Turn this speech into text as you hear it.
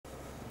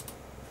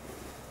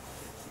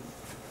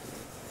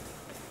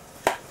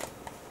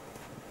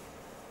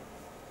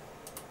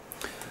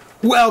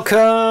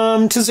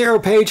Welcome to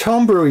ZeroPage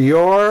Homebrew,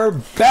 your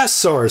best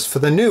source for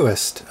the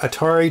newest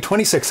Atari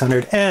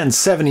 2600 and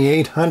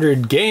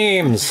 7800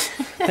 games.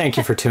 Thank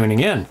you for tuning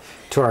in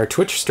to our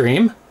Twitch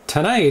stream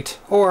tonight,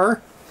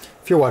 or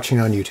if you're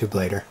watching on YouTube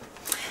later.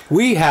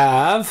 We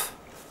have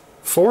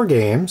 4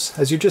 games,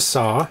 as you just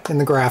saw in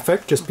the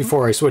graphic just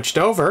before I switched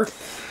over,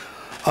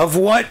 of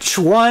which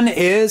one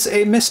is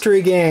a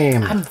mystery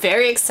game. I'm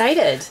very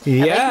excited.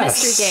 Yes, I like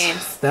mystery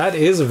games. That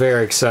is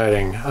very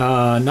exciting.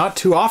 Not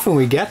too often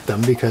we get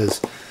them because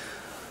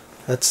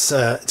that's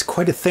it's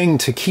quite a thing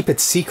to keep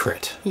it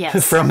secret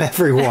from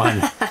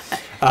everyone.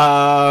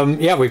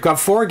 Yeah, we've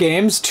got 4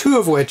 games, 2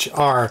 of which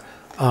are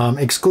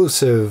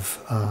exclusive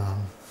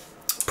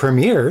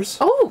premieres.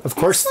 Oh, of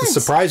course, excellent.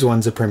 the surprise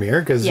one's a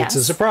premiere because it's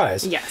a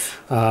surprise. Yes.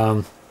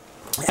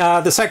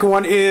 The second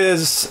one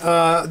is,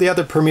 the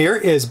other premiere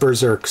is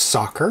Berzerk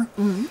Soccer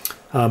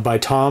by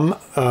Tom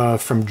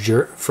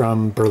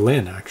from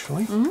Berlin,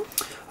 actually.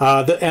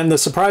 And the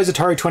surprise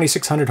Atari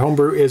 2600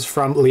 homebrew is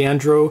from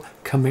Leandro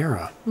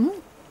Camara,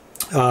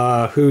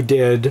 who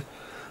did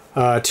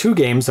 2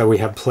 games that we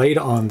have played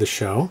on the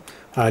show,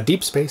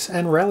 Deep Space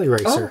and Rally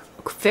Racer.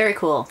 Oh, very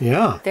cool.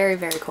 Yeah. Very,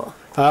 very cool.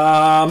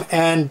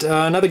 And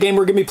another game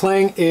we're going to be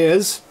playing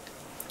is...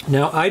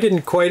 Now, I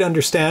didn't quite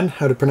understand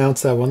how to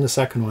pronounce that one, the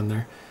second one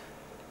there.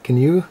 Can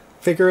you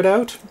figure it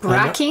out?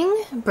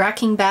 Braqing?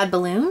 Braqing Bad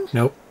Balloon?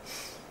 Nope.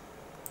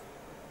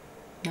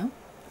 No?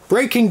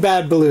 Breaking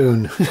Bad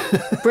Balloon.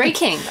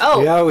 Breaking.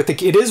 Oh. Yeah,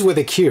 it is with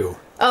a Q.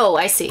 Oh,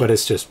 I see. But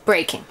it's just...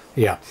 Breaking.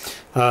 Yeah.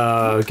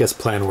 I guess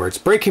plan words.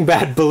 Breaking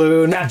Bad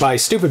Balloon by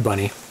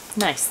StupidBunny.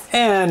 Nice.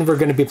 And we're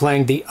going to be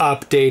playing the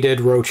updated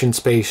Roach in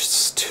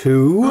Space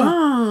 2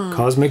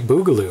 Cosmic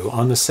Bugaloo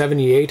on the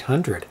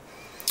 7800.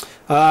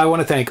 I want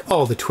to thank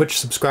all the Twitch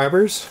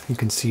subscribers. You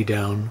can see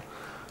down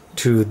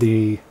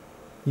to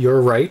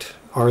your right,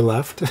 our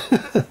left.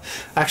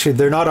 Actually,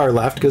 they're not our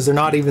left because they're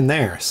not even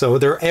there. So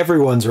they're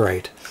everyone's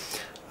right.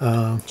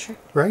 Sure.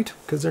 Right?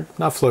 Because they're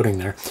not floating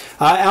there.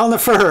 Al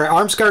Nefer,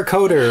 Armscar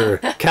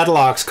Coder,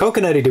 Catalogs,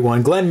 Coconut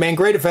 81, Glenn Main,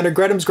 Great Offender,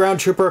 Gretham's Ground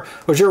Trooper,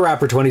 Ojur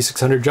Rapper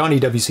 2600, Johnny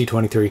WC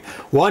 23,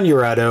 Juan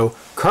Urado,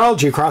 Carl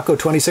G. Croco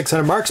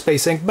 2600, Mark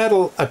Space Inc.,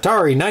 Metal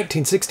Atari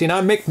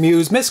 1969, Mick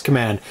Muse, Miss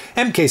Command,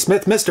 MK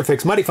Smith, Mr.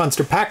 Fix, Muddy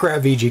Funster,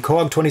 Packrat VG,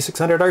 Coag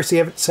 2600,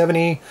 RC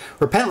 70,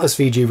 Repentless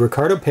VG,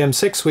 Ricardo Pim,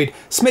 6 Sweet,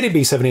 Smitty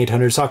B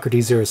 7800,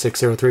 Socrates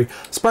 0603,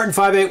 Spartan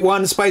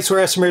 581,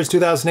 Spiceware Estimators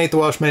 2008, The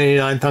Welshman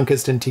 89,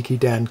 Thunkist, and Tiki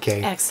Dan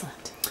K.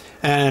 Excellent.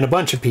 And a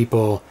bunch of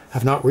people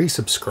have not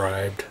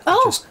resubscribed.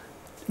 Oh, just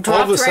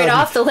dropped right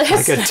off the list.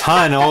 Like a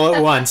ton all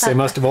at once. They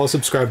must have all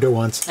subscribed at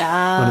once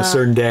on a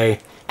certain day.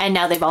 And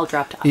now they've all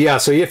dropped off. Yeah,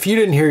 so if you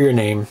didn't hear your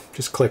name,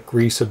 just click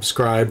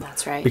resubscribe.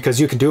 That's right. Because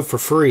you can do it for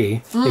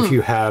free if you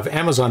have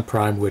Amazon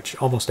Prime, which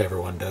almost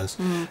everyone does.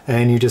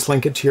 And you just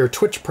link it to your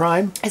Twitch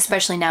Prime.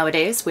 Especially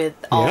nowadays with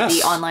all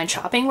the online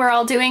shopping we're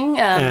all doing.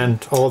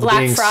 And all the Black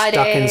being Friday.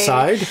 stuck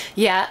inside.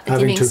 Yeah,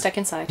 being stuck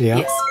inside. Yeah.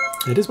 Yes.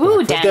 It is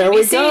Ooh, Black Dan Friday. There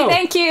we ABC, go.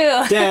 thank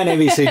you. Dan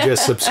ABC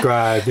just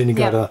subscribed. And you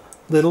got Yep. a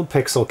little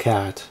pixel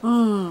cat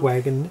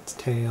wagging its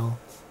tail.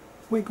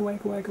 Wag, wag,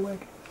 wag, wag.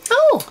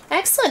 Oh,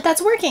 excellent.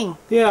 That's working.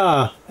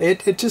 Yeah,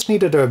 it just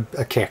needed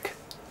a kick.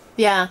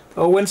 Yeah.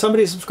 Oh, when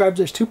somebody subscribes,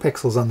 there's 2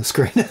 pixels on the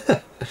screen.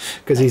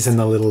 Because he's in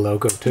the little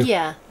logo, too.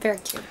 Yeah, very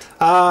cute.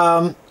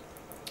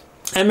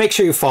 And make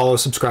sure you follow,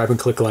 subscribe, and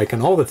click like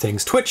on all the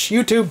things. Twitch,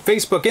 YouTube,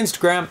 Facebook,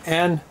 Instagram,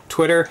 and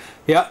Twitter.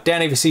 Yeah,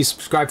 Dan ABC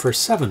subscribed for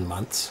 7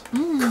 months.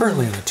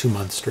 Currently on a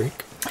 2-month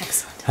streak.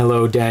 Excellent.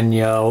 Hello,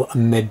 Danielle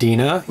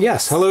Medina.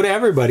 Yes, hello to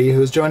everybody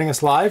who's joining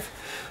us live,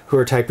 who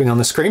are typing on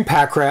the screen.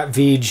 Packrat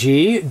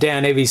VG,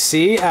 Dan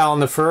ABC, Al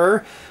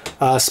Nefer,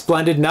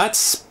 Splendid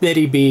Nuts,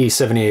 Smitty B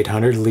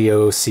 7800,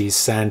 Leo C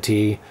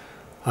Santi,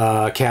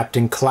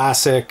 Captain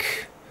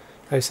Classic,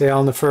 I say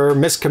Al Nefer,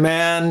 Miss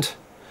Command,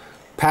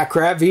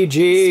 Packrat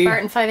VG,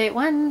 Spartan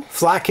 581,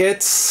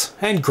 Flackets,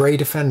 and Grey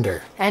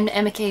Defender. and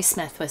MK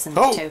Smith was in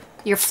there too.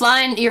 You're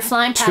flying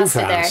past it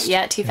there.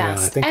 Yeah, too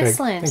fast. Yeah,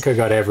 Excellent. I think I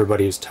got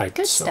everybody who's typed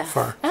Good so stuff.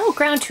 far. Oh,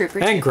 Ground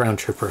Trooper too. And Ground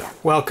Trooper.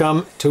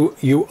 Welcome to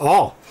you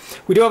all.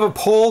 We do have a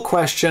poll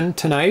question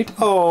tonight.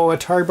 Oh,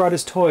 Atari brought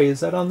his toy. Is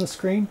that on the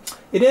screen?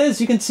 It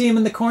is. You can see him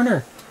in the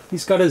corner.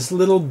 He's got his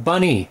little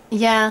bunny.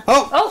 Yeah.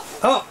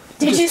 Oh!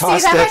 Did you see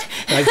tossed that?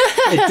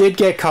 It did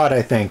get caught,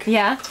 I think.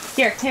 Yeah.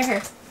 Here.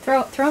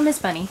 Throw him his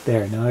bunny.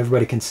 There, now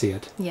everybody can see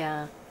it.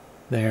 Yeah.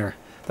 There.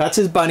 That's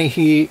his bunny.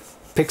 He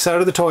picks out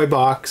of the toy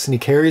box and he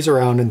carries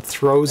around and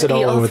throws it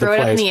all over the place. Throw it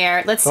up in the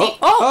air. Let's see.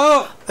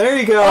 Oh, there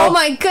you go. Oh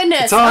my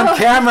goodness. It's on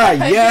camera.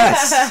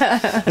 Yes.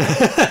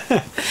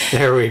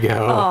 There we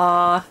go.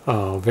 Aw.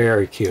 Oh,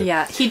 very cute.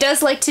 Yeah. He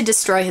does like to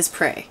destroy his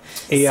prey.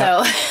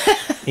 Yeah.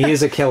 So He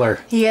is a killer.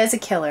 he is a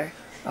killer.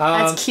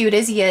 As cute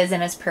as he is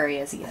and as purry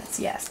as he is.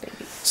 Yes,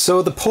 baby.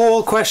 So the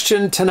poll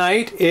question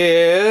tonight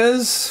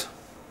is,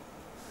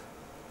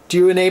 do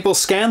you enable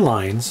scan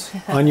lines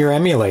on your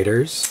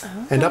emulators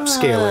and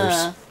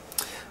upscalers?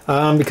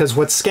 Because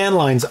what scan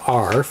lines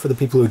are, for the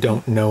people who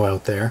don't know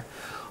out there,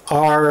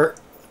 are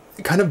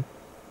kind of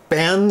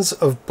bands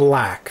of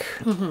black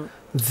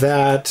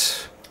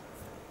that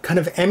kind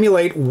of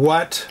emulate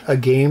what a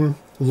game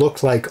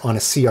looked like on a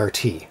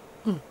CRT.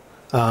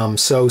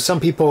 So some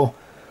people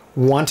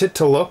want it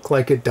to look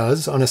like it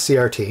does on a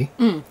CRT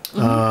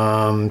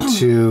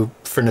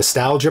for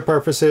nostalgia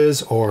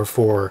purposes, or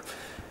for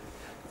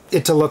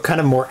it to look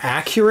kind of more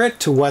accurate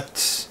to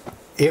what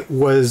it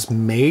was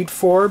made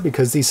for,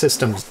 because these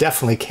systems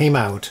definitely came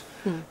out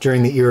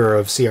during the era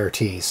of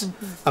CRTs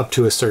up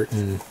to a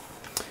certain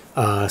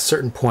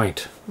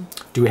point.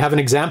 Do we have an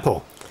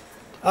example?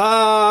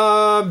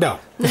 No.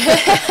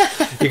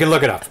 You can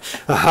look it up.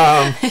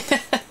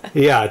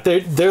 Yeah,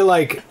 they're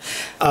like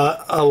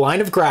a line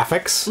of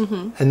graphics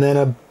and then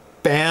a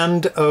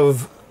band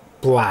of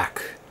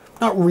black.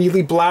 Not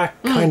really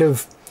black, kind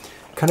of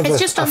it's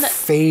just on the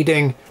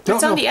fading.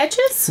 It's on the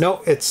edges?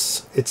 No,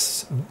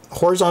 it's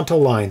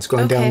horizontal lines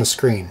going down the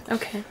screen.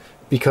 Okay.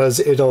 Because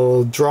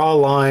it'll draw a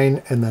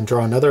line and then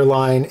draw another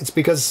line. It's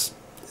because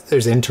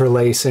there's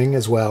interlacing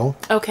as well.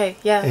 Okay,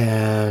 yeah.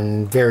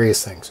 And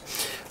various things.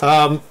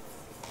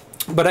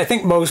 But I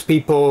think most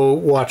people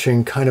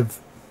watching kind of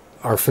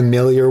are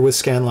familiar with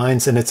scan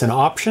lines, and it's an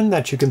option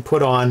that you can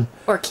put on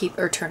or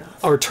turn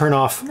off. Or turn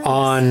off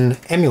on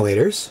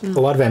emulators. A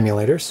lot of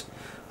emulators.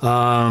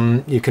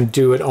 You can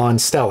do it on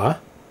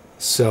Stella,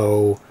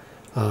 so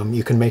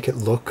you can make it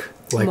look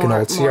like an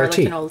old CRT. More like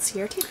an old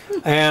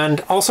CRT.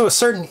 And also a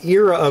certain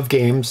era of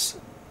games,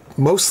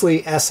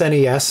 mostly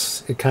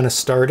SNES, it kind of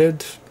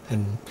started,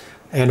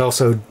 and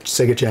also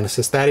Sega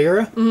Genesis, that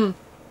era.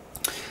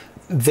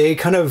 They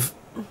kind of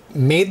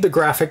made the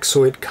graphics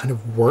so it kind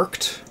of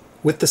worked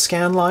with the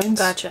scan lines.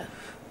 Gotcha.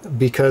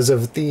 Because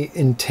of the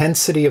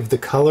intensity of the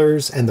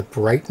colors and the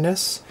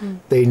brightness,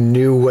 they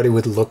knew what it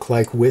would look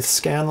like with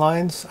scan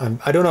lines.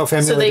 I don't know if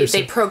emulators... So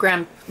they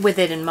programmed with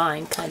it in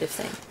mind, kind of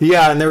thing.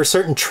 Yeah, and there were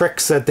certain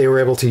tricks that they were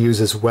able to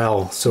use as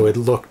well, so it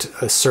looked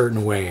a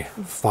certain way.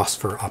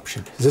 Phosphor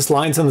option. Is this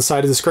lines on the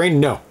side of the screen?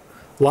 No.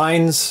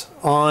 Lines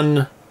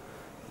on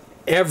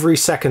every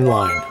second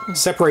line.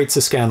 Separates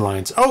the scan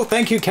lines. Oh,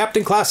 thank you,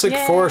 Captain Classic,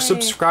 for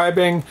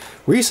resubscribing.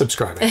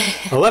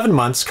 11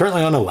 months,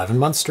 currently on an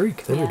 11-month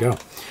streak. There we go.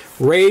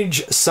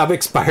 Rage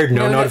sub-expired,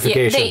 no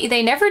notification.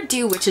 They never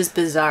do, which is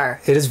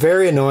bizarre. It is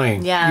very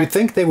annoying. Yeah. You'd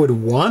think they would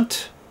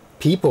want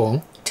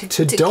people to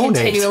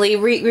donate. Continually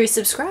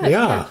resubscribe.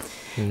 Yeah.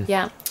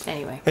 Yeah.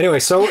 Anyway. Anyway,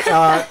 so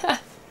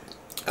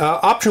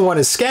option 1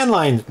 is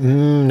scanline,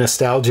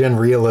 nostalgia and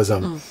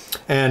realism.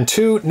 And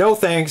 2, no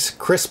thanks,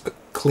 crisp,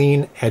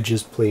 clean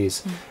edges,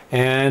 please.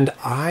 And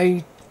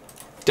I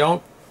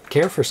don't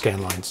care for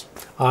scanlines.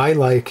 I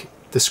like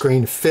the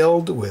screen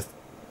filled with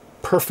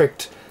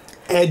perfect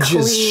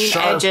edges,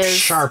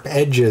 sharp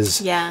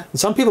edges. Yeah. And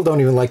some people don't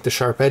even like the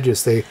sharp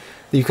edges.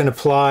 You can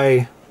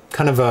apply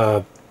kind of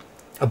a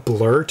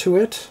blur to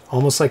it,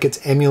 almost like it's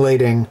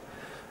emulating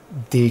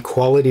the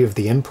quality of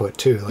the input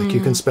too. Like you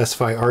can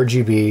specify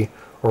RGB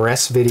or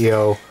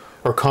S-video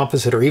or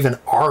composite or even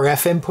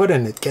RF input,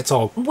 and it gets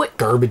all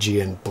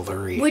garbagey and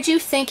blurry. Would you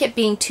think it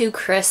being too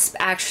crisp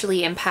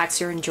actually impacts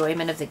your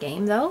enjoyment of the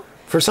game, though?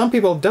 For some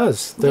people, it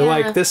does. They're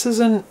like, this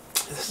isn't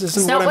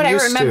it's not what I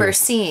remember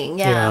seeing.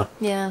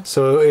 Yeah.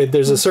 So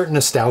there's a certain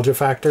nostalgia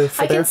factor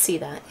for there. I can see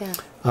that. Yeah.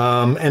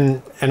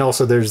 And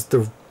also there's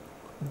the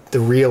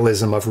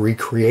realism of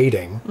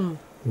recreating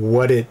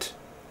what it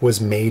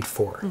was made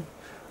for,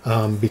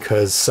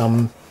 because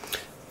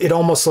it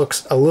almost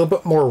looks a little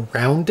bit more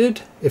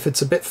rounded if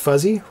it's a bit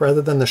fuzzy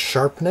rather than the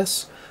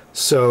sharpness.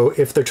 So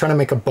if they're trying to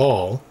make a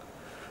ball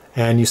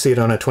and you see it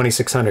on a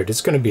 2600,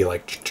 it's going to be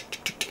like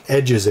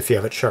edges if you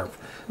have it sharp.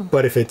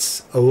 But if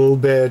it's a little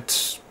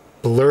bit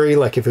blurry,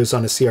 like if it was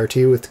on a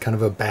CRT with kind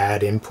of a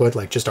bad input,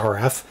 like just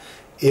RF,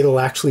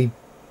 it'll actually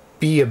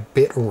be a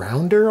bit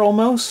rounder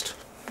almost.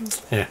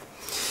 Yeah.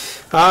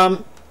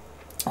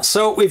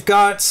 So we've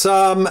got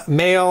some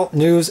mail,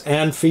 news,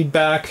 and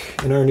feedback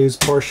in our news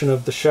portion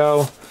of the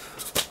show.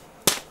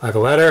 I have a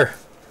letter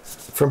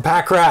from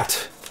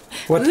Packrat.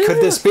 What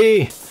could this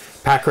be?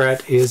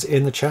 Packrat is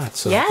in the chat,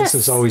 so this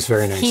is always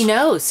very nice. He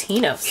knows.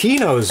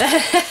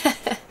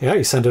 Yeah,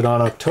 he sent it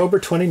on October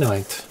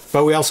 29th.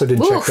 But we also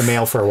didn't check the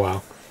mail for a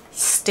while.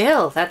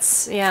 Still,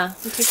 that's, it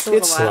takes a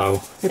little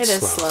while. It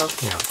is slow.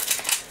 Yeah.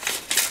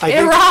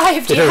 It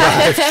arrived.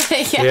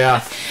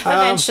 Yeah.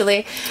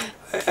 Eventually.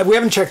 We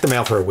haven't checked the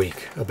mail for a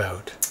week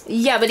about.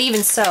 Yeah, but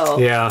even so.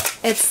 Yeah.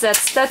 That's a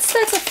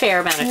fair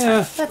amount of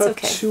time. That's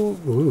okay.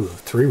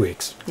 3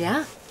 weeks.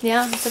 Yeah.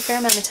 Yeah, it's a fair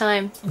amount of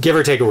time. Give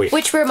or take a week.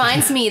 Which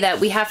reminds me that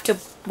we have to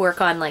work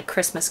on like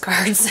Christmas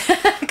cards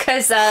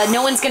because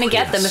no one's going to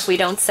get them if we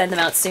don't send them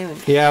out soon.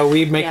 Yeah,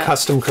 we make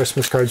custom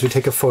Christmas cards. We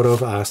take a photo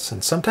of us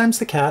and sometimes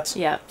the cats.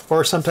 Yeah.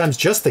 Or sometimes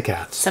just the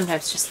cats.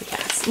 Sometimes just the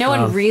cats. No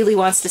one really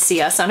wants to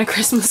see us on a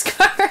Christmas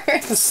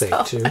card. They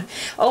do.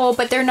 Oh,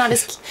 but we're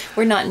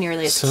not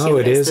nearly as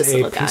cute as this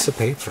little guy. So it is a piece of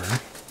paper.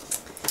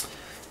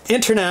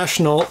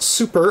 International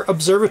Super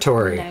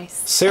Observatory. Nice.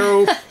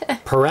 Cerro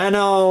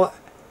Paranal,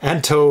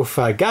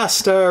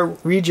 Antofagasta,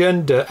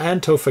 region de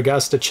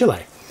Antofagasta,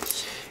 Chile.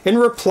 In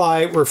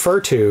reply, refer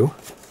to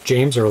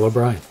James Earl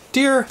O'Brien.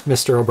 Dear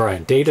Mr.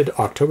 O'Brien, dated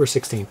October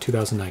 16,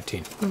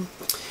 2019.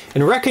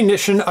 In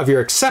recognition of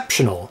your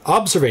exceptional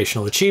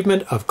observational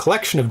achievement of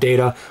collection of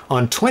data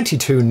on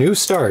 22 new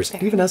stars,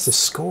 it even has a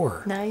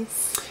score.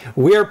 Nice.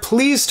 We are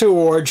pleased to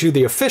award you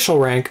the official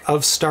rank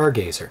of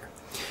Stargazer.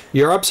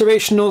 Your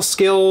observational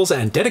skills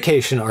and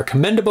dedication are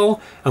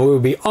commendable, and we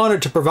would be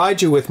honored to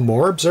provide you with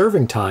more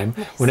observing time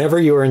whenever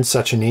you are in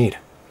such a need.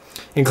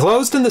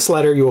 Enclosed in this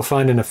letter, you will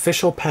find an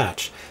official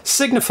patch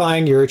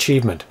signifying your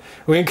achievement.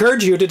 We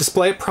encourage you to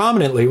display it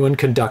prominently when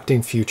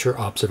conducting future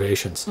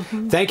observations.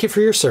 Thank you for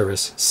your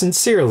service.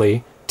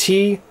 Sincerely,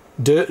 T.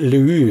 de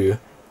Lue,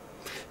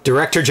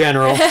 Director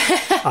General,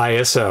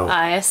 ISO.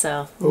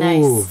 ISO.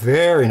 Nice. Ooh,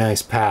 very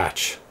nice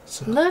patch.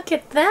 So, Look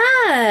at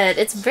that.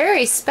 It's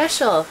very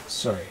special.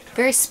 sorry.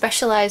 Very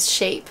specialized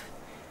shape.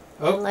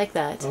 I Oh, like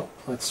that. oh,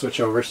 let's switch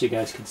over so you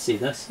guys can see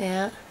this.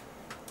 Yeah.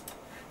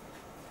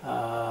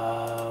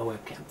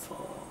 Webcam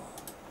full.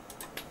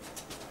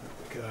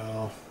 There we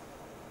go.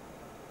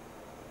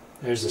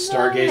 There's the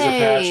Stargazer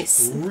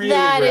Nice. patch. Really,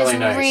 That really is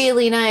nice.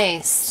 really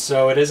nice.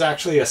 So it is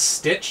actually a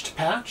stitched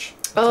patch.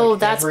 It's Oh, like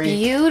that's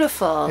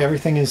beautiful.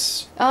 Everything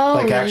is Oh,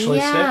 like actually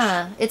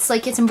yeah. It's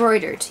like it's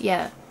embroidered.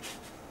 Yeah.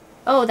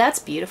 Oh, that's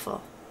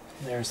beautiful.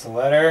 stitched. There's the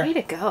letter. Way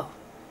to go.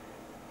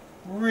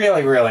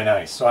 Really, really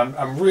nice. So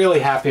I'm really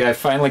happy I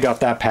finally got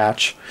that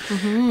patch.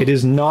 It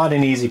is not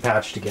an easy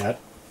patch to get.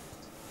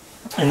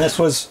 And this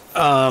was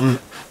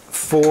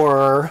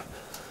for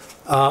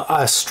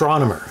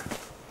Astronomer.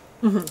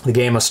 The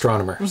game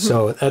Astronomer.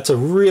 So that's a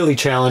really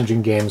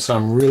challenging game, so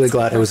I'm really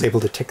glad I was able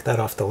to tick that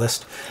off the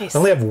list. Nice. I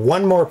only have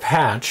one more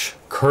patch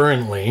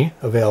currently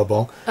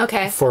available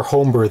Okay. for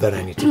Homebrew that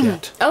I need to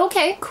get.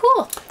 Okay,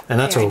 cool. And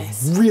that's Very a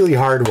nice. really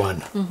hard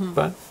one,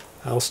 but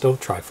I'll still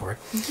try for it.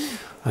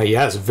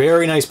 Yeah, it's a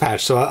very nice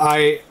patch. So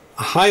I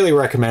highly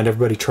recommend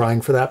everybody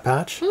trying for that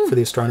patch, for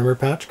the Astronomer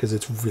patch, because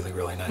it's really,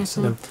 really nice.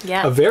 And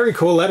Yeah. a very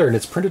cool letter, and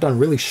it's printed on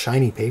really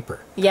shiny paper.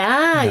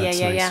 Yeah, it's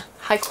yeah. nice.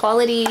 High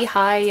quality,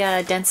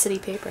 high density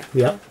paper.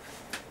 Yeah.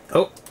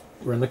 Oh,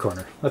 we're in the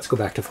corner. Let's go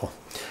back to full.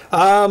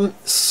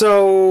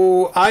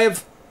 So I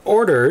have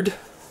ordered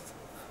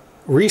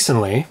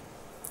recently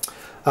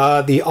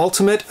the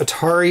Ultimate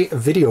Atari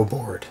video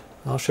board.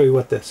 I'll show you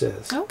what this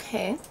is.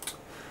 Okay.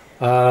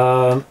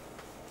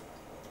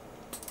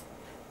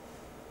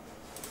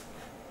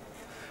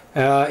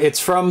 It's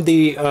from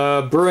the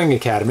Brewing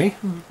Academy.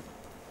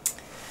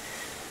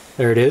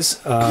 There it is.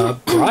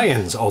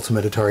 Brian's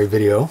Ultimate Atari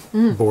video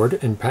board,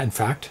 in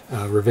fact,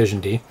 Revision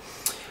D.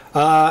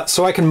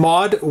 So I can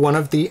mod one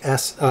of the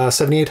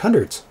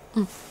 7800s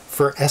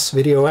for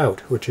S-Video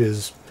Out, which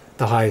is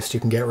the highest you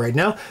can get right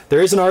now.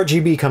 There is an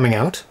RGB coming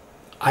out.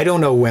 I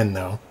don't know when,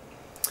 though.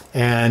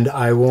 And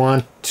I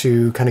want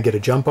to kind of get a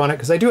jump on it,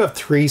 because I do have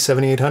 3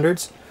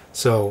 7800s.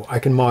 So I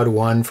can mod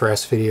one for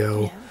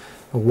S-Video,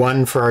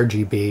 one for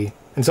RGB.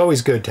 And it's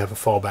always good to have a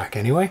fallback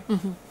anyway.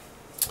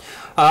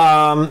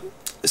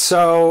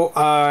 So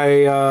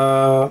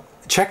I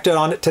checked it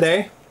on it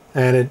today,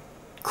 and it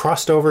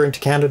crossed over into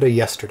Canada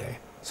yesterday.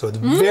 So it's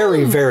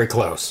very, very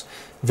close.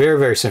 Very,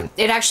 very soon.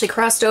 It actually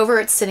crossed over.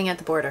 It's sitting at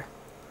the border.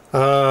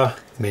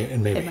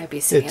 Maybe. It might be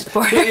sitting at the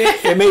border.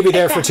 It may be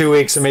there for 2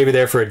 weeks, it may be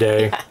there for a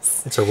day.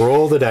 Yes. It's a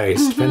roll of the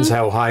dice. Depends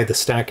how high the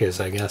stack is,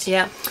 I guess.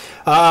 Yeah.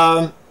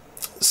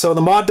 So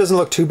the mod doesn't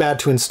look too bad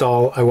to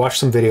install. I watched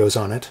some videos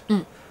on it.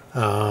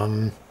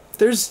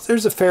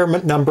 There's a fair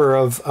number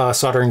of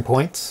soldering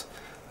points.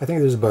 I think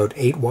there's about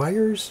 8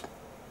 wires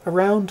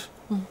around.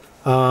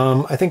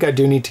 I think I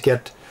do need to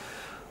get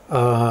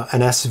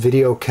an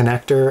S-Video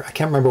connector. I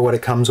can't remember what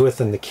it comes with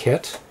in the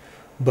kit,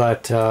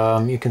 but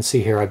you can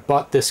see here I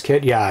bought this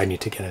kit. Yeah, I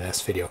need to get an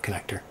S-Video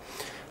connector.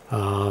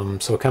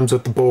 So it comes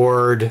with the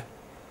board,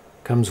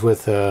 comes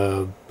with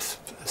a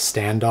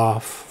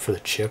standoff for the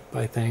chip,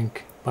 I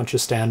think. Bunch of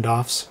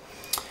standoffs.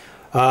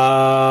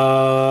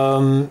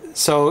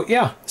 So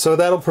yeah, so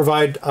that'll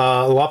provide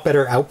a lot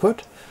better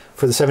output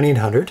for the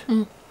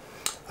 7800.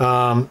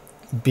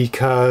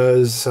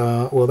 Because,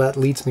 well, that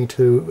leads me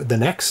to the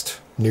next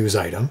news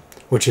item,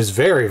 which is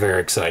very, very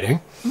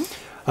exciting.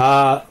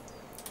 Oh,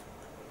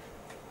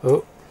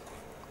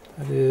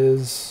 that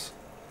is...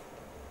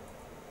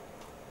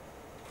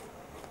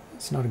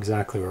 It's not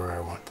exactly where I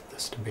wanted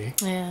this to be.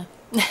 Yeah.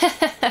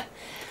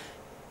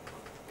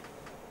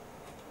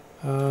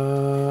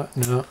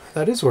 No,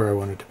 that is where I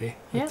wanted to be,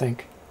 I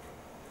think.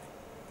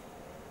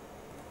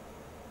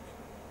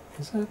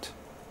 Is it?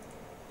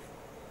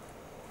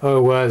 Oh,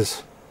 it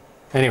was.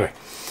 Anyway.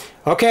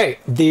 Okay,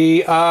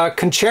 the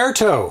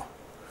Concerto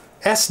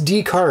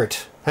SD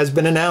cart has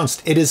been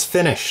announced. It is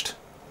finished.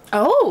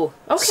 Oh,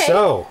 okay.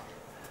 So,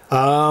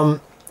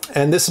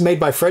 and this is made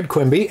by Fred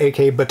Quimby,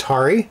 aka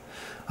Batari.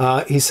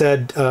 He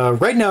said,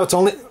 right now it's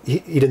only, he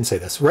didn't say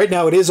this, right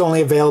now it is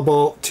only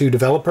available to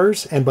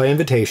developers and by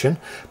invitation,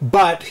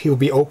 but he'll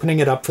be opening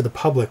it up for the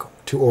public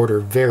to order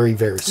very,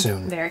 very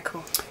soon. Very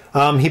cool.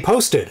 He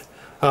posted,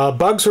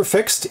 bugs were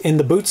fixed in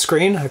the boot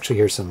screen. Actually,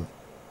 here's some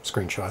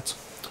screenshots.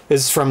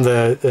 This is from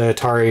the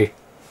Atari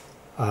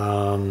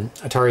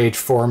Age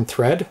forum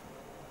thread.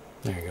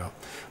 There you go.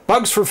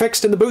 Bugs were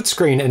fixed in the boot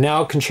screen, and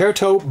now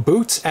Concerto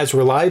boots as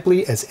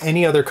reliably as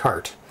any other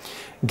cart.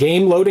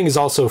 Game loading is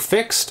also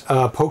fixed.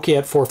 Poke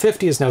at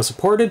 450 is now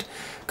supported.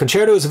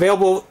 Concerto is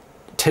available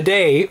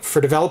today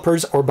for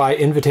developers or by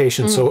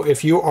invitation. So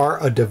if you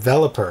are a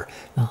developer,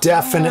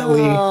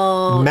 definitely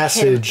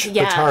message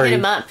Atari. Hit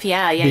him up.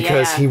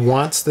 Because he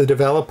wants the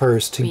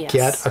developers to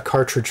get a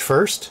cartridge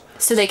first.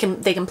 So they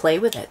can play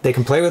with it. They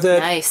can play with it.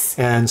 Nice.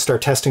 And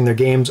start testing their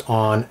games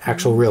on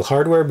actual real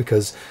hardware,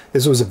 because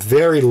this was a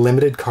very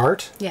limited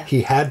cart. Yeah.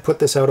 He had put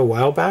this out a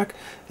while back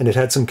and it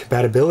had some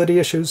compatibility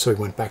issues, so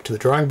he went back to the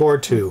drawing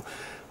board to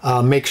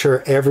make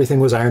sure everything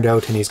was ironed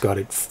out, and he's got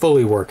it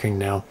fully working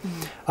now.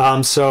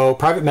 So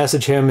private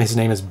message him. His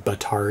name is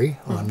Batari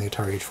on the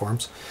Atari Age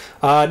forums.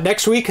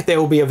 Next week they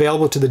will be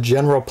available to the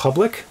general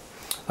public.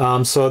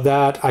 So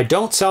that I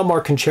don't sell more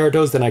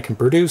concertos than I can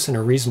produce in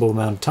a reasonable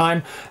amount of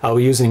time. I'll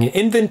be using an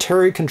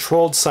inventory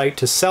controlled site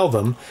to sell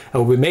them,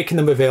 and we'll be making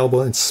them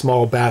available in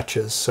small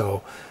batches.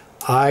 So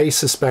I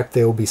suspect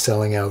they will be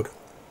selling out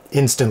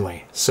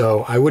instantly.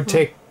 So I would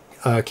keep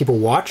a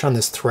watch on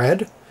this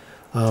thread,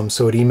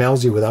 so it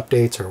emails you with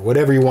updates or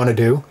whatever you want to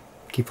do.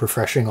 Keep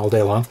refreshing all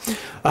day long.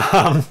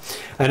 An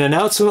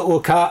announcement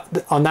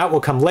on that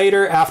will come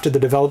later after the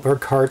developer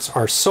carts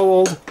are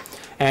sold.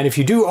 And if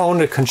you do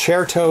own a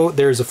concerto,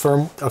 there's a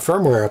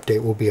firmware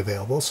update will be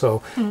available.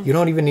 So you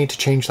don't even need to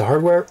change the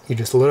hardware. You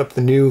just load up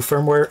the new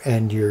firmware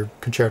and your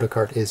concerto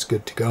cart is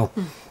good to go.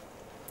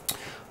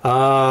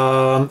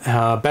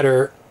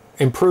 Better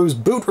improves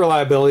boot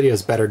reliability,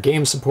 has better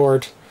game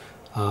support,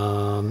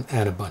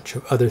 and a bunch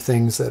of other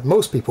things that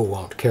most people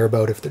won't care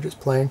about if they're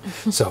just playing.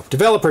 So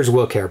developers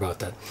will care about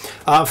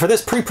that. For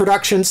this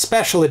pre-production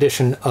special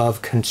edition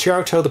of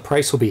Concerto, the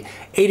price will be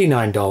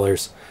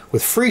 $89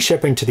 with free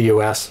shipping to the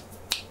US.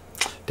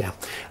 Damn.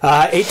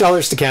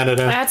 $8 to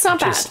Canada. That's not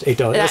bad.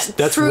 $8.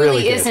 That's truly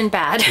really good. Isn't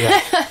bad.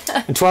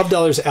 And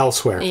 $12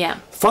 elsewhere. Yeah.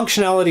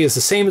 Functionality is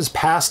the same as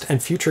past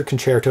and future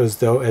concertos,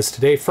 though, as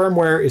today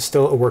firmware is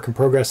still a work in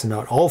progress and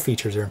not all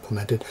features are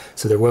implemented,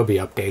 so there will be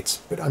updates.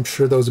 But I'm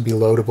sure those will be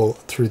loadable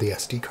through the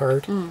SD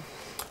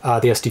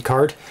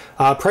card.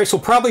 Price will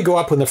probably go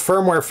up when the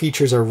firmware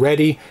features are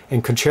ready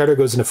and concerto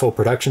goes into full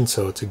production,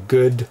 so it's a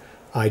good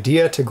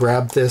idea to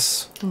grab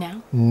this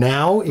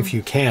now if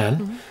you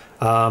can.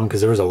 Because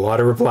there was a lot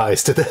of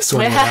replies to this when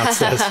we announced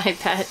this. I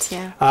bet,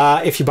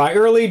 yeah. If you buy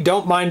early,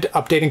 don't mind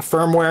updating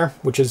firmware,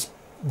 which is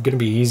going to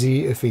be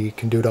easy if you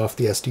can do it off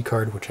the SD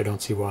card, which I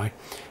don't see why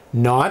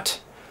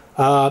not.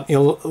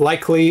 You'll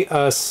likely,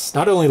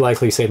 not only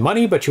likely save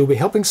money, but you'll be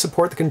helping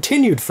support the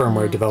continued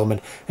firmware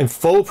development and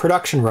full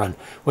production run.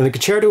 When the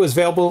concerto is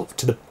available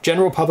to the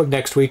general public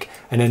next week,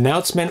 an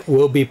announcement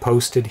will be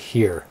posted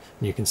here.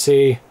 And you can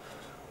see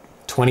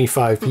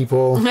 25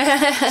 people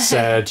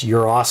said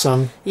you're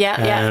awesome.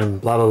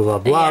 And blah blah blah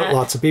blah.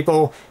 Lots of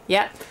people.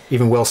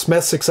 Even Will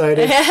Smith's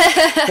excited.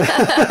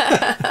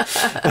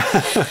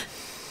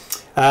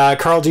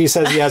 Carl G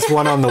says he has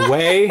one on the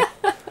way.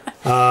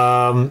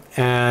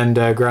 And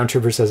Ground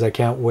Trooper says I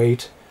can't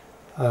wait.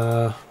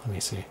 Let me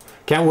see.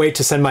 Can't wait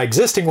to send my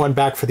existing one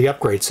back for the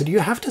upgrade. So do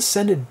you have to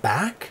send it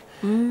back?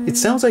 It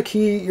sounds like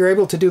you're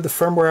able to do the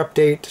firmware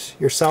update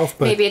yourself,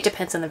 but maybe it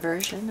depends on the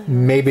version.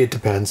 Maybe it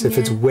depends. If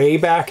it's way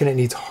back and it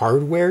needs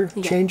hardware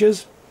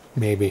changes,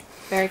 maybe.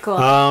 Very cool.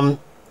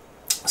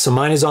 So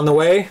mine is on the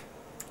way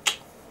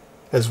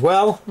as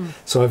well.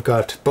 So I've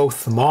got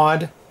both the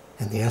mod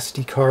and the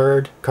SD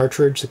card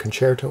cartridge, the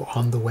concerto,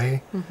 on the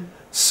way.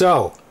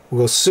 So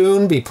we'll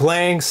soon be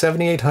playing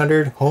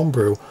 7800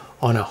 Homebrew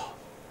on a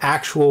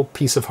actual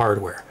piece of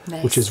hardware,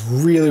 which is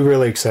really,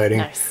 really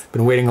exciting.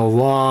 Been waiting a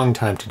long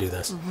time to do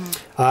this.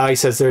 He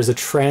says there's a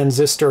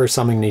transistor or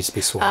something needs to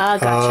be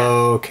swapped.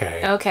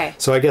 Gotcha. Okay.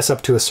 So I guess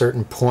up to a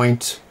certain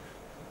point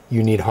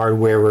you need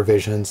hardware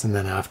revisions, and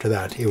then after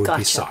that it would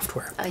be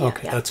software.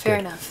 That's fair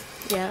good.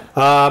 enough. Yeah.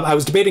 I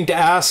was debating to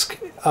ask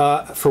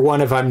for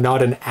one if I'm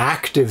not an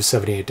active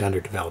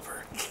 7800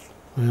 developer.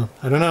 Well,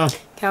 I don't know.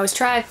 Can always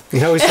try. You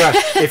can always try.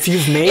 If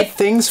you've made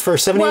things for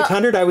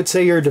 7800, I would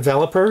say you're a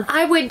developer.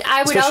 I would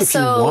Especially also, if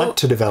you want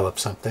to develop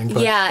something.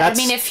 But that's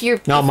I mean, if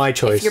you're not my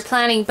choice. If you're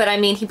planning, but I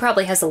mean, he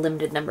probably has a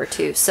limited number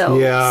too, so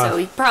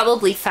you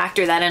probably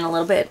factor that in a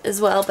little bit as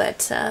well.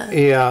 But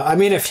I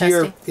mean, if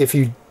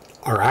you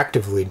are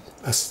actively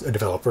a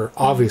developer,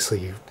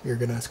 obviously you're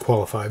going to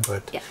qualify.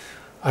 But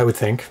I would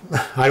think.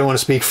 I don't want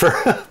to speak for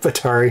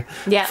Batari.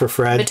 For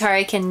Fred.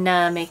 Batari can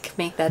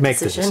make that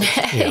decision.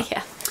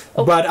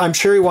 But I'm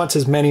sure he wants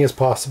as many as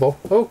possible.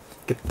 Oh,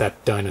 get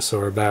that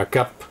dinosaur back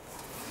up.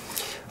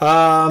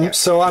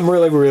 So I'm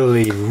really,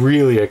 really,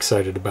 really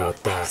excited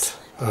about that.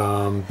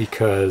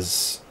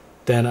 Because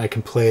then I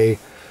can play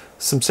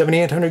some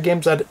 7800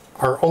 games that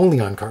are only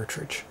on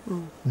cartridge.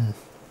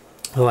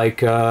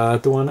 Like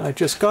the one I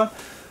just got,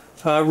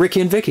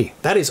 Ricky and Vicky.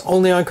 That is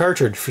only on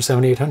cartridge for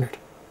 7800.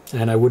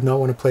 And I would not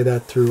want to play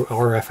that through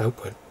RF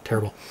output.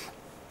 Terrible.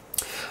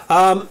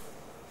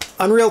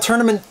 Unreal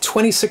Tournament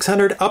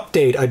 2600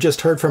 update. I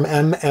just heard from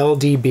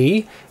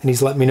MLDB, and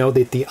he's let me know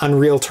that the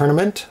Unreal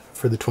Tournament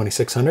for the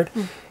 2600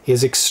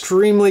 is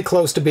extremely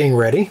close to being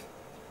ready.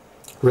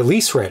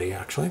 release ready,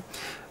 actually.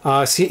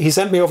 He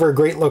sent me over a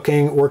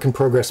great-looking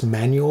work-in-progress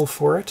manual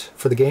for it,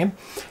 for the game,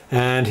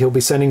 and he'll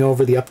be sending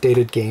over the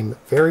updated game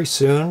very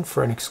soon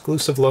for an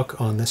exclusive look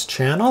on this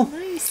channel.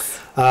 Nice.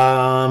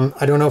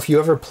 I don't know if you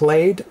ever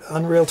played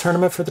Unreal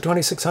Tournament for the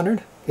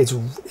 2600.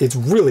 It's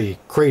really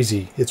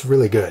crazy. It's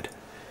really good.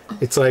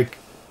 It's like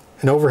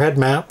an overhead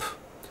map,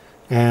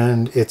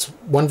 and it's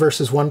 1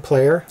 versus 1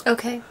 player.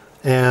 Okay.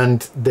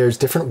 And there's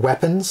different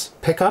weapons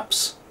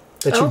pickups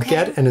that you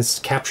get, and it's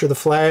capture the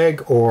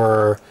flag,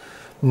 or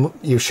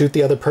you shoot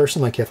the other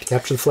person, like you have to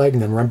capture the flag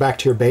and then run back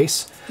to your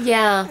base.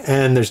 Yeah.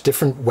 And there's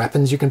different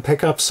weapons you can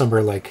pick up. Some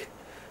are like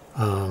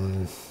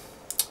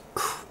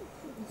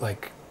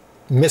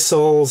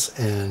missiles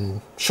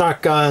and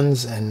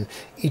shotguns, and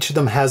each of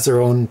them has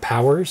their own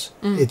powers.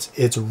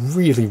 It's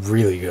really,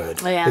 really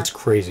good. Oh, yeah. It's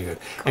crazy good.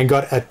 And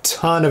got a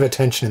ton of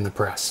attention in the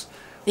press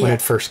when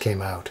it first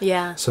came out.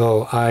 Yeah.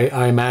 So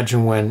I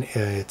imagine when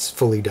it's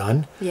fully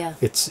done,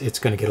 it's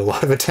going to get a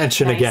lot of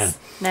attention again.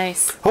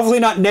 Nice. Hopefully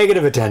not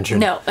negative attention.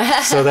 No.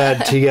 So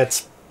that he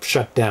gets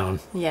shut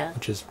down. Yeah.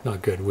 Which is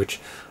not good, which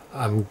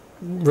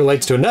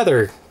relates to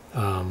another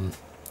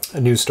a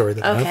news story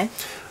that I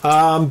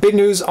have. Big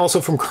news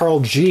also from Carl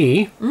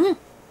G.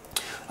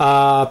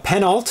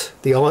 Penalt,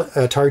 the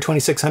Atari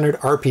 2600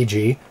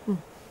 RPG,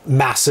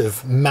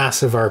 massive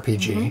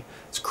RPG.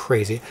 It's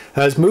crazy.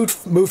 Has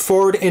moved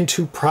forward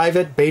into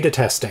private beta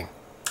testing.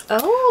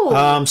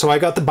 Oh. So I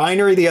got the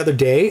binary the other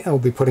day, and we'll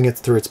be putting it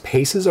through its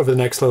paces over the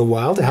next little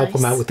while to help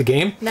them out with the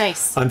game.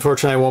 Nice.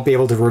 Unfortunately, I won't be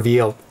able to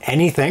reveal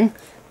anything,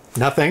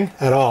 nothing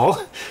at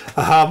all,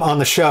 on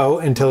the show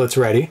until it's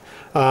ready.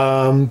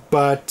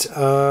 But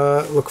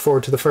look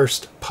forward to the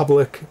first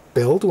public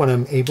build when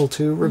I'm able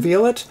to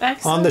reveal it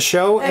on the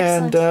show,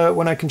 and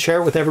when I can share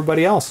it with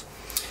everybody else.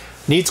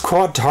 Needs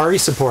Quad-Tari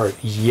support.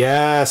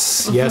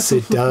 Yes,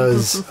 it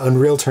does.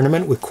 Unreal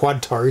Tournament with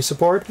Quad-Tari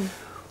support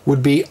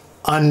would be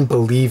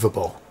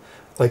unbelievable.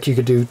 Like you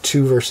could do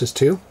 2 versus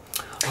 2.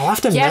 I'll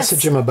have to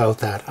message him about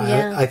that.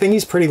 I think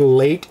he's pretty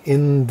late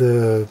in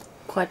the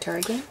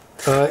Quad-Tari game.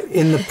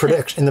 In the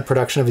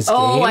production of his game.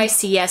 Oh, I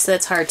see. Yes,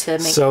 that's hard to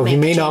make. So he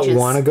may not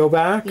want to go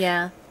back.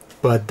 Yeah.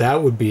 But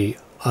that would be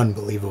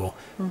unbelievable.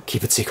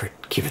 Keep it secret.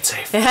 Keep it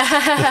safe.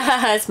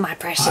 That's my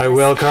precious. I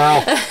will,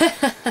 Carl.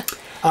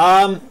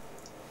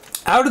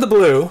 Out of the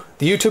blue,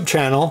 the YouTube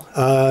channel,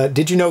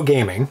 Did You Know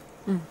Gaming,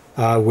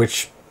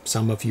 which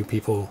some of you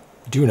people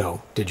do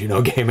know. Did You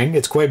Know Gaming?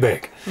 It's quite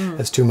big. It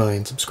has 2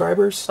 million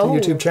subscribers, the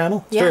YouTube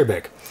channel. It's very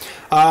big.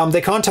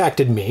 They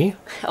contacted me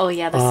this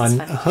is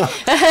funny.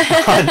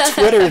 on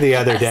Twitter the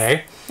other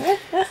day,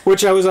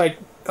 which I was like,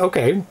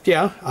 okay,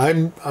 yeah,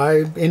 I'm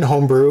in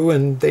Homebrew,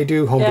 and they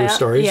do Homebrew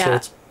stories, so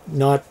it's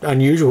not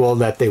unusual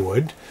that they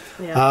would.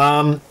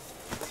 Yeah.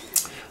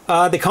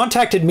 They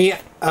contacted me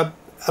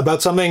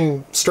about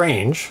something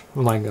strange.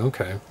 I'm like,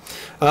 okay.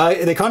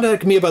 They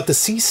contacted me about the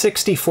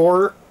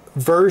C64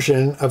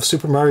 version of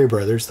Super Mario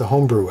Brothers, the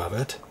homebrew of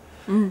it.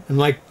 I'm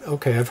like,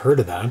 okay, I've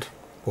heard of that.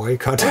 Why are you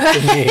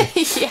contacting me?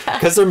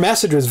 Because their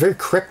message was very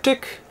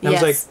cryptic. And I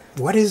was like,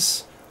 what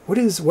is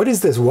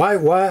this? Why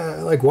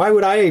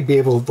would I be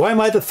able? Why am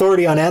I the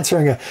authority on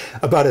answering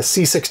about a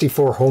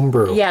C64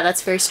 homebrew? Yeah,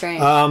 that's very strange.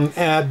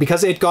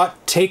 Because it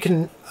got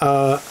taken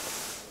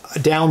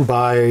down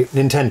by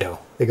Nintendo.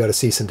 They got a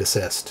cease and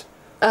desist.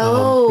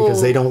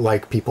 Because they don't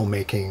like people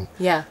making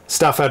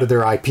stuff out of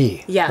their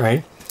IP. Yeah.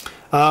 Right?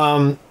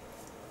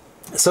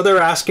 So they're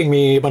asking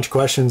me a bunch of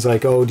questions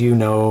like, oh, do you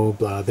know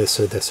blah, this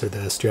or this or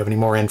this? Do you have any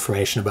more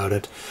information about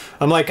it?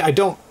 I'm like, I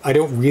don't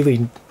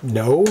really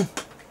know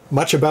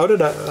much about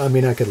it. I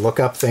mean, I could look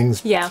up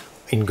things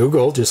in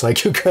Google just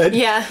like you could.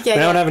 I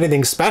don't have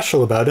anything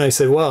special about it. I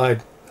said, well,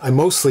 I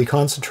mostly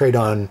concentrate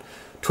on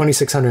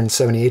 2600 and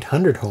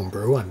 7800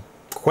 homebrew. I'm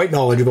quite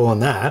knowledgeable on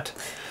that.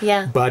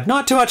 Yeah. But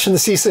not too much in the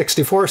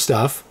C64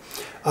 stuff.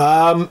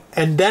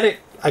 And then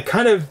I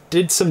kind of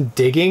did some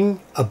digging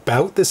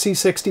about the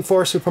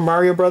C64 Super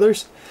Mario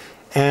Brothers,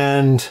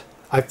 and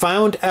I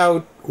found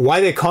out why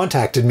they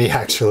contacted me,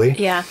 actually.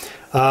 Yeah.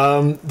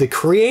 The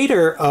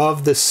creator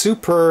of the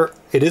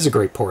it is a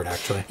great port,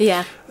 actually.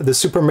 Yeah. The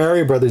Super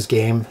Mario Brothers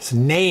game's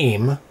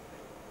name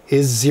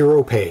is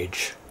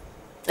ZeroPage.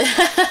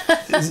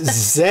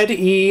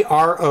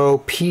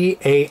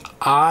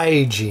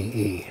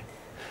 ZeroPaige.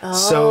 Oh.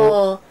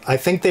 So I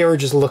think they were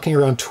just looking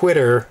around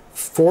Twitter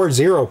for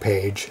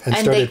ZeroPage and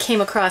they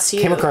came across you.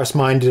 Came across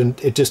mine, and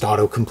it just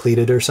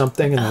auto-completed or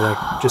something, and they're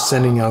like just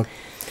sending out.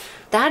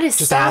 That is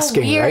just so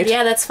asking, weird. Right?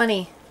 Yeah, that's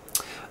funny.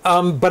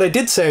 But I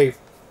did say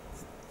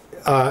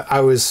I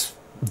was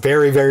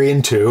very, very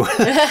into,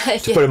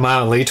 to put it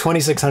mildly,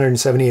 2600 and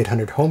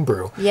 7800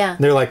 homebrew. Yeah.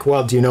 And they're like,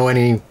 well, do you know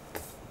any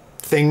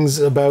things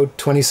about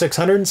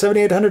 2600 and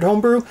 7800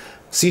 homebrew?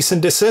 Cease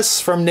and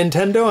desists from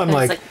Nintendo? I'm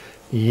like,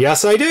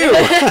 yes, I do.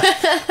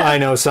 I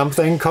know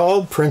something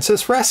called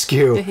Princess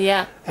Rescue.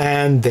 Yeah.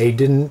 And they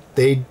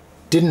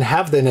didn't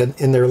have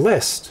that in their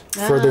list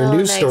for their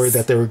news story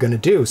that they were going to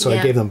do. So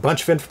I gave them a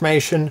bunch of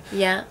information.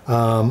 Yeah.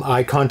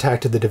 I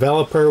contacted the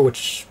developer,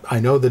 which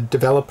I know the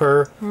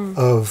developer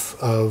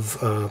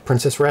of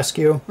Princess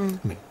Rescue. I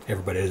mean,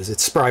 everybody is.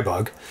 It's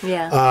Sprybug.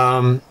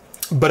 Yeah.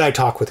 But I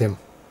talk with him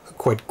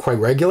quite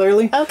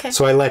regularly. Okay.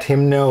 So I let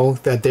him know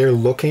that they're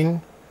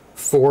looking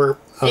for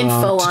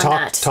info to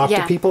on talk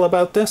to people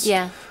about this.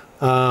 Yeah.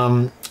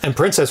 And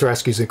Princess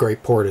Rescue's a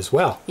great port as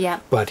well.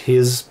 Yeah. But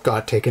his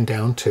got taken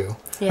down too.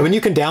 Yeah. I mean,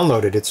 you can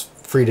download it. It's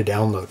free to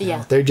download now.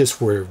 Yeah. They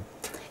just were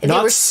They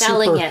were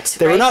selling it.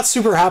 They were right? not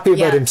super happy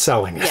about him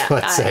selling it, Yeah.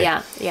 let's say.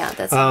 Yeah,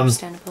 that's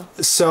understandable.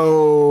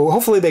 So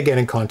hopefully they get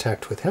in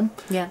contact with him.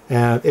 Yeah.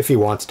 If he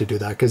wants to do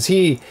that. Because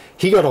he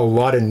got a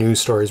lot of news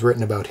stories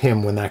written about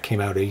him when that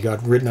came out. He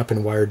got written up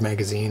in Wired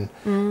Magazine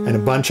and a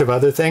bunch of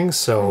other things.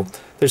 So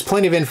there's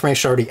plenty of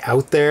information already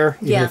out there,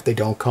 even if they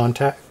don't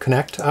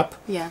connect up.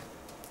 Yeah.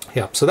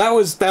 Yeah, so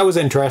that was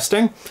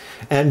interesting,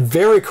 and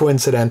very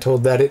coincidental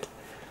that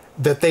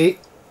they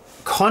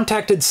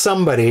contacted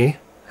somebody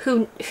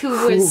Who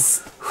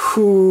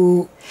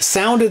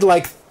sounded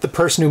like the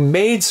person who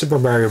made Super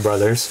Mario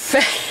Brothers,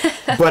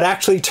 but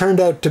actually turned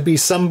out to be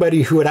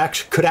somebody who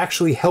could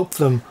actually help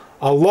them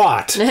a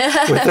lot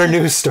with their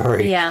news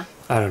story. Yeah.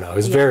 I don't know. It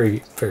was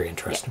very, very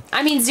interesting.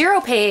 I mean,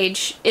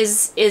 ZeroPage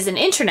is an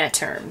internet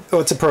term. Oh,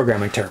 it's a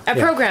programming term. A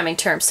programming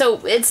term.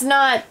 So it's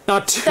not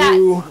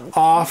too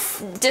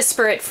off.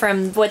 disparate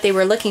from what they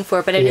were looking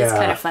for, but it is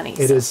kind of funny.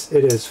 It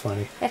is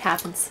funny. It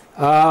happens.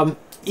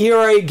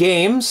 ERA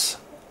Games,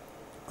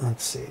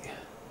 let's see,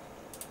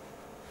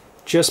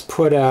 just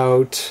put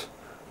out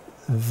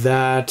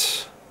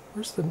that,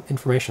 where's the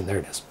information? There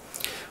it is.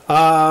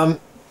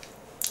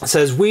 It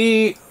says,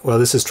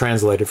 this is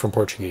translated from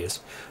Portuguese.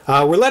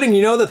 We're letting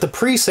you know that the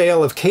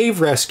pre-sale of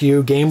Cave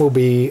Rescue game will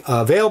be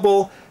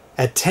available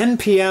at 10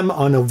 p.m.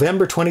 on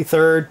November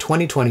 23rd,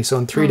 2020, so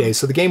in 3 days.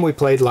 So the game we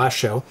played last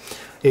show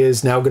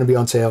is now going to be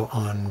on sale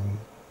on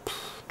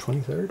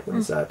 23rd? What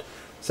is that?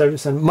 Saturday,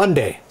 Sunday,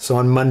 Monday. So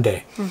on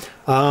Monday.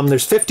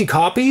 There's 50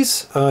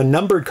 copies,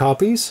 numbered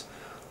copies,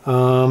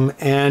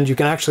 and you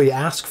can actually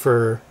ask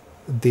for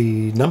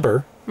the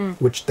number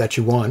that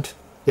you want.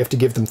 You have to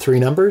give them 3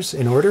 numbers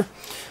in order.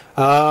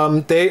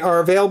 They are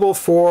available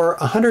for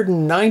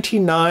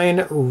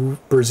 199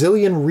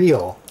 Brazilian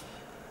real.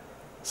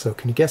 So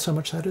can you guess how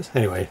much that is?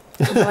 Anyway.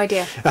 No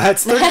idea.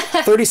 It's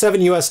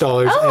 37 US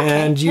dollars. Oh, okay.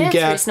 And you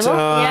That's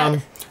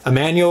get a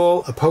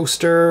manual, a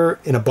poster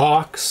in a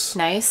box.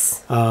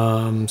 Nice.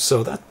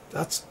 So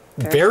that's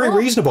very cool.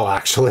 reasonable,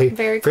 actually.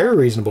 Very cool. Very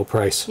reasonable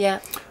price. Yeah.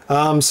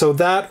 So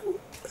that,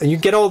 you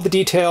get all the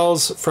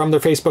details from their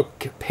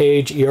Facebook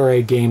page,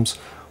 ERA Games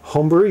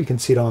Homebrew. You can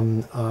see it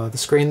on the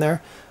screen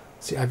there.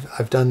 See,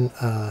 I've done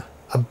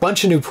a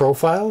bunch of new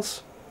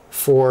profiles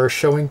for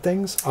showing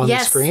things on the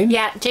screen.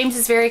 Yeah, James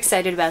is very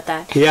excited about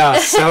that. Yeah,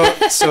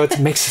 so it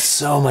makes it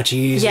so much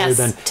easier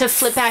than to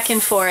flip back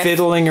and forth,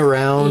 fiddling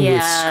around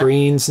with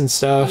screens and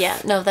stuff. Yeah,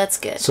 no, that's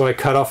good. So I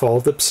cut off all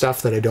the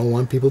stuff that I don't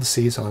want people to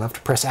see, so I don't have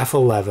to press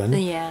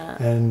F11.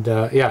 Yeah. And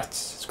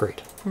it's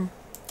great.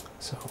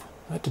 So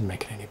that didn't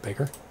make it any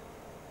bigger.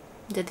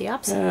 Did the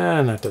opposite.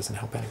 And that doesn't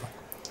help anyone.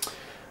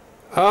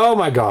 Oh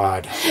my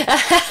God.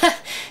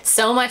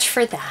 So much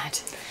for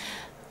that.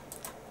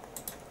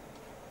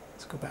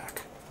 Let's go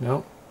back.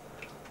 No.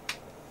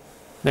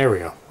 There we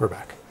go. We're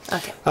back.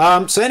 Okay.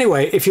 So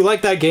anyway, if you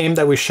like that game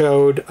that we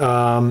showed,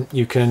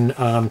 you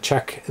can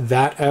check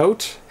that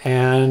out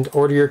and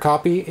order your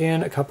copy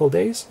in a couple of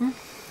days.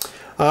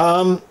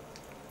 So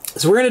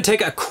we're going to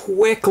take a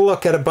quick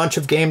look at a bunch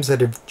of games that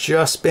have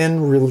just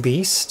been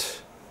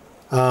released.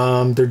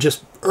 They're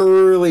just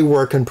early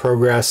work in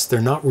progress. They're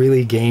not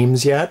really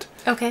games yet.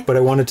 Okay. But I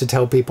wanted to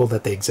tell people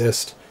that they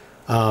exist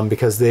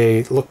because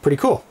they look pretty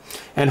cool.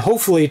 And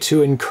hopefully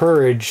to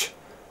encourage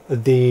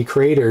the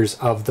creators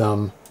of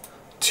them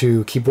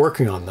to keep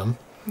working on them.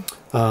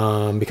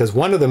 Because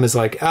one of them is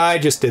like, I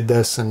just did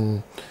this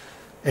and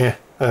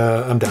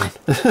I'm done.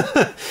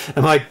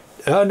 I'm like,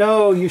 oh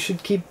no, you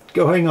should keep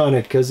going on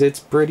it because it's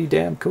pretty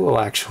damn cool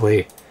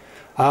actually.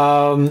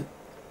 So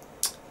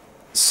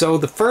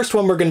the first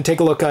one we're going to take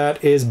a look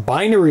at is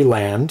Binary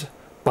Land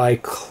by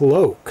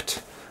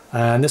Cloaked.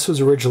 And this was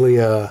originally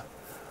a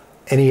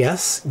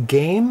NES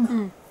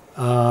game.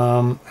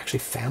 Actually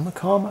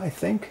Famicom, I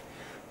think.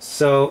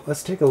 So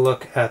let's take a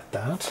look at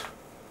that.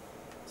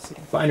 Let's see,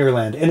 Binary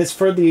Land. And it's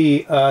for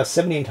the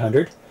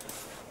 7800.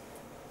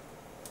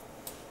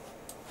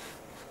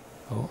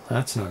 Oh,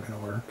 that's not going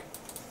to work.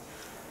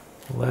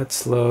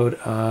 Let's load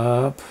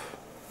up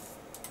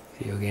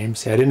video games.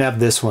 See, I didn't have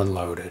this one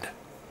loaded.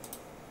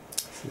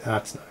 See,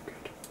 that's not good.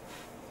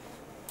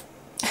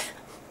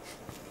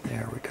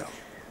 There we go.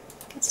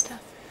 Good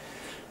stuff.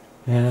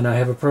 And I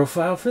have a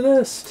profile for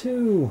this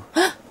too.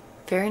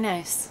 Very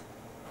nice.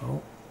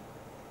 Oh.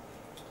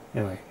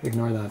 Anyway,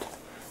 ignore that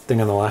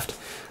thing on the left.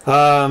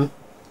 So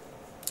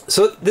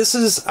this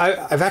is,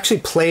 I've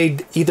actually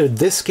played either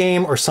this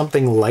game or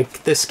something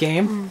like this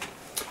game.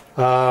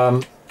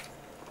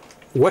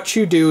 What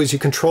you do is you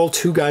control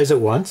 2 guys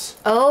at once.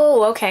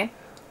 Oh, okay.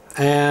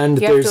 And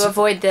You have there's to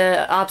avoid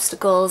the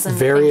obstacles and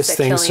various things.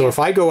 things. That So kill if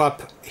I go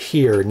up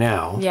here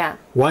now, Yeah.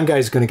 one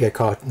guy's going to get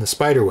caught in the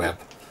spider web.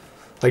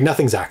 Like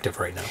nothing's active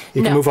right now.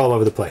 You can No. move all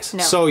over the place.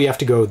 No. So you have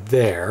to go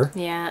there.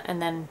 Yeah,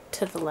 and then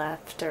to the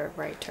left or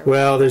right or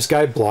Well, there's a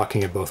guy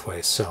blocking it both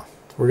ways. So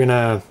we're going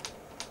to...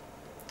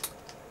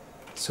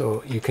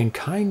 So you can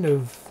kind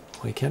of...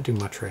 Well, you can't do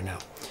much right now.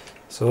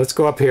 So let's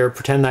go up here.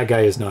 Pretend that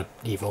guy is not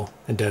evil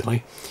and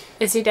deadly.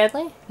 Is he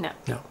deadly? No.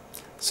 No.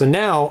 So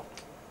now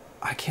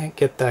I can't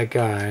get that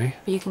guy.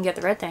 You can get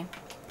the red thing.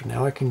 But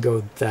now I can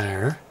go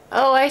there.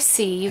 Oh, I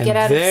see. You And get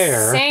out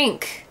there- of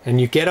sync. And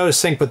you get out of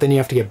sync, but then you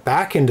have to get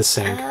back into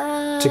sync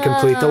to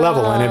complete the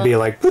level. And it'd be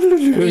like, you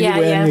win,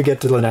 yeah. you get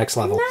to the next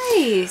level.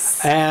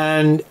 Nice.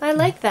 And I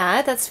like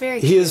that. That's very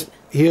he cute.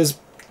 is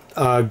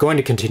going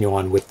to continue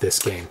on with this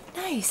game.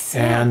 Nice.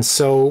 And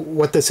so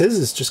what this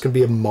is just going to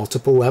be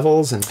multiple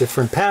levels and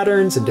different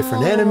patterns and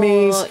different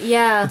enemies.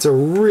 Yeah. It's a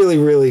really,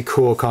 really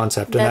cool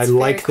concept, and That's I very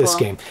like this cool.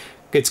 game.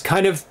 It's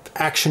kind of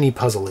action-y,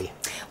 puzzly.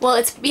 Well,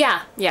 it's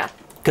yeah.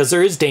 Because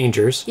there is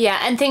dangers. Yeah,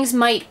 and things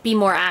might be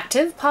more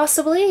active,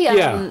 possibly.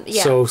 Yeah.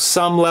 So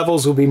some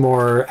levels will be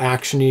more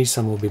actiony,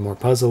 some will be more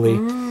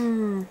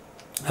puzzly.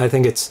 I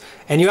think it's...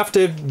 And you have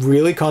to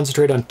really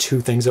concentrate on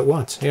two things at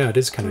once. Yeah, it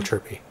is kind of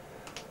trippy.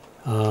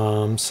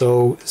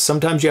 So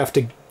sometimes you have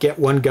to get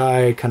one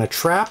guy kind of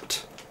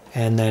trapped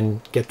and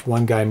then get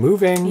one guy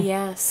moving.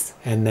 Yes.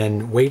 And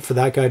then wait for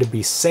that guy to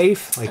be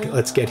safe. Like,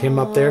 let's get him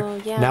up there.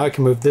 yeah. Now I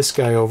can move this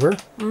guy over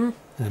and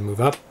then move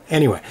up.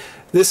 Anyway,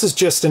 this is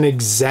just an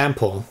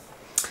example.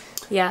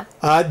 Yeah.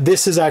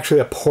 This is actually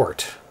a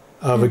port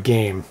of a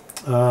game.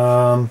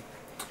 Let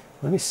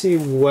me see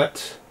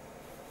what...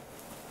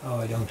 Oh,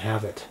 I don't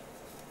have it.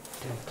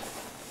 Damn it.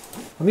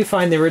 Let me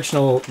find the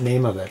original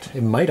name of it.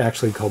 It might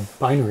actually be called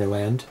Binary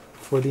Land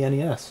for the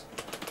NES.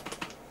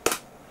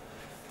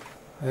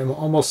 I'm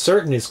almost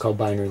certain it's called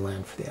Binary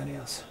Land for the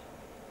NES.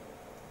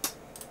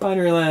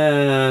 Binary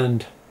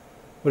Land!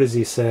 What does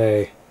he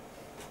say?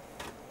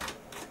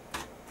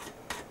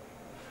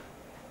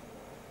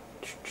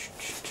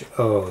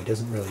 Oh, he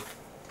doesn't really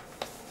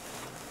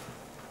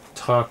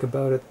talk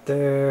about it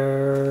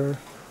there.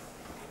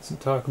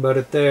 Doesn't talk about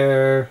it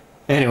there.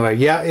 Anyway,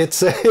 yeah,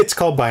 it's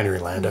called Binary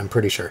Land, I'm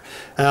pretty sure.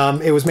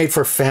 It was made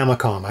for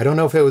Famicom. I don't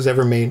know if it was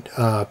ever made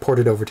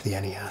ported over to the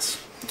NES.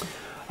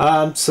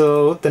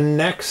 So the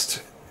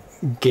next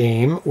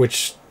game,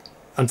 which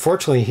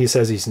unfortunately he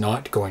says he's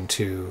not going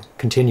to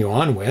continue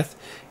on with,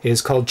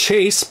 is called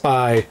Chase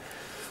by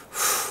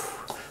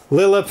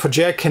Lila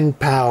Projekin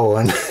Pow.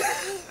 And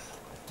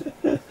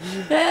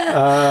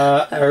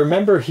I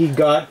remember he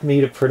got me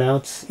to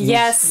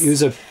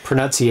use a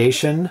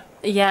pronunciation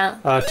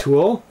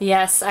tool.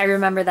 Yes, I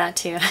remember that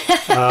too.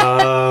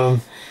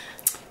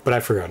 But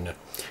I've forgotten it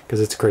because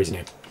it's a crazy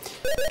name.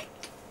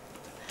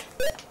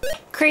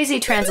 Crazy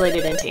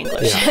translated into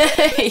English.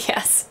 Yeah.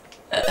 Yes.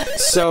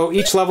 So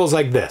each level's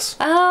like this.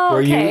 Oh,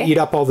 where okay. you eat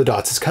up all the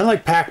dots. It's kind of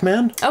like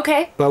Pac-Man.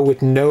 Okay. But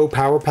with no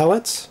power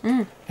pellets.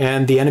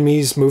 And the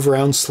enemies move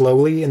around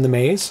slowly in the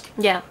maze.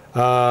 Yeah.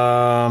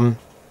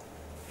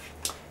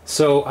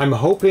 So I'm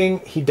hoping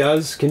he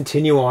does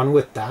continue on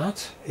with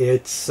that.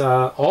 It's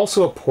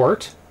also a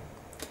port.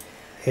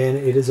 And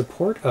it is a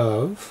port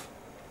of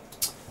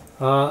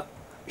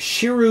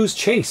Shiru's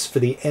Chase for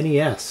the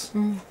NES.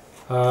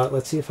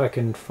 Let's see if I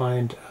can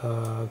find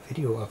a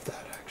video of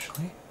that,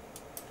 actually.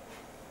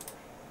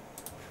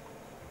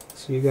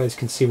 So you guys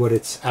can see what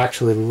it's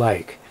actually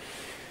like.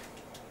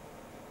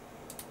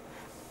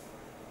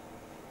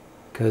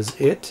 Because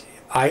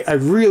I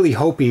really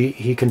hope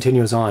he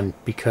continues on,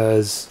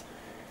 because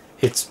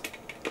it's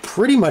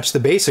pretty much the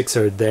basics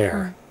are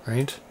there,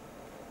 right?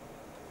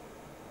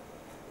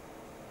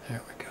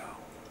 There we go.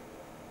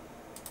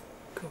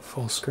 Go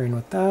full screen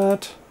with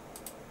that.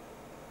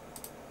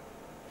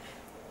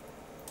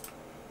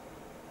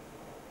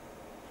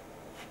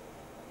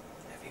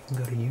 If you can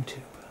go to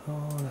YouTube.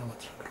 Oh, that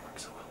one's not going to work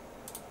so well.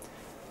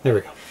 There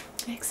we go.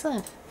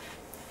 Excellent.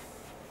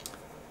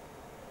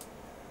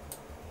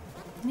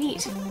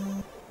 Neat.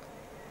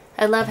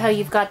 I love how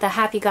you've got the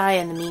happy guy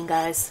and the mean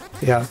guys.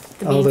 Yeah,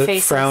 The all mean the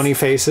faces. frowny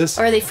faces.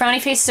 Or are they frowny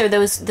faces, or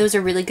those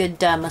are really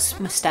good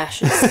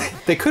mustaches?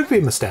 They could be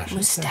mustaches.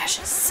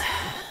 Mustaches.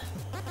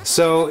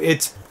 So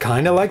it's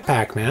kind of like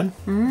Pac-Man.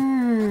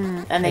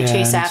 And they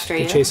chase after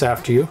you. They chase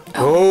after you.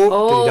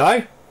 Oh, did he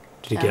die?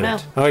 Did he I get don't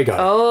it? Oh, he got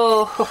it.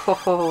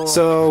 Oh.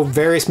 So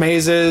various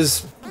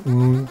mazes,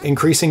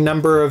 increasing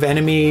number of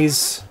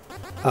enemies.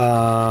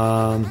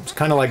 It's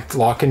kind of like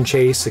Lock and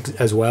Chase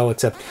as well,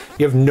 except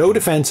you have no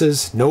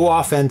defenses, no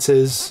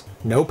offenses,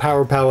 no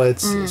power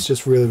pellets. It's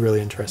just really,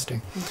 really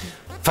interesting.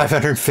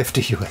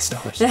 $550 US.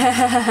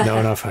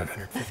 No, not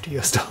 $550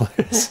 US.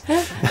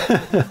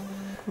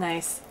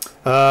 Nice.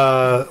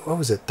 What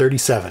was it?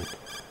 37.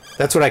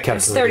 That's what I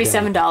calculated. It's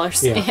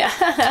 $37. Yeah. Yeah.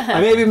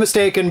 I may be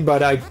mistaken,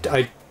 but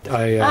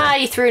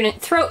You threw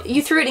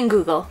it in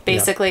Google,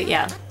 basically.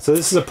 Yeah. So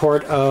this is a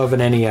port of an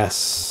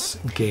NES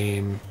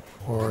game,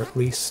 or at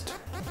least,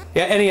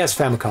 NES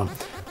Famicom.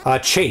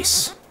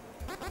 Chase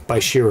by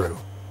Shiru.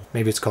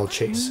 Maybe it's called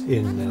Chase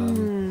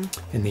in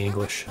the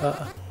English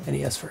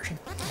NES version.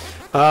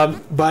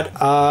 But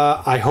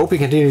I hope he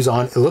continues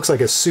on. It looks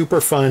like a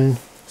super fun,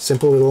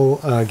 simple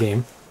little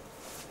game.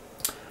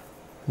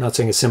 I'm not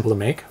saying it's simple to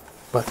make,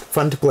 but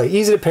fun to play.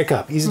 Easy to pick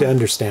up, easy to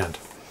understand.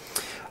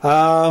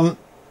 Now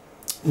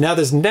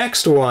this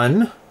next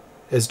one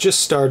has just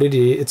started.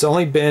 It's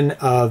only been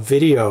a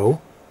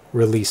video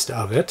released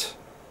of it.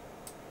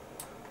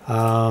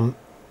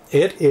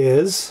 It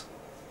is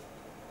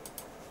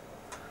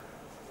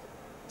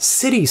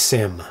City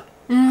Sim.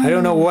 I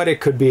don't know what it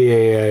could be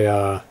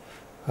a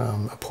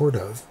port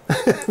of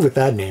with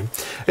that name.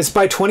 It's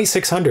by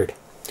 2600.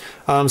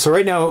 So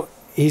right now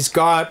he's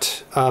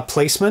got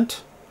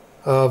placement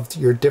of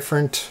your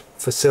different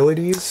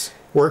facilities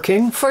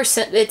working. For it's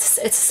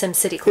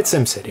SimCity. It's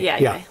SimCity.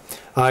 Yeah.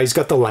 He's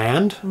got the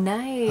land.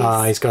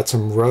 Nice. He's got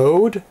some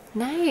road.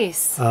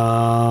 Nice.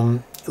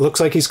 It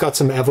looks like he's got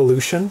some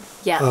evolution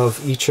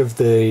of each of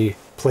the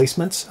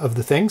placements of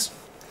the things.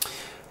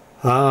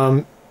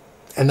 And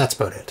that's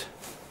about it.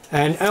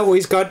 And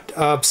he's got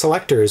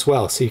selector as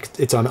well. So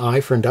it's on I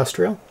for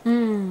industrial.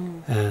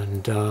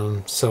 And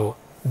so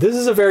this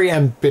is a very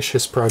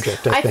ambitious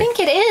project, I think.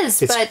 It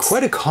is. It's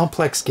quite a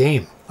complex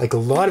game. Like a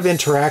lot of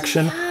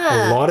interaction,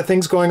 a lot of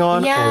things going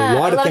on, a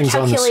lot of things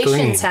on the screen.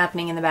 Calculations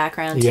happening in the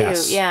background too.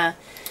 Yeah.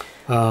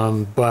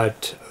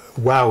 But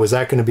wow, is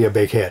that going to be a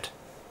big hit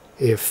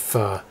if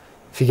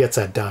he gets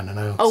that done?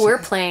 And we're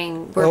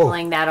playing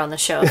that on the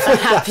show if that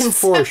happens.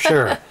 For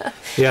sure.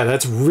 Yeah,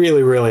 that's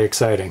really, really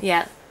exciting.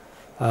 Yeah.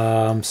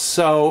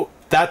 So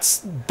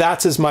that's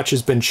as much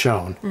as been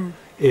shown.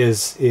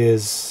 Is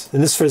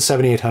and this is for the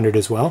 7800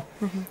 as well.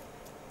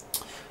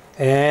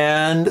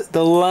 And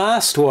the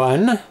last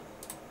one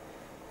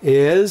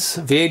is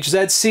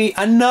vhzc,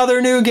 another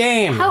new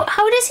game.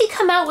 How does he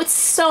come out with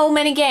so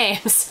many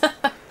games?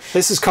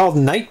 This is called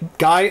Night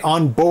Guy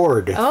on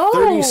Board.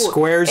 30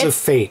 Squares of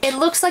Fate. It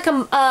looks like a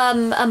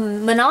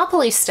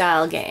Monopoly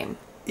style game.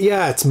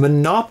 Yeah, it's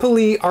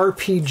Monopoly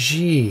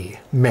RPG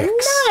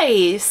mix.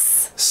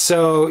 Nice.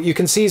 So you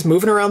can see he's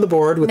moving around the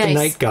board with the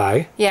Night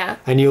Guy. Yeah.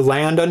 And you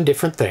land on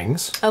different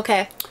things.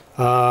 Okay.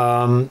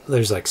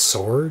 There's like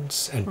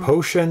swords and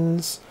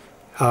potions.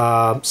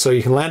 So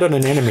you can land on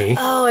an enemy.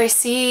 Oh, I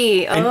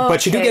see.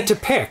 But you do get to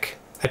pick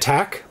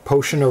attack,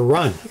 potion, or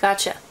run.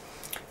 Gotcha.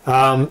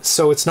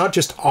 So it's not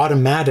just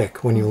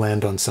automatic when you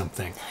land on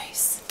something.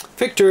 Nice.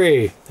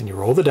 Victory! And you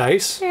roll the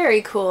dice.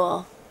 Very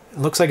cool. It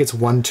looks like it's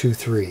 1, 2,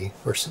 3,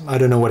 or some, I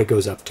don't know what it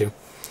goes up to.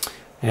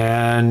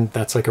 And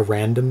that's like a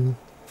random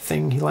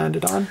thing he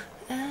landed on.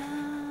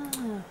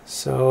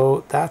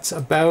 So that's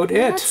about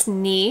it. That's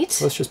neat.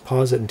 Let's just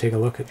pause it and take a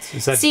look.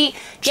 Is that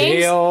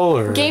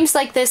jail? Games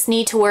like this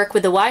need to work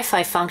with the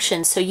Wi-Fi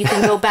function so you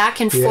can go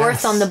back and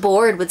forth on the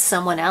board with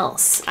someone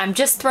else. I'm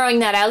just throwing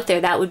that out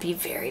there. That would be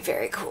very,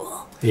 very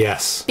cool.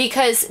 Yes.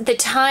 Because the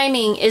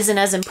timing isn't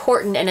as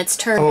important and it's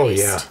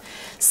turn-based. Oh, yeah.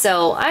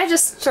 So I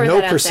just throw that out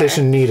there. No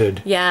precision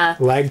needed. Yeah.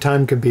 Lag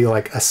time could be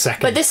like a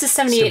second. But this is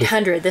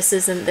 7800. This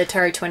isn't the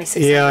Atari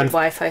 2600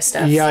 Wi-Fi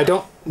stuff. Yeah, I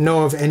don't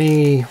know of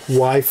any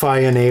Wi-Fi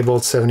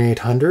enabled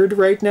 7800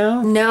 right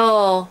now.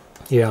 No.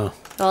 Yeah.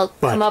 I'll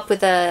come up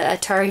with a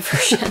Atari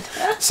version.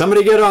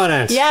 Somebody get on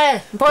it.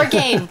 Yeah, board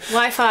game,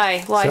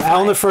 Wi-Fi. So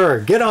Al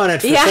Nefer, get on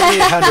it for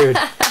 7800.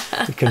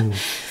 You can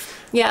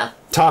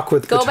talk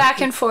with go back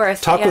and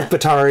forth. Talk with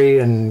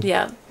Batari and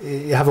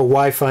you have a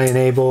Wi-Fi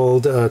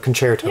enabled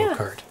concerto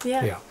card.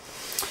 Yeah.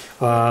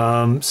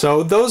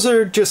 So those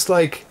are just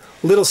like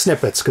little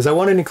snippets because I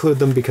wanted to include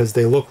them because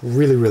they look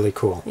really, really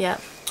cool. Yeah.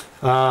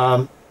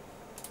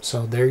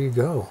 So there you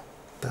go.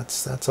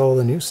 That's all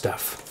the new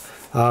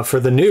stuff for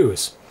the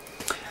news.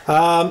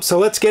 So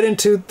let's get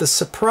into the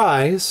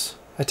surprise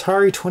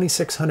Atari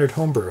 2600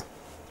 homebrew.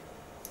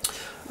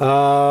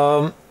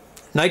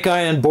 Night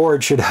Guy on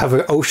Board should have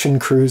an ocean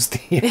cruise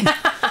theme.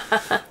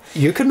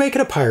 You could make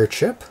it a pirate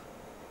ship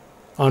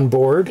on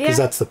board because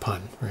that's the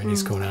pun, right?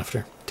 He's going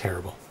after.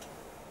 Terrible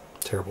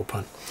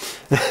pun.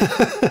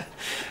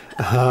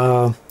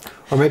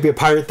 Or maybe a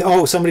pirate.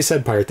 Somebody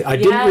said pirate. I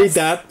didn't read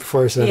that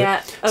before I said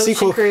it.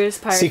 Ocean cruise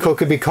pirate. Sequel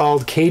could be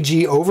called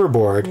KG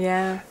Overboard.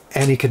 Yeah.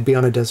 And he could be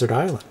on a desert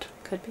island.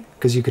 Could be.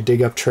 Because you could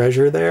dig up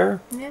treasure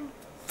there. Yeah.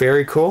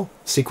 Very cool.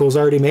 Sequel's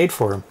already made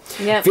for him.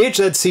 Yeah.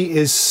 vhzc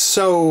is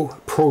so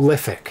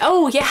prolific.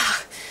 Oh, yeah.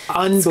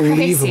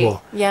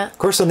 Unbelievable. Yeah. Of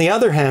course, on the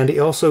other hand, he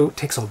also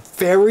takes a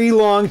very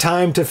long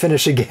time to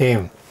finish a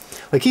game.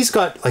 Like, he's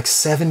got like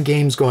 7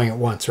 games going at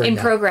once right now.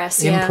 In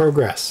progress, In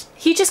progress.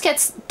 He just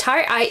gets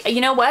tired. You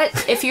know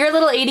what? If you're a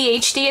little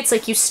ADHD, it's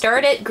like you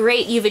start it,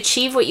 great, you've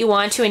achieved what you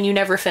want to, and you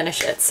never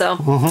finish it. So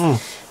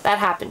that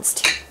happens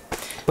too.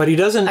 But he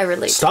doesn't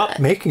stop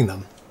making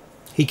them.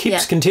 He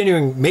keeps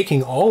continuing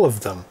making all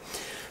of them.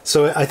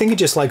 So I think he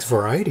just likes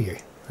variety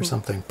or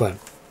something. But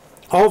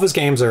all of his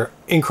games are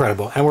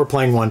incredible, and we're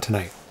playing one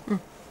tonight.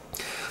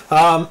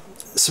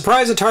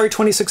 Surprise Atari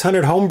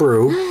 2600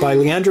 Homebrew by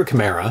Leandro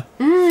Camara.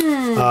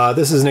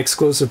 This is an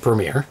exclusive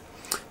premiere.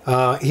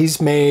 He's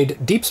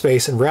made Deep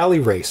Space and Rally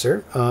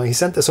Racer. He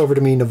sent this over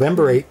to me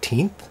November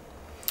 18th.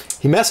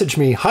 He messaged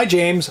me, "Hi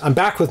James, I'm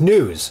back with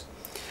news.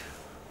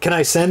 Can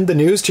I send the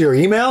news to your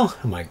email?"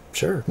 I'm like,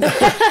 "Sure."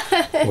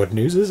 What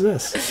news is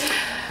this?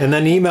 And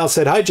then the email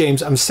said, "Hi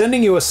James, I'm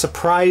sending you a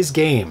surprise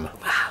game.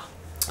 Wow.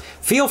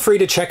 Feel free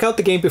to check out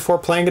the game before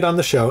playing it on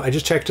the show." I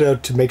just checked it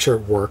out to make sure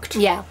it worked.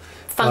 Yeah.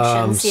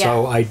 Functions, yeah.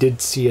 So I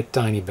did see a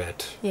tiny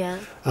bit. Yeah.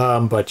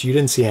 But you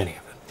didn't see any of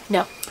it.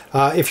 No.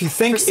 If you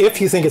think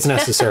it's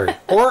necessary,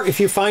 or if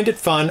you find it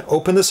fun,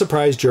 open the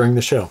surprise during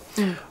the show.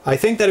 I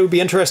think that it would be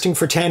interesting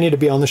for Tanya to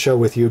be on the show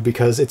with you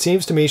because it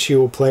seems to me she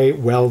will play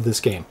well this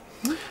game.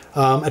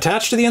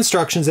 Attached to the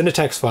instructions in a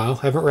text file,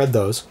 I haven't read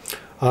those.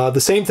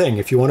 The same thing,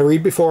 if you want to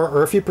read before,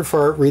 or if you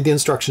prefer, read the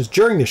instructions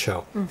during the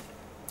show.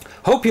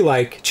 Hope you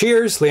like.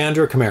 Cheers,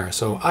 Leandro Camara.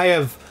 So I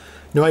have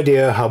no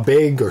idea how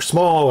big or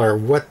small or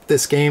what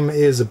this game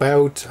is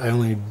about. I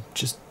only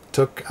just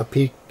took a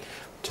peek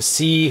to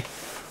see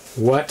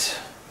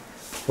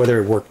whether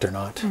it worked or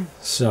not.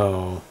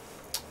 So,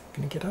 I'm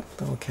gonna get up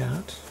though,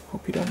 cat.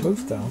 Hope you don't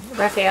move though.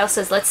 Raphael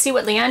says, "Let's see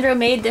what Leandro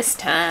made this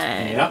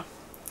time." Yep.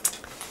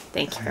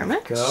 Thank you very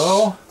much.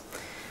 Go.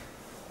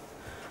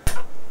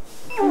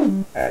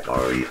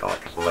 Atari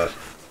Excl.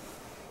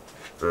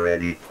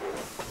 Ready.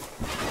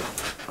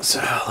 So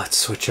let's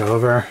switch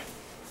over.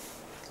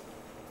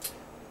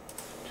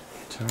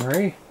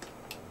 Atari.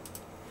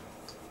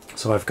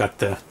 So I've got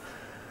the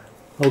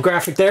little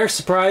graphic there.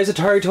 Surprise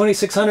Atari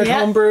 2600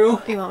 Homebrew.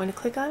 You want me to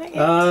click on it?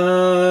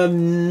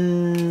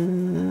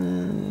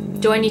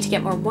 Do I need to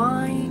get more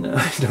wine?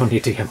 I don't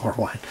need to get more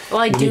wine.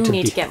 Well, I do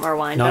need to get more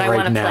wine, but I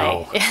want to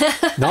play.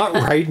 Not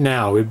right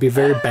now. It would be a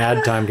very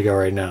bad time to go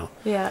right now.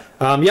 Yeah.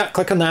 Yeah,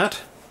 click on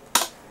that.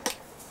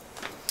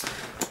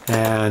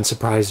 And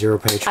surprise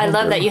ZeroPage Homebrew. I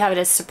love that you have it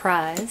as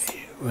surprise.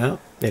 Well,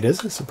 it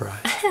is a surprise.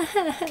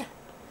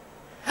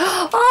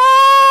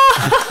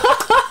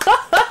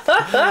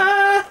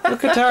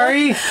 Look,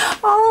 Atari.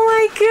 Oh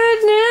my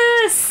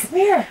goodness. Come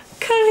here.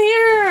 Come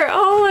here.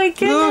 Oh my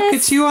goodness. Look,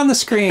 it's you on the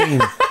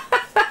screen.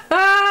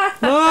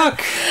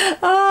 Look.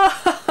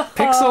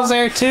 Pixel's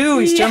there too.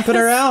 He's jumping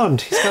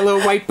around. He's got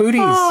little white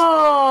booties.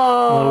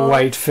 Little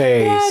white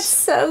face. That's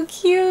so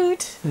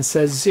cute. It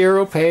says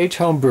ZeroPage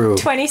Homebrew.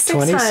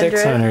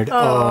 2600.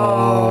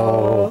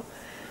 Oh.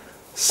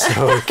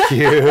 So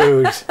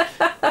cute.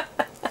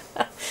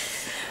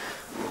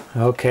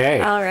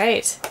 Okay. All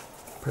right.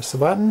 Press the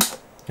button.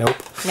 Nope.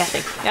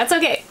 Nothing. That's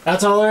okay.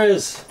 That's all there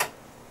is.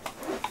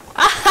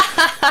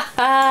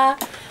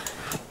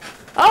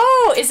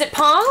 Oh, is it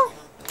Pong?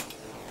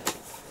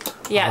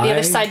 Yeah, the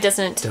other side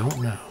doesn't.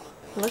 Don't know.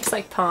 It looks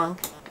like Pong.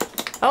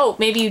 Oh,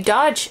 maybe you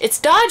dodge. It's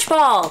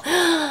dodgeball.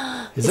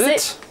 Is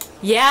it?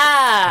 Yeah,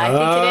 I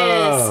think it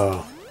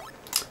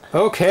is.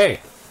 Okay.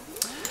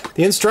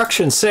 The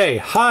instructions say,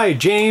 "Hi,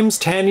 James,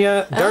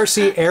 Tanya,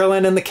 Darcy,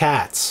 Erlen, and the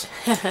cats.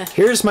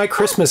 Here's my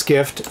Christmas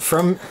gift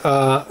from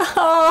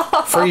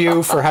for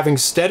you for having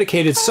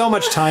dedicated so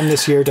much time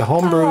this year to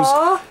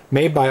homebrews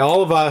made by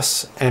all of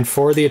us and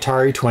for the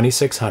Atari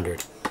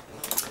 2600.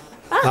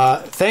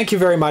 Thank you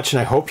very much, and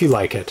I hope you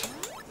like it.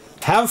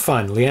 Have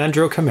fun,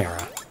 Leandro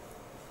Camara."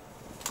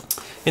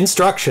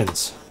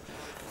 Instructions.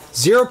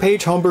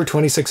 ZeroPage Homebrew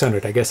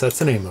 2600. I guess that's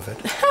the name of it.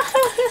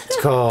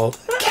 It's called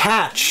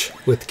Catch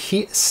with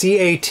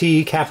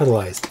C-A-T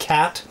capitalized.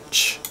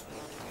 Catch.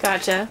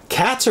 Gotcha.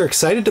 Cats are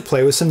excited to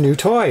play with some new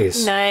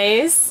toys.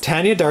 Nice.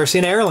 Tanya, Darcy,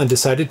 and Erlen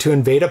decided to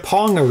invade a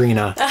Pong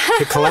arena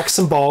to collect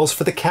some balls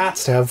for the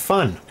cats to have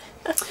fun.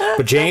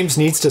 But James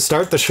needs to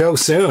start the show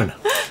soon.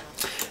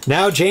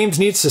 Now James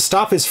needs to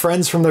stop his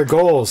friends from their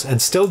goals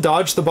and still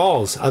dodge the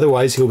balls,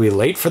 otherwise he'll be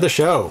late for the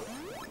show.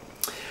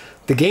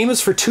 The game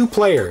is for 2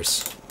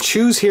 players.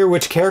 Choose here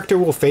which character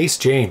will face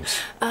James.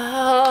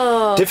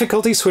 Oh.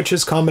 Difficulty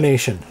switches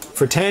combination.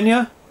 For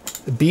Tanya,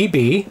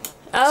 BB.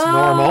 It's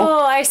normal.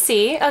 Oh, I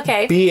see.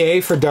 Okay.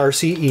 BA for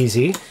Darcy,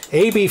 easy.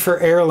 AB for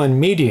Erlen,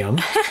 medium.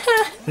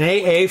 And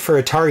AA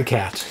for Atari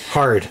Cat,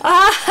 hard.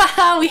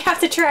 We have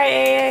to try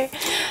AA.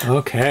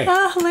 Okay.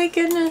 Oh my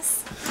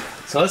goodness.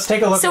 So let's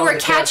take a look. So at we're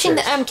catching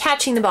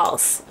catching the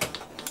balls.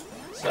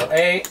 So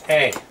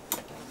AA.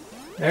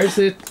 There's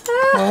the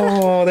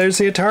there's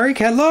the Atari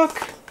Cat.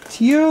 Look, it's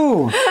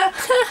you.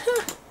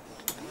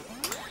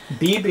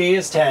 BB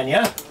is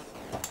Tanya.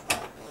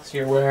 So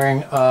you're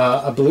wearing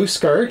a blue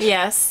skirt.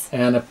 Yes.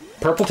 And a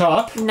purple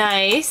top.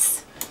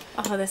 Nice.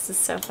 Oh, this is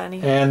so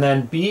funny. And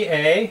then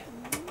BA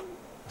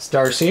is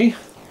Darcy.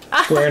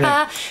 Wearing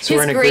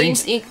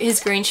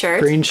his green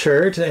shirt. Green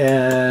shirt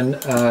and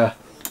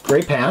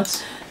gray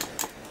pants.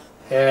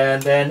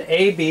 And then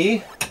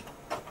AB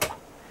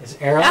is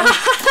Aaron.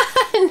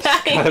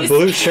 Nice. Got a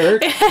blue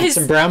shirt and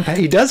some brown pants.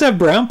 He does have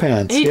brown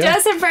pants. He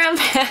does have brown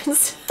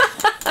pants.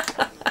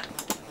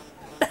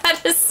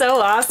 That is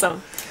so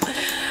awesome.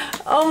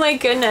 Oh my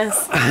goodness.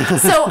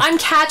 So I'm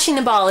catching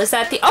the ball. Is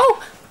that the...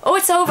 Oh,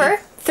 it's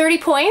over. 30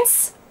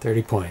 points.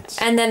 30 points.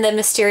 And then the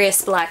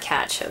mysterious black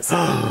cat shows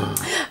up.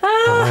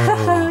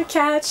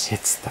 Catch.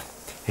 It's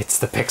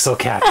the Pixel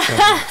Cat.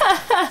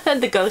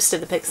 The ghost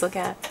of the Pixel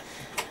Cat.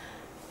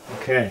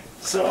 Okay,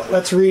 so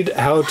let's read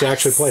how to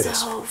actually play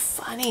this. So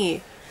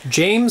funny.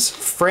 James'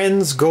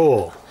 friend's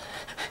goal.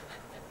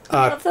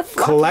 love the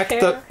floppy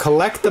hair.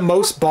 collect the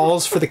most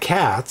balls for the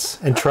cats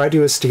and try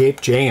to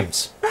escape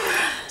James.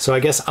 So I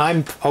guess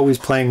I'm always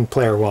playing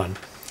player one.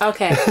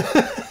 Okay.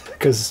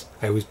 Because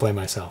I always play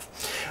myself.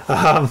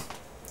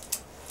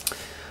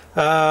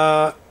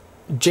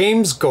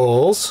 James'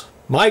 goals,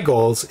 my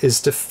goals,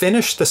 is to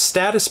finish the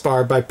status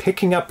bar by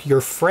picking up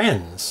your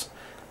friends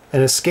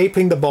and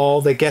escaping the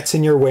ball that gets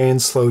in your way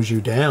and slows you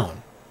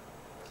down.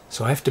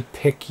 So I have to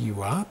pick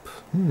you up?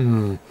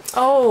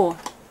 Oh,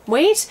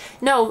 wait.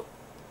 No.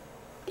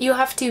 You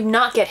have to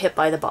not get hit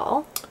by the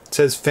ball. It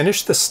says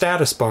finish the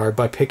status bar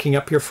by picking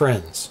up your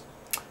friends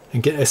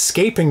and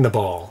escaping the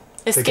ball.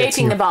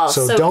 Escaping the ball.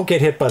 So don't get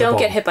hit by the ball. Don't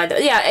get hit by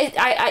the... Yeah,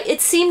 it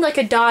seemed like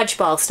a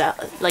dodgeball style.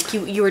 Like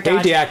you were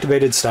dodging. They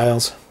deactivated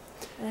styles.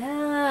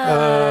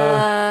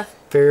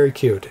 Very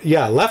cute.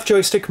 Yeah, left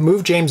joystick,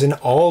 move James in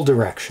all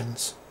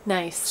directions.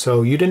 Nice.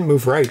 So you didn't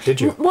move right, did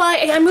you? Well,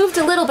 I moved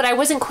a little, but I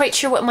wasn't quite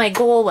sure what my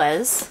goal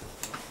was.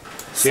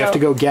 So you have to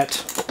go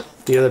get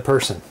the other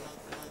person.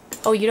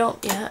 Oh, you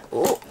don't... Yeah.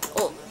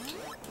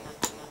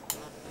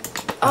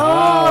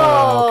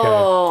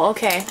 Oh,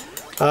 okay.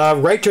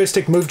 Right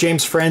joystick, move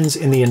James' friends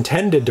in the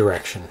intended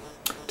direction.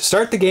 To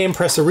start the game,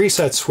 press the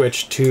reset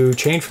switch to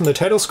change from the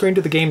title screen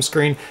to the game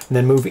screen, and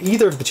then move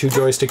either of the two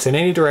joysticks in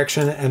any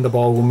direction, and the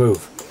ball will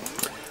move.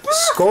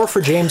 Score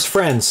for James'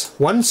 friends.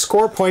 1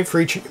 score point for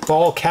each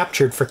ball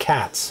captured for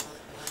cats.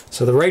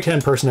 So the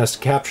right-hand person has to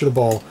capture the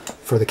ball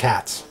for the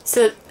cats.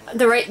 So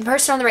the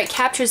person on the right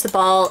captures the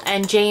ball,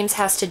 and James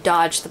has to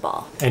dodge the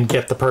ball. And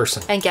get the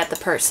person.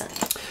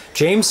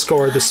 James'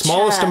 score, the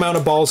smallest amount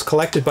of balls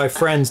collected by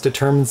friends,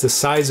 determines the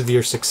size of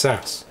your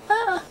success.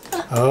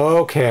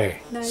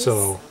 Okay. Nice.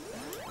 So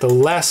the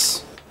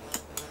less...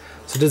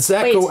 So does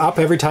that go up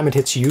every time it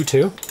hits you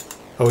too?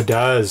 Oh, it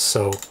does.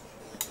 So...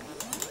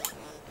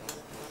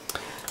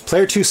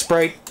 Player 2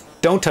 sprite,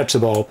 don't touch the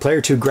ball. Player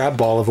 2 grab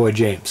ball, avoid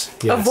James.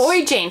 Yes.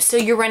 Avoid James, so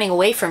you're running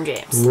away from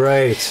James.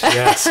 Right,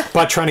 yes.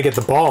 But trying to get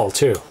the ball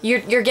too.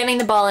 You're getting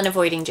the ball and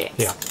avoiding James.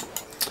 Yeah.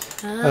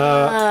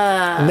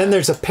 And then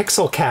there's a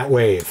Pixel Cat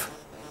wave.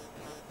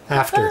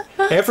 After.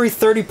 Every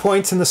 30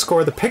 points in the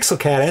score, the Pixel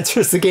Cat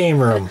enters the game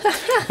room.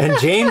 And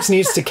James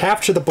needs to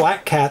capture the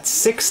black cat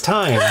 6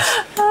 times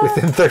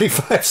within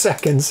 35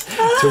 seconds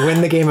to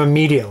win the game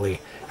immediately.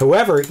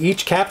 However,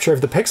 each capture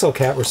of the Pixel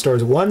Cat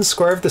restores 1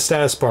 square of the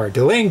status bar,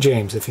 delaying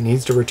James if he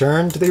needs to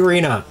return to the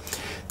arena.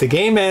 The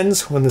game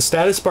ends when the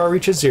status bar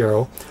reaches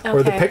 0,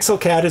 or the Pixel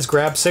Cat is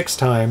grabbed 6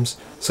 times,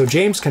 so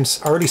James can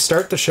already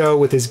start the show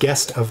with his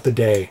guest of the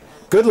day.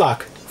 Good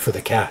luck for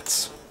the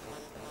cats.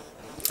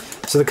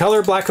 So the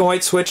color black and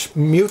white switch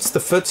mutes the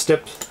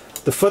footsteps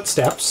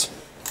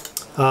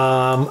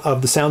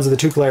of the sounds of the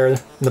 2-player in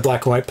the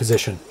black and white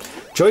position.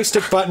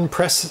 Joystick button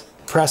pressed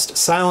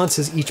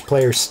silences each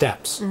player's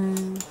steps.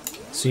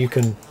 So you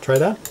can try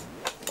that?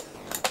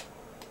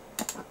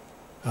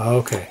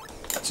 Okay.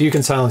 So you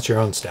can silence your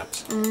own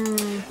steps.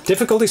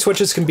 Difficulty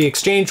switches can be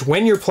exchanged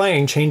when you're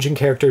playing, changing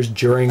characters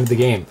during the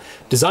game.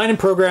 Design and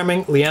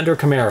programming, Leandro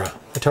Camara.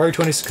 Atari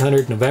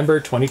 2600, November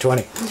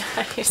 2020.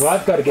 Nice. So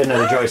I've got to get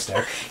another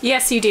joystick.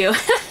 Yes, you do.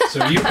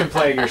 So you can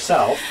play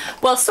yourself.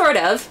 Well, sort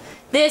of.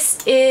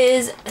 This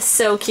is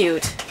so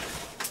cute.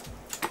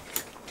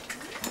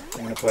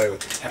 I'm going to play with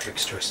the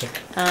Epic's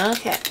joystick.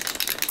 Okay.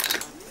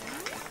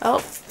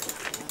 Oh.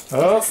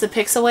 Oh. That's the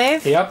pixel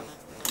wave? Yep.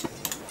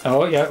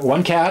 Oh, yeah.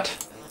 1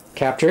 cat.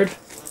 Captured.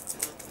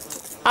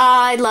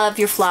 I love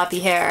your floppy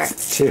hair.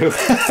 2.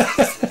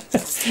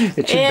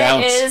 It should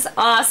bounce. It is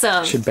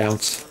awesome. It should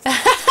bounce.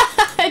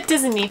 It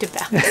doesn't need to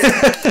bounce.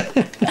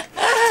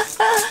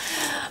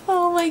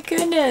 Oh my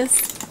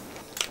goodness.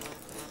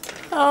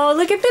 Oh,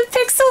 look at the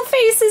pixel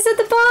faces at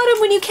the bottom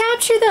when you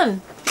capture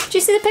them. Did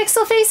you see the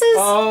pixel faces?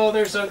 Oh,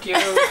 they're so cute.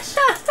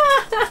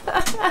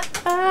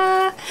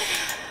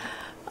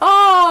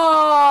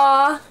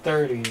 Oh.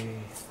 30.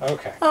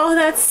 Okay. Oh,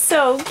 that's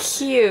so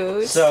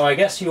cute. So I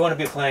guess you want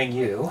to be playing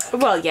you.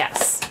 Well,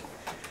 yes.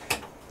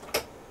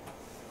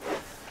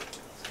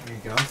 There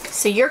you go.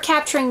 So you're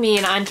capturing me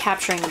and I'm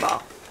capturing the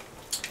ball.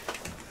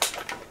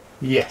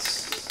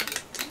 Yes.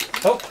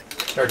 Oh,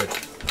 started.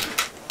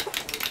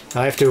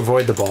 I have to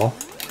avoid the ball.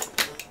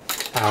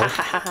 Ow.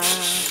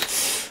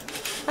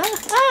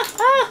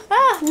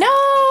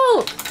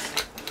 No!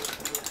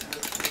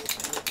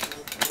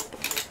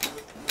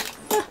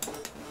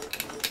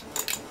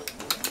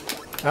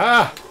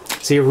 Ah!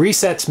 See, it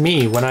resets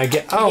me when I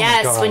get... Oh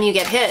yes, my God. when you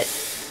get hit.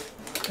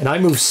 And I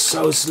move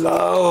so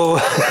slow.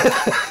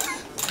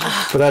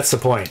 But that's the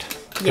point.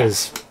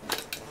 Because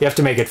you have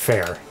to make it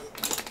fair.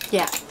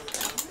 Yeah.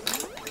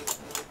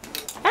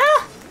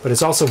 Ah! But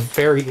it's also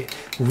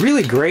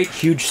really great,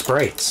 huge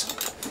sprites.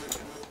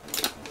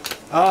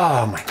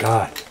 Oh my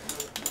God.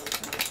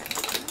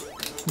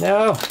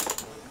 No.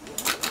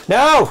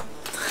 No!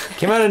 It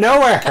came out of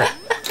nowhere.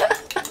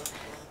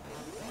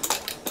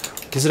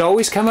 Does it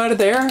always come out of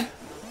there?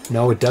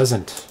 No, it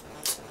doesn't.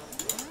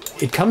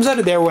 It comes out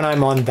of there when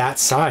I'm on that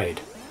side.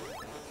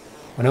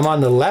 When I'm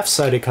on the left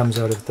side, it comes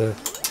out of the...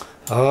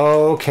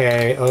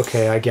 Okay,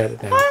 okay, I get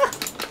it now.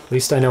 At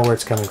least I know where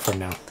it's coming from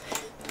now.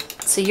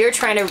 So you're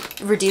trying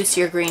to reduce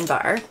your green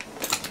bar.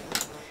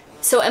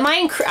 So am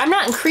I? I'm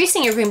not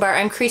increasing your green bar.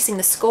 I'm increasing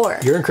the score.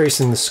 You're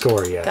increasing the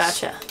score. Yes.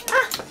 Gotcha.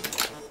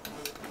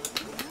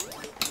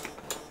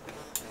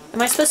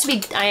 Am I supposed to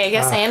be? I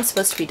guess I am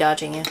supposed to be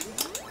dodging you.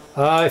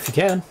 If you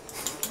can.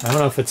 I don't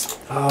know if it's.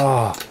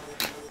 Oh.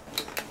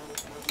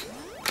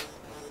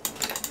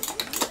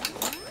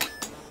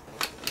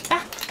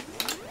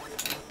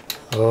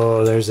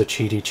 Oh, there's a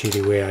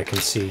cheaty way I can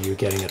see you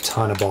getting a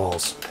ton of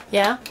balls.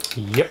 Yeah?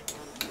 Yep.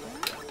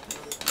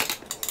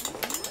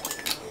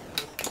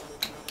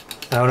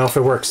 I don't know if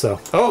it works,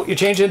 though. Oh, you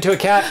changed into a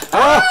cat.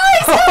 Oh,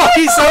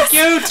 he's so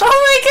cute.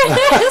 Oh, my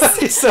goodness.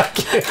 He's so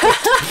cute.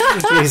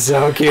 He's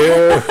so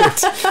cute.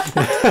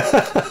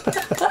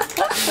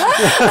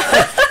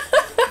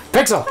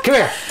 Pixel, come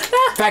here.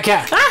 Fat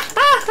cat.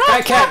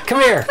 Fat cat,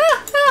 come here.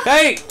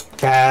 Hey,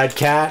 bad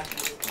cat,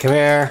 come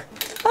here.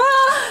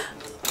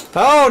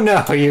 Oh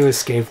no, you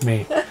escaped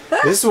me.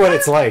 This is what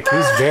it's like.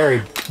 He's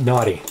very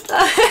naughty.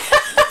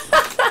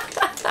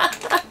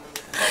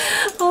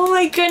 Oh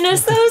my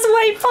goodness, those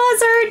white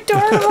paws are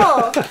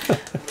adorable.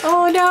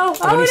 Oh no,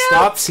 oh when he no.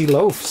 stops, he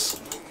loafs.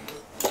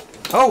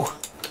 Oh!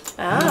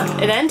 Ah,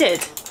 it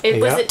ended.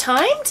 Was it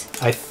timed?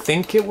 I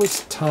think it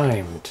was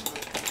timed.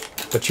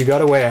 But you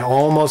got away. I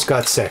almost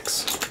got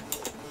 6.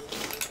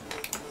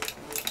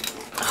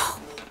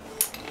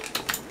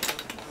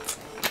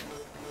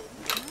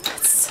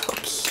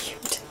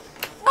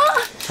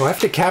 So I have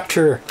to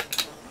capture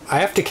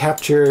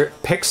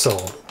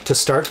Pixel to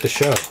start the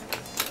show.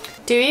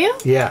 Do you?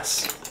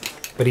 Yes.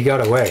 But he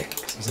got away.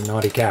 'Cause he's a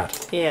naughty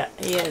cat. Yeah,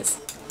 he is.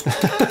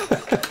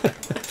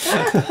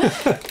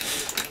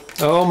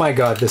 Oh my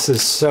god, this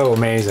is so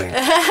amazing.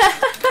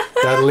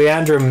 That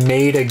Leandro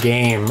made a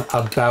game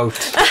about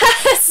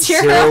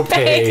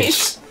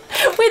ZeroPage.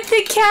 With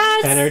the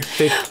cats. And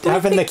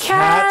having the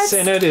cats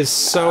in it is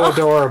so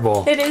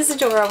adorable. It is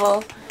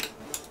adorable.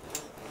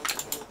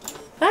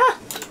 Ah.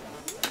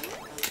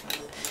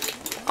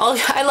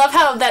 I love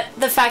how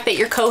the fact that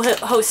your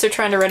co-hosts are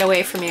trying to run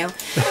away from you.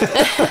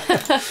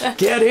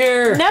 Get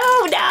here!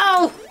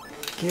 No!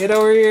 Get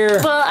over here!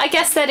 Well, I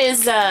guess that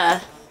is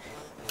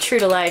true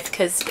to life,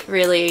 because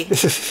really,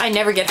 I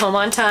never get home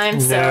on time.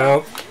 So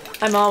Nope.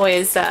 I'm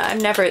always I'm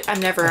never on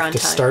time. To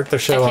start the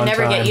show I on can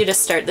never time. get you to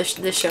start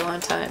the show on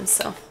time.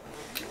 So.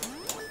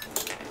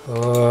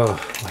 Oh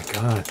my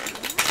god.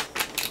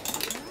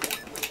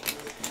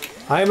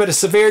 I am at a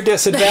severe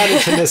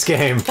disadvantage in this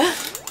game.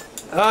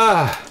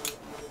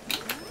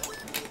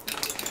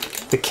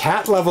 The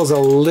cat level's a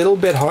little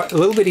bit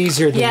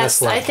easier than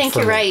this level. Yes, I think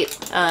you're right.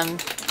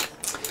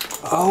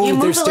 Oh, you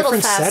move there's a little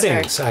different faster.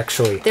 settings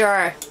actually. There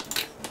are.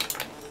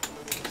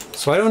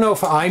 So I don't know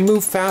if I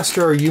move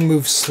faster or you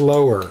move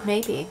slower.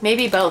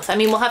 Maybe both. I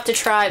mean, we'll have to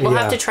try. We'll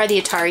have to try the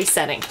Atari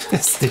setting. The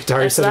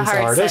Atari That's setting's the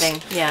hard hardest.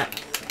 setting. Yeah.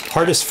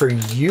 Hardest for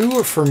you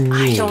or for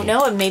me? I don't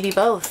know. Maybe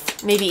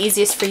both. Maybe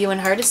easiest for you and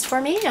hardest for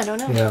me. I don't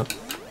know. Yeah.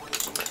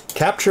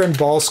 Capture and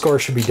ball score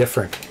should be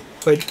different.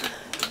 But,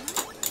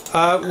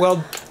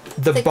 well,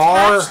 the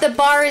bar... The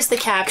bar is the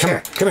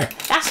capture. Come here.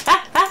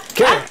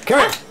 Come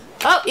here.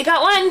 Oh, you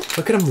got one.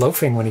 Look at him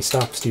loafing when he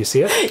stops. Do you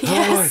see it?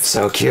 Yes. Oh, it's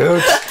so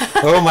cute.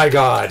 Oh my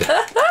god.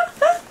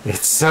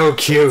 It's so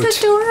cute. It's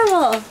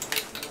adorable.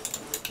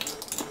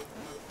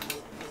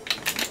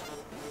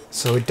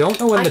 So I don't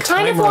know when the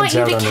time runs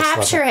out on this level. I kind of want you to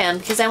capture him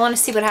because I want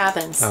to see what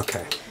happens.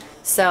 Okay.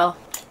 So...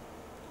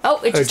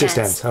 Oh, it just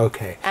ends.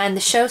 Okay. And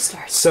the show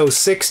starts. So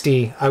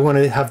 60, I want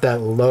to have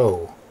that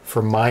low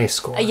for my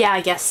score. Yeah,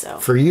 I guess so.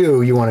 For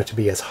you, you want it to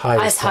be as high as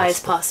possible. As high as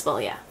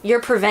possible, yeah. You're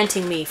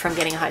preventing me from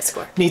getting a high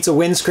score. Needs a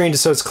win screen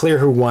so it's clear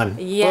who won.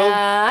 Yeah, well,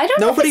 I don't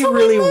know if nobody it's a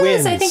really win-lose.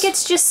 wins. I think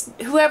it's just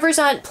whoever's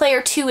on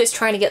player 2 is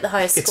trying to get the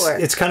highest score.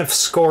 It's kind of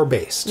score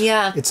based.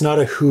 Yeah. It's not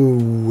a who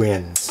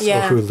wins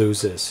or who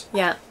loses.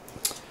 Yeah.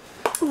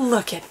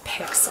 Look at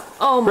Pixel.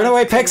 Oh my Run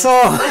away, goodness.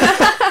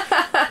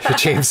 Pixel!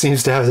 James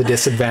seems to have a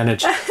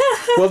disadvantage.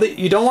 Well,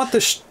 you don't want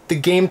the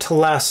game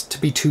to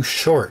be too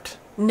short.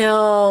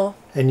 No.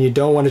 And you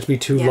don't want it to be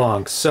too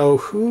long. So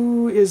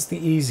who is the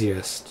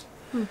easiest?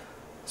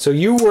 So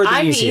you were the easiest.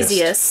 I'm the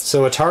easiest.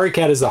 So Atari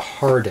Cat is the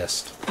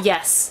hardest.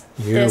 Yes.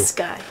 You. This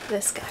guy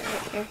right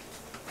here.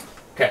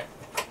 Okay.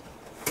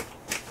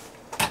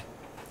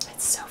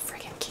 It's so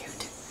freaking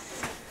cute.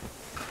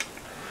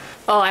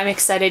 Oh, I'm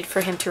excited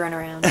for him to run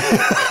around.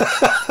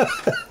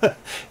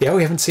 Yeah,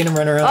 we haven't seen him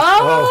run around.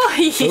 Oh,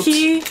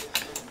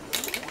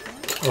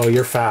 Oh,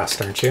 you're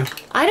fast, aren't you?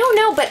 I don't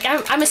know, but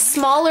I'm a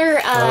smaller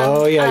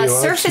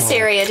surface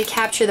smaller. area to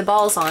capture the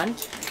balls on.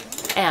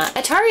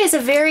 Atari is a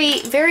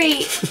very,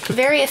 very,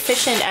 very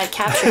efficient at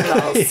capturing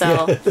balls.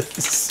 So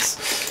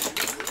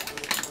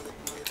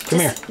Come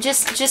here.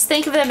 Just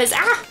think of them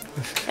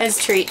as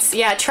treats.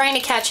 Yeah, trying to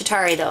catch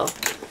Atari though.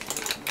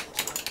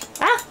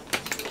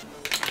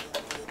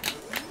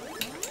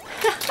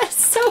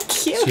 So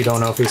cute. So you don't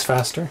know if he's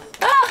faster?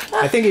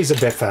 I think he's a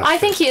bit faster. I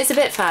think he is a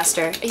bit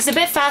faster. He's a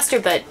bit faster,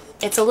 but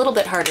it's a little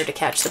bit harder to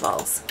catch the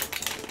balls.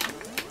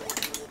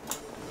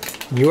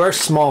 You are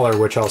smaller,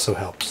 which also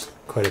helps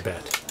quite a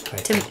bit.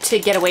 To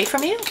get away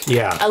from you?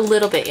 Yeah. A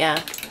little bit,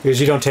 yeah. Because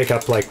you don't take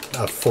up like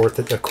a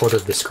quarter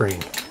of the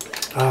screen.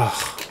 Ugh.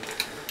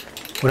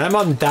 When I'm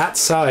on that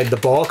side, the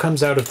ball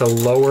comes out of the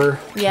lower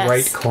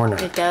right corner.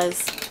 It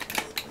does.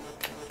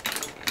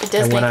 It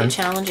does make it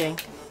challenging.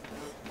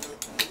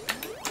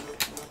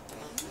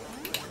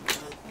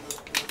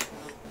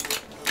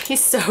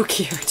 He's so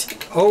cute.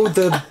 Oh,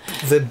 the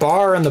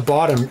bar on the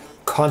bottom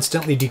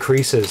constantly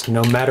decreases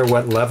no matter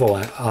what level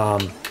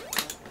I'm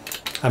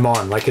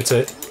on. Like it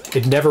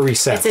never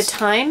resets. It's a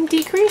time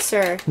decrease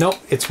or? No,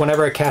 it's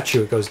whenever I catch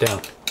you, it goes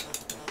down.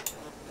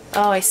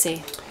 Oh, I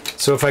see.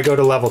 So if I go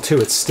to level 2,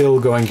 it's still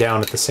going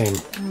down at the same.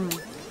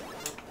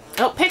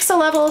 Oh, pixel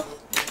level.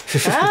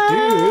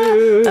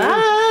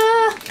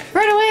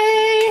 Right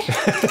away.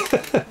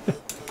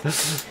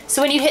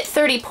 So when you hit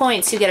 30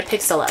 points, you get a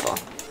pixel level.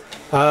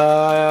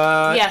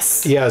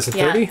 Yes. Yeah, is it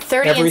 30?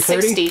 30 Every and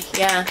 30? 60.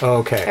 Yeah. Oh,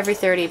 okay. Every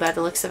 30 by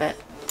the looks of it.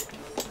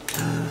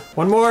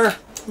 One more.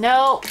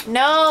 No.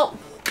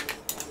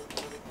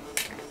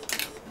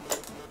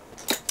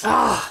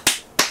 Ah.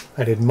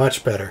 I did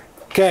much better.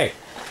 Okay.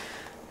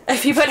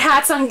 If you put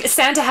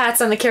Santa hats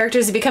on the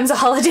characters, it becomes a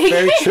holiday.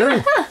 Very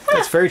true.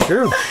 That's very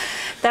true.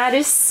 That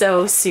is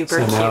so super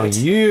cute. Now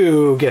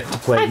you get to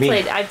play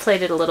me. I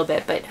played it a little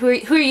bit, but who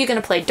are you going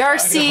to play?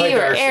 Darcy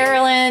or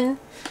Erilyn?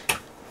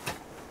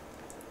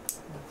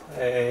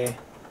 Play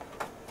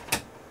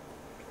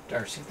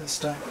Darcy this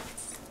time.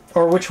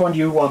 Or which one do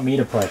you want me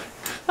to play?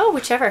 Oh,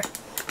 whichever.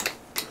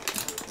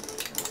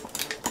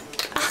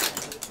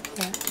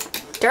 Yeah.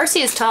 Darcy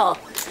is tall.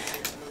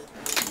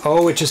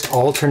 Oh, it just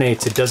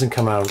alternates. It doesn't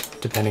come out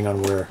depending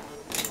on where.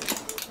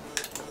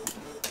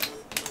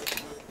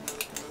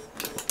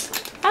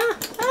 Oh,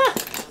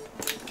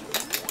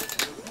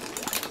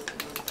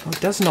 it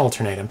doesn't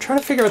alternate. I'm trying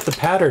to figure out the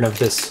pattern of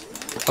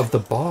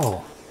the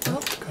ball.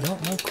 Oh. I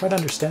don't quite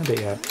understand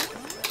it yet.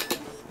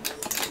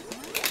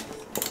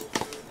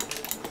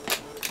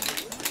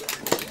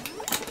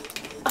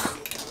 Oh,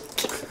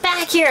 get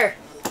back here!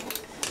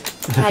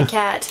 Bad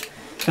cat.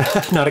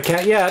 Not a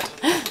cat yet.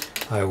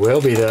 I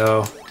will be,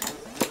 though.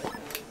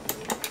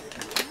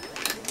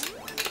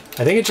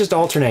 I think it just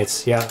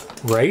alternates. Yeah,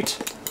 right,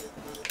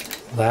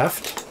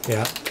 left.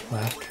 Yeah,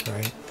 left,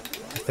 right.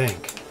 I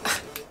think.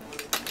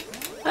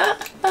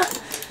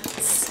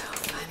 It's so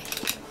funny.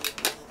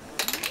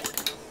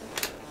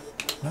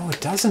 No,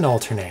 it doesn't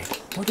alternate.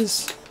 What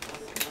is...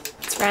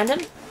 It's random?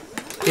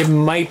 It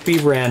might be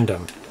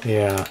random.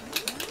 Yeah.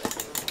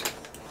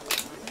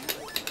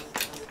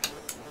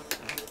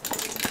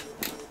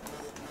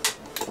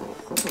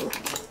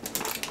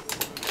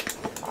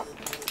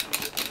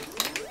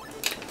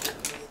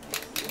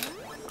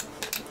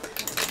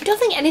 I don't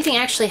think anything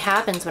actually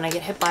happens when I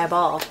get hit by a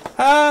ball.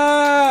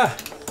 Ah!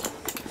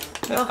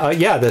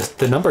 Yeah,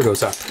 the number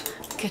goes up.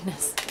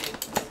 Goodness.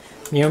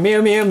 Meow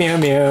meow meow meow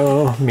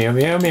meow meow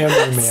meow meow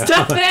meow.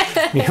 Stop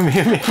it! Meow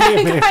meow meow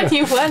I meow. got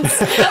you once.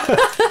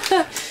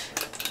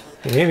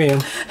 Meow meow.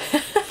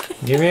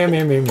 Meow meow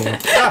meow meow meow.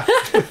 Ah!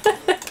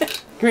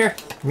 Come here.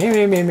 Meow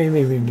meow meow meow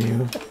meow meow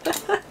meow.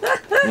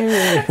 Meow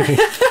meow meow.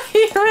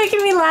 You're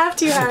making me laugh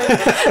too hard.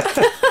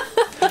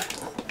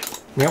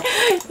 Meow.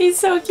 He's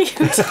so cute.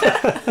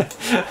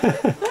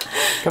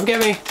 Come get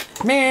me.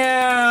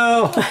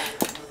 Meow.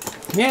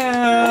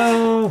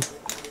 Meow.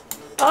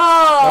 Oh!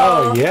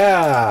 Oh,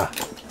 yeah.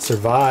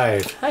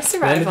 Survived. I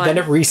survived one. Then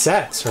it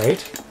resets,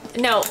 right?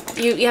 No,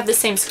 you have the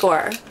same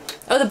score.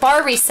 Oh, the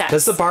bar resets.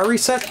 Does the bar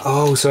reset?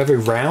 Oh, so every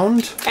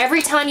round?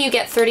 Every time you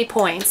get 30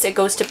 points, it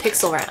goes to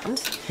pixel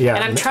round. Yeah.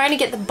 And I'm trying to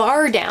get the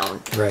bar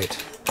down. Right.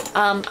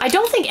 I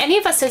don't think any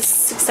of us has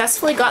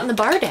successfully gotten the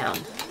bar down.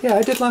 Yeah,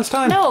 I did last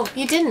time. No,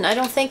 you didn't. I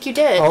don't think you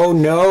did. Oh,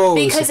 no.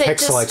 Because it was a it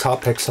pixel. I just...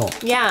 caught pixel.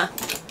 Yeah.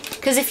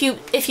 Because if you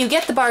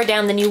get the bar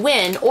down, then you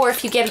win. Or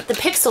if you get the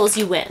pixels,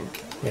 you win.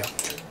 Yeah.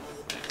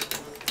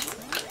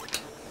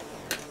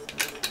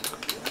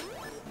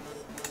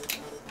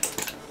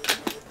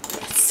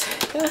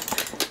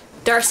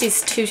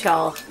 Darcy's too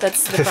tall.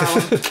 That's the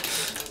problem.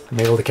 I'm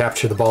able to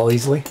capture the ball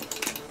easily.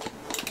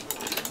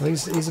 Well,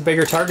 he's a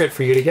bigger target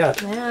for you to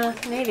get. Yeah,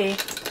 maybe.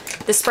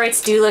 The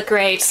sprites do look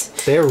great.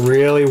 They're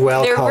really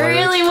well They're colored.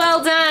 really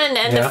well done,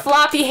 and the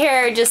floppy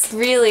hair just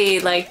really,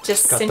 like,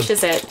 just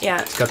cinches it.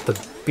 Yeah. It's got the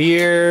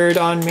beard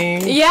on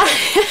me. Yeah.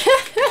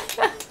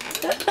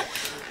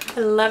 I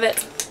love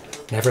it.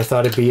 Never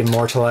thought it'd be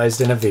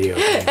immortalized in a video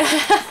game.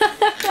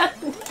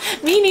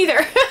 Me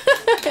neither.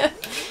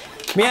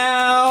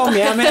 Meow,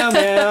 meow, meow,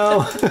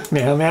 meow.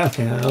 Meow, meow,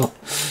 meow.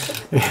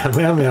 Meow,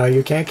 meow, meow.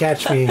 You can't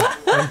catch me.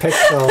 I'm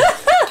Pixel.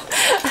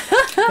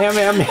 Meow,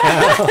 meow,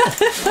 meow.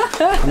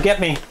 Come get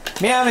me.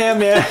 Meow, meow,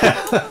 meow.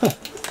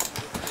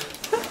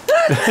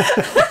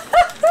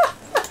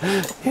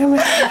 Meow,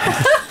 meow.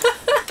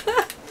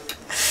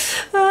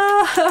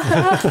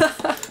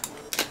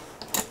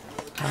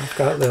 I've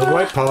got little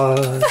white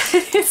paws.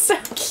 It's so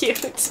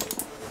cute.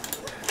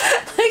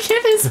 Look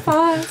at his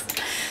paws.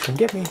 Come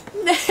get me.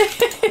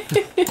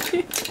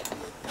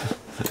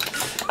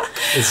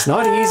 It's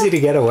not easy to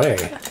get away.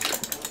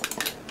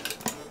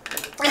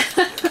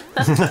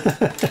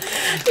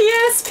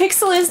 Yes,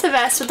 Pixel is the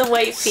best with the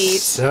white feet.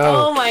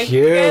 So oh my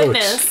cute.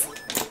 goodness.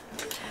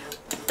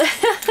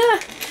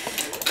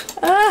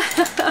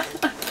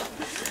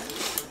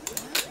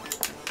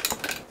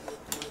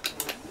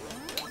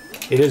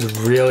 It is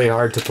really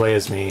hard to play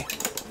as me.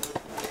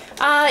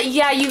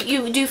 Yeah,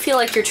 you do feel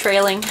like you're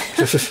trailing.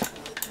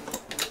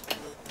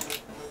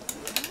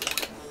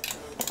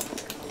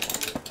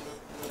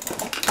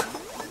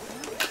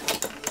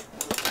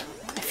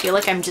 I feel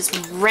like I'm just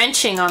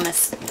wrenching on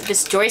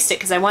this joystick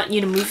because I want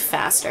you to move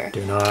faster.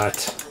 Do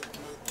not.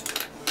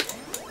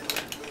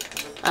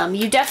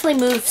 You definitely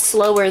move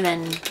slower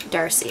than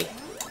Darcy.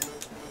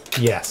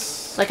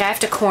 Yes. Like I have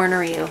to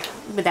corner you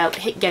without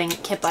getting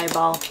hit by a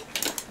ball.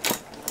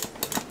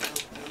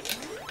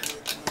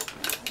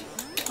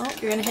 Oh,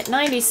 you're gonna hit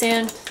 90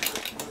 soon.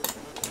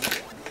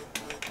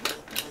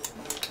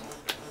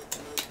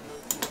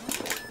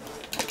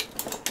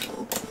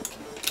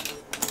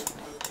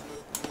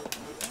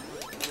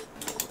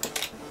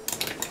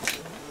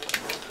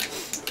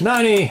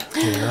 Nani!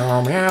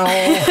 Meow, meow.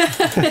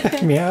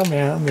 Meow,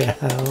 meow,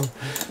 meow.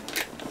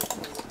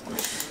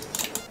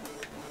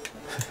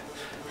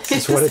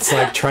 This is what it's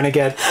like trying to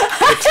get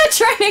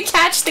Trying to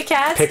catch the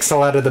cats.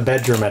 Pixel out of the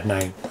bedroom at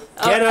night.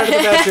 Get out of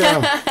the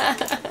bedroom.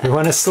 We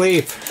want to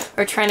sleep.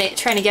 Or trying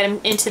to get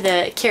him into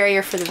the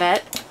carrier for the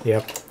vet.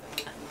 Yep.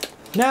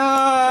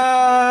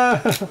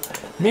 No.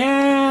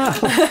 Meow.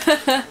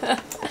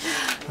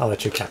 I'll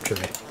let you capture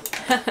me.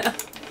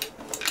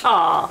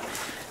 Aw.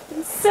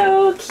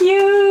 So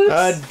cute.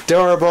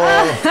 Adorable.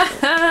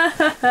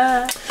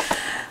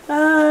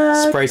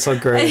 Sprites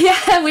look great.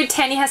 Yeah, when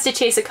Tanny has to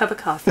chase a cup of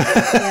coffee.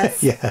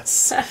 Yes.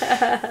 Yes.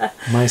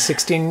 My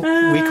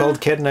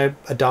 16-week-old kitten I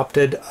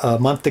adopted a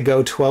month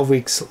ago, 12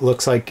 weeks,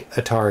 looks like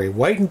Atari.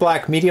 White and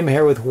black, medium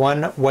hair with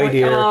one white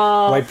ear,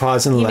 white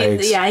paws and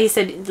legs. Yeah, he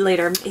said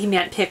later he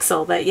meant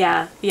Pixel, but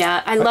yeah.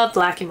 I love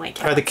black and white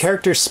cats. Are the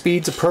character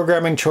speeds a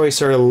programming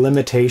choice or a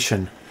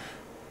limitation?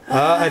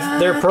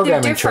 They're a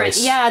programming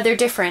choice. Yeah, they're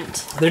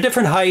different. They're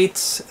different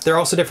heights. They're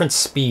also different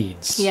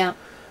speeds. Yeah.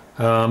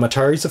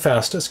 Atari's the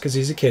fastest because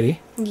he's a kitty.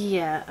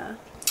 Yeah.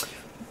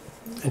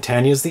 And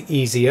Tanya's the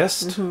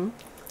easiest. Mm-hmm.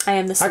 I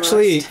am the slowest.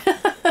 Actually,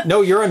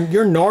 no,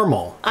 you're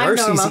normal. I'm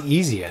Darcy's normal. the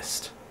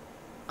easiest.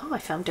 Oh, I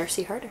found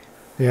Darcy harder.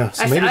 Yeah,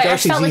 so maybe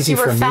Darcy's I felt like easy you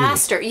were for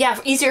faster. me. Yeah,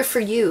 easier for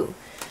you.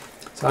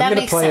 So I'm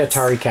going to play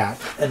Atari Cat,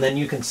 and then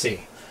you can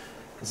see.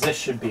 'Cause this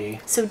should be...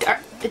 So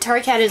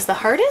Atari Cat is the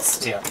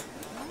hardest? Yeah.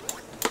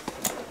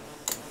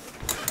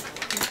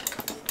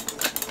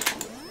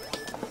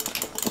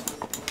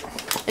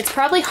 It's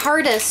probably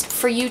hardest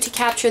for you to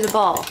capture the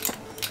ball.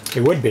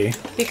 It would be.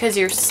 Because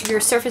your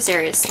surface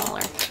area is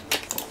smaller.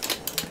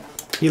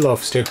 He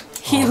loafs too.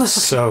 He loafs.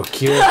 So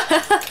cute.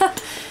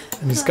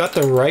 And he's got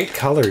the right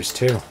colors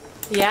too.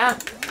 Yeah.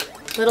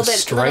 Little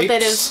bit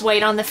of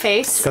white on the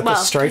face. He's got the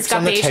stripes he's got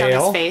on the beige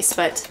tail. on his face,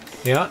 but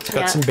Yeah, it's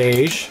got some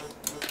beige.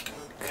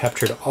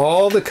 Captured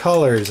all the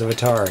colors of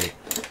Atari.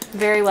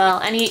 very well.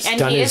 And he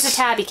is a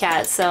tabby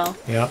cat, so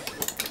Yeah.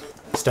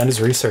 He's done his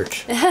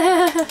research.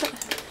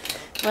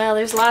 well,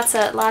 there's lots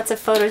of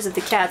photos of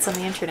the cats on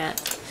the internet.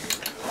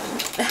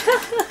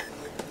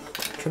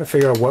 Trying to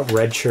figure out what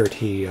red shirt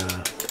he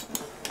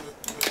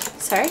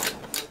Sorry?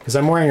 because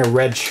I'm wearing a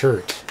red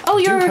shirt. Oh,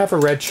 you have a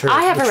red shirt.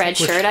 I have a red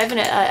shirt.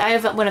 I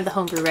have one of the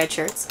homebrew red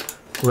shirts.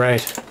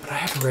 Right. But I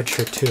have a red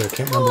shirt too. I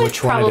can't remember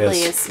which one it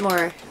Probably is. is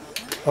more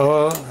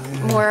Oh,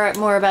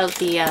 more about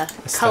the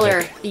color.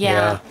 Aesthetic.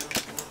 Yeah.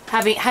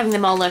 Having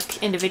them all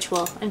look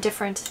individual and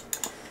different.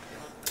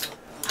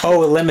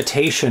 oh, a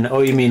limitation.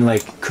 Oh, you mean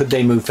like could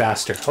they move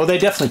faster? Oh, they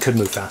definitely could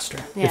move faster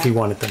if you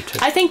wanted them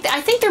to. I think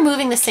they're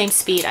moving the same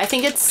speed. I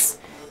think it's.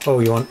 Oh,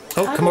 you want?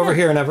 Oh, come over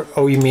here and have.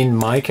 Oh, you mean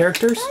my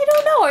characters? I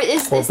don't know.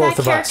 Is Or that both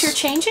of character us.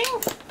 changing?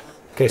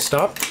 Okay,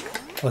 stop.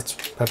 Let's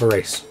have a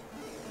race.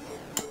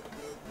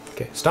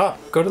 Okay, stop.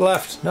 Go to the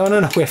left. No.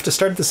 We have to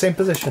start at the same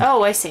position.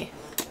 Oh, I see.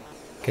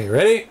 Okay,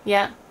 ready?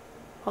 Yeah.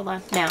 Hold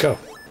on. Now. Go.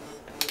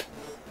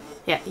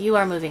 Yeah, you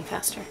are moving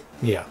faster.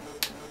 Yeah.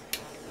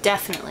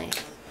 Definitely.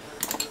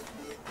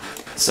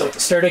 So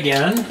start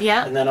again.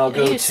 Yeah. And then I'll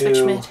go You switch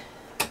to. mid.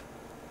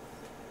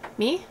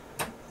 Me?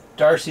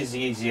 Darcy's the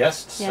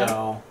easiest. Yeah.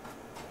 So.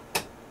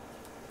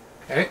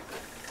 Okay.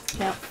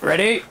 Yeah.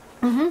 Ready?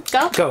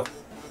 Go. Go.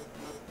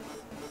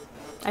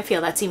 I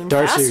feel that's even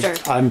Darcy,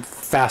 faster. I'm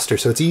faster,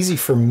 so it's easy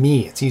for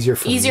me. It's easier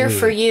for me. Easier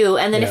for you,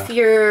 and then Yeah. if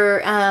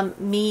you're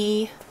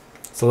me,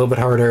 It's a little bit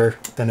harder.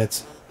 Then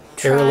it's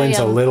Erlen's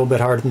a little bit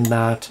harder than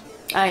that.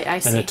 I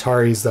see. And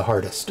Atari's the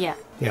hardest. Yeah.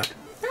 Yeah.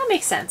 That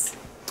makes sense.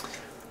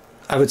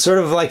 I would sort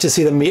of like to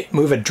see them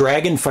move at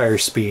Dragonfire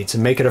speeds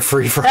and make it a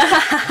free for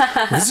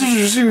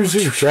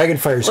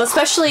Dragonfire's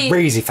especially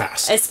crazy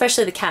fast.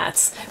 Especially the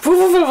cats.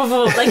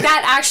 Like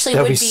that actually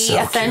would be so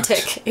authentic.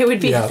 cute. It would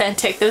be Yeah.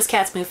 authentic. Those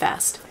cats move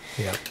fast.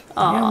 Yeah.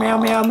 Meow, meow,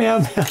 meow, meow,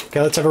 meow.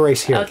 Okay, let's have a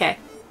race here. Okay.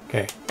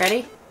 Okay.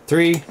 Ready?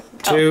 3,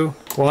 2,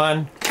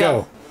 1,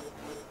 go.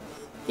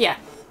 Yeah.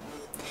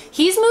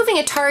 He's moving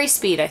Atari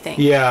speed, I think.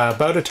 Yeah,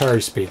 about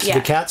Atari speed. So Yeah.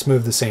 the cats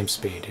move the same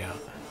speed, yeah.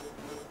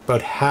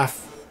 About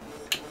half.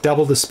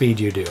 double the speed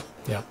you do.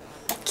 Yeah.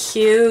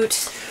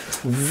 Cute.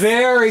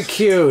 Very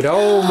cute.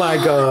 Oh my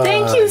god.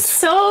 Thank you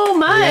so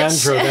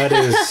much. Leandro, that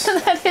is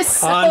that is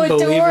so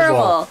unbelievable.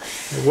 adorable.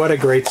 What a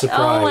great surprise.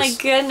 Oh my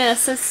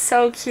goodness, it's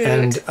so cute.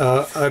 And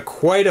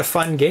quite a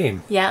fun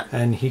game. Yeah.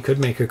 And he could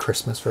make a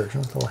Christmas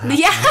version with a little hat.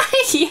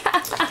 Yeah.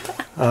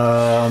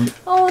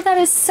 Oh, that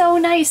is so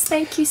nice.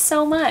 Thank you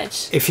so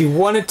much. If you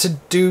wanted to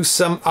do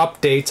some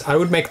updates, I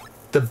would make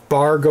the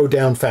bar go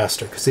down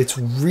faster because it's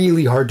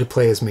really hard to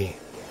play as me.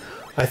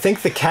 I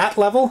think the cat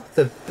level,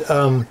 the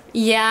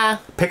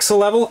pixel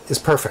level, is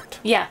perfect.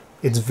 Yeah.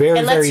 It's very,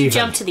 very even. It lets you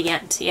jump to the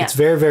end. Yeah. It's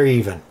very, very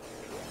even.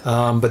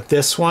 But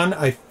this one,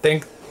 I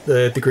think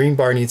the green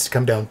bar needs to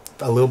come down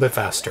a little bit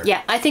faster.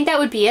 Yeah, I think that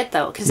would be it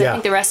though, because I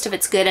think the rest of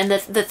it's good, and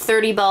the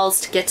 30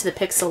 balls to get to the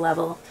pixel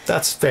level.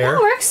 That's fair.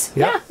 That works.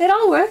 Yeah, it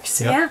all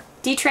works. Yep. Yeah.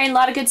 D-Train, a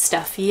lot of good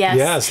stuff. Yes.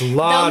 Yes, a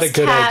lot of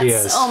good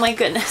ideas. Oh my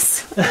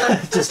goodness.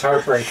 Just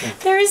heartbreaking.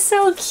 They're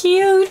so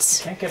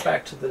cute. Can't get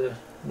back to the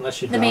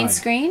unless you the main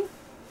screen.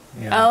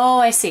 Yeah. Oh,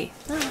 I see.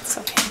 Oh, that's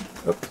okay.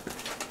 Oop.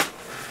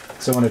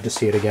 So I wanted to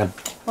see it again.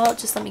 Well,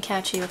 just let me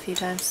catch you a few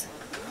times.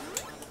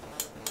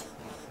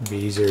 It'd be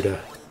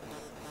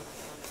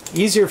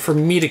easier for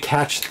me to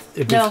catch.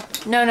 No.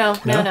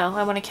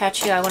 I want to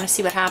catch you. I want to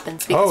see what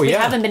happens because we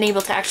haven't been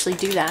able to actually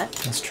do that.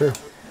 That's true.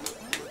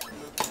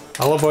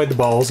 I'll avoid the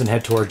balls and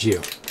head towards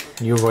you.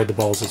 And you avoid the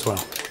balls as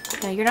well.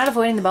 No, you're not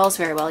avoiding the balls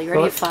very well. You're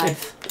already at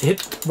 5. It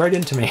hit right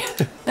into me.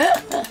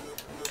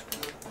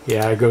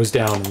 Yeah, it goes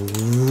down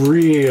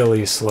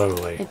really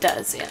slowly. It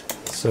does, yeah.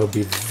 So it'd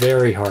be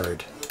very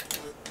hard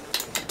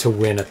to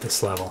win at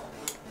this level.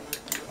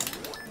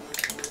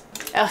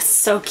 Oh,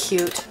 so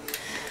cute.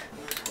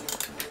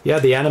 Yeah,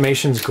 the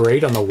animation's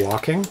great on the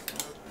walking.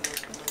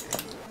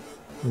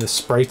 And the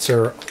sprites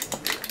are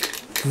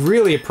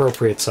really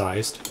appropriate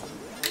sized.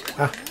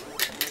 Ah.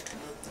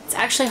 It's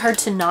actually hard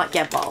to not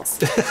get balls.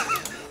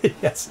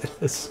 Yes, it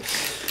is.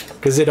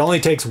 Because it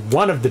only takes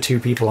one of the 2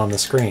 people on the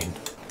screen.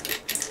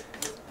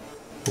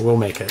 We'll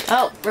make it.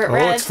 Oh, we're at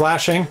red. Oh, it's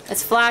flashing.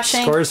 It's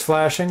flashing. Score's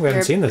flashing. We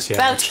haven't seen this yet.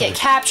 About to get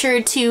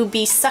captured to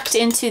be sucked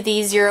into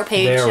the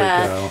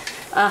ZeroPage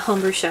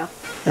homebrew show.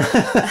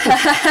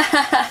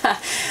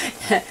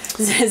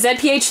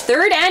 ZPH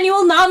 3rd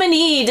annual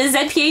nominee. Does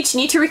ZPH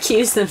need to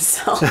recuse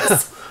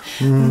themselves?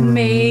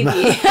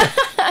 Maybe.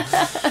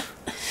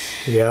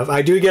 Yeah,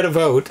 I do get a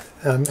vote.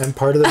 I'm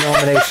part of the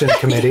nomination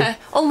committee. Yeah,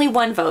 only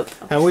one vote.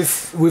 And we've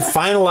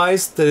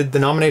finalized the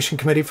nomination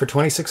committee for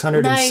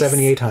 2600 and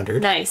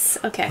 7800. Nice.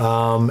 Okay.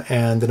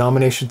 And the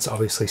nominations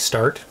obviously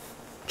start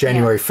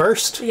January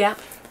 1st. Yeah.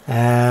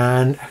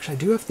 And actually, I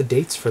do have the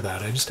dates for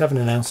that. I just haven't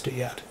announced it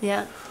yet.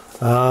 Yeah.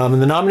 And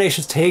the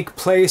nominations take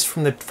place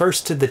from the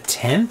 1st to the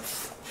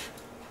 10th.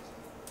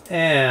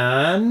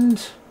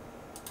 And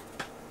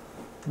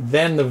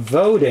then the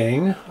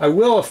voting, I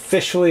will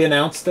officially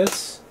announce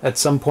this at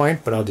some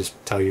point, but I'll just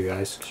tell you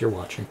guys because you're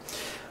watching.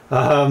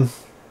 I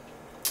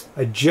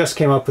just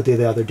came up with it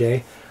the other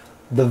day.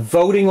 The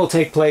voting will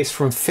take place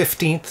from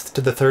 15th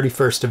to the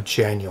 31st of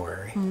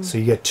January. So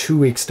you get 2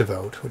 weeks to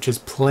vote, which is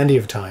plenty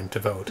of time to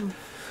vote.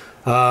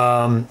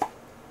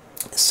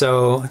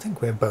 So I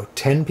think we have about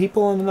 10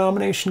 people on the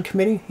nomination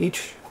committee,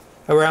 each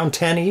around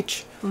 10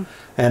 each.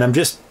 And I'm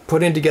just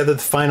putting together the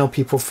final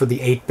people for the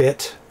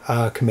 8-bit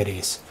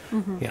committees.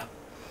 Yeah.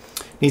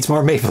 Needs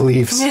more maple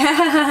leaves.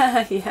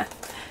 Yeah.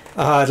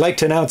 I'd like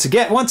to announce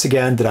once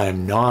again that I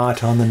am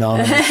not on the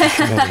nomination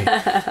committee.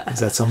 Is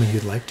that something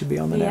you'd like to be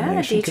on the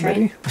nomination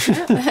committee?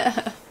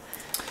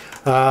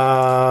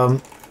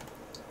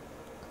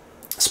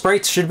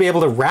 Sprites should be able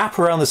to wrap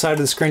around the side of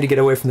the screen to get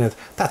away from the...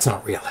 That's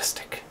not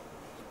realistic.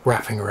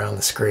 Wrapping around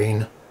the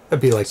screen.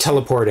 That'd be like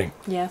teleporting.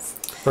 Yes.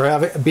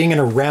 Or being in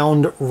a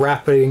round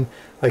wrapping...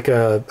 Like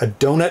a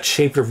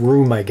donut-shaped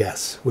room, I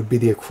guess, would be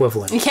the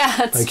equivalent. Yeah,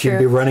 that's like true. You'd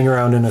be running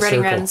around in a circle.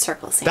 Running around in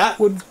circles, yeah.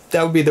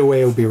 That would be the way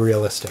it would be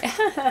realistic.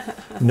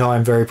 No,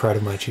 I'm very proud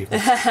of my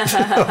achievements.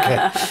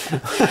 Okay.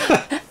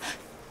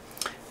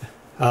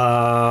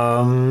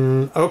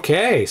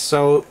 Okay,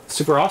 so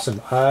super awesome.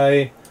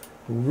 I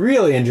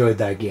really enjoyed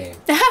that game.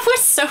 That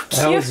was so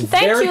cute.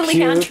 Thank you,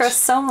 Leandro,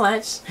 so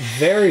much.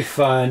 Very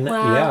fun.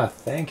 Wow. Yeah,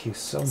 thank you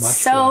so much.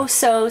 So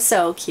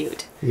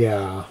cute.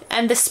 Yeah.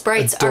 And the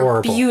sprites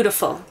Adorable. are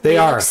beautiful. They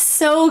are. Look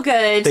so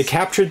good. They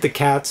captured the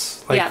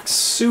cats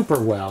super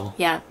well.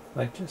 Yeah.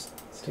 Like let's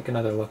take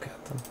another look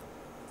at them.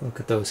 Look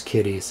at those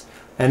kitties.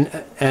 And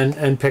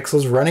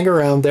Pixel's running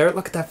around there.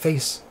 Look at that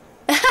face.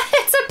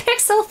 It's a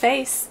pixel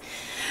face.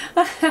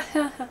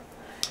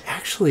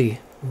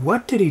 Actually,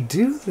 what did he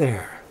do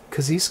there?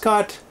 Because he's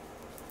got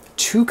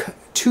two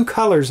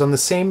colors on the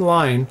same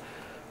line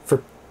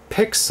for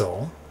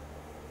Pixel.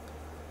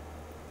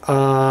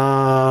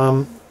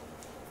 And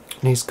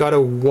he's got a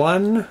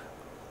 1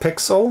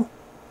 pixel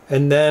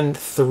and then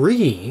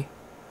 3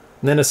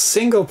 and then a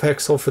single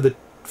pixel for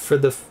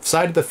the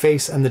side of the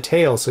face and the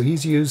tail. So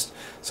he's used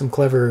some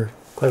clever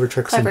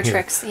tricks in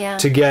here yeah.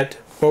 to get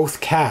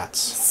both cats.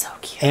 So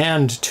cute.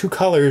 And 2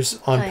 colors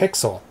on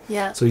Pixel.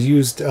 Yeah. So he's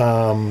used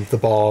the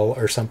ball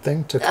or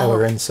something to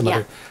color in some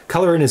other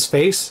color in his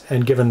face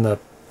and given the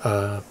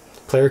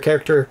player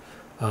character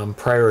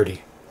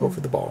priority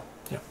over the ball.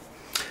 Yeah.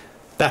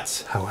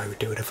 That's how I would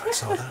do it if I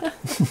saw that.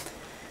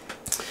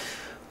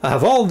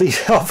 Of all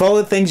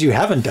the things you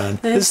haven't done,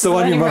 this is the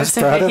one you're most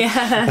proud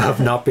of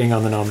not being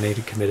on the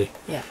nominated committee.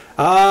 Yeah.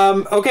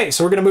 Okay,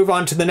 so we're going to move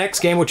on to the next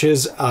game, which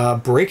is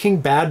Breaking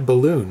Bad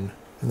Balloon,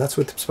 and that's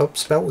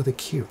spelled with a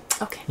Q.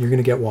 Okay. You're going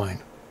to get wine.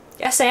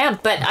 Yes, I am.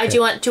 But do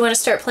you want to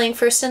start playing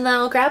first and then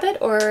I'll grab it,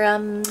 or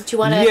do you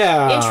want to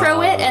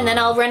intro it and then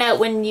I'll run out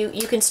when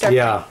you can start?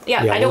 Yeah.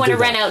 Playing? Yeah. I don't want to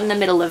run out in the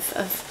middle of.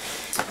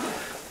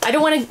 I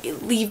don't want to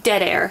leave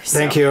dead air. So.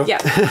 Thank you.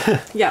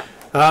 Yeah. Yeah.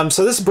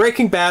 So this is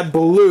Breaking Bad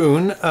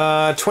Balloon,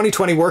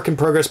 2020 work in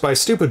progress by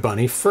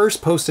StupidBunny,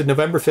 first posted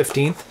November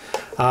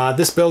 15th.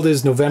 This build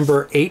is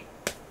November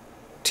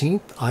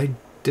 18th. I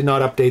did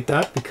not update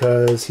that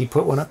because he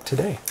put one up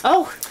today.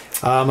 Oh.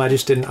 I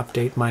just didn't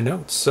update my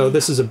notes. So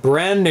this is a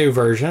brand new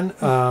version.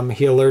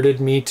 He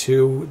alerted me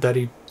to that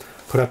he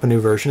put up a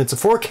new version. It's a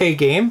 4K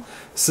game.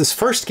 It's his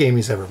first game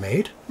he's ever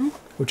made,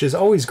 which is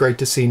always great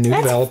to see new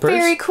developers.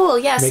 Very cool.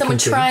 Yeah, someone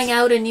things. trying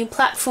out a new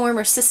platform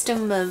or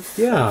system of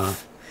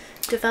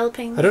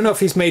developing. I don't know if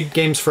he's made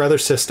games for other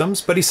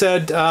systems, but he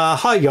said,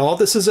 hi y'all,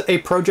 this is a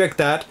project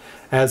that,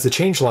 as the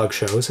changelog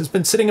shows, has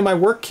been sitting in my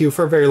work queue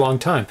for a very long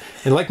time.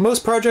 And like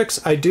most projects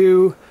I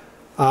do,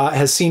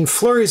 has seen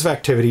flurries of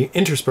activity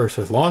interspersed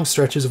with long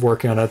stretches of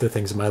working on other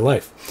things in my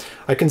life.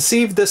 I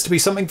conceived this to be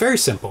something very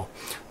simple,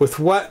 with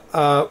what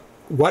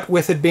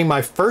with it being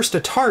my first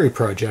Atari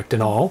project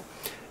and all,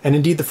 and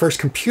indeed the first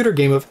computer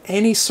game of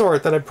any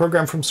sort that I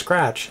programmed from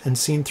scratch and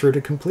seen through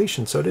to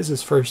completion. So it is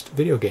his first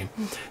video game.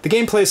 The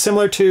gameplay is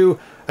similar to,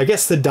 I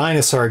guess, the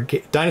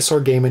dinosaur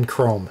game in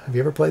Chrome. Have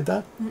you ever played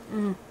that?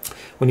 Mm-mm.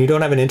 When you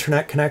don't have an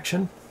internet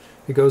connection,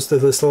 it goes to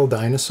this little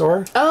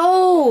dinosaur.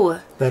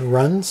 Oh! That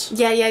runs.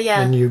 Yeah.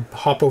 And you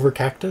hop over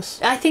cactus.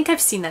 I think I've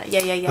seen that.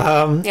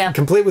 Yeah.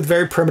 Complete with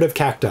very primitive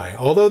cacti.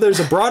 Although there's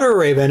a broader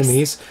array of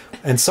enemies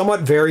and somewhat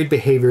varied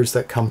behaviors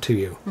that come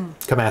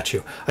at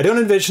you. I don't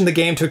envision the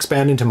game to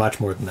expand into much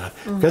more than that.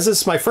 Because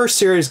this is my first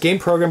serious game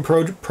program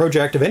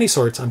project of any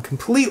sorts, I'm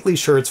completely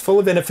sure it's full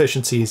of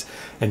inefficiencies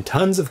and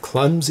tons of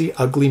clumsy,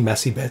 ugly,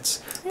 messy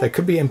bits that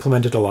could be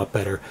implemented a lot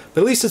better.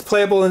 But at least it's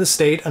playable in the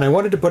state, and I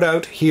wanted to put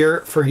out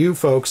here for you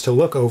folks to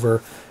look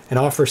over and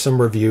offer some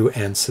review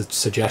and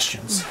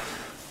suggestions.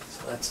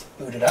 So let's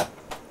boot it up.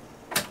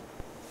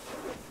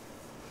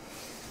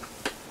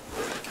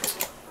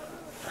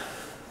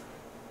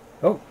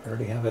 Oh, I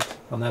already have it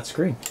on that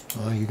screen.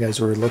 Oh, you guys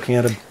were looking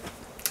at it.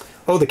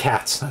 Oh, the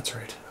cats. That's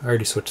right. I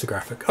already switched the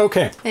graphic.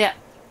 Okay. Yeah.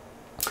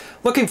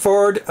 Looking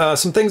forward,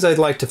 some things I'd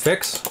like to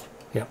fix.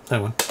 Yeah,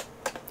 that one.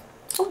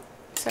 Oh,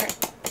 sorry.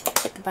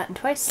 Hit the button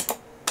twice. There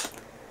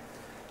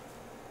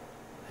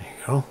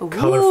you go. Ooh,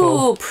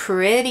 colorful.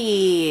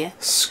 Pretty.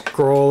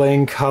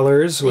 Scrolling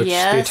colors, which the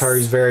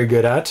Atari's very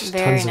good at.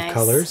 Very Tons nice. of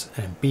colors.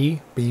 And B.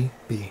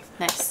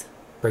 Nice.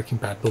 Breaking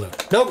Bad Balloon.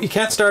 Nope, you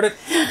can't start it.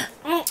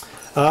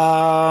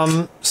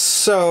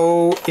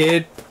 So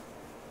it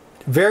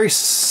very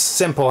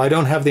simple. I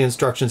don't have the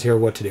instructions here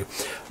what to do,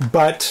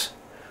 but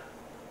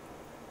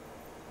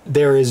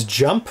there is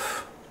jump.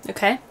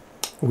 Okay.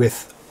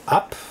 With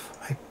up,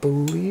 I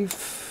believe,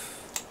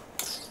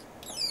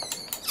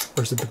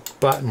 or is it the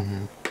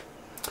button?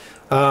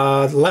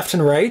 Left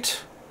and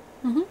right.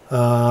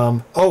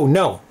 Oh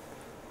no,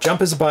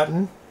 jump is a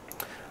button.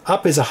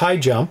 Up is a high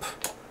jump.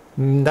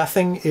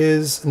 Nothing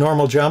is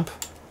normal jump.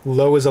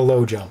 Low is a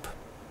low jump.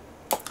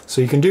 So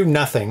you can do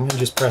nothing and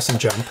just press and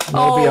jump. And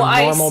that'll be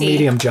a normal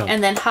medium jump.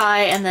 And then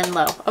high and then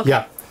low. Okay.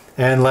 Yeah.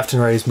 And left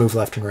and right is move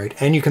left and right.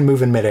 And you can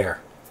move in midair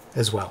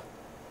as well.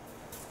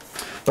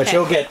 But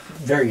you'll get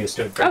very used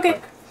to it very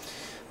quick.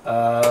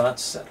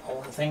 Let's set all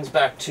the things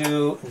back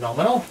to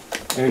nominal.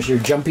 There's your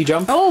jumpy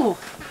jump. Oh.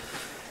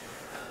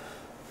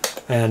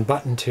 And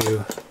button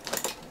 2.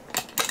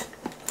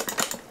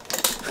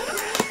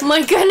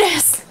 My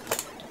goodness.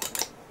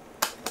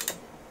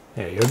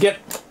 Yeah, you'll get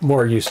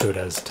more used to it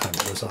as time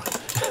goes on.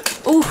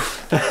 Ooh.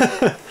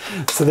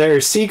 So there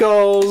are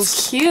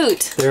seagulls.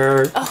 Cute. There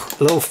are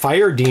little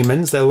fire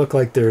demons that look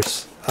like they're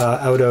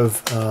out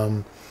of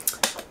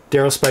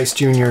Daryl Spice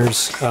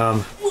Jr.'s.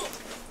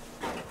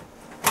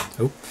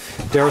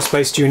 Daryl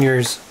Spice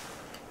Jr.'s.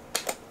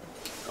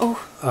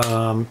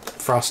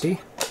 Frosty.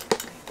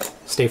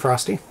 Stay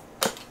Frosty.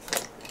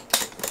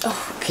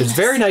 Oh, there's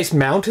very nice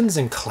mountains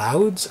and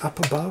clouds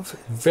up above.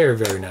 Very,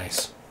 very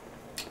nice.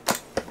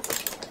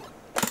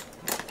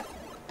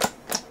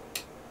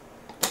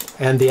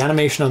 And the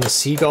animation on the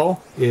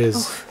seagull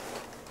is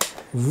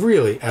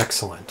really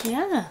excellent.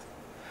 Yeah.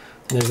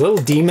 And there's little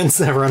demons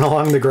that run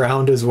along the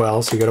ground as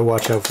well, so you gotta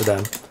watch out for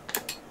them.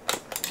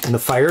 And the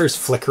fire is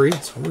flickery.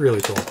 It's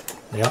really cool.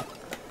 Yeah.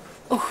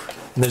 Oh.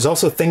 And there's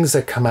also things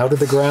that come out of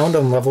the ground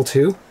on level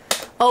 2.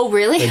 Oh,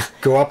 really? They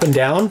go up and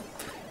down.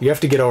 You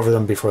have to get over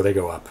them before they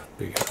go up.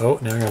 Oh,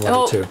 now you're on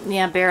level 2.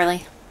 Yeah,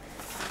 barely.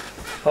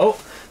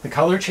 Oh, the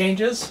color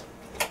changes.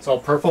 It's all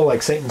purple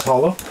like Satan's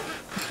Hollow.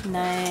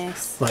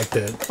 Nice. Like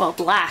the... Well,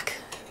 black.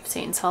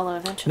 Satan's Hollow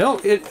eventually. No,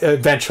 it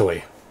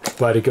eventually.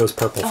 But it goes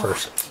purple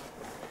first.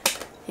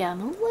 Yeah, I'm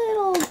a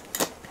little...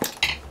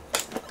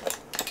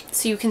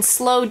 So you can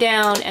slow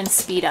down and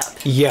speed up.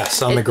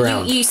 Yes, on the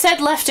ground. You said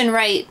left and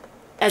right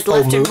as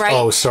left and right.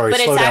 Oh, sorry.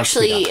 But Slow it's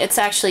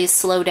down, actually a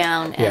slow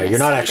down. Yeah, and you're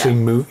not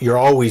actually you're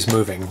always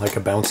moving like a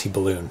bouncy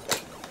balloon.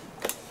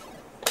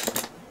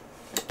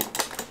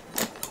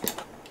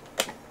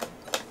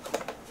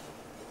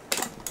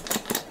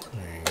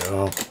 There you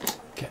go.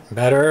 Getting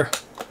better.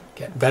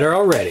 Getting better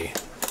already.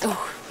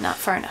 Oh, not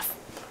far enough.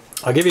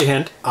 I'll give you a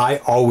hint. I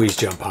always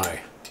jump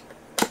high.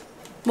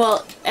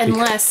 Well,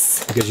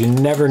 unless... Because you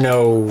never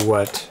know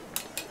what...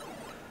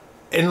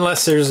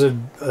 Unless there's a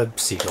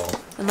seagull.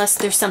 Unless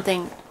there's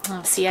something...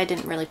 Oh, see, I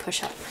didn't really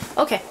push up.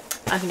 Okay,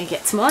 I'm going to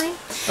get some wine.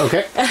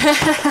 Okay.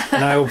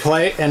 And I will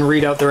play and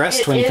read out the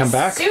rest when you come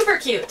back. Super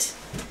cute.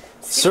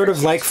 Sort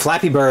of like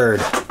Flappy Bird.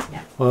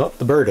 Yeah. Well,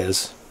 the bird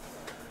is.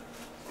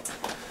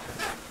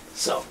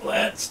 So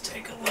let's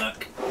take a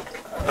look.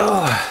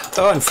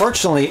 Oh,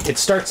 unfortunately, it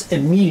starts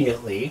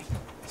immediately.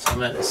 So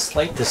I'm at a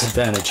slight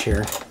disadvantage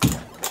here.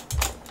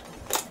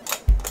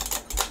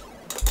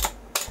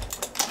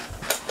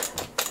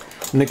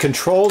 And the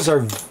controls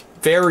are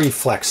very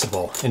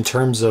flexible in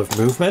terms of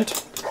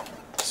movement.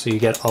 So you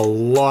get a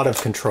lot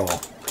of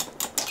control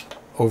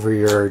over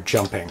your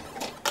jumping.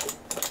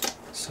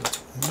 So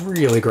it's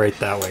really great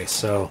that way.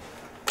 So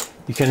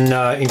you can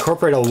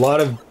incorporate a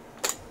lot of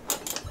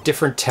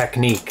different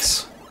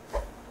techniques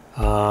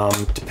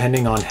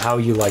depending on how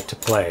you like to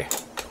play.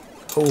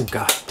 Oh,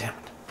 god damn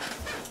it.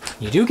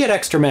 You do get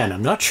extra men.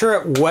 I'm not sure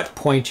at what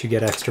point you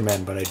get extra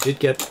men, but I did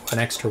get an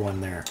extra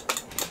one there.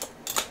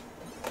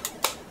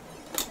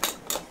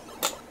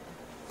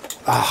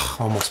 Ah,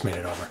 almost made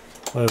it over.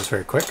 Well, that was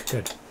very quick.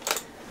 Good.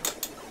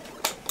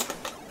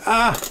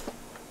 Ah!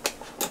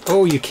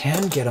 Oh, you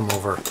can get them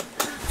over.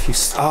 If you...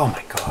 Oh,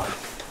 my God.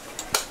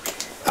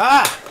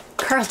 Ah!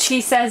 Carl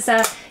G says,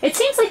 it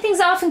seems like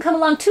things often come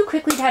along too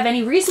quickly to have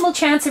any reasonable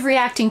chance of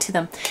reacting to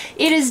them.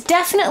 It is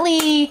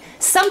definitely...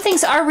 Some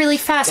things are really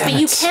fast, but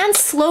you can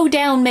slow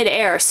down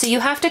mid-air, so you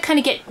have to kind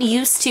of get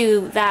used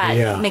to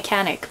that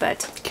mechanic,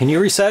 but... Can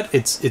you reset?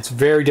 It's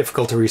very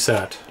difficult to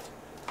reset.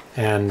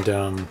 And,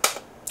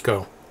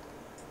 go.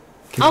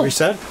 Can you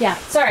reset? Yeah.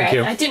 Sorry,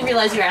 I didn't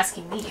realize you were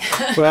asking me.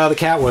 Well, the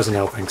cat wasn't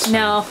helping. So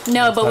no,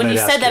 but when you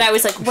said that, I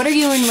was like, what are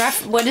you in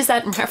what is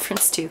that in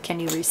reference to?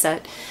 Can you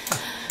reset?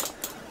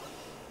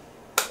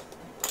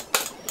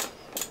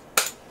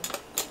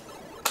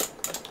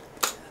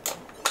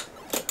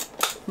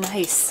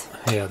 Nice.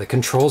 Yeah, the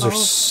controls are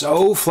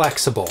so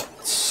flexible.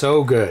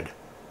 So good.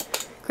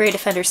 Great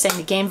Offender saying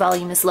the game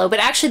volume is low, but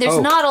actually there's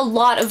not a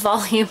lot of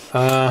volume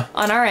on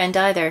our end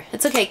either.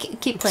 It's okay,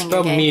 keep playing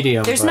your game.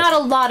 Medium, there's not a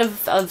lot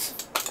of...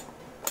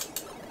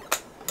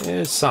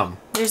 There's some.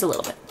 There's a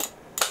little bit.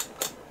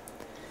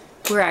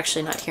 We're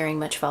actually not hearing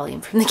much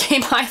volume from the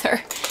game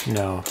either.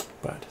 No,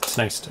 but it's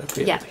nice to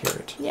be able to hear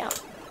it. Yeah.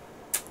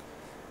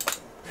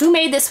 Who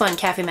made this one,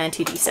 Cafe Man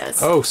 2D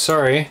says. Oh,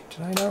 sorry.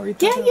 Did I not read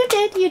that? Yeah,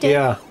 you did.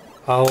 Yeah.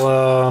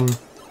 I'll,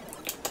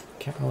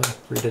 can't really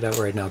read it out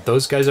right now.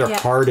 Those guys are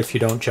hard if you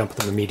don't jump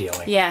them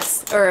immediately.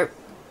 Yes, or...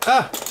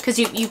 Because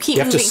you keep moving forward. You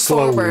have to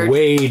slow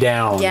way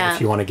down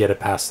if you want to get it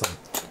past them.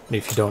 And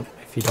if you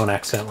don't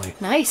accidentally.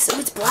 Nice. Oh,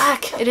 it's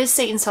black. It is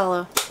Satan's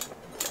Hollow.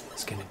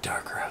 It's getting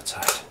darker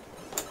outside.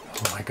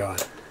 Oh my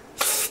god.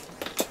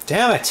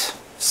 Damn it.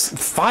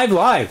 5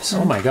 lives.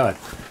 Oh my god.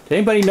 Did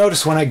anybody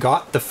notice when I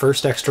got the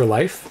first extra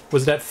life?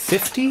 Was it at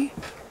 50? I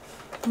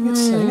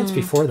think it's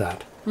before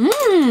that.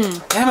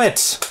 Damn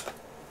it.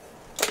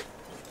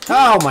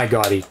 Oh my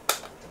god, he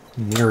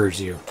mirrors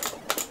you.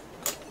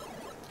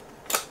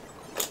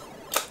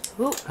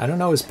 Ooh, I don't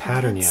know his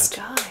pattern yet.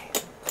 Sky.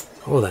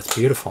 Oh, that's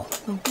beautiful.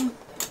 Nice.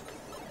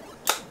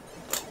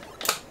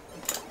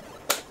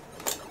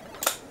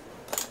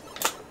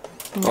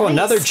 Oh,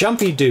 another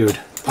jumpy dude.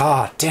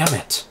 Ah, damn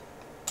it.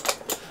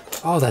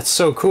 Oh, that's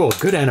so cool.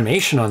 Good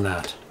animation on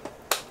that.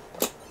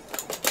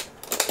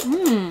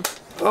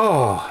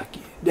 Oh,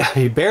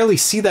 you barely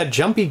see that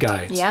jumpy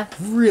guy.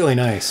 It's really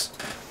nice.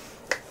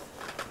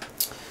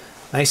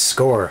 Nice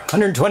score.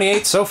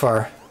 128 so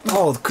far.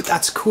 Oh,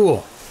 that's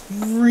cool.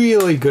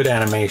 Really good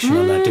animation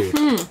on that dude.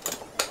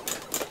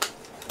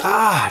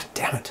 Ah,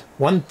 damn it.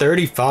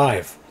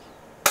 135.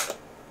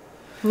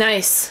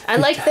 Nice. I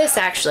like this,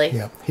 actually.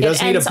 Yeah. He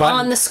does need a button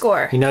on the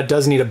score. He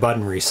does need a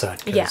button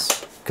reset.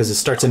 Because it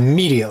starts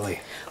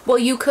immediately. Well,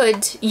 you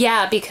could,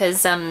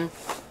 because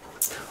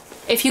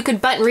if you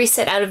could button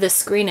reset out of the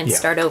screen and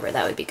start over,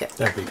 that would be good.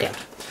 That'd be good.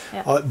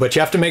 Yeah. But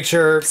you have to make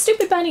sure...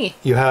 Stupid bunny.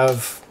 You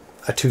have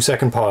a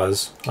 2-second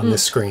pause on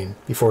this screen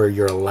before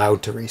you're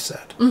allowed to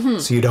reset.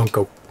 So you don't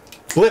go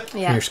blip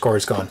and your score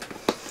is gone.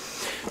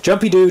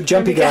 Jumpy dude,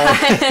 jumpy guy.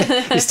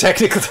 His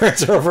technical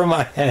turns are over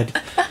my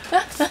head.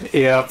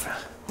 Yep.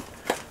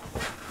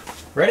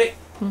 Ready?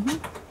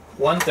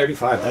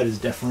 135. That is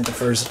definitely the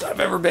first I've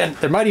ever been.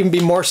 There might even be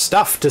more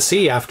stuff to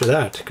see after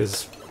that,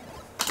 because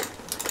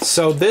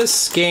So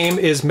this game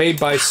is made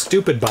by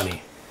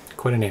StupidBunny.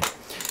 Quite a name.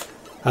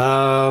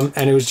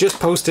 And it was just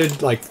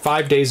posted like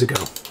 5 days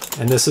ago.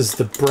 And this is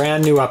the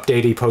brand new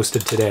update he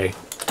posted today.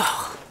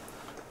 Oh.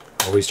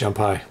 Always jump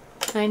high.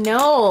 I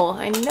know.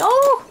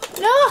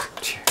 No,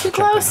 too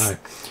close.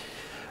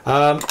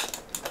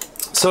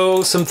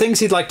 So some things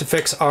he'd like to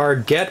fix are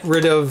get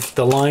rid of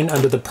the line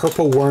under the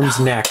purple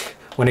worm's neck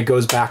when it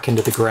goes back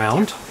into the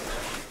ground.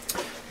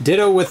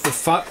 Ditto with the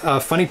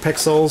funny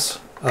pixels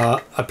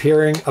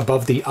appearing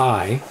above the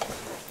eye.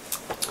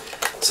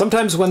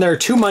 Sometimes when there are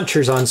two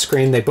munchers on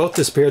screen, they both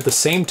disappear at the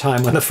same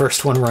time when the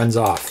first one runs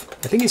off.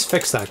 I think he's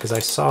fixed that because I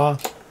saw...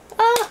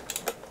 Oh,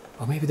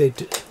 maybe they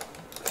did.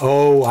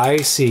 Oh, I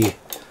see.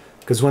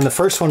 Because when the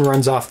first one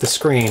runs off the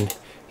screen,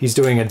 he's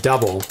doing a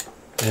double.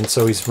 And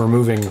so he's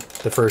removing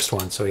the first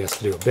one. So he has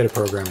to do a bit of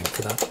programming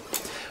for that.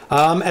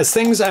 As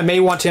things I may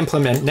want to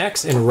implement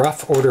next in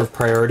rough order of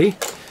priority,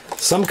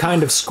 some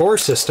kind of score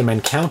system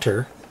and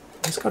counter.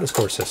 He's got a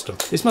score system.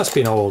 This must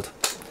be an old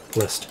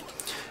list.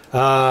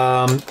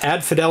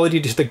 Add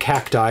fidelity to the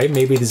cacti,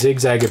 maybe the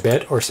zigzag a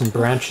bit, or some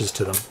branches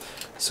to them.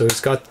 So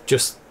it's got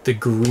just the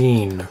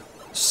green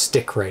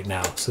stick right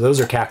now. So those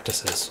are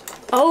cactuses.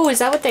 Oh, is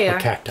that what they are?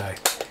 Cacti,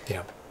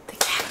 yeah. The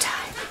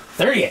cacti.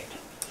 38!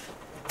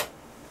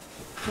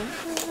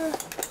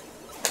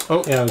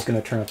 Oh, yeah, I was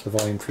going to turn up the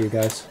volume for you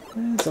guys.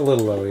 It's a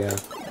little low, yeah.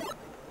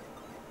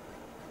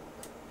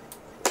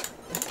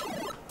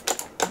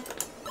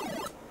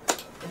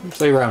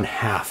 Usually around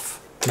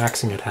half.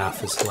 Maxing at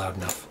half is loud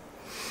enough.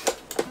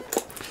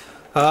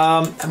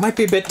 It might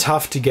be a bit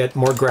tough to get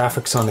more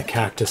graphics on the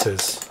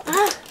cactuses.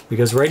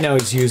 Because right now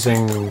he's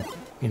using,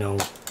 you know...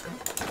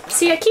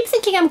 See, I keep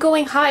thinking I'm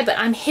going high, but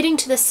I'm hitting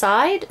to the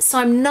side, so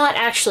I'm not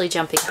actually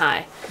jumping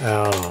high.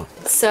 Oh.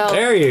 So...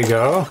 There you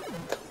go.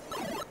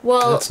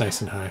 Well... That's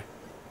nice and high.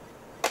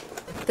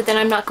 But then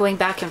I'm not going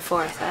back and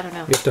forth. I don't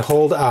know. You have to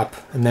hold up,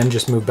 and then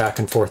just move back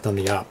and forth on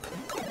the up.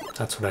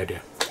 That's what I do.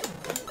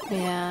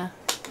 Yeah.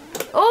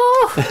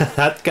 Oh!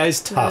 That guy's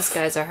tough. Those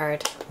guys are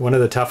hard. One of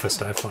the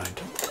toughest, I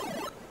find.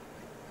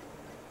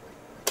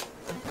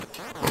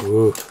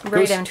 Ooh.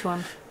 Right down to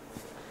him.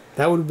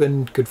 That would have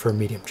been good for a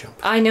medium jump.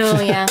 I know,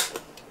 yeah.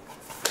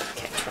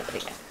 Okay, try that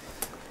again.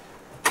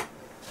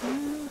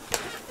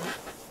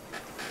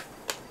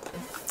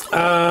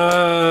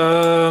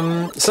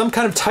 Some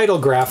kind of title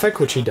graphic,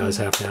 which he does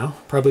have now.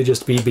 Probably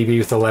just BBB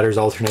with the letters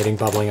alternating,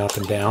 bubbling up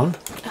and down.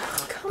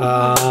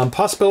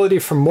 Possibility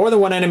for more than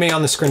one enemy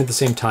on the screen at the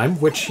same time,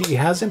 which he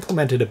has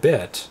implemented a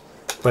bit,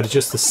 but it's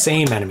just the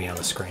same enemy on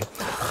the screen.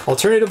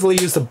 Alternatively,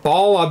 use the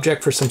ball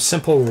object for some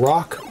simple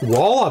rock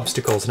wall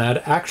obstacles and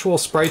add actual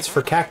sprites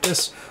for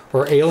cactus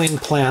or alien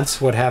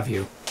plants, what have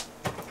you.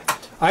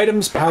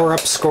 Items, power-up,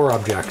 score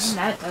objects.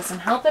 That doesn't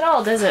help at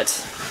all, does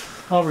it?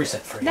 I'll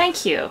reset for you.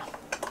 Thank you.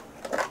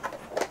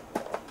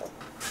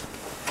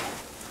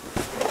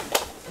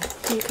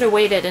 You could have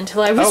waited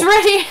until I was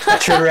ready.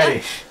 Thought you were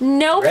ready.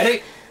 Nope.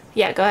 Ready?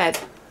 Yeah, go ahead.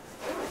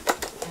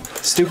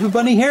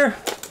 StupidBunny here?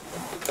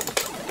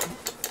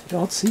 I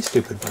don't see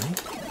StupidBunny.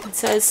 It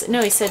says,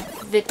 no, he said,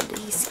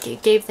 he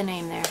gave the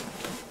name there.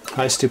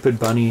 Hi,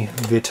 StupidBunny.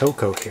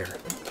 Vitoko here.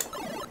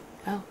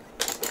 Oh.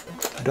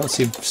 I don't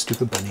see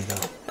StupidBunny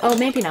though. Oh,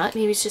 maybe not.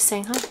 Maybe he's just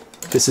saying hi.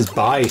 This is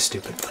by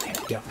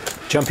StupidBunny. Yeah.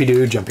 Jumpy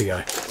dude, jumpy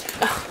guy.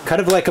 Oh.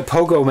 Kind of like a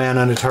Pogo Man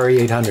on Atari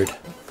 800.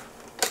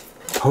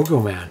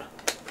 Pogo Man.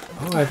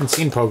 Oh, I haven't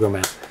seen Pogo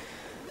Man.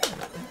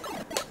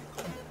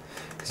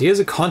 Because he is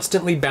a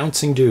constantly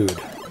bouncing dude.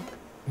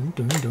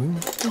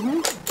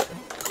 Mm-hmm.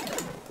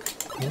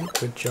 Yeah,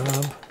 good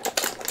job.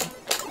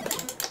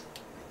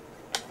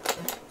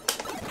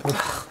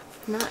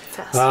 Not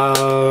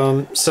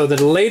fast. So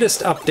the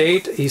latest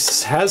update, he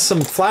has some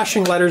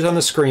flashing letters on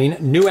the screen,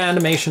 new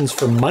animations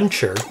for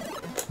Muncher.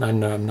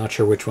 I'm not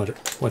sure which one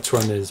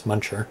is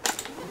Muncher.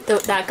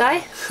 That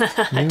guy?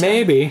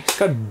 Maybe. He's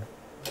got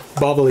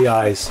bubbly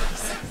eyes.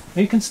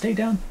 You can stay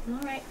down. All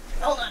right.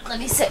 Hold on. Let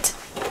me sit.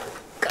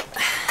 Go.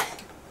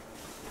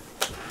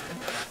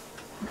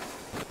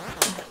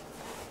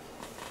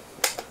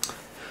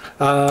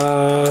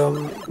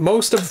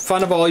 Most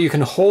fun of all, you can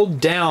hold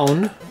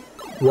down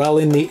while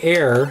in the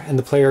air and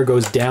the player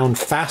goes down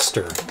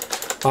faster,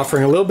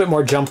 offering a little bit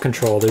more jump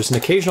control. There's an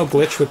occasional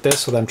glitch with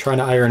this that I'm trying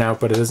to iron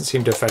out, but it doesn't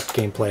seem to affect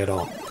gameplay at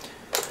all.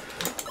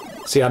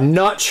 See, I'm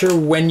not sure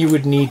when you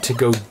would need to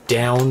go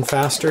down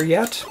faster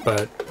yet,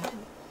 but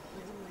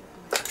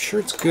I'm sure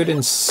it's good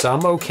in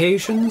some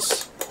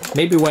occasions.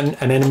 Maybe when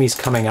an enemy's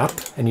coming up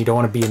and you don't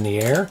want to be in the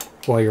air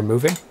while you're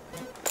moving.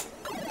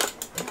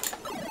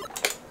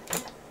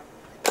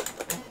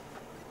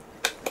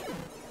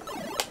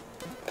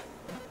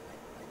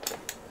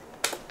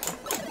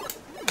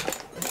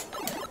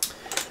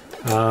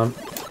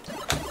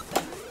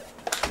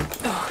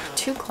 Oh,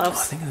 too close.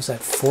 I think it was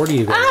at 40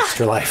 you got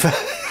extra life.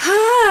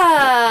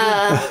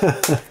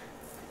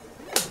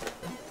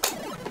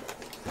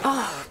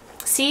 Oh,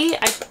 see,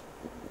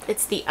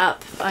 it's the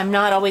up. I'm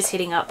not always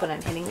hitting up when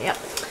I'm hitting the up,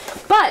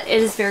 but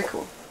it is very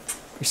cool.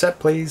 Reset,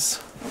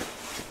 please.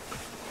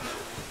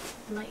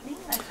 Lightning,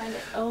 I find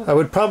it. Oh, I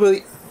would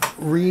probably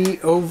I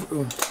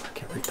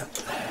can't read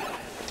that.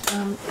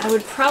 I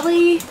would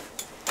probably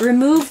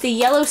remove the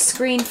yellow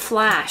screen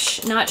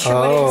flash. Not sure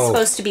what it's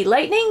supposed to be.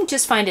 Lightning?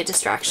 Just find a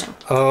distraction.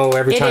 Oh,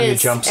 every time you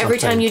jump something. Every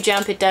time you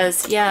jump, it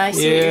does. Yeah, I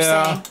see what you're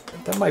saying.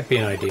 That might be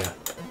an idea.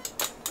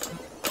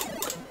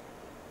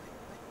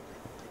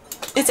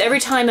 It's every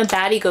time a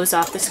baddie goes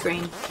off the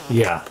screen.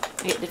 Yeah.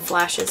 It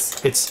flashes.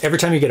 It's every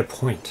time you get a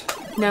point.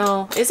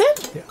 No. Is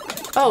it? Yeah.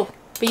 Oh,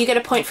 but you get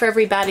a point for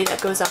every baddie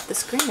that goes off the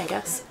screen, I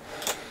guess.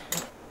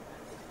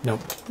 No.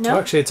 No? Well,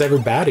 actually, it's every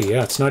baddie.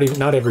 Yeah, it's not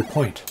every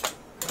point.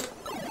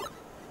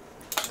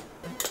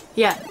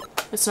 Yeah,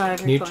 it's not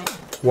every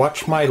point.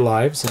 Watch my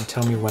lives and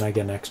tell me when I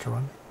get an extra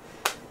one.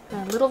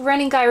 Little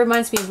running guy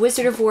reminds me of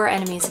Wizard of War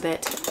enemies a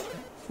bit.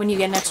 When you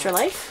get an extra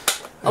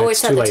life? Oh,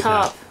 it's at the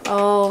top. Now.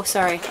 Oh,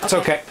 sorry. Okay. It's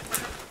okay.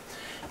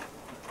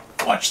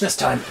 Watch this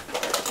time.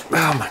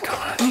 Oh my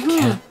god. I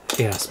can't.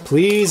 Yes,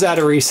 please add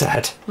a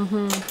reset.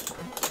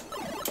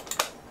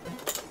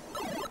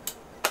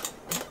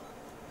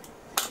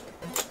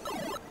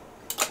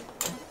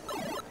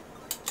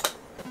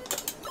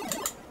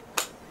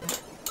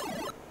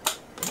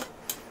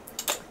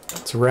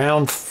 It's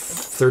around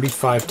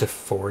 35 to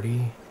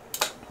 40.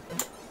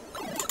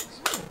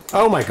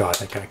 Oh my god,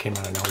 that guy came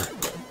out of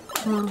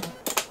nowhere.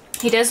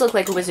 He does look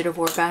like a Wizard of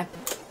War guy.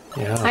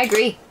 Yeah. I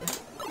agree.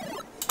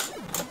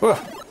 Whoa.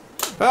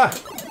 Ah!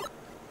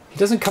 He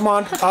doesn't come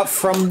on up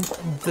from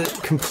the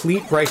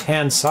complete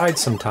right-hand side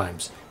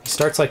sometimes. He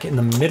starts like in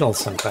the middle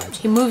sometimes.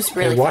 He moves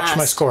really watch fast.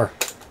 My score.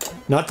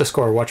 Not the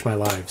score, watch my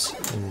lives.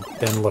 And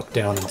then look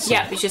down and see.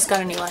 Yeah, he's just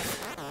got a new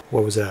life.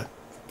 What was that?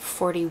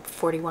 40,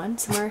 41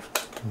 somewhere.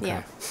 Okay.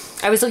 Yeah.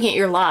 I was looking at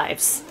your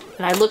lives,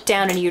 and I looked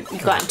down and you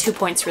gotten 2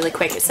 points really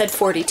quick. It said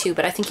 42,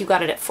 but I think you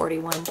got it at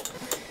 41.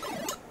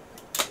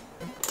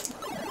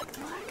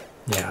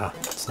 Yeah,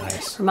 it's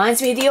nice.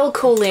 Reminds me of the old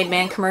Kool-Aid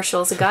Man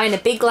commercials. A guy in a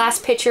big glass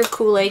pitcher of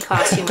Kool-Aid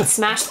costume would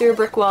smash through a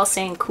brick wall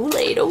saying,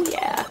 "Kool-Aid, oh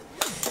yeah."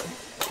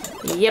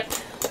 Yep.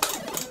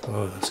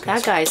 Oh, those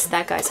guys.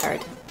 That guy's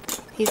hard.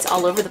 He's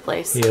all over the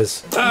place. He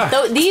is.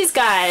 These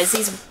guys,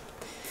 these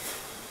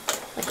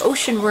like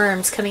ocean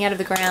worms coming out of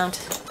the ground.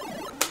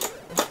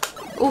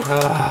 Ooh.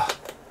 I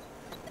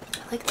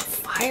like the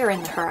fire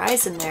in the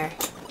horizon there.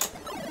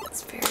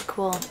 It's very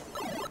cool.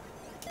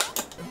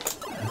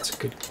 That's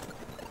good.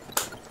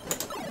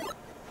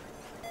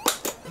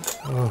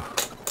 Oh.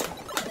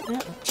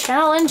 Yep.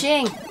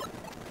 Challenging.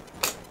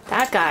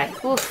 That guy.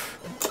 Oof.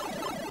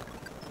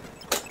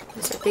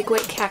 Those are big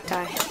white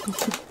cacti.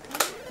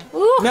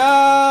 Ooh.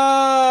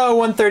 No!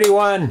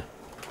 131.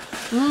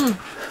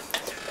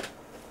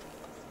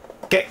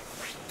 Okay.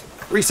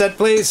 Reset,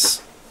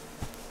 please.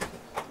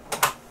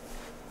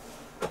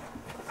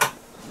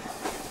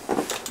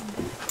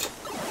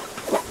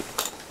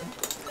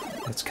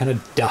 It's kind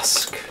of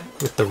dusk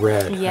with the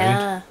red,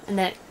 yeah, right? and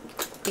then it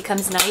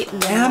becomes night.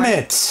 And Damn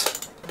it!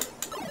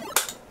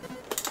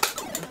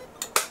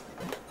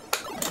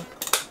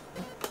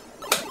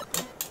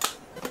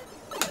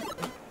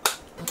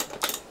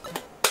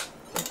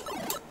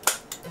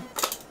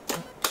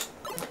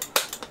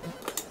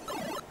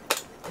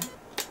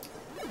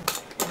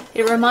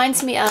 It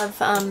reminds me of,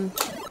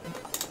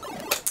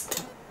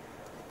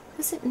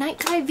 was it Night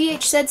Guy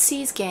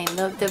vhzc's game?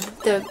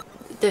 The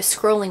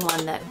scrolling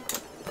one that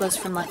goes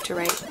from left to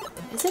right.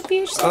 Is it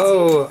vhzc?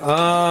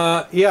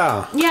 Oh,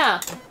 yeah. Yeah.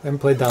 I haven't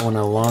played that one in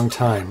a long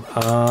time.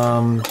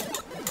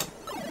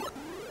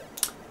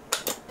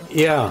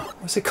 Yeah.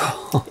 What's it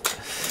called?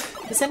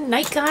 Is it a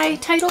Night Guy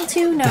title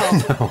too? No.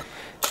 No.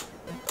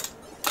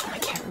 I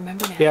can't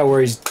remember now. Yeah,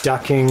 where he's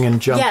ducking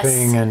and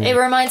jumping and... It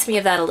reminds me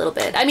of that a little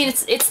bit. I mean,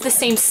 it's the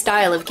same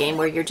style of game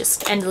where you're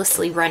just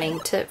endlessly running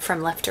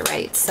from left to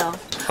right, so...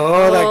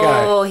 Oh, that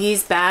guy. Oh,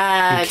 he's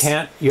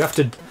bad. You have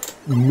to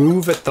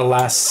move at the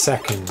last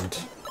second.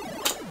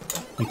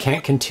 You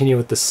can't continue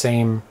at the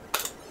same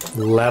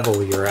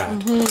level you're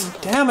at.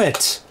 Damn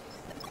it!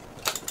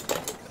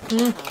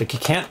 Like, you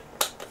can't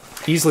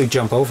easily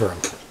jump over him.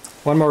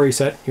 One more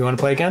reset. You want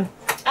to play again?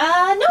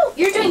 No,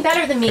 you're doing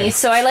better than me,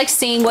 so I like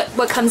seeing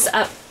what comes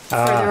up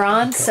further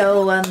on, okay.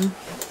 so,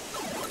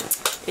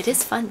 it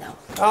is fun, though.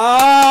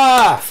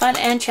 Ah! Fun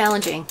and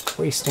challenging.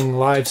 Wasting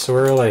lives so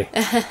early.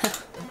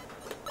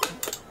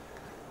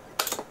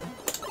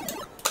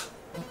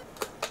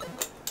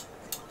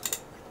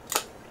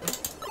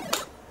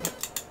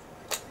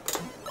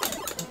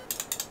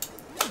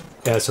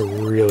 Yeah, it's a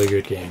really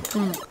good game.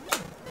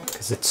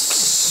 Because it's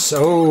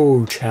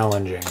so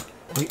challenging.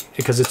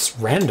 Because it's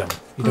random.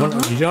 You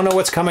don't know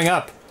what's coming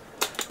up.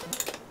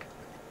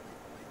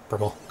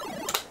 Purple.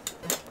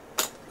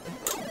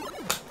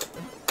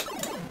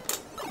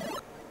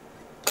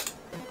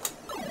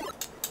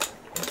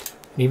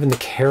 And even the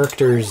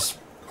characters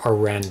are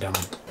random.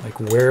 Like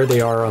where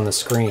they are on the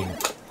screen.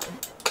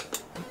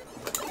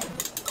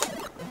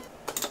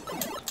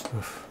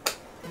 Oof.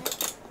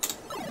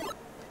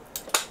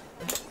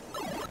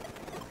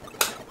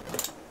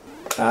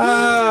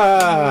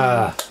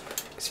 Ah!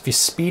 If you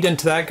speed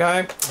into that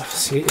guy,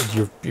 see,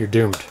 you're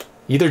doomed.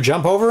 Either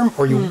jump over him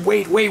or you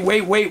wait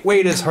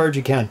as hard as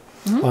you can.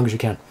 As long as you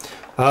can.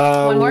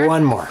 One more?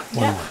 One more.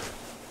 Yeah.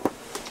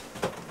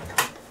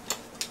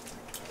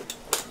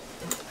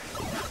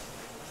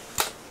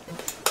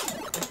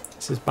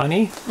 This is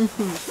Bunny?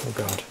 Oh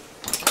god.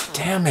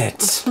 Damn it!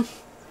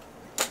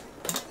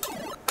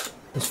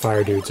 Those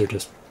fire dudes are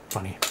just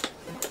funny.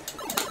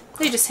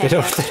 They just hang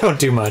out. They don't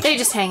do much. They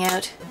just hang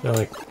out. They're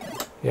like,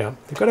 yeah.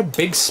 They've got a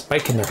big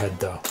spike in their head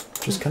though.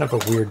 Just kind of a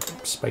weird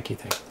spiky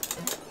thing.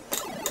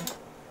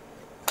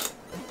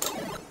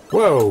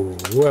 Whoa,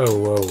 whoa,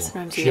 whoa.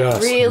 Sometimes you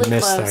Just get really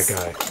missed close. that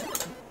guy.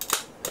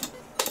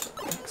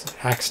 'Cause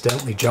I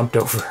accidentally jumped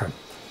over him.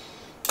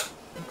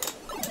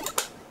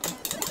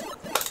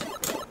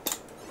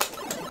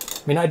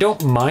 I mean, I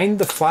don't mind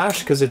the flash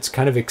because it's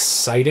kind of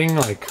exciting,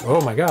 like,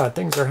 oh my god,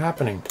 things are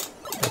happening.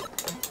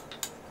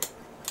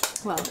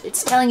 Well,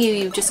 it's telling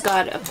you just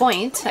got a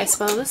point, I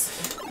suppose.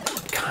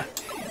 God,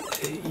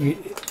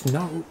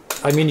 no,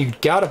 I mean, you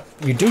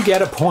do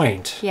get a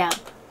point, Yeah.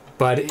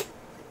 but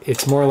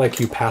it's more like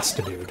you passed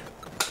a dude.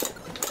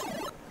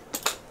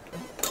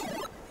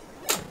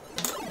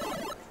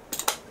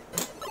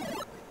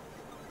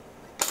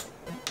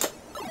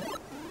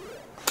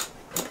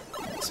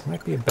 This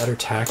might be a better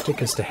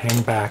tactic, is to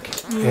hang back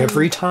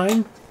every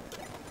time.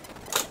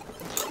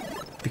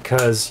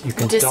 Because you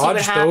can Just see what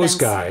dodge happens. those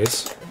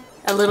guys.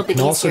 A little bit You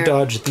can also easier.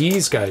 dodge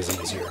these guys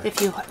easier.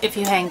 If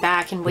you hang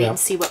back and wait Yeah. and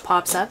see what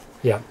pops up.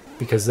 Yeah,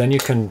 because then you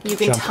can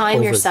jump time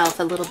over. yourself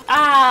a little.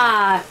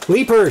 Ah!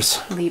 Leapers!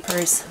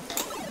 Leapers.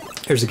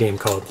 There's a game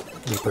called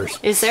Leapers.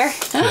 Is there?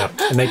 Yeah,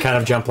 and they kind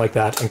of jump like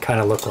that and kind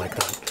of look like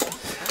that.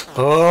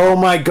 Oh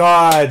my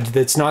god,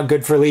 that's not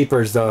good for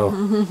leapers though.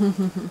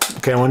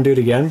 Okay, I want to do it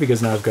again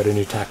because now I've got a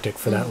new tactic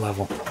for that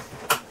level.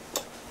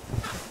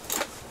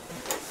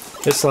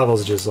 This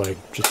level's just like,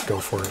 just go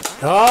for it.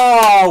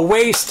 Oh,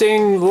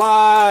 wasting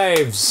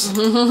lives!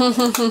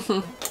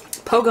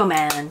 Pogo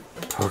Man.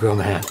 Pogo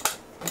Man.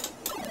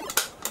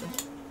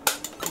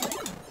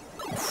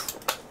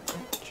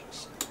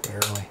 Just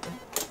barely.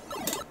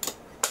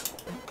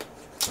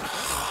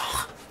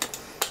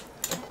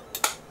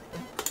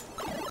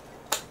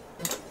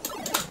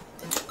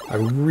 I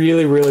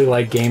really, really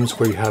like games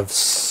where you have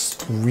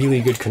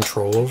really good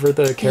control over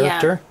the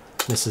character.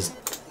 Yeah. This is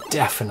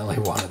definitely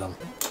one of them.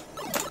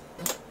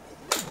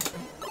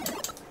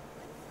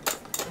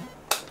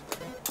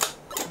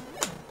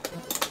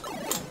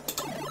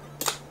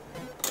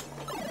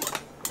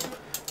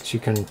 So you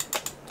can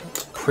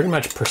pretty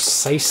much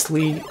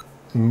precisely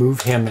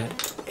move him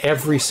at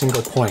every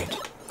single point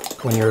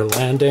when you're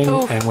landing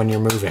and when you're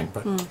moving.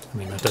 But I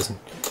mean, that doesn't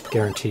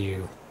guarantee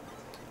you're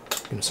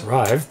going to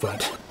survive,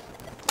 but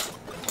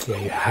yeah,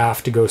 you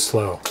have to go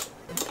slow.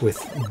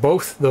 With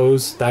both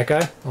those, that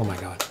guy, oh my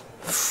god,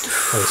 that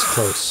was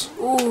close.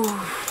 Ooh.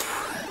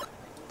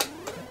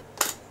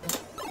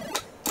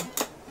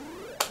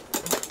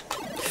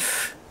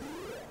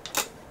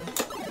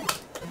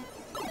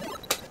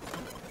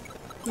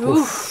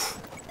 Oof.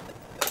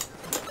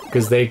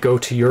 Because they go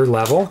to your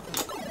level,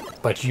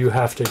 but you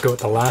have to go at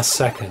the last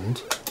second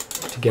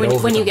to get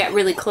over when them. you get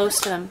really close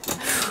to them.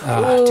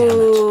 Ah, damn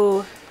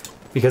it.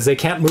 Because they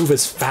can't move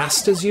as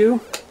fast as you.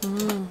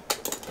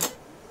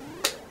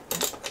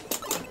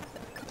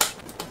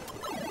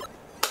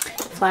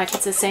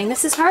 Flackets is saying,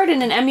 this is hard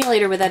in an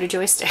emulator without a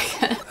joystick.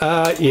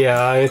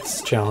 Yeah,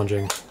 it's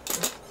challenging.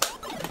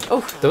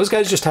 Oh. Those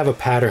guys just have a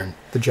pattern,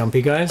 the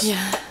jumpy guys.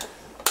 Yeah.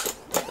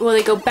 Well,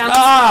 they go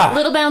bounce,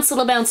 little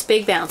bounce,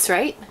 big bounce,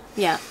 right?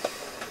 Yeah.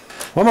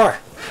 One more.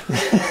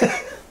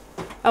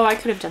 Oh, I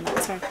could have done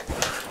that, sorry.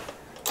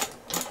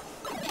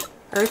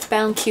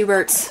 Earthbound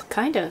Cuberts,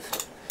 kind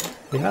of.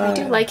 Yeah. I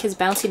do like his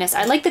bounciness.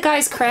 I like the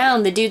guy's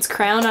crown, the dude's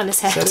crown on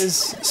his head. Is that his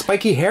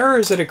spiky hair or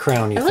is it a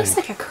crown, you think? It looks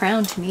like a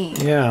crown to me.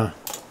 Yeah.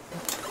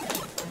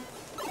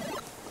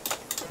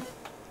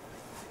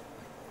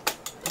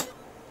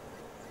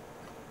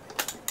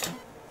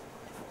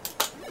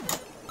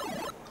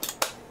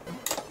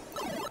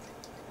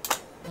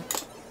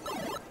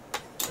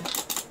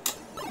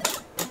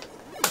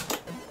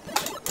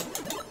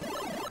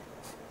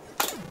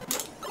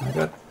 I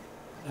got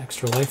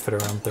extra life at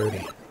around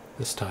 30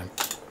 this time.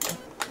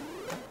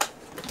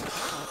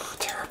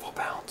 Terrible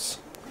bounce.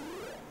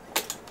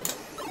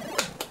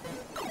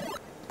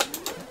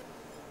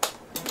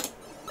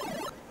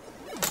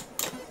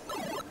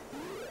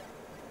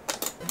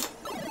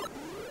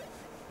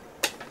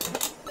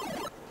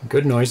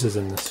 Good noises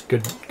in this.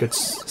 Good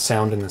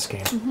sound in this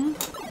game. Mm-hmm.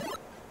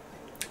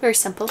 Very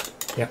simple.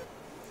 Yep.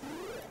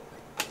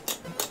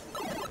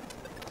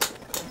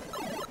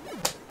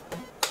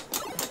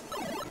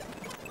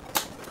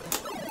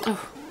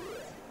 Oh.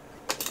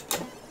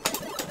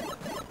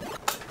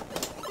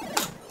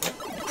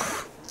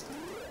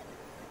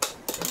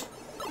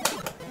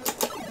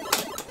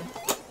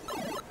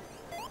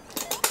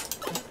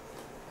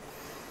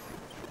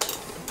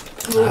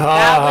 Ooh,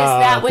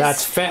 that was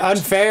that's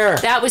unfair.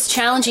 That was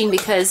challenging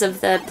because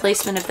of the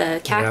placement of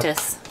the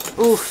cactus. Yep.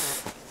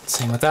 Oof.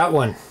 Same with that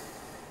one.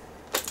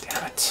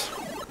 Damn it.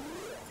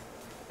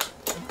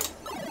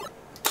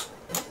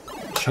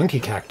 Chunky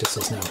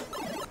cactuses now.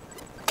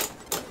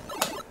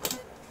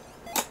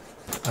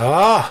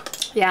 Ah!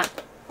 Yeah.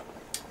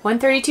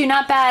 132,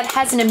 not bad.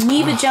 Has an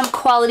amoeba jump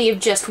quality of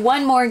just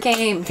one more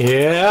game.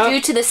 Yeah.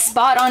 Due to the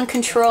spot-on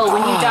control.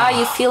 When you die,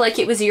 you feel like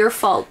it was your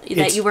fault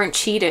that you weren't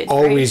cheated.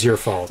 Always your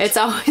fault. It's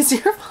always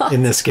your fault.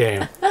 In this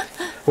game.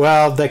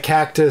 Well, the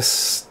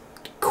cactus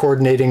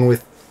coordinating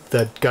with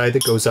the guy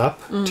that goes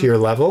up to your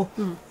level,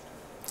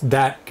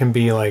 that can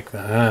be like,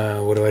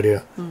 what do I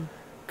do?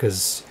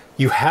 Because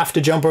you have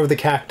to jump over the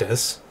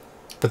cactus,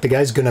 but the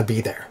guy's going to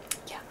be there.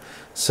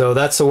 So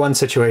that's the one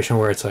situation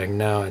where it's like,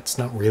 no, it's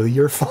not really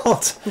your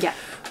fault. Yeah.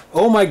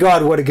 Oh my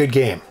God, what a good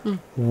game.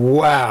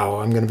 Wow,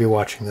 I'm going to be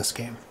watching this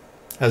game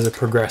as it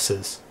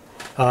progresses.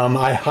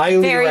 I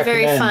highly recommend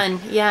very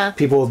fun. Yeah.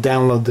 people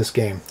download this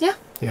game. Yeah.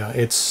 Yeah,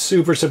 it's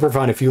super, super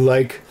fun. If you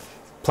like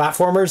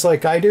platformers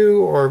like I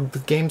do or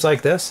games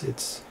like this,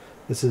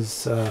 this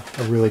is a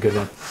really good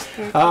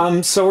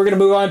one. So we're going to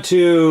move on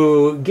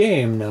to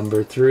game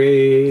number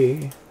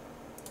 3.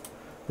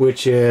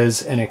 Which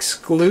is an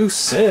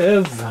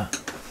exclusive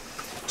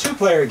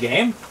 2-player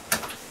game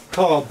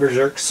called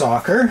Berzerk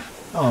Soccer.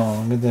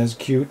 Oh, look at this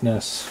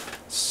cuteness.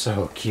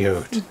 So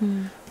cute.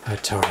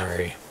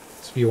 Atari.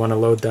 So if you want to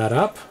load that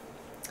up.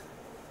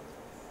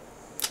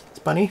 It's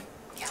Bunny.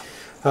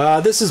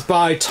 Yeah. This is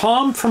by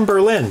Tom from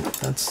Berlin.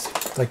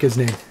 That's like his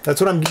name. That's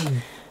what I'm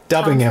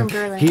dubbing him.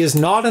 He is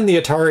not in the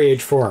Atari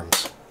Age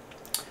forums.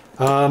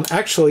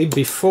 Actually,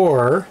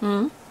 before...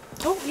 Oh,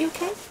 you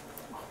okay?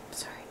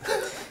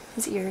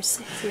 His ears.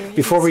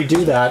 Before we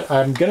do that,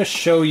 I'm going to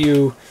show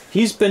you,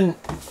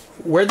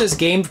 where this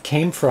game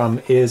came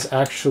from is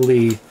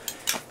actually,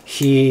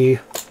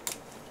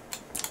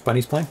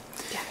 Bunny's playing?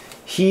 Yeah.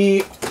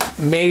 He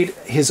made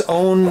his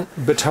own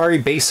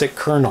Atari Basic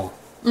kernel,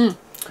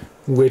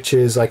 which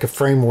is like a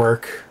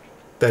framework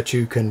that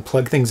you can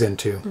plug things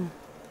into.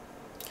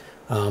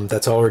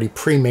 That's already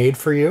pre-made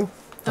for you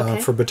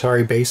for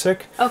Atari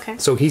Basic. Okay.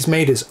 So he's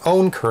made his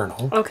own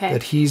kernel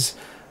that he's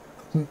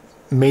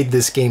made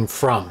this game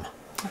from.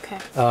 Okay.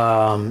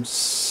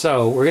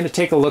 So we're going to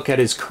take a look at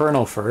his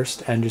kernel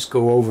first and just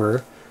go over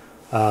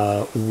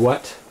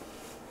what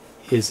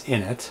is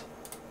in it,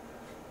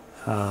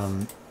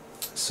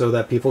 so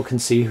that people can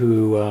see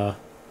who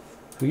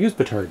use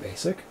Atari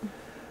Basic.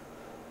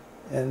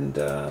 And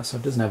so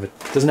it doesn't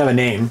have a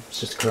name. It's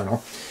just a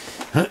kernel.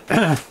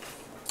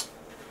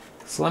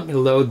 So let me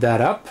load that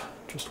up.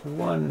 Just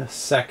 1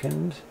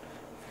 second.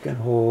 You can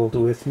hold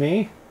with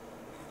me.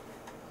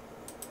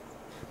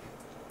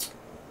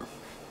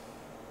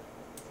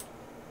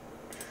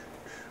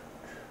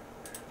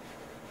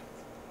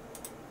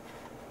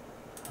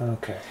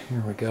 Okay,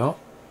 here we go.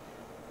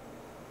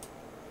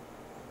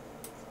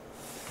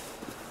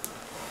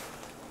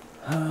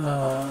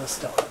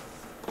 Still.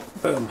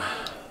 Boom.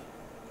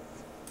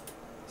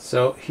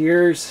 So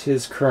here's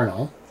his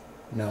kernel.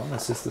 No,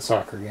 this is the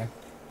soccer game.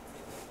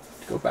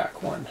 Go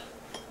back one.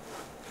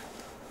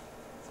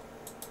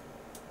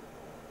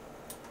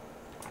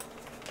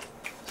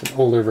 It's an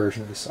older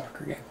version of the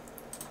soccer game.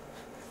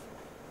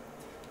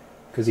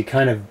 Because he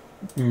kind of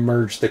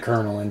merged the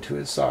kernel into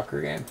his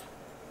soccer game.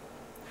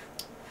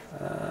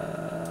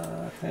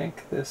 I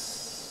think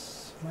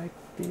this might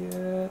be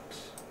it.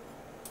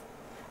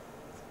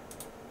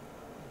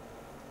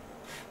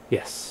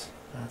 Yes,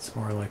 that's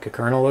more like a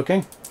kernel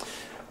looking.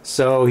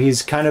 So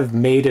he's kind of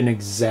made an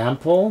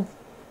example.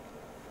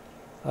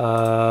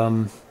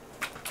 You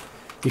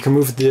can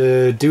move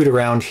the dude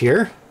around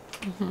here.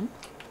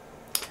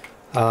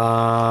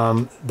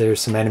 There's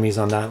some enemies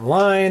on that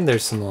line.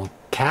 There's some little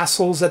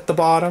castles at the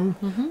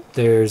bottom.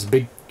 There's a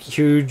big,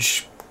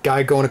 huge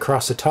guy going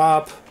across the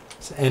top.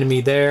 There's an enemy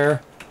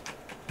there.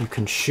 You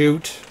can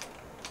shoot.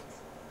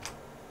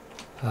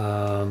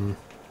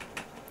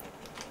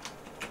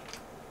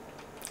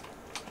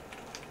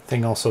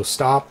 Thing also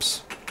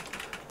stops.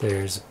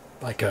 There's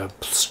like a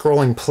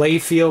scrolling play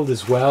field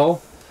as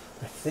well.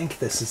 I think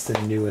this is the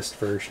newest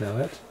version of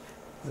it.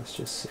 Let's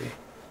just see.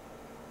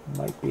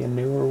 Might be a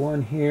newer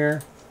one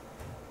here.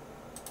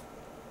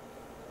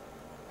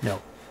 No,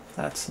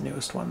 that's the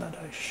newest one that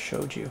I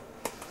showed you.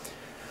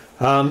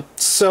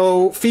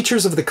 So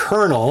features of the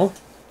kernel: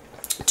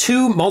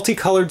 2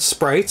 multicolored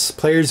sprites,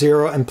 player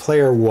 0 and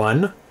player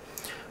 1.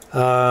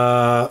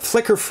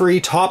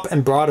 Flicker-free top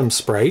and bottom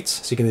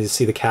sprites, so you can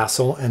see the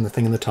castle and the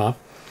thing in the top.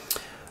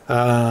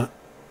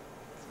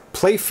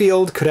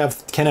 Playfield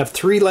can have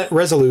 3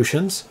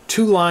 resolutions: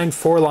 2-line,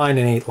 4-line,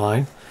 and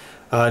 8-line.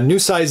 New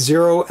size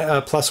 0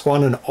 plus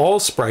 1 and all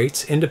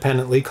sprites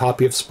independently.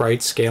 Copy of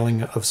sprites,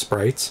 scaling of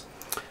sprites.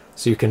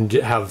 So you can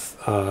have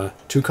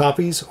 2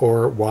 copies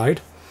or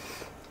wide.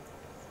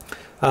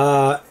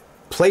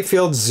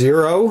 Playfield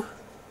 0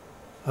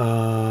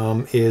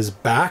 is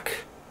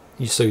back.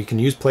 So you can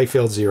use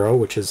Playfield 0,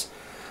 which is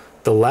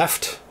the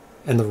left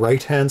and the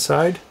right hand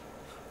side,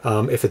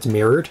 if it's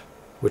mirrored,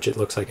 which it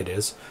looks like it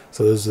is.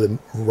 So those are the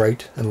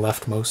right and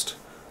leftmost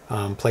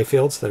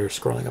playfields that are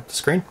scrolling up the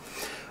screen.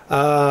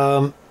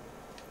 I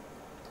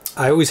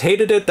always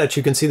hated it that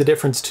you can see the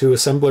difference to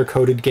assembler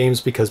coded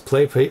games because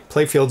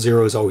Playfield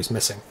 0 is always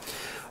missing.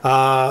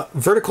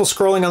 Vertical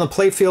scrolling on the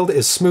playfield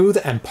is smooth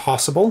and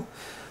possible.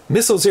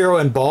 Missile 0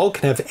 and Ball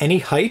can have any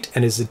height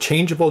and is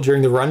changeable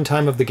during the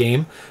runtime of the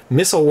game.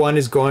 Missile 1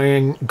 is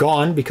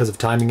gone because of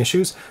timing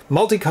issues.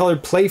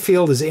 Multicolored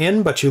playfield is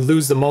in, but you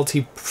lose the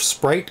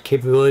multi-sprite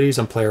capabilities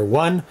on player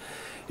 1.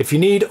 If you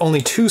need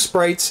only 2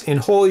 sprites in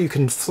whole, you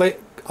can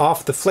flick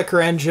off the flicker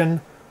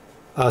engine.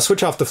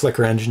 Switch off the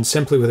flicker engine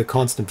simply with a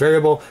constant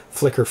variable.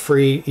 Flicker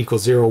free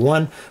equals 0,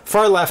 1.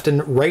 Far left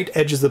and right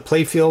edges of the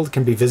playfield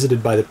can be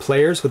visited by the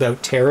players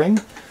without tearing,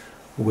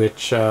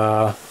 which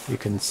you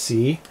can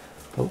see.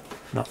 Oh,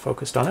 not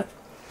focused on it.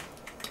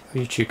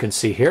 Which you can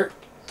see here.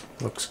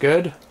 Looks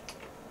good.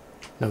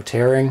 No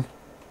tearing.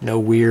 No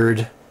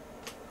weird.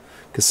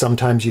 Because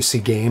sometimes you see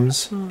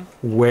games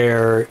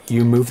where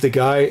you move the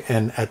guy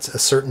and at a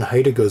certain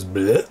height it goes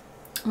bleh,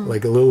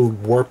 like a little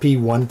warpy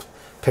 1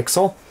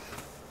 pixel.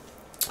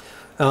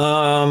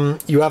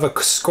 You have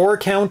a score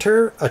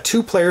counter, a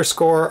 2-player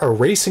score, a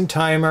racing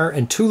timer,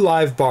 and 2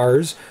 live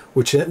bars,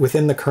 which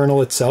within the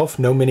kernel itself,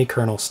 no mini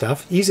kernel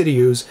stuff, easy to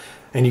use,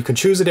 and you can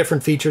choose the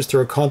different features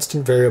through a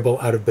constant variable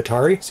out of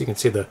Atari. So you can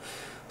see the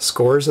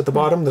scores at the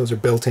bottom; those are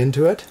built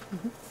into it.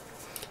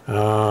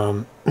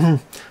 I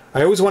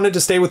always wanted to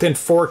stay within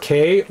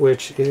 4K,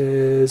 which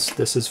is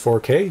this is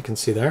 4K. You can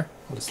see there.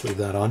 I'll just leave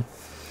that on.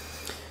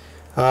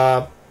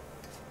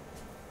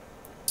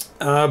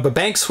 But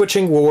bank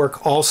switching will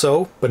work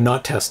also, but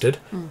not tested.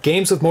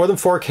 Games with more than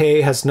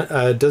 4K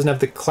doesn't have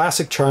the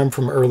classic charm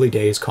from early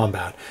days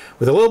combat.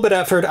 With a little bit of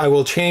effort, I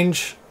will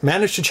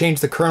manage to change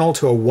the kernel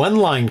to a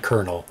 1-line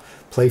kernel,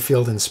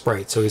 playfield and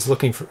sprite. So he's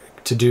looking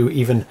to do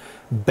even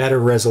better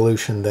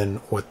resolution than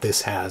what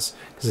this has.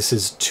 Because this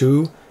is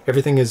 2,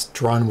 everything is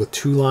drawn with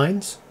 2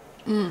 lines.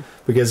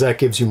 Because that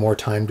gives you more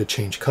time to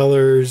change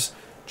colors,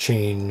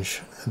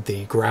 change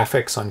the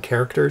graphics on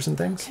characters and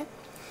things.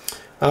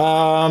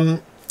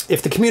 Okay.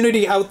 If the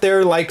community out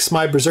there likes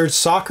my Berzerk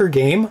soccer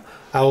game,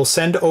 I will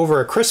send over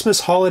a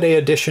Christmas holiday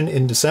edition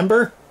in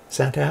December.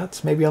 Santa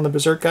hats, maybe on the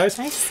Berzerk guys.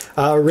 Nice.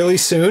 Really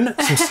soon.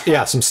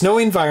 Some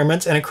snowy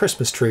environments and a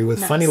Christmas tree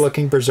with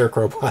funny-looking Berzerk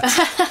robots.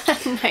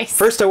 Nice.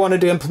 First, I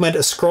wanted to implement a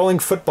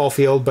scrolling football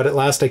field, but at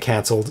last I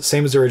cancelled.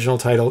 Same as the original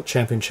title,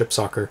 Championship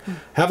Soccer.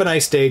 Have a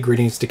nice day.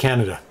 Greetings to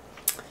Canada.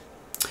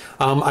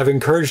 I've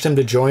encouraged him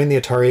to join the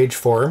Atari Age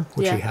forum,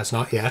 which he has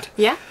not yet.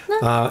 Yeah.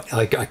 No.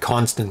 Like I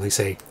constantly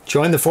say,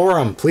 join the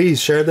forum. Please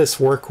share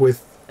this work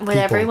with people.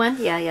 Everyone.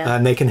 Yeah, yeah.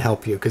 And they can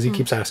help you because he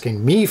keeps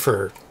asking me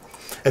for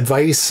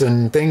advice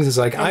and things. It's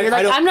like,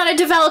 I'm not a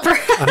developer.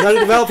 I'm not a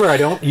developer. I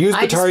don't use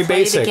I Atari just play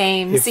Basic. The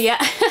games.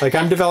 Yeah. Like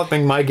I'm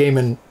developing my game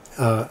in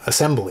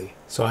assembly.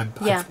 So I'm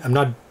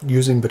not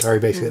using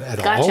Atari Basic at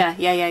all. Gotcha.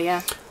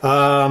 Yeah.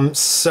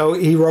 So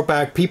he wrote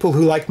back, people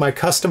who like my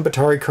custom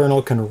Atari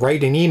kernel can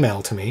write an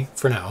email to me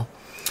for now.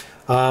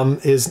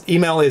 His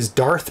email is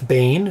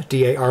darthbane,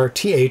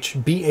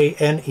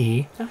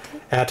 DARTHBANE,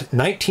 at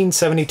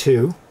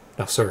 1972.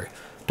 No, sorry.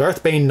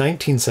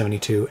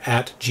 darthbane1972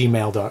 at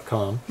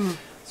gmail.com.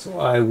 So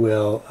I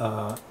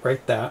will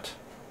write that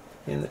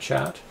in the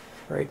chat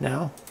right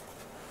now.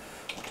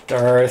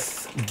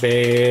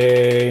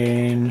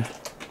 darthbane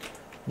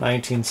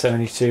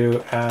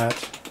 1972 at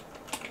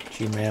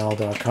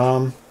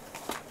gmail.com.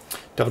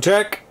 Double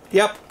check.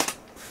 Yep.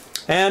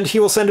 And he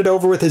will send it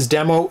over with his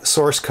demo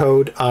source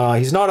code.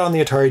 He's not on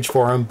the Atari Age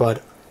forum,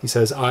 but he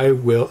says, I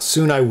will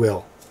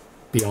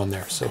be on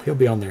there. So he'll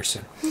be on there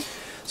soon.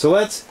 So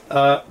let's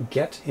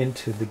get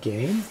into the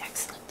game.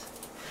 Excellent.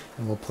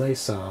 And we'll play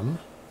some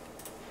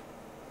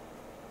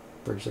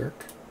Berzerk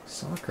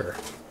Soccer.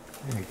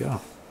 There you go.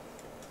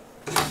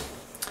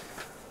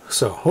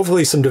 So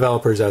hopefully some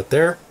developers out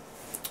there.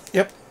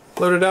 Yep,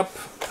 load it up.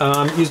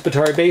 Use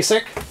Atari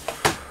Basic,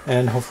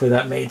 and hopefully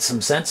that made some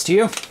sense to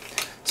you.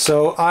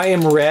 So I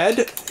am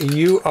red.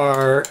 You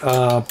are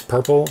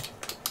purple.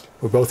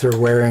 We both are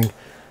wearing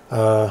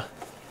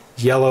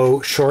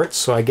yellow shorts,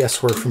 so I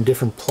guess we're from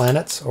different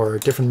planets or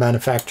different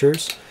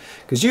manufacturers.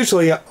 Because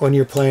usually when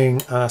you're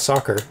playing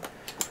soccer,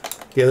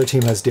 the other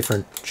team has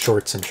different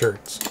shorts and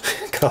shirts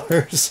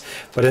colors.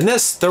 But in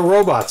this, the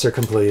robots are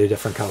completely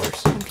different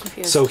colors. I'm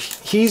confused. So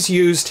he's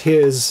used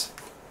his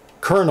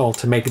kernel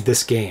to make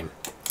this game.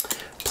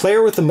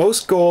 Player with the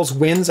most goals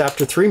wins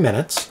after 3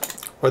 minutes,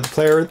 or the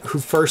player who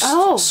first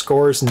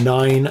scores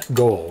 9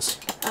 goals.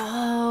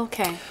 Oh,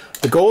 okay.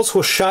 The goals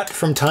will shut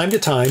from time to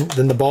time,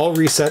 then the ball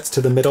resets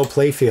to the middle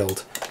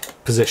playfield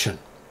position.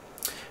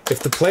 If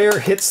the player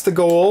hits the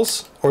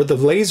goals or the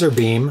laser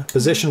beam,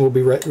 position will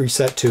be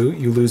reset to,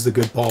 you lose the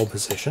good ball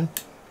position.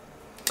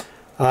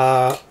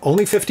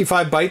 Only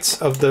 55 bytes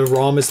of the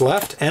ROM is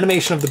left.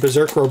 Animation of the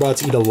Berzerk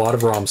robots eat a lot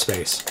of ROM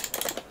space.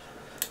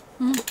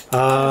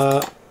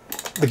 The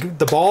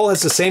ball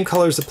has the same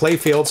color as the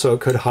playfield, so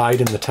it could hide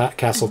in the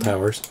castle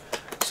towers.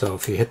 So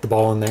if you hit the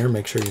ball in there,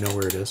 make sure you know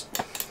where it is.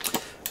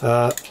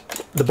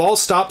 The ball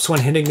stops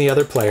when hitting the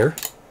other player.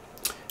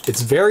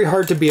 It's very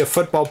hard to be a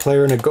football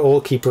player and a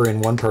goalkeeper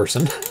in one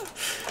person.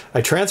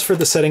 I transferred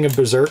the setting of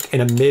Berzerk in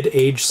a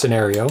mid-age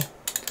scenario.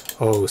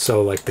 Oh,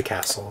 so like the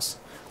castles.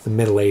 The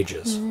Middle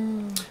Ages.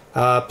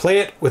 Play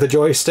it with a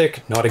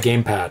joystick, not a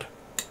gamepad.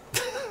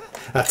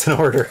 That's an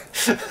order.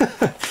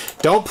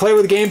 Don't play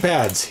with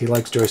gamepads. He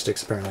likes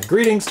joysticks, apparently.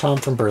 Greetings, Tom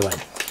from Berlin.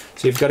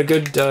 So you've got a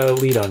good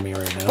lead on me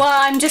right now. Well,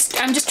 I'm just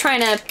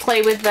trying to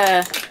play with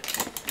the...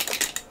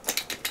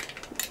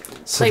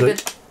 So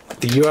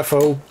the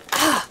UFO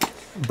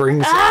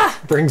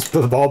brings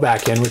the ball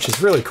back in, which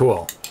is really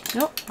cool.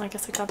 Nope, I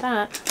guess I got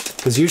that.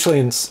 Because usually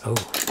in... Oh,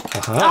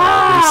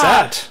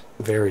 reset.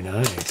 Very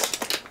nice.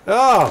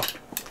 Oh!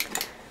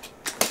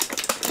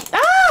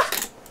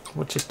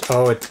 What just...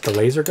 Oh, the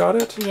laser got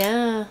it?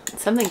 Yeah,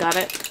 something got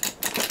it.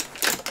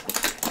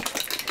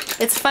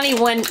 It's funny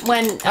when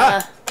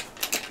oh,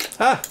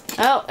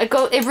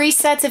 it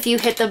resets if you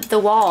hit the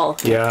wall.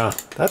 Yeah,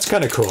 that's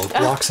kind of cool. It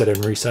blocks it and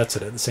resets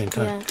it at the same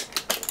time.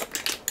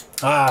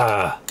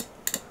 Yeah.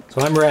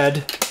 So I'm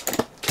red.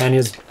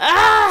 Tanya's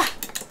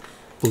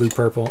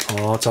blue-purple.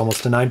 Oh, it's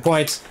almost to 9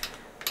 points.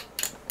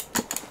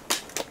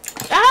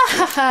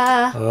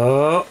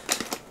 Oh.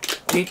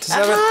 8 to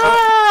 7.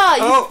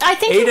 I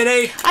think 8 and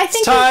 8.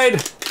 It's tied.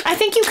 I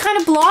think you kind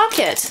of block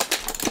it.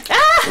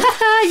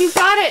 You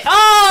got it.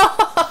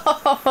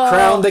 Oh!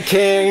 Crown the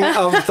king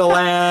of the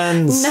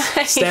lands.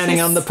 Nice.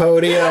 Standing on the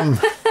podium.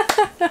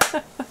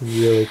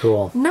 Really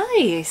cool.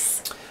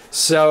 Nice.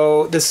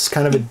 So this is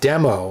kind of a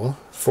demo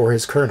for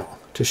his kernel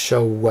to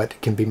show what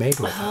can be made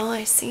with it. Oh,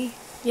 I see.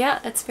 Yeah,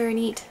 that's very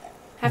neat.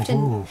 Have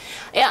to.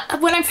 Yeah,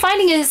 what I'm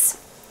finding is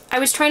I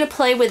was trying to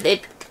play with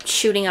it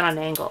shooting on an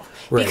angle.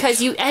 Right.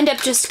 Because you end up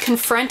just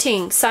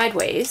confronting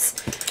sideways.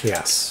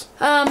 Yes.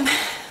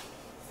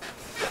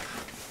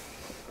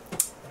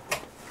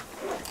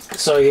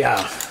 So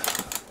yeah.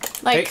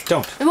 Like, hey,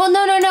 don't. Well,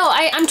 no.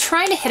 I'm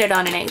trying to hit it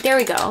on an angle. There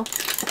we go.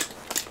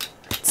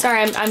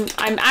 Sorry,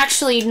 I'm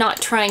actually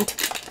not trying to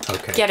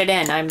get it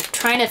in. I'm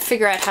trying to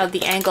figure out how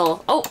the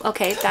angle. Oh,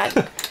 okay.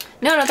 That.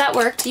 No, that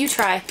worked. You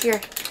try. Here.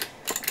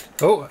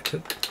 Oh.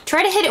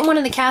 Try to hit it in one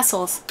of the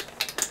castles.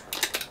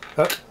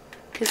 Oh.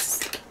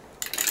 Because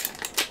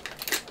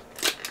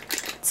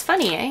it's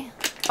funny, eh?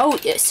 Oh,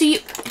 so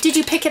did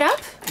you pick it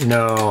up?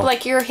 No.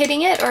 Like you're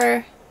hitting it,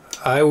 or?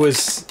 I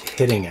was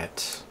hitting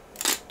it.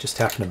 Just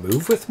happened to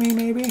move with me,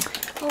 maybe?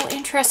 Oh,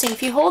 interesting.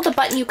 If you hold the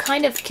button, you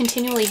kind of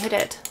continually hit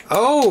it.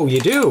 Oh, you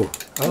do?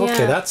 Oh, yeah.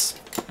 Okay, that's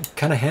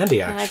kind of handy,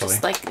 actually. And I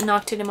just, like,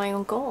 knocked it in my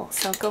own goal,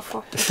 so go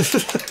for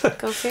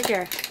go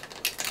figure.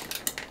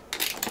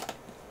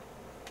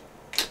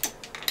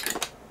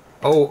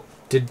 Oh,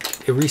 did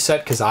it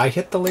reset because I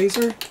hit the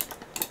laser?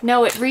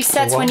 No, it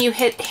resets when you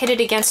hit it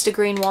against a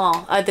green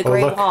wall, the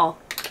gray wall.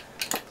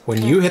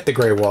 When you hit the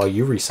gray wall,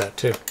 you reset,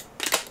 too.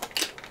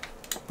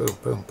 Boom,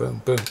 boom,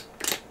 boom, boom.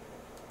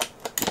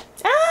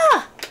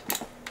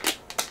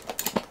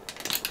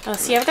 Oh,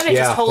 see, I've got to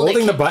just hold it.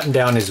 Holding the button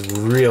down is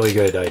a really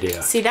good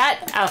idea. See that?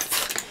 Oh.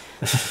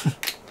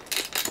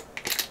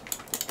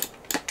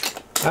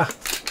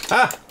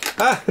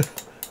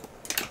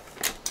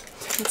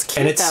 It's cute,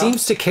 and it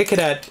seems to kick it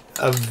at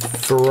a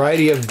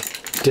variety of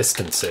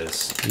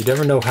distances. You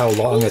never know how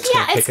long it's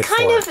going to kick it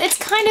for. It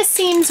kind of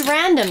seems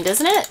random,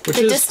 doesn't it? The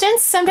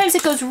distance. Sometimes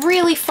it goes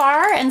really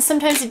far, and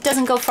sometimes it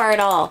doesn't go far at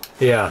all.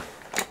 Yeah,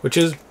 which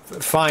is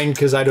fine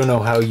because I don't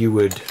know how you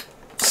would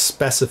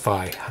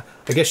specify.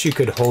 I guess you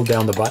could hold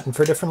down the button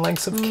for different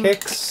lengths of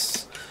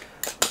kicks.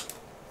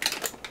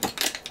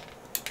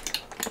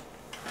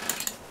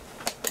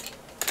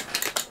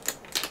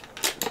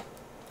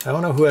 I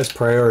don't know who has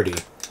priority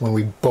when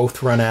we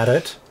both run at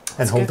it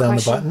and hold down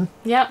the button.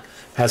 Yep.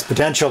 Has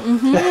potential.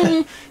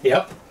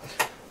 Yep.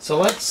 So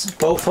let's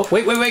both...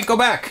 Wait, go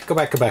back. Go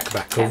back.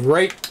 Okay. Go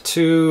right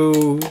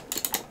to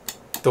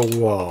the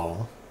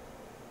wall.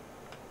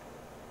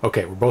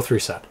 Okay, we're both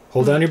reset.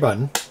 Hold down your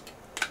button.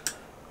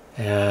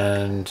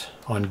 And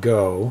on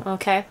go.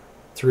 Okay.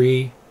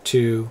 3,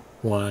 2,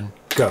 1,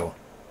 go.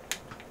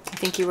 I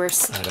think you were...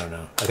 I don't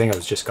know. I think I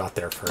just got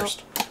there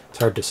first. Oh. It's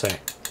hard to say.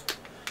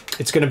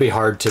 It's going to be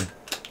hard to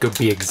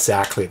be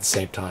exactly at the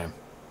same time.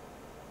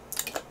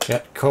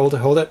 Yeah, hold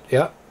it.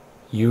 Yeah.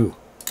 You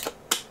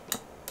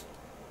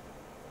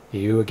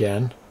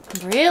again.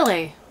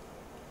 Really?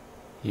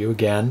 You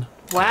again.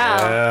 Wow.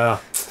 Yeah.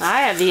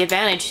 I have the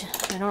advantage.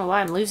 I don't know why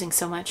I'm losing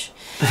so much.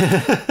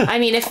 I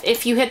mean,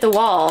 if you hit the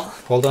wall.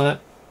 Hold on it.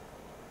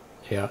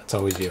 Yeah, it's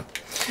always you.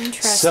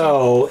 Interesting.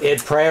 So it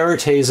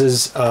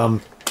prioritizes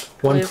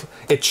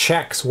it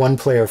checks one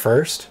player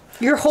first.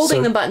 You're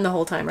holding the button the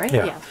whole time, right?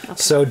 Yeah. Okay.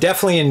 So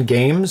definitely in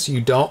games,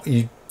 you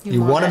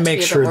want to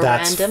make sure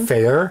that's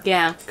fair.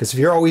 Yeah. Because if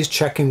you're always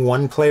checking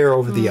one player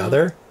over the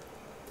other,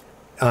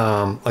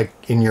 like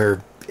in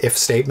your if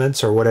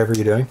statements or whatever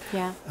you're doing.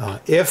 Yeah.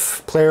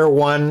 If player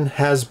 1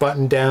 has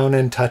button down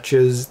and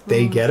touches,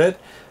 they get it.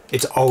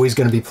 It's always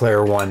going to be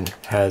player 1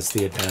 has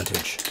the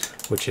advantage,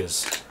 which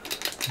is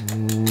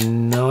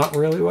not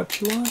really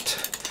what you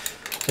want.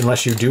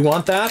 Unless you do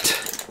want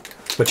that.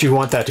 But you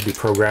want that to be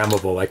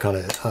programmable, like on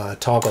a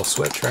toggle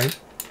switch, right?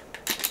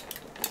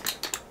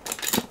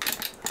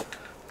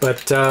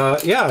 But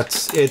yeah,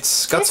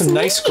 it's got some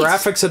nice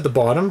graphics at the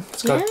bottom.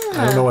 It's got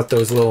I don't know what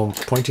those little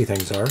pointy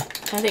things are.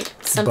 I think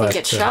something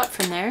gets shot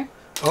from there.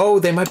 Oh,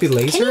 they might be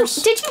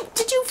lasers.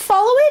 Did you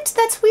follow it?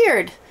 That's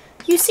weird.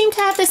 You seem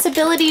to have this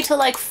ability to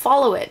like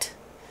follow it.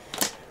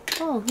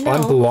 Oh no.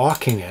 I'm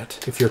blocking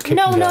it if you're kicking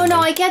No, no, down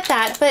no, me. I get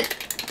that, but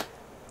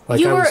Like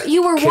you were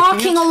kicking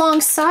walking it?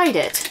 alongside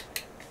it.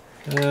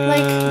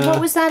 Like, what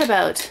was that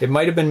about? It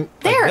might have been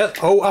There. Like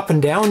that. Oh, up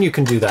and down you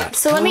can do that.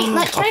 So let me, can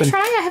I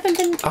try? I haven't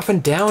been... Up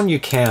and down you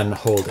can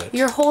hold it.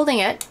 You're holding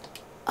it.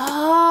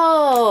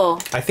 Oh.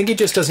 I think it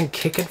just doesn't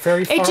kick it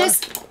very far.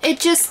 It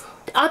just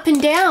up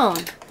and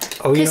down.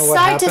 Oh, you know what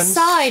side happens? to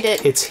side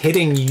It's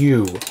hitting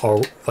you,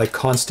 or like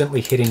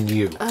constantly hitting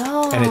you.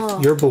 Oh.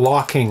 And you're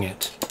blocking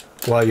it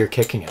while you're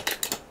kicking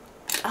it.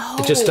 Oh.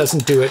 It just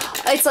doesn't do it.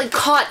 It's like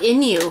caught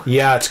in you.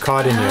 Yeah, it's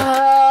caught in you.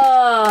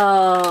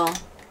 Oh.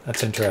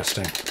 That's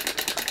interesting.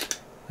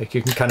 Like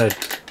you can kind of...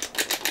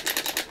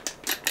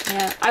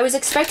 Yeah. I was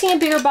expecting a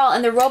bigger ball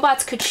and the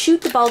robots could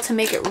shoot the ball to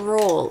make it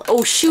roll.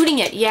 Oh, shooting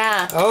it.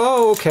 Yeah.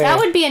 Oh, okay. That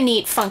would be a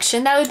neat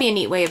function. That would be a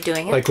neat way of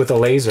doing it. Like with a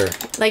laser.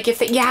 Like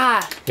if it,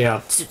 yeah.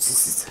 Yeah.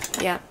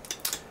 Yeah.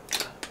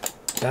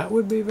 That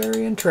would be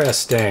very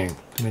interesting.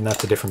 I mean,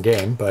 that's a different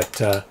game,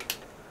 but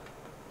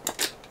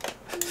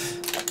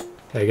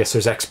I guess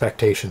there's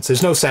expectations.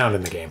 There's no sound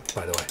in the game,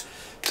 by the way.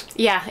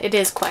 Yeah, it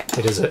is quite.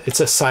 It's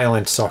a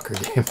silent soccer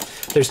game.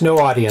 There's no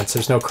audience,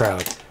 there's no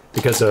crowd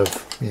because of,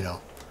 you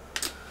know,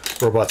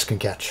 robots can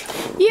catch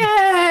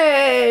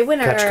Yay!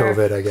 Winner! catch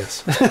COVID, I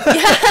guess.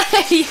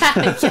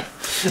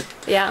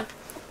 Yeah. Yeah.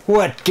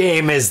 What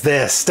game is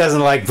this?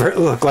 Doesn't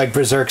look like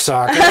Berzerk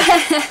soccer.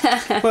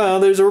 Well,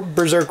 there's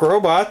Berzerk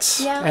robots,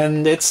 Yeah.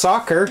 and it's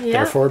soccer, Yeah.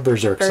 therefore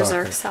Berzerk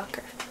Berzerk soccer.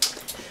 soccer.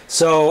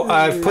 So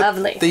I've put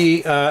Lovely.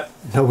 the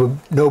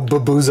no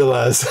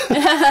babuzalas.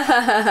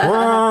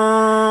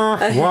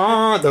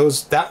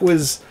 That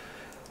was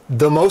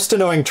the most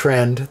annoying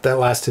trend that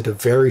lasted a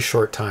very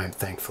short time,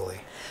 thankfully.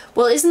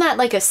 Well, isn't that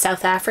like a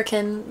South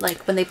African,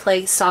 like when they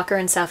play soccer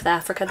in South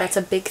Africa, that's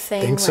a big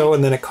thing? I think so,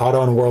 and then it caught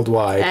on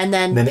worldwide. And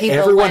then people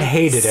everyone went,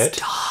 hated it.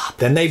 "Stop."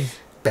 Then they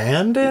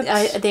banned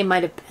it. They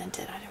might have banned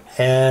it, I don't know.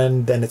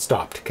 And then it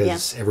stopped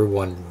because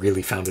everyone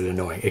really found it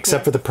annoying,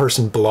 except for the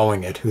person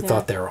blowing it who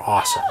thought they were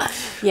awesome.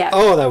 Yeah.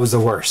 Oh, that was the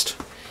worst.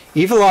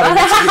 Evil Otto.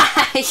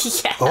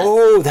 Yeah.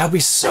 Oh, that would be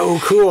so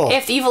cool.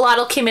 If Evil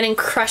Otto came in and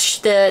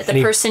crushed the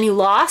person who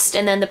lost,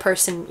 and then the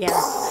person,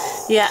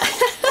 yeah.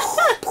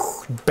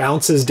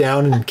 Bounces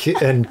down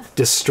and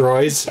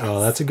destroys. Oh,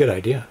 that's a good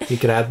idea. You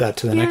could add that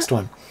to the next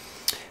one.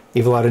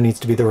 Evil Otto needs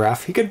to be the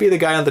ref. He could be the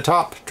guy on the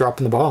top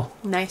dropping the ball.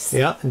 Nice.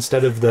 Yeah,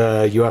 instead of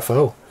the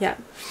UFO. Yeah.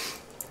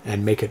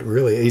 And make it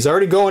really... He's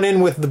already going in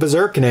with the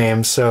Berzerk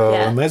name, so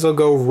I might as well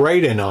go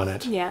right in on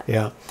it. Yeah.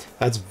 Yeah.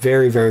 That's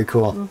very, very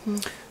cool.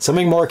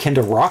 Something more akin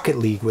to Rocket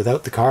League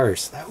without the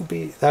cars.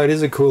 That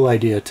is a cool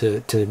idea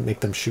to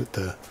make them shoot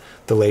the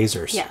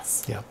lasers.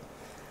 Yes. Yeah.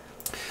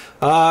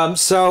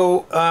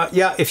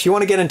 If you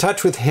want to get in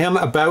touch with him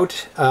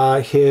about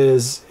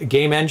his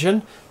game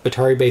engine,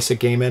 Atari Basic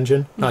Game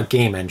Engine, not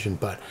game engine,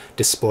 but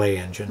display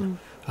engine,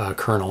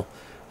 kernel,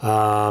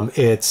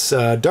 it's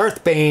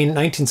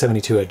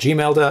darthbane1972 at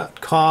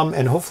gmail.com,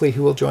 and hopefully he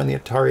will join the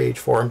Atari Age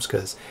forums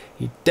because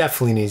he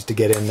definitely needs to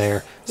get in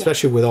there,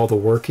 especially with all the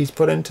work he's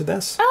put into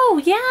this.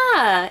 Oh,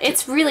 yeah.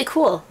 It's really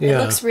cool. Yeah.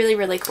 It looks really,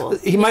 really cool.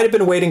 He might have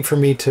been waiting for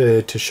me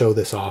to show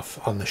this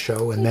off on the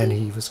show, and then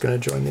he was going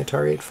to join the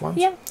Atari Age forums.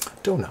 Yeah.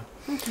 Don't know.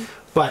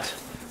 But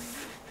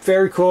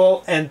very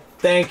cool, and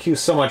thank you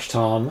so much,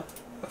 Tom,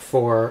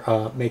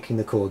 for making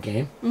the cool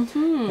game.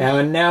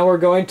 And now we're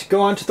going to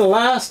go on to the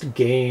last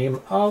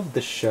game of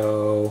the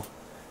show.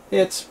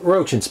 It's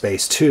Roach in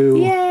Space 2.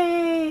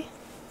 Yay!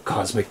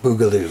 Cosmic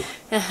Bugaloo.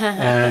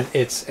 And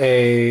it's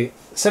a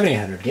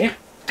 7800 game.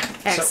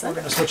 Excellent. So we're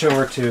going to switch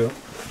over to...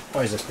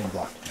 Why is this being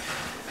blocked?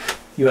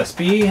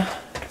 USB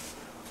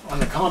on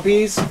the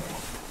compies.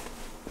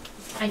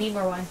 I need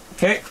more wine.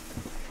 Okay.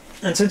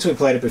 And since we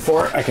played it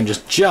before, I can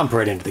just jump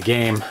right into the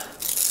game.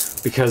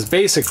 Because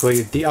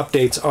basically, the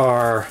updates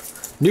are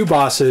new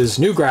bosses,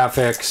 new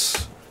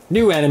graphics,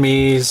 new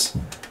enemies,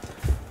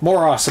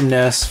 more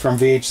awesomeness from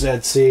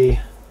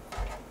vhzc.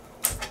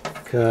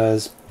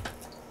 Because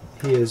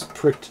he is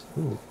pricked...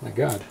 Oh my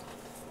god.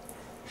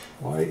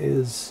 Why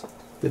is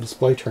the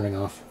display turning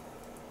off?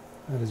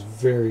 That is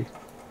very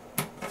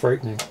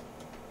frightening.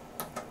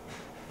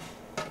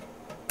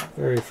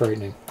 Very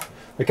frightening.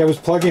 Like I was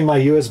plugging my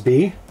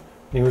USB,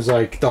 and it was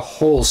like the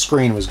whole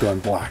screen was going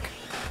black.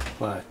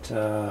 But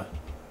so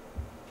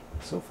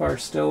far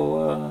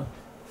still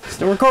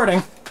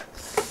recording.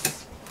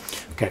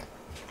 Okay.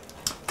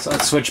 So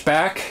let's switch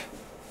back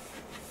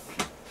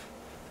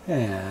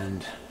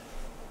and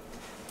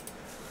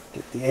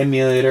get the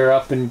emulator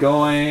up and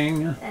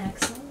going.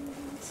 Excellent.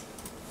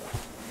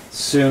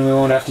 Soon we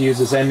won't have to use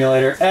this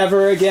emulator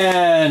ever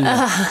again.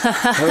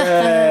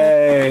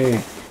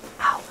 Hooray!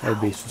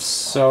 That'd be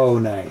so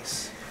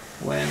nice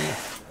when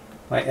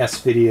my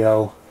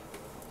S-Video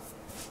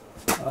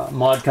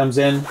mod comes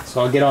in.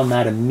 So I'll get on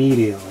that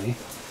immediately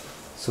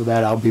so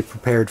that I'll be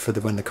prepared for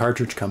when the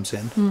cartridge comes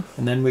in.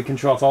 And then we can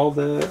show off all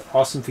the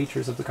awesome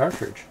features of the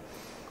cartridge.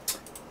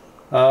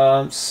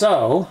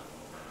 So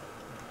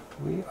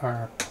we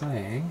are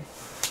playing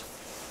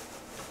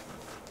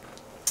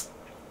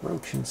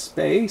Roach in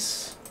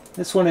Space.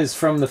 This one is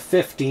from the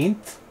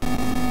 15th.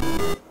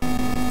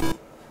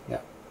 Yeah,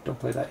 don't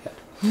play that yet.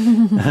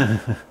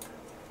 There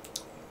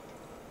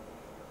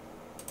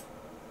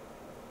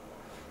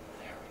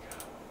we go.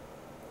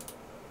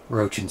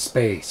 Roach in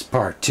Space,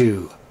 Part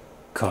 2.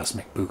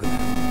 Cosmic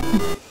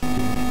Bugaloo.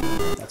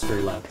 That's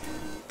very loud.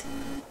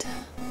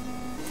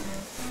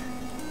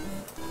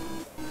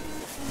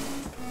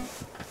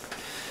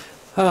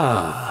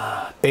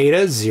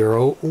 Beta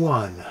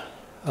 01.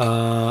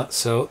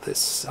 So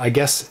this, I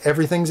guess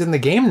everything's in the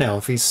game now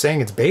if he's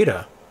saying it's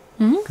beta.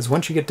 Because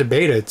once you get to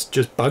beta, it's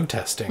just bug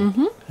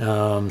testing.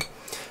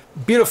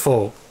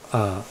 Beautiful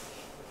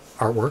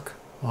artwork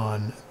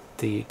on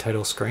the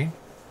title screen.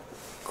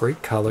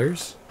 Great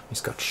colors.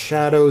 He's got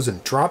shadows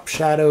and drop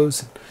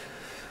shadows.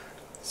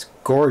 It's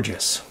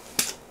gorgeous.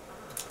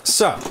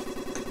 So,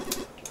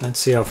 let's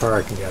see how far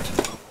I can get.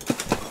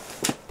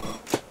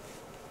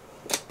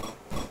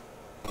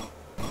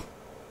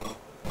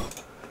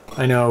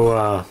 I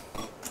know,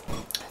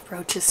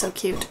 Roach is so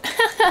cute.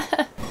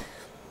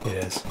 it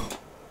is.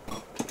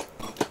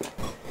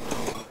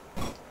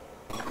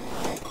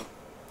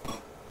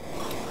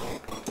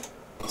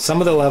 Some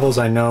of the levels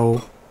I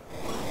know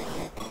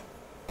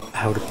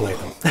how to play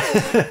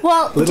them.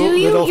 Well, do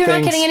you? You're not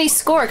things. getting any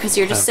score because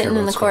you're just sitting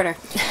in the corner.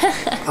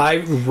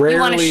 I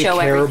rarely show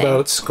care everything.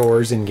 about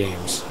scores in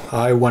games.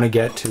 I want to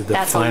get to the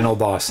final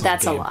boss in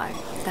That's the a game. lie.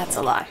 That's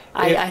a lie.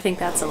 I think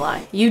that's a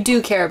lie. You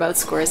do care about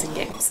scores in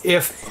games.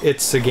 If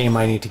it's a game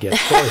I need to get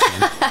scores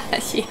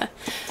in. Yeah.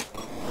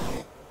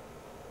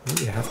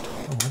 Maybe you have to.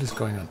 Oh, what is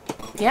going on?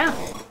 Yeah.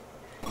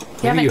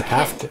 Maybe you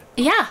have to.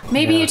 Yeah,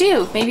 maybe Yeah. you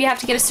do. Maybe you have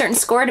to get a certain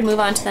score to move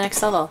on to the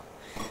next level.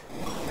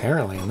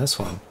 Apparently, in this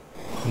one,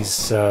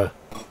 he's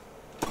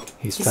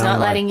He's not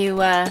letting you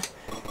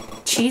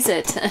cheese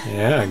it.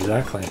 Yeah,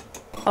 exactly.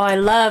 Oh, I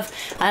love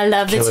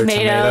the Killer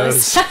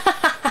tomatoes.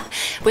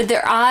 With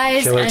their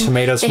eyes. Killer and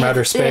tomatoes from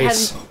outer They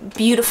space. have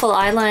beautiful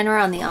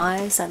eyeliner on the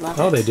eyes. I love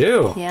it. Oh, they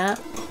do. Yeah.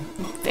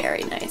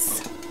 Very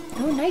nice.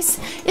 Oh, nice.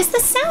 Is the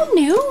sound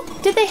new?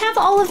 Did they have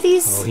all of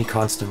these? Oh, he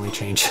constantly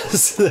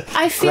changes the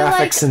I feel graphics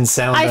like, and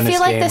sound I on his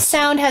feel like the games.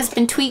 sound has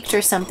been tweaked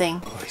or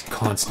something. Oh, he's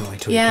constantly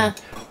tweaking. Yeah.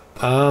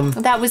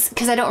 That was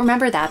because I don't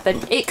remember that,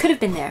 but it could have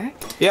been there.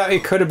 Yeah,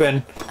 it could have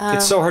been.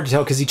 It's so hard to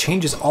tell because he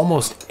changes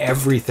almost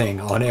everything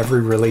on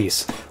every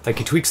release. Like,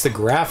 he tweaks the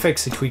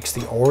graphics, he tweaks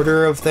the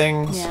order of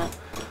things. Yeah.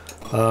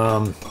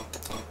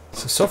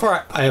 So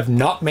far, I have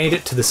not made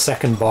it to the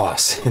second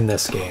boss in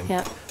this game.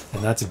 Yep.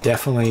 And that's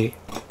definitely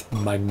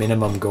my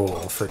minimum goal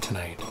for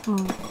tonight.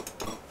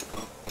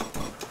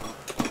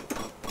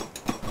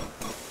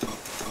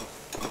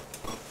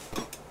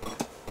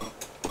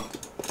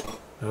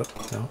 Oh,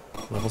 no.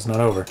 Level's not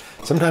over.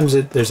 Sometimes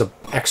there's an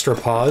extra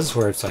pause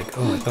where it's like,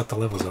 oh, I thought the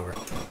level's over.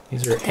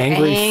 These are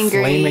angry,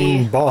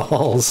 flaming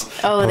balls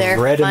Oh, of they're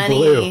red funny. and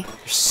blue.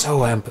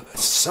 They're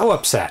so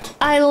upset.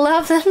 I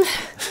love them.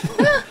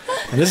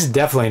 And this is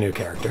definitely a new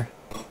character.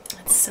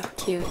 That's so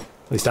cute.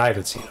 At least I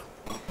haven't seen him.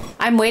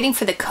 I'm waiting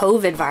for the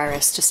COVID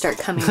virus to start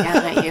coming down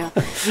at you.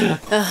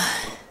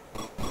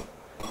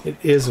 It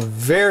is a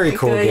very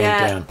cool game,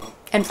 Dan.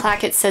 And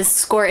Plackett says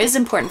score is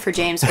important for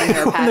James when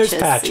there are When patches.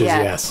 there's patches,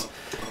 Yeah. yes.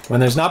 When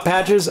there's not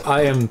patches,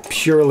 I am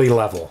purely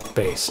level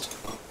based.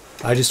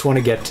 I just want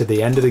to get to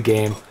the end of the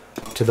game,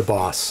 to the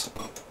boss.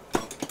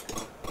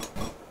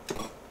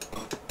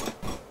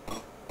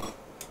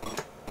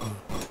 Oh,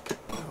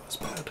 that was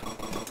bad.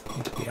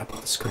 Need to be up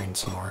the screen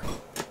some more.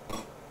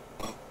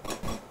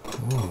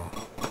 Ooh.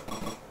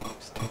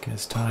 He's taking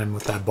his time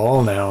with that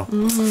ball now.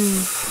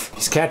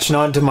 He's catching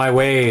on to my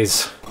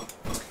ways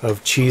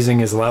of cheesing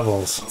his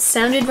levels.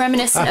 Sounded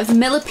reminiscent of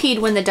Millipede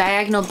when the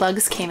diagonal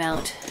bugs came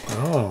out.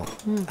 Oh.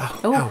 Ow,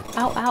 Oh, ow.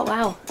 ow, ow,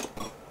 ow.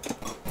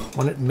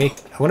 I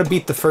want to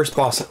beat the first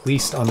boss at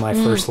least on my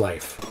first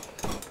life,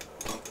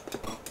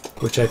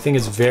 which I think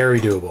is very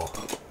doable.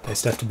 I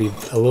just have to be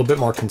a little bit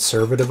more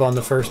conservative on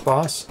the first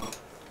boss.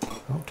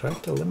 Oh, do I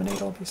have to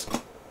eliminate all these?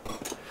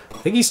 I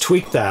think he's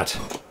tweaked that,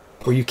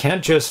 where you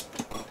can't just...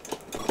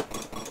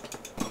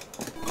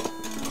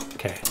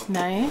 Okay.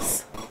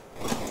 Nice.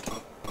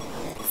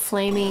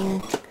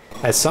 Flaming.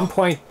 At some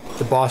point,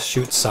 the boss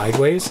shoots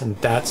sideways, and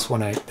that's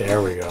when I...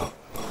 There we go.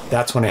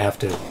 That's when I have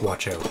to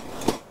watch out.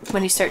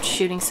 When he starts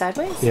shooting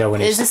sideways? Yeah,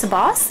 when Is he's... this a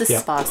boss? This Yeah.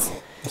 is boss.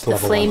 It's The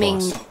level 1 flaming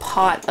boss.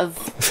 pot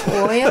of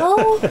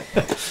oil?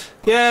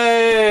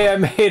 Yay! I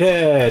made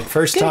it!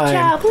 First Good time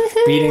job,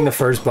 woohoo! beating the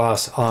first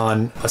boss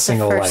on a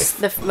single life.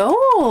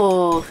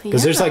 Oh,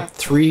 Because there's like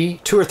 2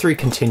 or 3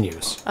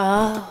 continues.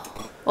 Oh,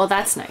 well,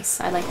 that's nice.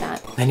 I like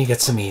that. Then you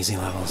get some easy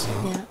levels. So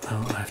Yeah.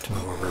 I have to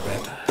move over a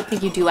bit. I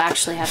think you do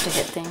actually have to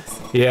hit things.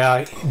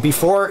 Yeah,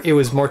 before it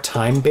was more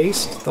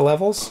time-based, the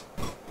levels.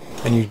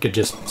 And you could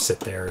just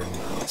sit there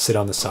and sit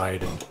on the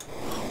side and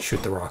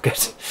shoot the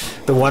rocket.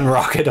 The one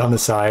rocket on the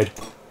side.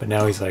 But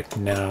now he's like,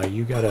 no,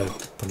 you gotta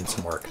put in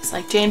some work. It's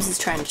like James is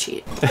trying to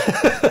cheat.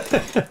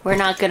 We're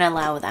not going to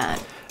allow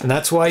that. And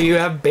that's why you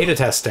have beta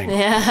testing.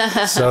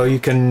 Yeah. So you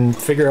can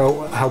figure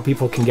out how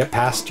people can get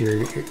past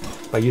your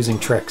by using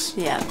tricks.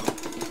 Yeah.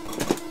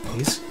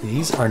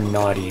 These are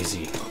not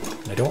easy.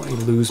 I don't want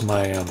to lose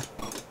my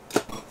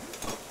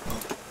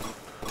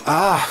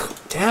Ah,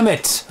 damn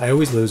it! I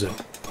always lose it.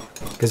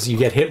 Because you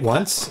get hit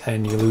once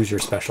and you lose your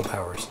special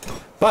powers.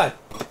 But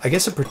I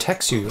guess it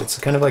protects you. It's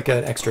kind of like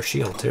an extra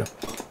shield too.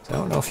 So I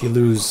don't know if you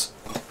lose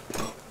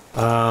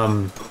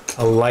a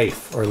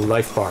life or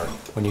life bar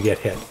when you get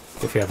hit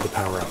if you have the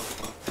power up.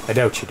 I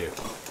doubt you do.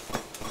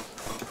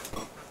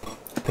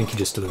 I think you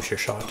just lose your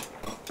shot.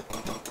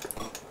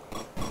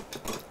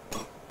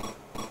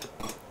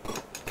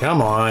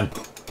 Come on.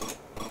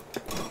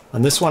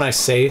 On this one I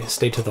say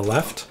stay to the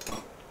left.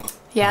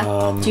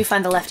 Yeah. Do you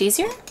find the left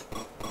easier?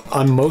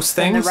 On most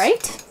things. On the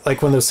right?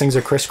 Like when those things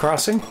are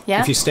crisscrossing.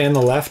 Yeah. If you stay on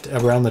the left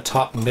around the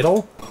top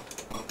middle,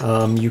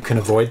 you can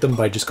avoid them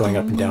by just going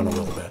up and down a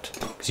little bit.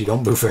 Because you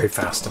don't move very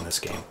fast in this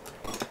game.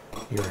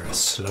 You're a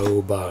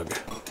slow bug.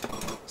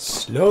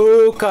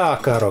 Slow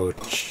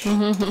cockroach.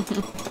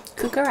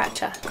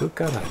 Cucaracha.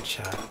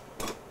 Cucaracha.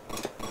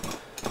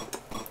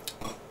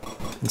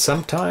 And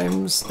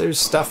sometimes there's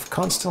stuff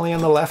constantly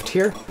on the left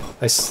here.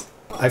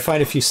 I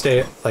find if you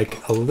stay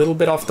like a little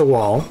bit off the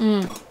wall,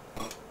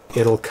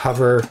 it'll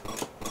cover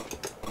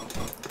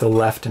the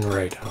left and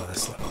right. Oh,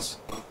 this level's...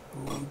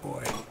 Oh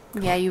boy.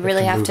 Yeah, you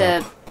really have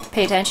to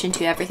pay attention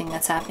to everything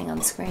that's happening on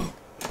the screen.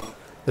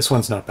 This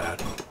one's not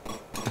bad.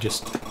 You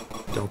just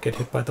don't get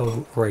hit by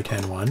the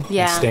right-hand one.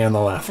 Yeah. And stay on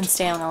the left. And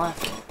stay on the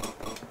left.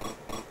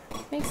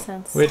 Makes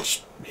sense.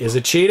 Which, is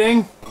it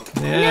cheating?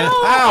 No!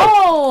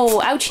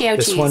 Oh! Ouchie, ouchie.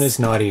 This one is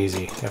not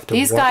easy. You have to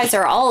These guys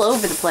are all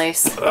over the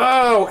place.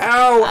 Oh!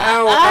 Ow! Ow!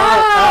 Ow!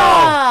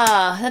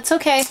 Ah! That's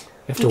okay. You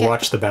have to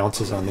watch the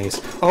bounces on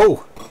these.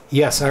 Oh!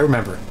 Yes, I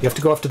remember. You have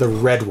to go after the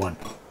red one.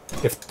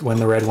 When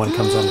the red one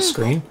comes on the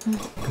screen.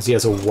 Because he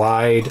has a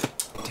wide...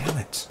 Damn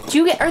it.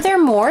 Are there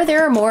more?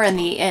 There are more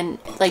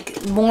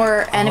like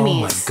more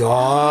enemies. Oh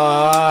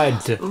my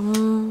god!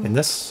 In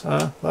this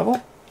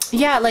level?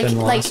 Yeah, like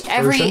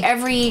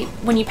every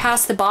when you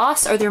pass the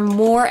boss, are there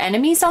more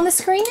enemies on the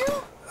screen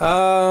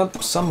now?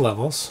 Some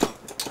levels.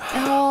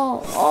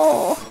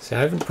 Oh. See, I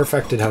haven't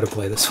perfected how to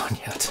play this one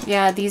yet.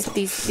 Yeah, these.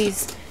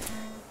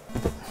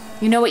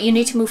 You know what? You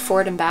need to move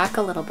forward and back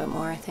a little bit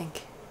more, I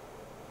think.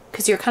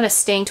 Because you're kind of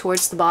staying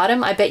towards the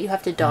bottom. I bet you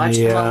have to dodge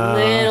them a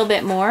little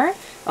bit more.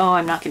 Oh,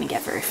 I'm not going to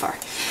get very far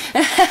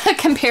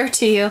compared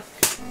to you.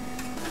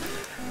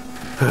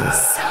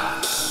 So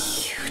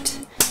cute.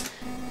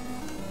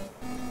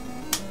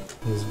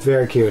 It's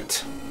very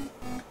cute.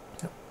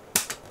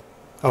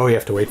 Oh, you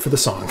have to wait for the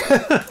song.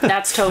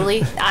 That's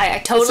totally...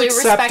 I totally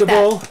respect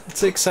that.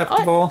 It's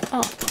acceptable.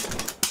 Oh.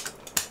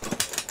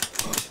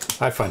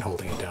 I find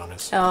holding it down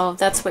is... Oh,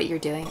 that's what you're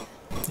doing.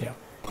 Yeah.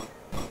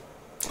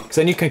 Because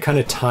then you can kind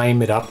of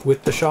time it up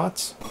with the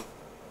shots.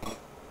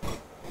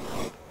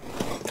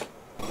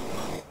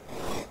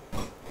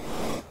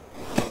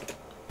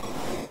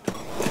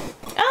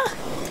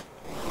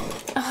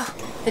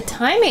 The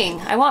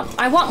timing. I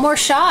want more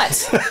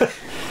shots.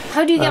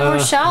 How do you get more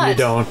shots? You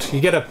don't.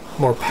 You get a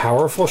more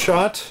powerful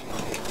shot,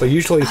 but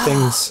usually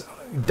things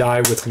die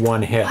with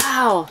one hit.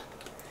 Wow.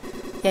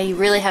 Yeah, you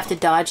really have to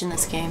dodge in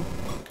this game.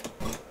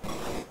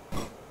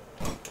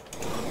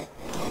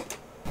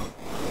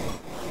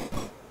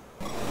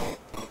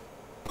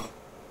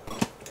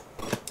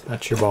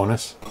 That's your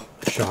bonus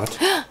shot.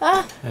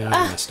 Yeah,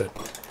 I missed it.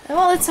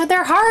 Well,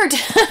 they're hard.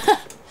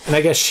 And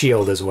I guess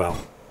shield as well.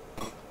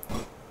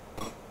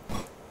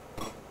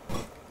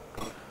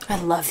 I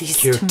love these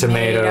cute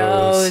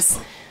tomatoes.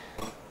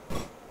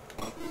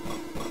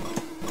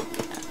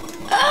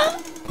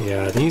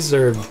 Yeah, these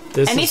are...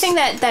 Anything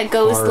that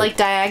goes hard. Like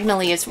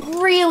diagonally is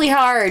really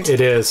hard.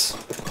 It is.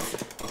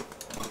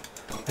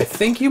 I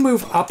think you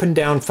move up and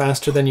down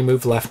faster than you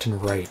move left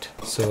and right.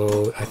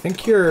 So I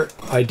think your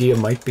idea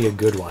might be a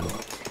good one.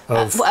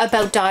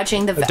 About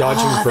dodging the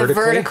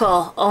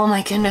vertical. Oh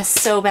my goodness,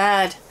 so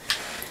bad.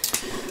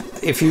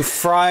 If you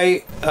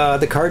fry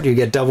the card, you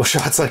get double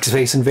shots like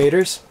Space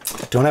Invaders.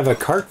 Don't have a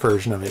cart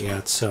version of it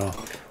yet, so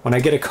when I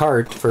get a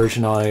cart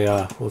version,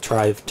 I will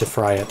try to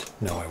fry it.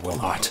 No, I will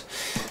not.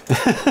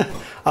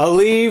 I'll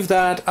leave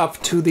that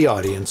up to the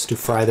audience to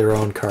fry their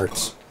own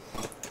carts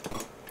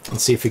and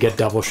see if you get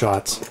double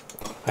shots.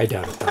 I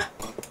doubt it, though.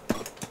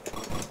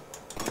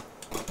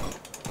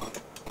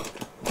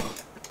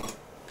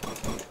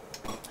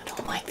 I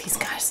don't like these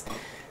guys.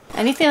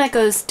 Anything that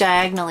goes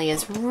diagonally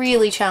is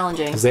really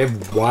challenging. Because they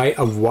have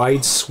a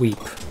wide sweep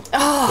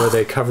where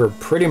they cover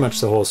pretty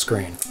much the whole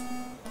screen.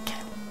 Okay.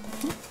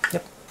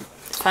 Yep.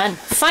 It's fun.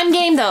 Fun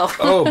game, though.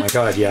 Oh my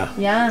god, yeah.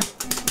 Yeah.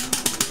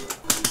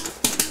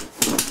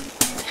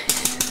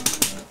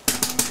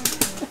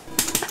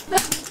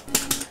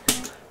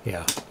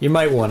 Yeah. You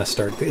might want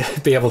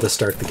to be able to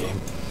start the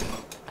game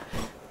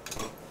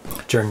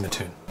during the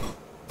tune.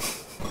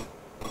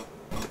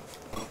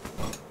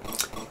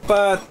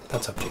 But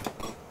that's up to you.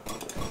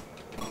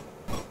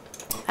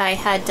 I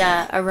had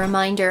a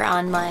reminder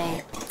on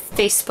my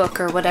Facebook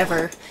or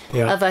whatever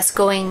of us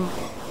going,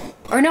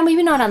 or no,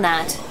 maybe not on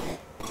that.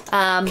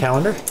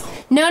 Calendar?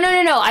 No.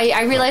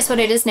 I realize what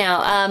it is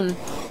now.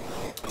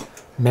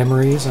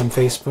 memories on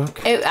Facebook.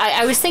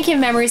 I was thinking of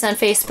memories on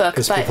Facebook,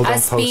 'Cause but people don't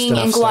us post being in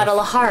enough stuff.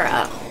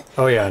 Guadalajara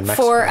Oh yeah, in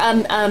Mexico.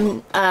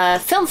 for a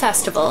film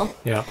festival.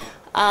 Yeah.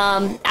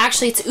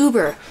 Actually, it's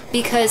Uber,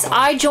 because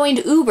I joined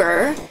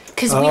Uber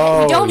because we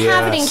Oh, don't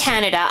have it in yes.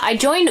 Canada. I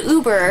joined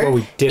Uber Well,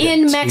 we didn't.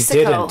 in Mexico.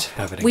 We didn't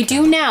have it in We do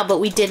Canada. now, but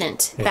we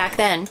didn't back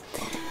then.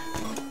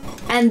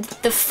 And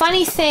the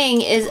funny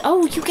thing is,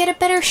 oh, you get a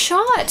better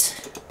shot.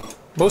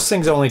 Most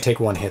things only take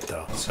one hit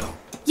though, so.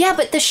 Yeah,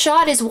 but the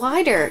shot is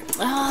wider.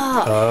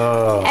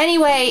 Oh.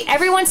 Anyway,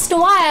 every once in a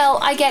while,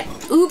 I get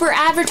Uber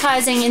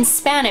advertising in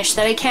Spanish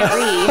that I can't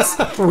read,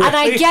 and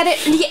I Really? get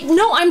it.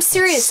 No, I'm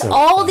serious. So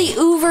All funny.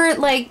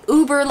 the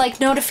Uber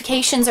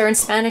notifications are in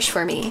Spanish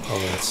for me, Oh,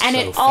 that's and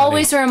so it funny.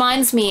 always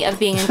reminds me of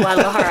being in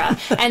Guadalajara,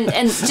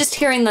 and just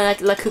hearing the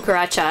La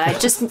Cucaracha, it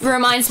just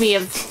reminds me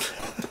of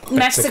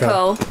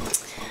Mexico.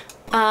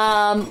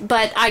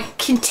 But I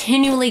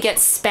continually get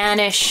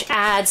Spanish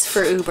ads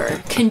for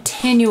Uber.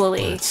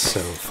 Continually. That's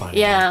so funny.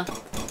 Yeah.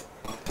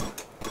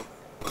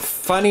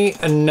 Funny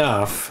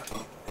enough,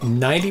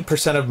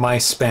 90% of my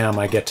spam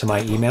I get to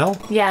my email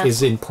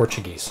is in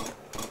Portuguese.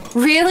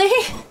 Really?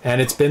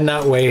 And it's been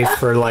that way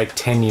for like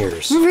 10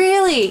 years.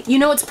 Really? You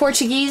know it's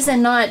Portuguese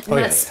and not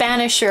yeah.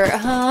 Spanish or...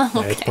 Yeah,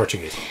 okay. it's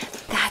Portuguese.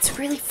 That's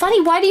really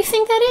funny. Why do you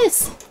think that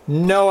is?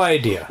 No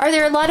idea. Are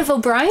there a lot of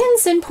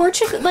O'Briens in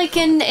Portugal, like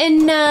in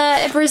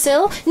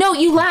Brazil? No,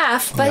 you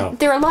laugh, but No.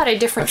 there are a lot of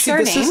different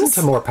Actually, surnames. this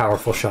isn't a more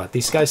powerful shot.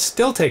 These guys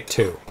still take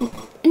 2.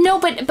 No,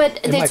 but might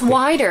it's be.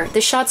 wider.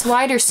 The shot's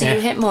wider, so Yeah.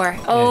 you hit more.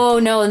 Oh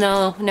no!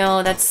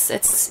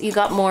 That's you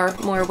got more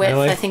width.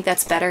 Really? I think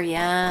that's better.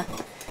 Yeah.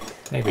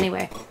 Maybe.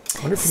 Anyway, I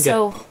wonder if you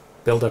so can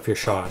build up your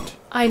shot.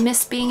 I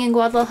miss being in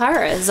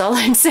Guadalajara. Is all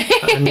I'm saying.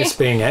 I miss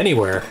being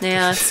anywhere.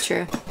 Yeah, that's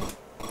true.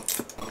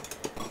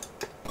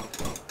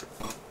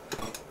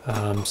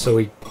 So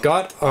we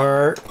got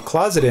our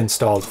closet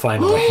installed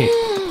finally.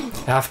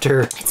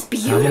 After It's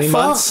how many beautiful.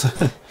 months?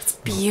 It's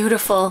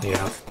beautiful.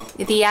 Yeah.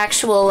 The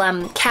actual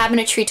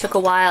cabinetry took a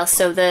while,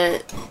 so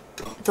the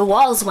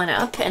walls went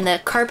up and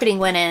the carpeting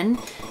went in,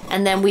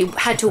 and then we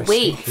had to I see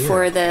wait here.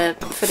 for the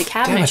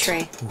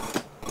cabinetry,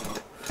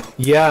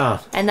 Yeah,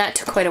 and that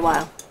took quite a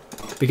while.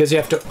 because you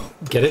have to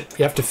get it.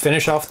 You have to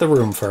finish off the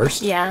room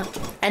first. Yeah,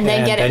 and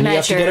then get it then measured. you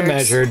have to get it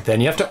measured. Then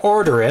you have to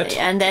order it.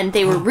 And then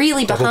they were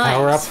really Double behind.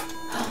 power up.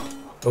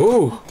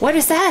 Ooh, What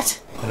is that?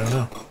 I don't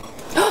know.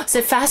 Is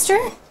it faster?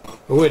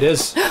 Oh, it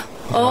is.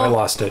 No, I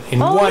lost it in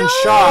Oh, one no.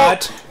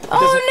 shot.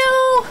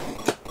 Oh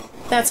no!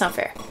 That's not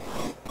fair.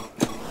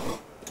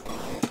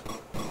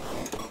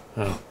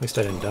 Oh, at least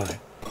I didn't die.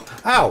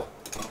 Ow!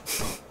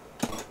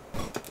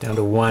 Down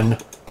to 1.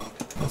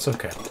 That's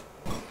okay.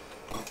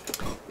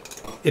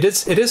 It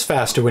is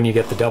faster when you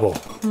get the double.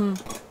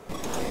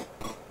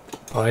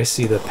 Oh, I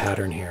see the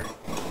pattern here.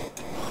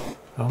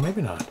 Oh,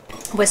 maybe not.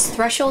 Was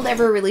Threshold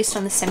ever released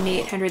on the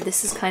 7800?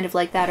 This is kind of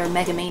like that, or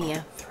Mega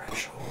Mania.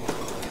 Threshold.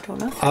 I don't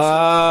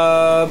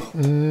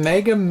know.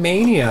 Mega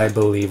Mania, I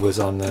believe, was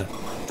on the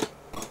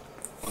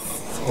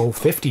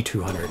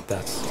 5200.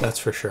 That's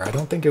for sure. I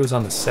don't think it was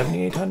on the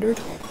 7800.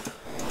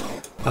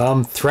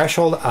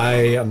 Threshold, I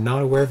am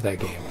not aware of that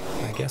game.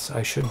 I guess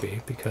I should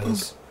be,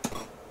 because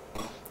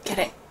Get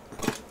it.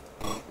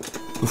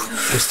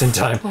 just in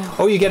time.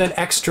 Oh, you get an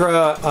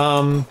extra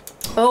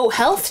Oh,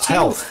 health too.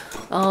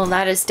 health. Oh,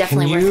 that is Can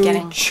definitely worth you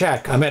getting.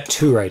 check? I'm at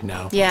 2 right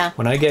now. Yeah.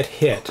 When I get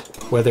hit,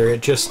 whether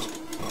it just...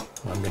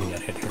 well, I'm going to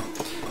get hit here.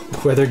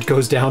 Whether it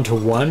goes down to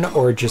 1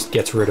 or it just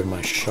gets rid of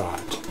my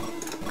shot.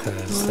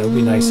 Because that would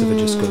be nice if it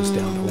just goes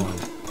down to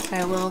 1.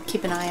 I will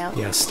keep an eye out.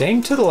 Yeah,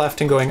 staying to the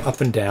left and going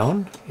up and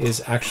down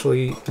is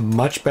actually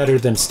much better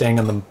than staying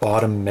on the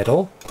bottom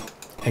middle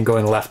and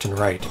going left and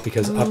right,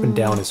 because up and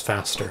down is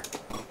faster.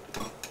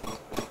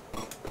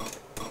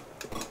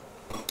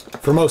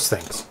 For most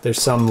things.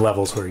 There's some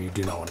levels where you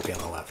do not want to be on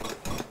the left,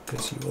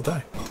 because you will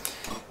die.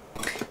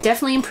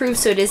 Definitely improve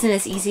so it isn't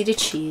as easy to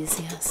cheese,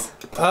 yes.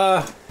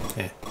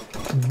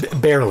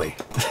 Barely.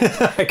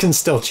 I can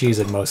still cheese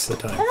it most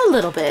of the time. A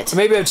little bit.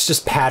 Maybe it's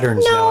just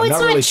patterns now. No, I'm it's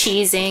not really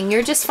cheesing.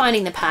 You're just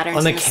finding the patterns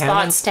On the and the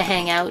Canon- spots to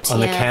hang out. on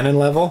yeah. the Canon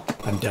level.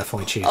 I'm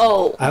definitely cheesing.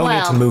 Oh, I don't need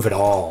well. to move at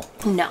all.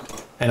 No.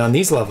 And on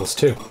these levels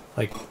too.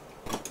 Like,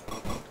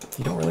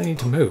 you don't really need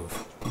to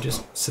move. You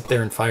just sit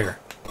there and fire.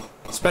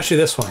 Especially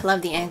this one.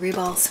 Love the angry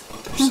balls.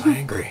 They're so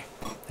angry.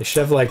 They should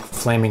have like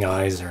flaming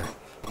eyes or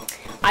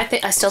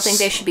I still think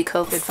they should be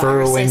COVID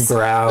furrowing viruses.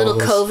 brows.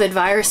 Little COVID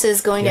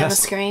viruses going down the Yes.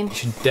 screen. You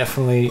should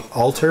definitely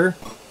alter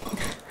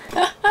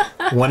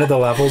one of the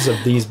levels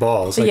of these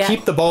balls. Like Yeah.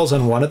 keep the balls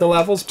on one of the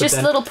levels, but Just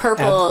then little add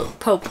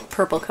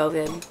purple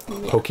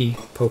COVID. Yeah. pokey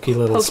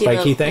little Pokey spiky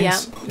little-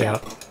 things. yeah.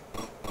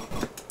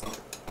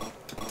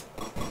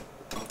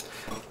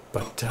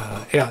 But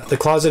yeah, the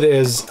closet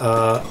is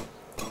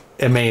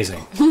amazing.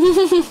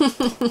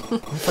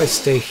 What if I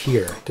stay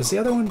here? Does the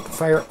other one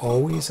fire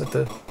always at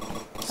the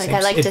same I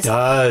like It to-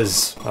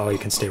 does. Oh, you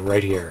can stay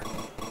right here.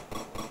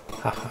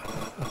 I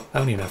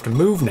don't even have to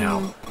move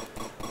now.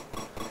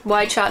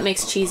 Wide shot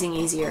makes cheesing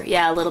easier.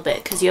 Yeah, a little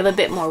bit, because you have a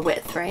bit more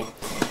width, right?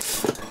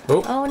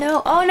 Oh, Oh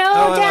no! Oh no!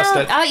 Oh, I lost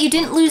down! it. Oh, you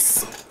didn't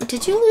lose.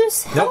 did you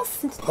lose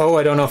health? Nope. Oh,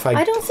 I don't know if I...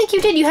 I don't think you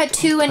did. You had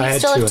 2 and you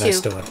still have 2. I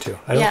still have 2.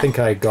 I don't think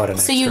I got an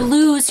extra. So you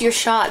lose your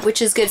shot,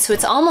 which is good. So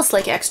it's almost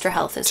like extra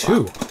health as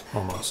well. 2,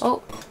 almost.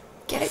 Oh,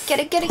 get it,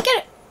 get it, get it, get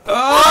it.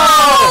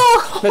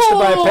 Oh! Missed it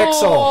by a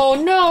pixel. Oh,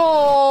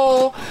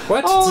 no.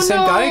 What? It's the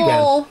same guy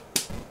again.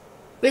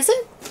 Is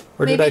it?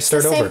 Or did I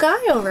start over? Maybe it's the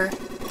same guy over.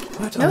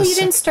 What? No, you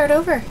didn't start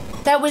over.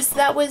 That was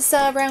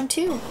round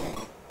 2.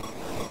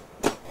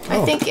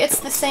 I think it's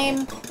the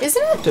same,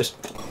 isn't it? Just,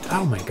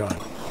 oh my god.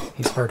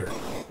 He's harder.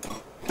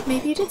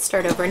 Maybe you did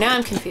start over. Now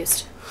I'm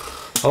confused.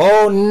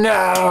 Oh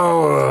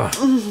no!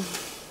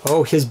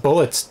 Oh, his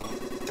bullets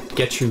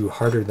get you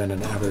harder than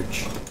an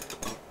average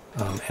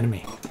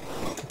enemy,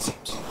 it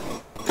seems.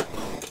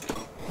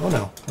 Oh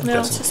no. No,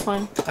 it's just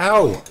one.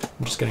 Ow!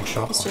 I'm just getting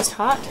shot. It's just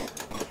hot.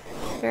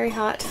 Very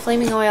hot.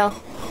 Flaming oil.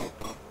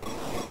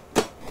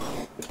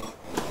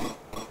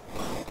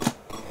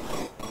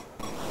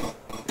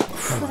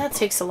 Well, that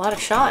takes a lot of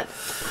shot.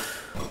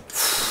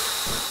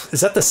 Is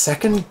that the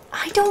second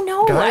I don't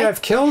know. guy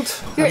I've killed?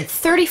 You're at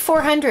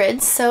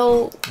 3,400,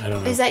 so I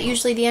don't know. Is that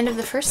usually the end of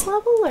the first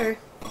level, or?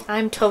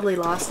 I'm totally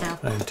lost now.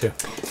 I am too.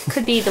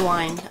 Could be the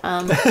wine.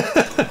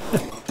 I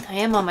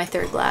am on my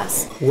 3rd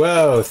glass.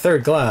 Whoa,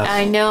 3rd glass.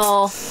 I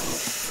know.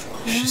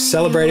 She's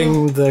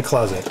celebrating the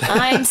closet.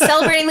 I'm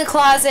celebrating the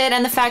closet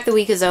and the fact the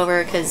week is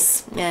over,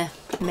 because, meh.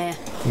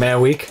 Meh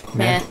week?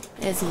 Meh.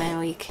 It's a meh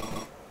week.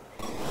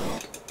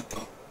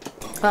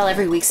 Well,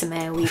 every week's a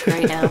meh week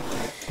right now.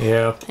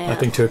 Yeah,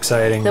 nothing too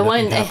exciting.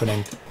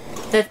 Happening.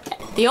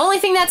 The only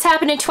thing that's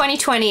happened in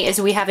 2020 is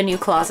we have a new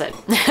closet.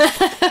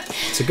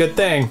 It's a good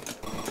thing.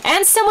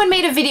 And someone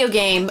made a video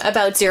game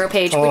about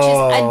ZeroPage, which is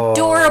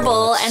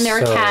adorable, and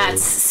there are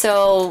cats,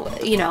 so,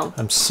 you know.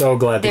 I'm so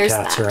glad the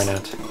cats are in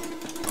it.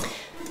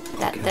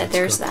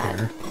 There's that.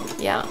 Here.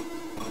 Yeah.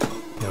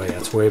 Oh yeah,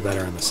 it's way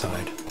better on the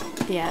side.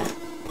 Yeah.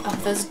 Oh,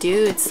 those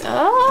dudes.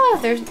 Oh,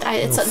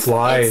 it's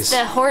flies. It's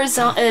the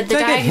horizontal. Did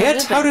I get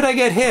hit? How did I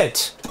get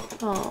hit?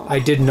 Oh. I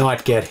did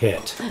not get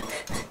hit.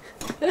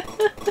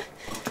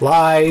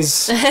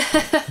 Lies.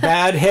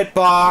 Bad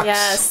hitbox.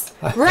 Yes.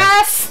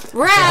 Ref.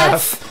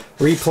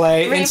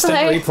 Replay. Instant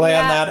replay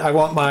on that. I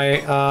want my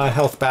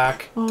health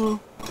back. Mm.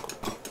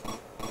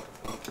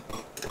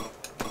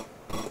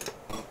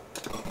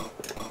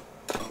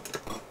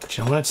 But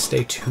you don't want to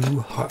stay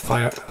too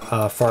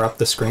far up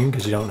the screen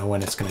because you don't know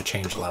when it's going to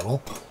change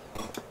level.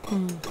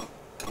 Mm.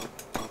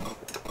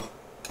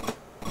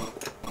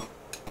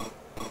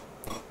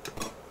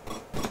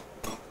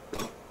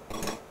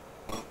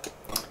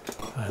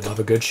 I love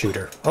a good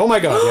shooter. Oh my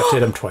god, you have to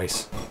hit them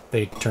twice.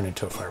 They turn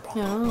into a fireball.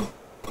 Oh.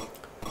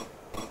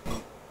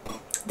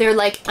 They're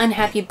like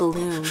unhappy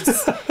balloons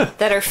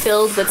that are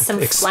filled with some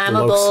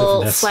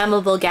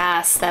flammable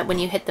gas that when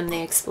you hit them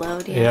they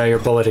explode. Yeah, your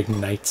bullet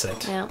ignites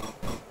it. Yeah.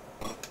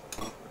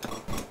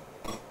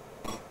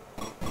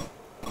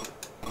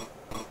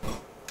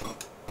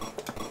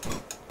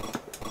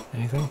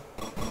 Anything?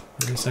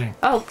 What are you saying?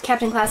 Oh,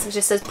 Captain Classic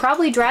just says,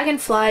 probably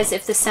dragonflies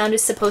if the sound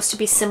is supposed to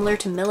be similar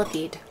to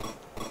millipede.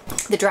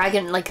 The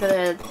dragon, like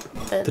the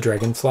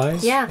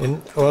dragonflies? Yeah.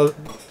 Well,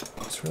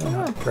 it's really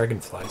not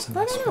dragonflies in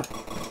this. I don't know.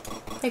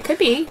 It could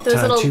be. Those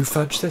Time little... to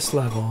fudge this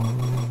level.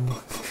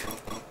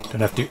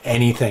 Don't have to do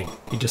anything.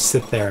 You just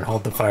sit there and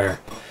hold the fire.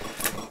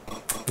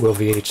 Will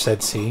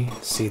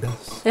vhzc see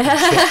this?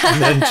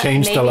 And then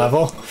change the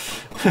level?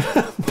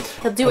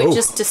 He'll do it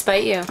just to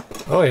spite you.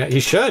 Oh yeah, he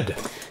should.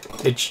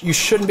 You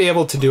shouldn't be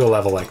able to do a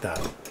level like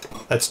that.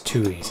 That's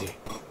too easy.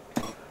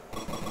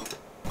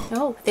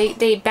 No,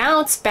 they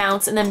bounce,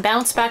 and then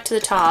bounce back to the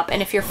top,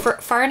 and if you're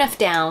far enough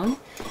down,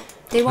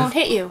 they won't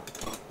hit you.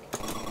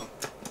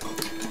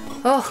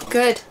 Oh,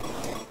 good.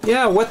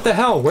 Yeah, what the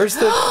hell? Where's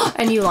the...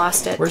 And you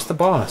lost it. Where's the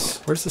boss?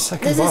 Where's the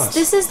second boss?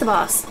 This is the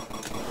boss.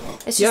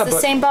 It's just the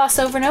same boss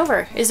over and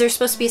over. Is there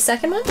supposed to be a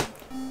second one?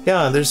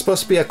 Yeah, there's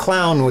supposed to be a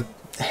clown with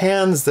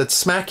hands that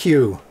smack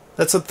you.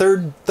 That's a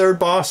third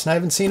boss, and I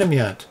haven't seen him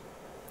yet.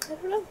 I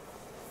don't know.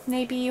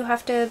 Maybe you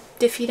have to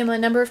defeat him a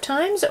number of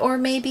times, or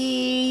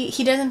maybe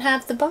he doesn't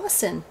have the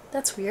boss in.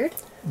 That's weird.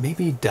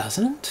 Maybe he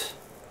doesn't?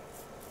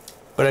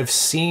 But I've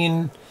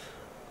seen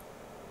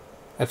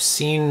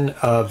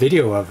a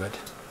video of it.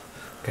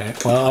 Okay,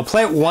 well, I'll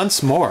play it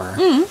once more.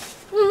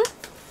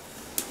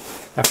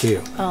 After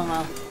you. Oh,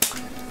 well.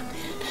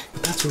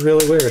 But that's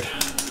really weird.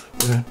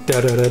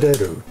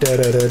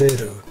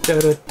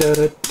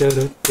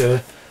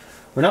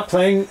 We're not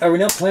playing... Are we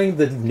not playing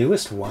the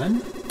newest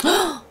one?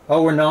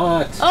 Oh, we're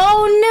not.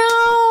 Oh,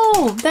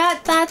 no!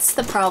 That's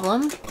the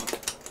problem.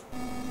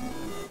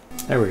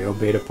 There we go,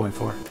 beta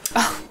 0.4.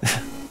 Oh.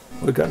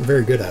 We've gotten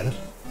very good at it.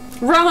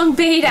 Wrong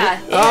beta.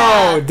 Yeah.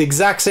 Oh, the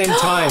exact same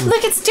time.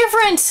 Look, it's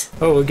different.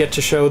 Oh, we get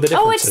to show the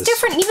differences. Oh, it's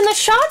different. Even the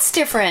shot's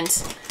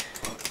different.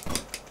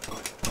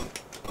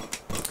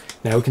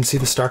 Now we can see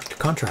the stark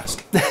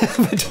contrast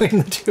between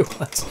the two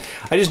ones.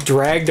 I just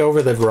dragged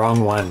over the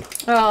wrong one.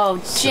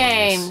 Oh,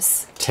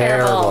 James.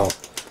 Terrible.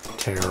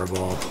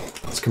 Terrible.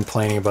 I was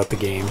complaining about the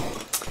game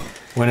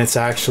when it's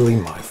actually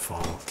my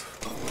fault.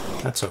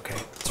 That's okay.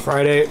 It's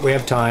Friday. We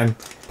have time.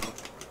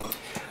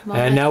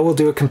 And now we'll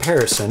do a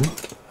comparison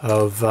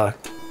of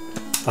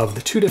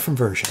the two different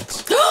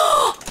versions.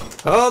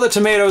 Oh, the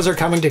tomatoes are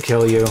coming to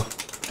kill you.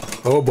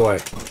 Oh boy.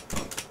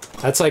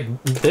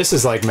 This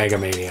is like Mega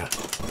Mania.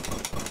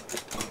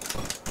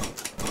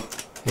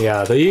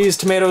 Yeah, these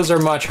tomatoes are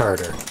much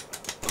harder.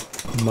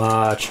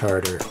 Much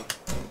harder.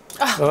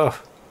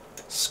 Oh,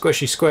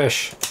 squishy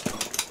squish.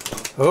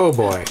 Oh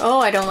boy. Oh,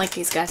 I don't like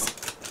these guys.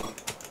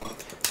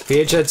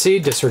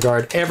 vhzc,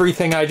 disregard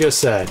everything I just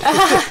said.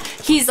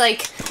 He's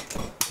like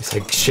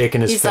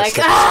shaking his fist. He's like,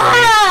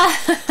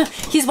 ah!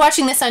 He's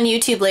watching this on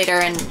YouTube later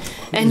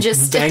and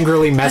just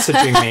angrily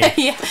messaging me.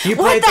 Yeah. You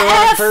played the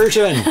wrong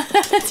version.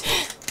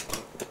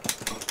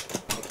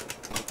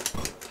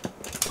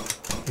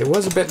 It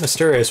was a bit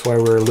mysterious why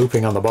we were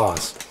looping on the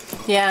boss.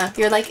 Yeah,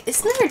 you're like,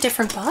 isn't there a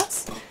different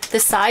boss? The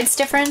side's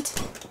different?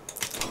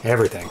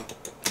 Everything.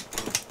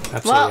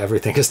 Absolutely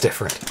everything is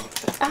different.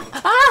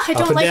 I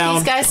don't like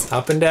these guys.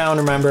 Up and down,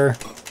 remember.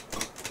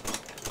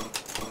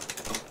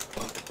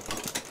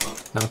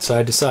 Not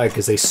side to side,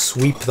 because they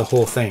sweep the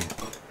whole thing.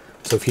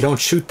 So if you don't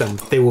shoot them,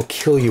 they will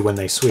kill you when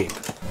they sweep.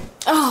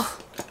 Oh.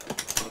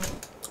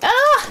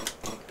 Ah!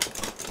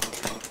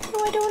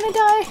 Oh, I don't want to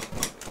die.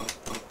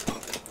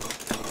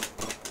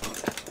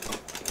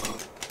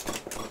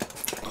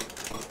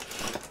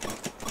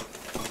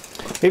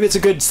 Maybe it's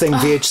a good thing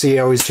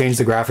VHC always changed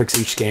the graphics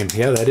each game.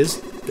 Yeah, that is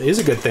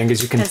a good thing,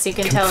 because you can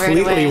tell right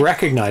completely away.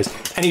 recognize.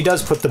 And he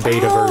does put the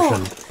beta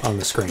version on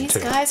the screen, These too.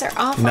 These guys are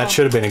awful. And that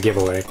should have been a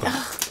giveaway.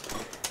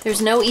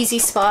 There's no easy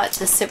spot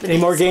to sit with Any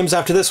more games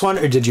after this one,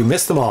 or did you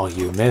miss them all?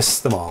 You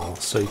missed them all.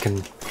 So you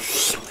can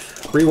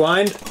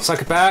rewind,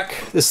 suck it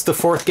back. This is the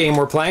 4th game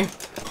we're playing.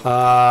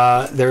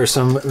 There are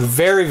some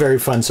very, very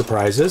fun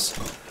surprises.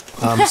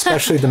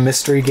 Especially the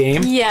mystery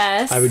game.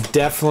 Yes. I would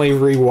definitely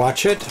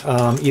rewatch it,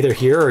 either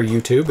here or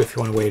YouTube if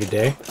you want to wait a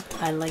day.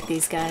 I like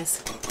these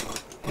guys.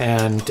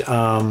 And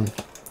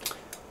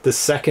the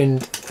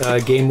second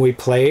game we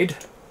played,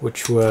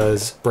 which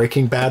was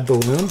Breaking Bad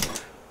Balloon,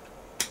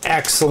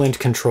 excellent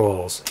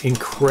controls,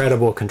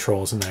 incredible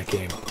controls in that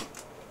game.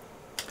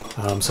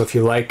 So if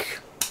you like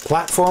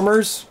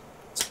platformers,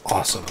 it's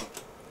awesome.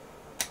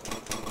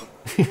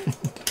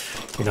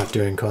 You're not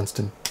doing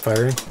constant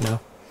firing? No?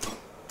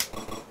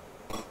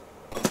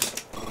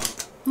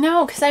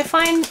 No, because I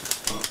find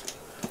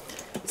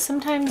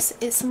sometimes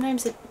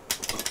it.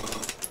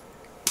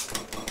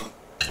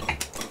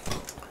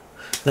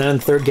 Then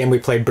third game we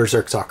played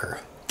Berzerk Soccer.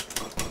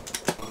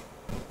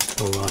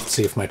 We'll have to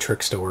see if my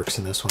trick still works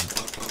in this one.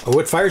 Oh,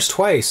 it fires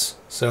twice,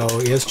 so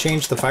he has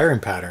changed the firing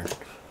pattern.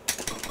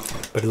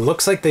 But it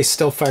looks like they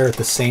still fire at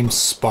the same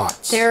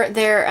spots.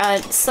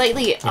 They're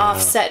slightly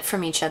offset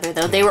from each other,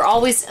 though. They were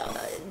always.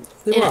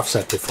 They were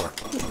offset before.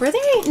 Were they?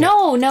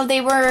 Yeah. No, they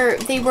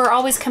were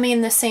always coming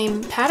in the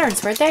same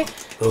patterns, weren't they?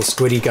 Little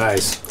squiddy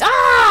guys.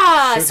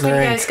 Ah!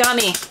 Squiddy guys got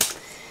me.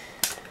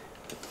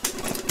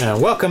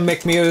 Welcome,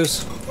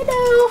 McMuse.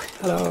 Hello.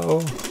 Hello.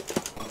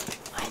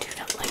 I do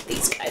not like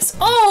these guys.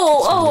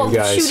 Oh,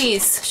 guys.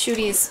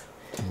 Shooties.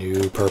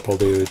 New purple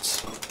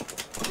dudes.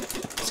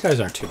 These guys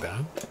aren't too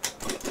bad.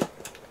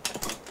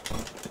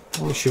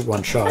 Only shoot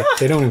one shot.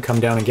 They don't even come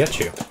down and get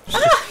you.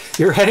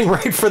 You're heading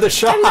right for the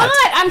shot. I'm not.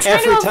 I'm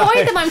trying to avoid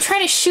time. them. I'm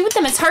trying to shoot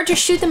them. It's hard to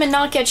shoot them and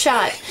not get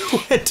shot.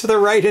 Went to the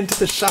right into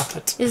the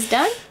shot. Is it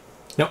done?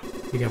 Nope.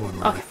 You got one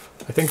more. Okay.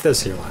 I think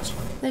this is your last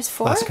one. There's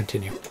 4? Let's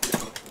continue.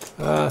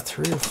 3 or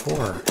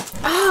 4.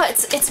 Oh,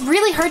 it's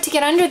really hard to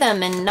get under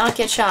them and not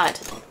get shot.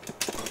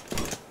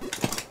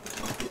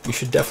 You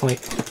should definitely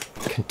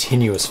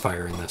continuous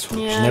fire in this one.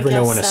 Yeah, you never I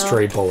know guess when a so.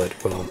 stray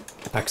bullet will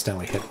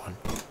accidentally hit one.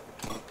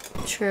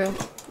 True.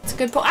 It's a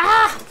good point.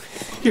 Ah!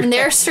 And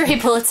their stray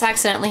bullets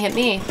accidentally hit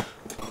me.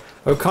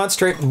 I would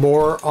concentrate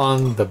more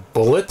on the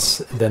bullets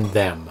than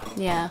them.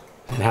 Yeah.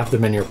 And have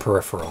them in your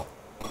peripheral.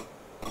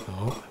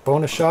 Oh,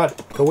 bonus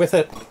shot. Go with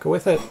it. Go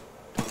with it.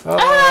 Oh!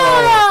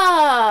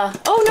 Ah!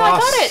 Oh no,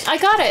 Boss. I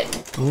got it.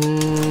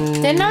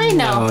 Didn't I?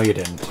 No. No, you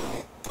didn't.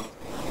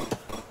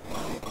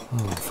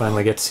 Oh,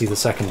 finally get to see the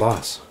second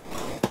boss.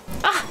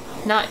 Ah!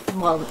 Not,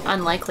 well,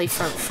 unlikely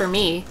for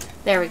me.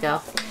 There we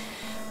go.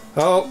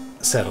 Oh,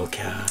 settle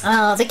cat.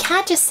 Oh, the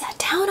cat just sat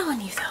down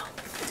on you, though.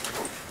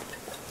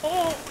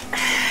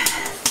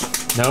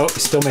 No,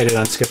 still made it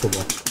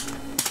unskippable.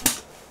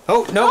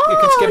 Oh, no, you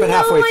can skip it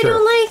halfway through. I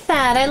don't like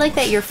that. I like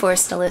that you're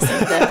forced to listen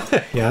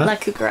to Yeah? La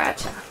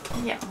Cucaracha.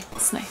 Yeah,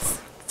 it's nice.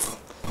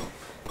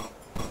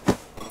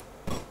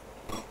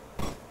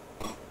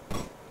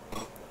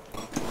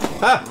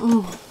 Ah!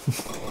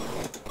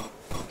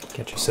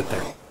 Can't you sit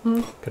there?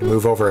 Gotta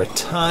move over a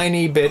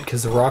tiny bit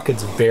because the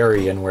rockets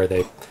vary in where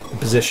the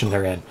position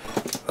they're in.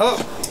 Oh,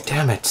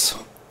 damn it.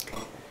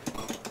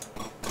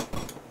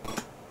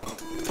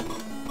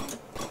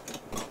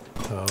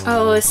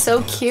 Oh, it's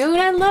so cute.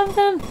 I love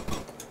them.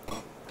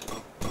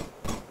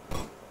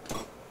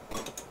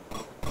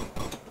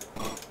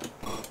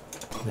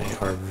 They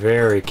are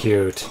very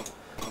cute.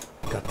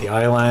 Got the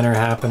eyeliner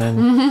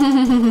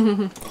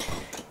happening.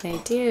 They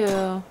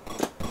do.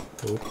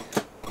 Oop.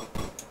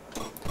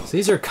 So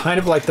these are kind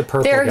of like the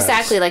purple They're guys,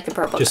 exactly like the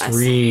purple just guys.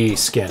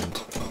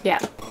 re-skinned. Yeah.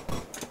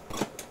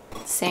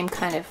 Same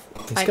kind of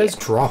These idea. guys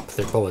drop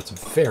their bullets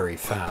very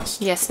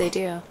fast. Yes, they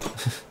do.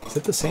 Is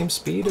it the same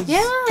speed as... Yeah,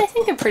 I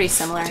think they're pretty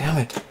similar. Damn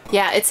it.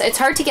 Yeah, it's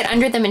hard to get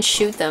under them and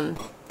shoot them.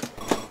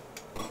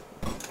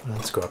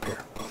 Let's go up here.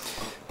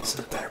 This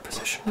is a better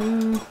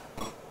position.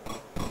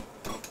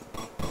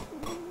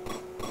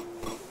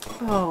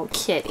 Oh,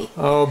 kitty.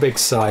 Oh, big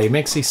sigh. He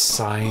makes these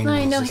signs.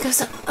 I know, he goes,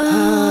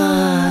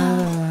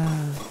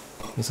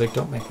 He's like,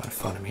 don't make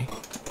fun of me.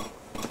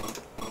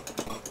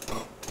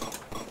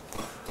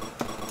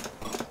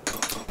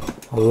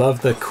 I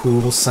love the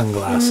cool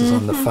sunglasses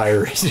on the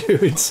fiery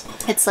dudes.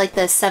 It's like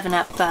the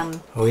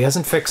 7-Up, Oh, he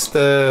hasn't fixed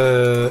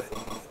the...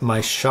 My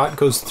shot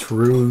goes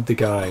through the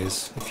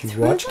guys. If you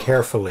watch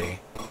carefully,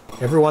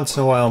 every once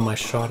in a while my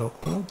shot will...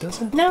 Oh,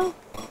 does it? No.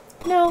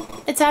 No,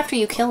 it's after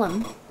you kill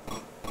him.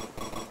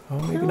 Oh,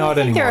 maybe No, not I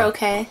think anymore. they're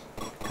okay.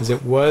 Because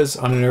it was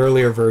on an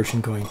earlier version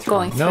going through.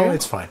 Going No, through?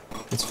 it's fine.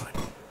 It's fine.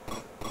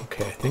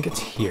 Okay, I think it's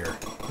here.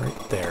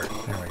 Right there.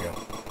 There we go.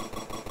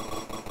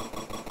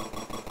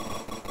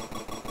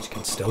 You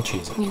can still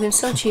cheese it. You can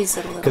still cheese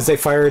it a little. Because they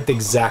fire at the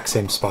exact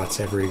same spots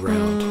every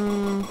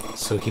round.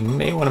 So he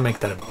may want to make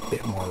that a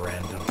bit more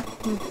random.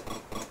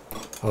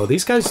 Oh,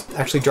 these guys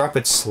actually drop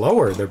it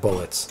slower, their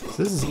bullets.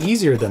 So this is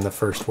easier than the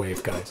first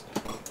wave guys.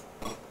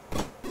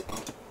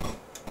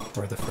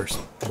 Or the first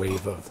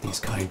wave of these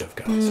kind of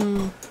guys.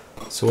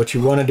 So what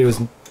you want to do is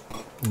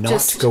not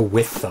Just- go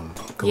with them.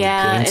 Go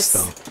against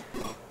them.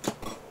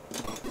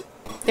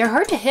 They're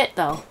hard to hit,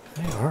 though.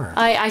 They are.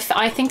 I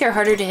think they're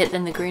harder to hit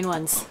than the green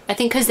ones. I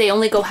think because they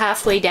only go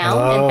halfway down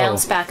and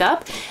bounce back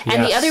up.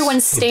 And the Yes, other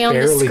ones they stay on the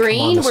barely come on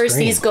screen, the whereas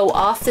screen. these go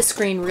off the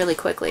screen really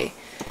quickly.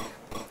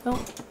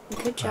 Oh,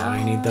 good job.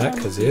 I need that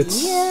because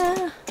it's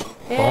Yeah.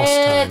 boss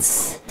time.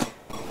 It's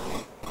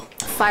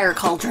fire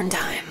cauldron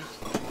time.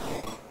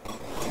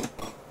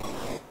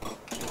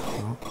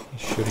 Oh,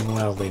 he's shooting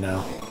wildly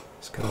now.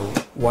 He's got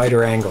a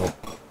wider angle.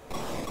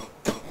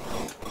 Can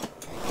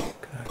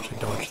actually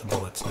dodge the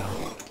bullets now.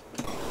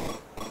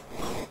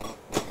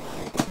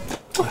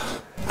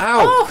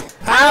 Ow! Oh!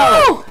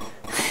 Ow!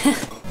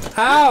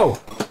 Ow!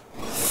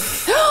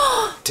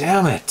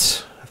 Damn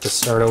it! I have to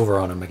start over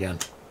on him again.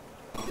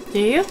 Do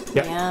you?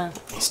 Yep. Yeah.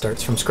 He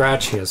starts from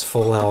scratch. He has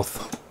full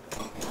health.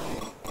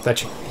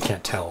 Bet you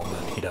can't tell,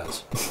 but he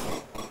does.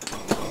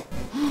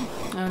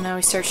 Oh no,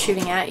 he starts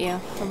shooting at you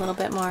a little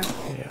bit more.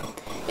 Yeah.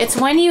 It's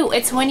when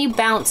you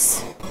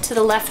bounce to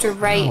the left or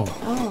right. Ow.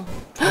 Oh,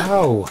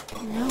 Ow!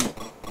 no.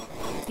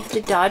 You have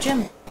to dodge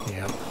him.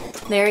 Yeah.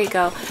 There you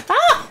go.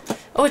 Ah!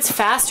 Oh, it's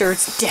faster.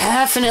 It's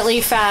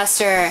definitely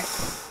faster.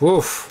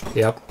 Woof.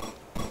 Yep.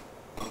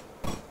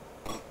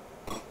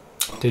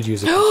 Did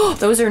use it.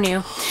 Those are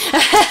new.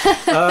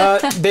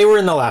 They were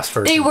in the last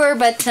version. They were,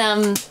 but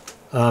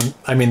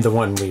I mean the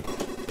one we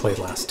played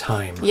last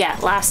time. yeah,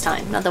 last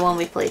time, not the one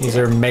we played These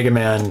today. are Mega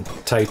Man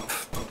type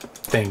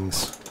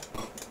things.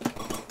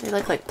 They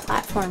look like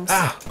platforms.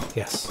 Ah,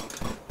 yes.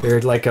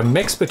 They're like a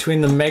mix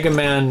between the Mega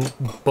Man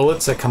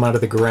bullets that come out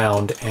of the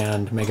ground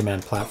and Mega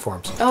Man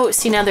platforms. Oh,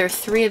 see, now there are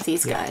 3 of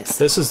these guys.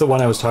 This is the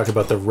one I was talking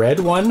about. The red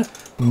one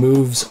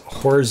moves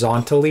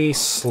horizontally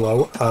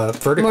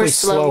vertically More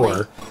slowly.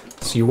 slower.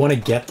 So you want to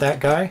get that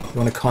guy. You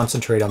want to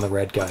concentrate on the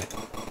red guy.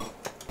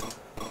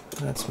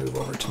 Let's move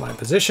over to my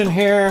position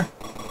here.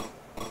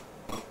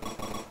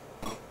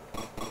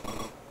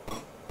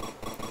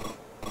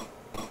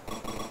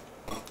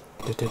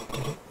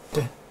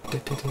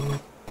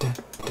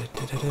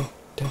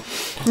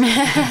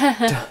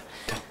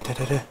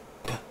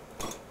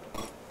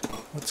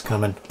 What's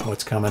coming?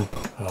 What's coming?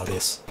 Oh,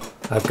 this.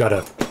 I've got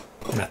a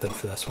method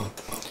for this one.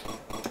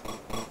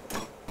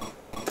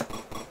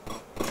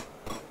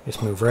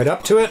 Just move right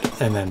up to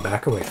it and then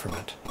back away from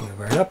it. Move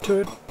right up to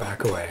it,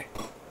 back away.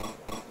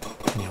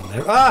 And you'll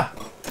never. Ah!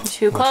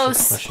 Too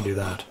close. I should do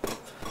that.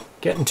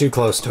 Getting too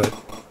close to it.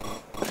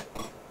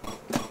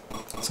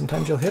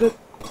 Sometimes you'll hit it,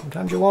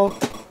 sometimes you won't,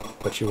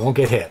 but you won't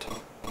get hit.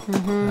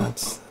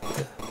 That's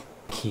the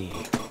key.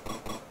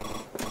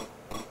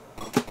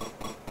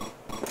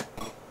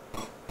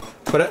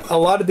 But a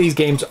lot of these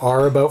games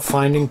are about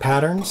finding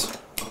patterns.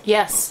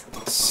 Yes.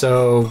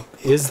 So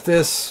is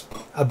this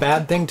a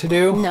bad thing to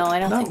do? No, I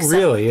don't think so. Not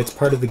really. It's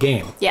part of the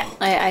game. Yeah,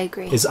 I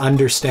agree. Is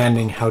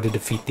understanding how to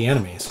defeat the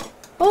enemies.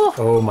 Oh,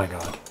 Oh my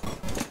god.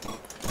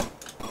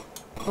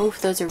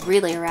 oof, those are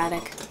really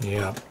erratic.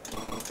 Yeah.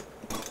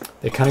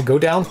 They kind of go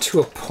down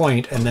to a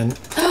point and then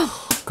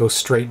go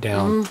straight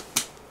down.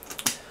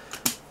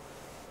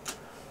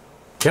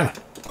 Damn it.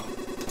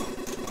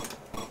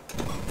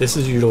 This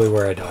is usually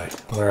where I die,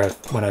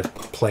 when I've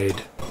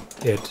played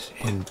it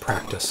in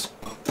practice.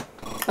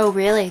 Oh,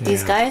 really?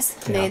 These Yeah. guys?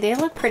 Yeah. They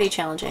look pretty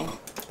challenging.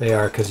 They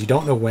are, because you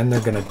don't know when they're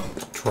going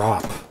to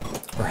drop,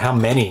 or how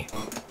many.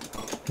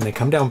 And they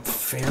come down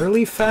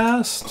fairly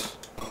fast.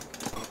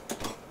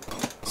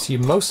 So you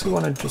mostly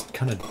want to just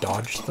kind of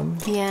dodge them.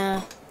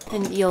 Yeah,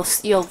 and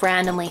you'll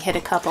randomly hit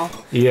a couple.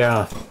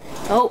 Yeah.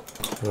 Oh,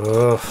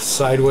 Oh,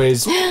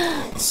 sideways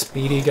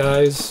speedy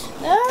guys.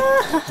 Well,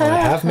 I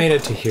have made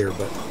it to here,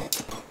 but...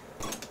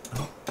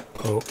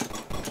 Oh.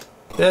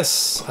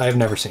 This, I've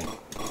never seen.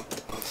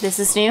 This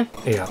is new?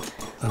 Yeah.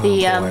 Oh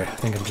The, boy, I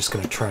think I'm just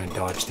going to try and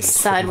dodge these.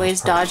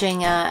 Sideways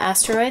dodging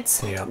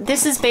asteroids? Yeah.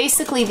 This is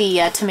basically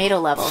the tomato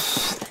level.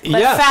 But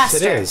yes, faster.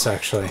 it is,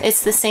 actually.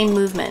 It's the same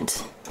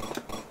movement.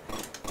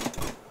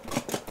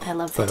 I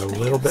love the But tomatoes.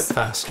 a little bit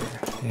faster.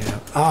 Yeah.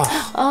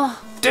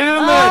 Oh.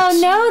 Damn it! Oh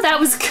no, that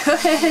was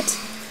good.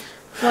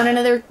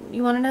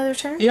 You want another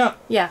turn? Yeah.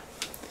 Yeah.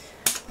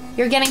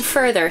 You're getting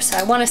further, so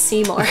I want to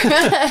see more.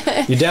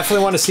 You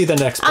definitely want to see the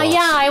next boss.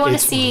 Yeah, I want to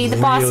It's see the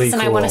really bosses,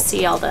 and I want to cool.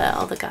 see all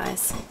the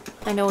guys.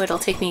 I know it'll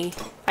take me.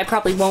 I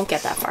probably won't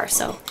get that far,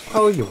 so.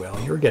 Oh, you will.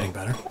 You're getting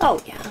better.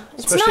 Oh yeah,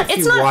 it's Especially not. if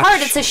It's you not watch-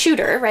 hard. It's a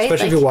shooter, right?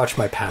 Especially Like, if you watch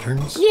my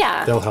patterns.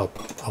 Yeah. They'll help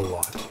a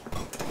lot.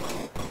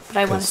 but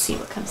I want to see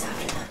what comes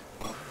after that.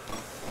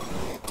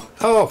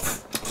 Oh,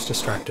 I was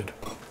distracted.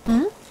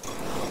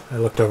 I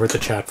looked over at the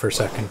chat for a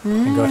second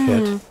and got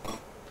hit.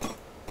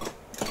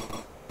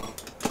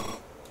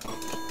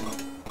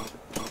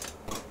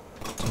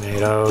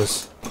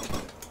 Tomatoes.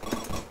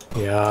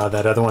 Yeah,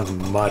 that other one's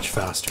much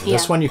faster. Yeah.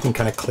 This one you can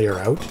kind of clear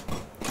out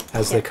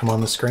as they come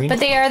on the screen. But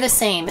they are the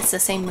same. It's the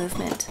same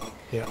movement.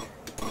 Yeah.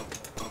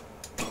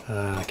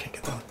 I can't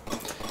get that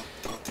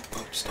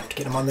one. Just have to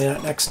get him on the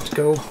next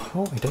go.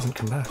 Oh, he doesn't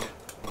come back.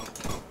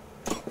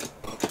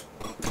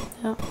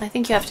 No, I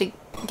think you have to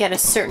get a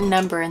certain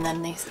number, and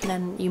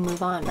then you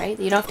move on, right?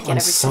 You don't have to get On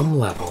everything. some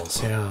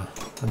levels, yeah.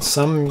 On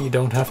some you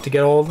don't have to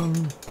get all of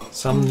them.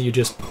 Some you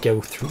just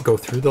go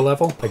through the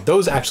level. Like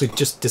those actually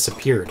just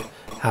disappeared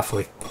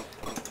halfway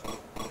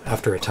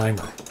after a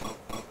timer.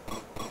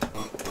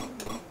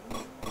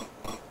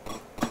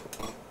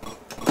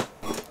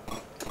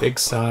 Big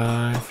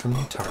sigh from the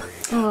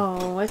Atari.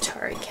 Oh,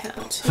 Atari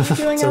cat. Are you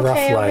doing It's a rough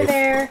okay over life.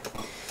 there?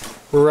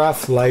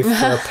 Rough life for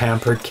a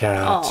pampered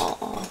cat.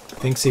 Oh,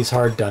 Thinks he's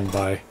hard done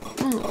by.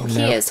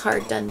 he is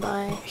hard done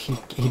by.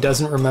 He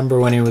doesn't remember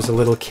when he was a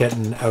little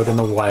kitten out in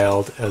the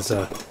wild as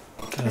a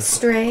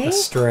Stray? a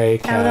stray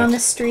cat. Out on the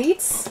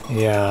streets?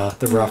 Yeah,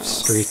 the rough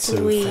streets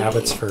sweet. of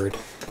Abbotsford.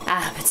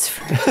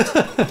 Abbotsford.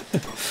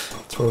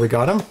 That's where we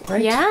got him,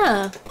 right?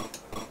 Yeah.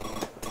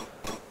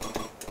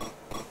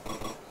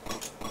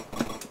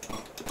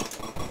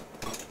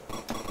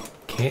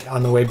 Okay,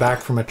 on the way back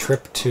from a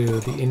trip to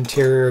the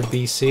interior of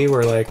BC,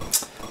 we're like,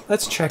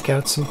 let's check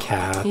out some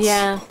cats.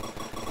 Yeah.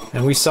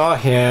 And we saw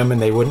him,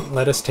 and they wouldn't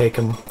let us take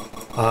him.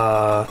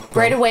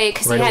 Right away,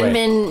 because right he hadn't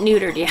away. been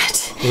neutered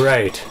yet.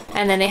 Right.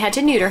 And then they had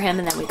to neuter him,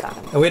 and then we got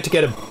him. And we had to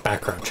get a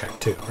background check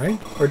too, right?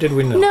 Or did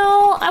we know?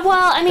 No,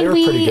 well, I mean, They were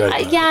pretty good,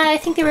 weren't they? yeah, I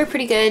think they were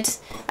pretty good.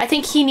 I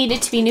think he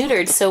needed to be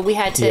neutered, so we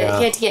had to. Yeah.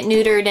 He had to get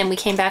neutered, and we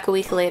came back a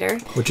week later.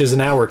 Which is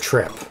an hour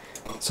trip.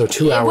 So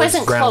 2 It hours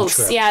wasn't ground close.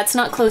 trip. Yeah, it's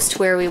not close to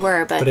where we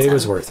were, but But it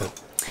was worth it.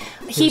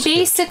 he was good.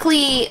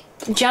 basically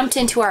jumped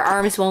into our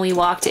arms when we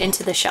walked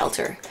into the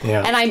shelter.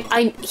 Yeah.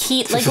 And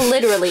he like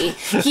literally,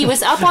 he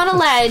was up on a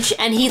ledge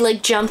and he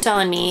like jumped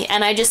on me,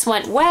 and I just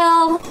went,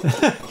 well,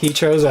 He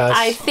chose us.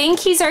 I think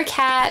he's our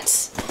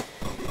cat.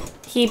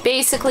 He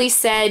basically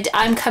said,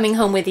 I'm coming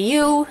home with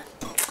you.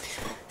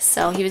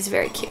 So he was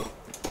very cute.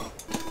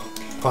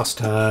 Boss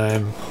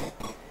time.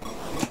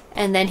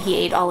 And then he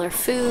ate all our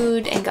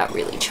food and got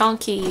really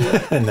chunky.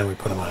 And then we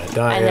put him on a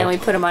diet. And then we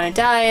put him on a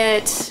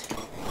diet.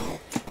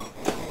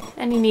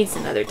 And he needs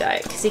another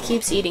diet because he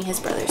keeps eating his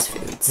brother's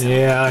foods.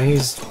 Yeah,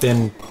 he's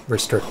been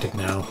restricted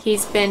now.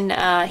 He's been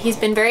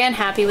very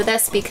unhappy with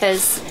us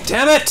because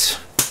Damn it!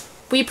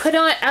 we put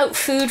out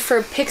food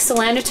for Pixel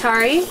and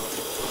Atari,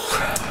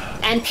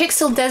 and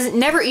Pixel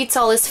never eats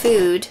all his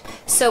food,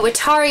 so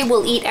Atari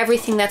will eat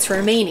everything that's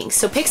remaining.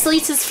 So Pixel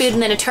eats his food,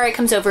 and then Atari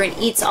comes over and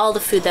eats all the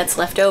food that's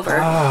left over.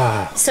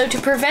 So to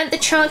prevent the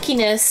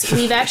chunkiness,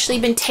 we've actually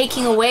been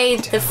taking away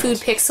the food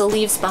Pixel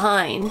leaves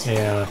behind.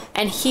 Yeah.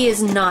 And he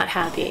is not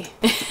happy.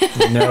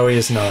 No, he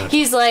is not.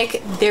 He's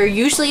like, there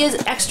usually is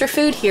extra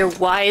food here.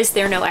 Why is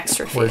there no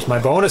extra food? Where's my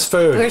bonus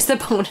food? Where's the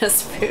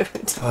bonus food?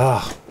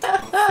 Ah,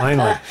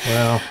 finally.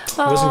 Well, it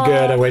wasn't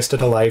good. I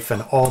wasted a life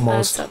and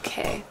almost. That's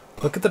okay.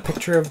 Look at the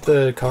picture of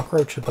the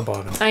cockroach at the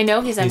bottom. I know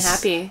he's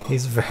unhappy.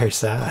 He's very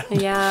sad.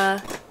 Yeah.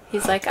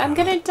 He's like, I'm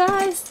gonna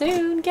die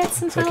soon. Get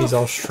some It's help. like he's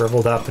all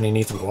shriveled up and he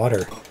needs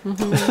water.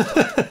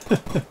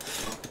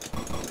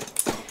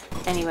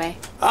 Anyway,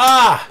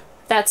 Ah!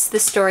 that's the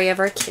story of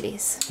our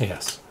kitties.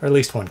 Yes, or at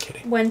least one kitty.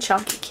 One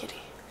chunky kitty.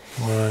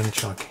 One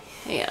chunky.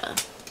 Yeah.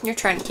 You're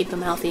trying to keep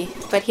him healthy,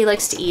 but he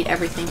likes to eat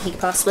everything he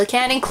possibly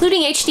can,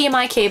 including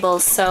HDMI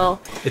cables, so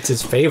It's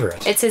his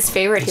favorite. it's his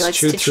favorite. He He's likes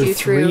chewed to chew through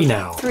through 3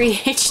 now. 3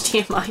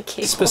 HDMI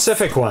cables.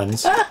 Specific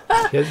ones.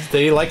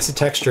 He likes the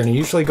texture and he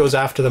usually goes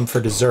after them for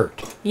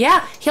dessert.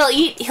 Yeah, he'll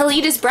eat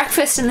his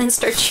breakfast and then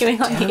start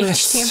chewing on the Damn it.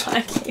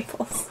 HDMI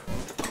cables.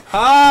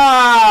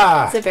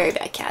 Ah! It's a very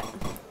bad cat.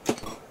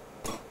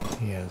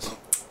 He is.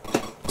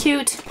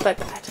 Cute, but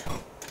bad.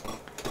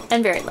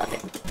 And very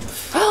loving.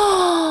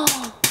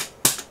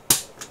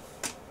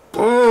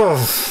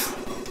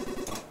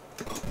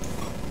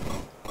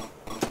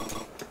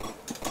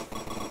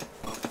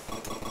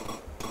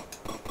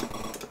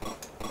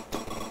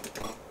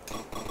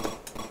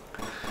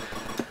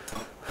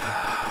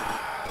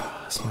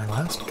 this my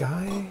last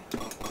guy?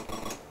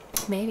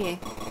 Maybe.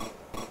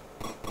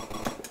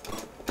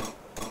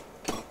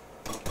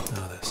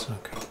 Oh, this,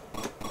 okay.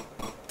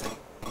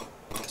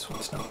 This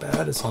one's not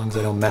bad as long as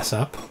I don't mess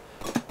up.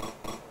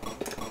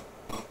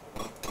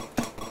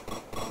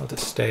 I'll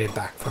just stay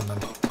back from them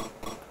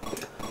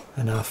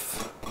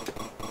enough.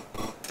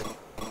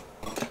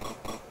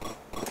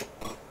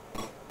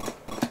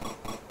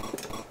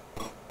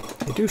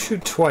 They do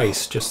shoot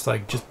twice, just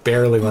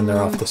barely when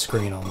they're off the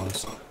screen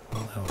almost.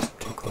 Oh, that was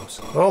too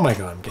close. Oh my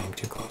god, I'm getting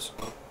too close.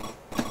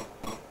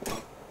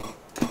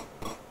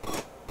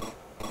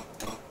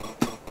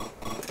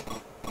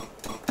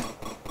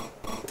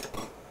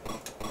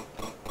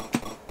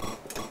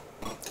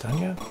 Done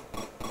yet?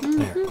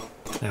 There.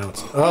 Now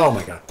it's, oh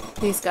my god.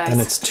 These guys. And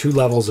it's 2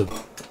 levels of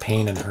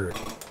pain and hurt.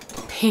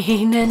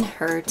 Pain and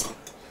hurt.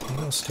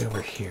 Maybe I'll stay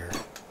over here.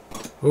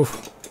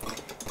 Oof.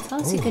 As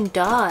long as you can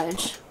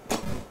dodge.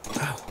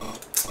 Ow.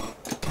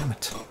 Damn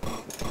it.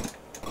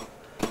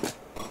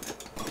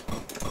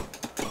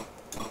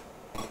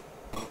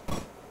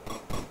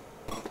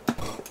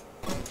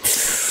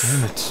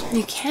 Damn it.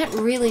 You can't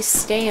really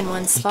stay in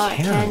one spot,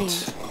 can you?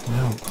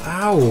 No.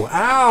 Ow!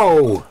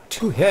 Ow!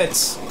 2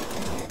 hits.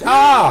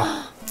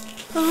 Ah!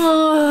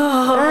 Oh.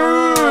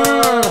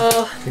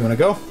 You want to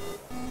go?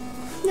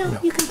 No,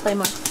 you can play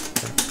more.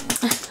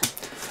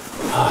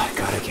 Oh, I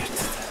gotta get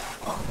to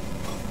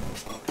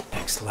the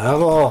next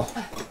level.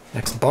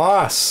 Next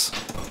boss.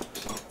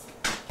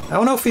 I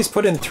don't know if he's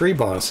put in 3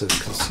 bosses,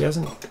 because he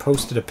hasn't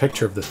posted a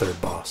picture of the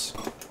 3rd boss.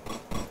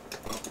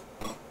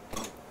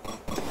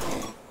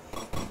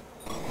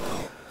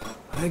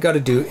 What I gotta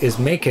do is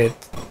make it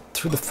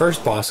through the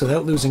first boss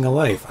without losing a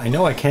life. I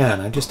know I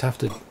can, I just have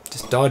to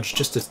dodge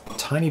just a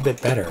tiny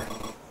bit better.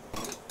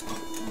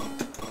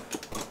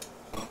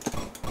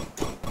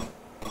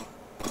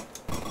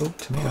 Oh,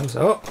 tomatoes.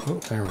 Oh,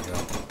 there we go.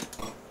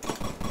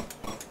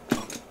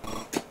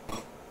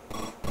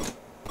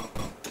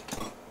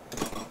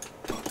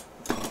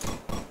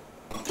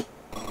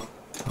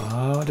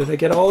 Oh, did I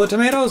get all the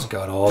tomatoes?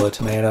 Got all the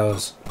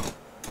tomatoes.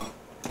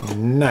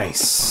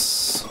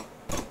 Nice.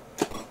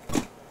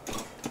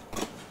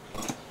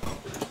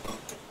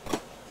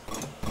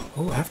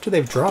 Oh, after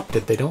they've dropped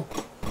it, they don't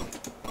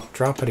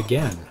drop it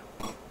again.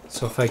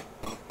 So if I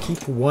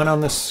keep one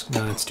on this...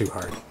 No, it's too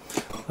hard.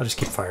 I'll just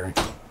keep firing.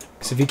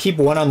 Because if you keep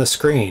one on the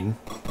screen,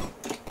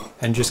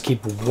 and just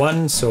keep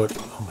one so it...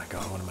 Oh my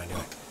god, what am I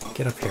doing?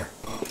 Get up here.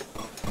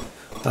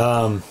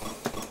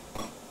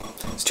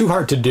 It's too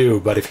hard to do,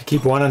 but if you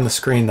keep one on the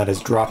screen that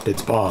has dropped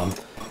its bomb,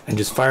 and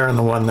just fire on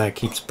the one that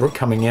keeps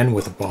coming in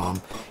with a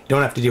bomb, you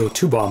don't have to deal with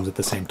 2 bombs at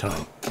the same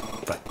time.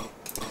 But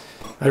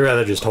I'd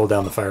rather just hold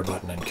down the fire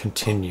button and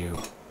continue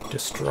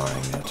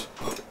destroying it.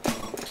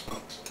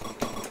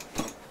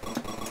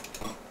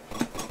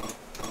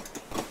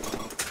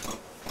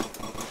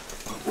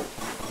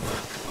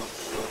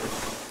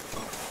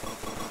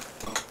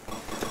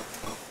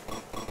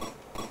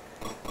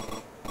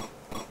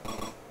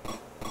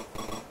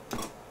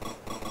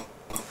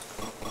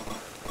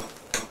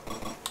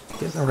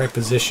 Get in the right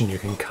position, you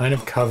can kind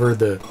of cover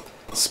the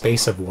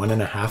space of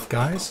 1.5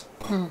 guys,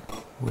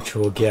 which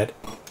will get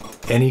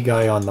any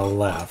guy on the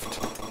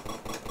left.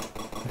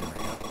 There we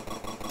go.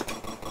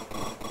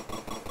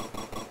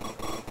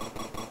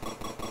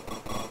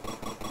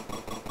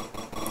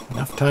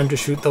 Enough time to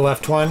shoot the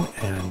left one,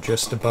 and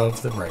just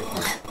above the right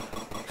one.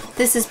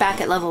 This is back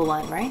at level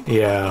 1, right?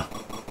 Yeah.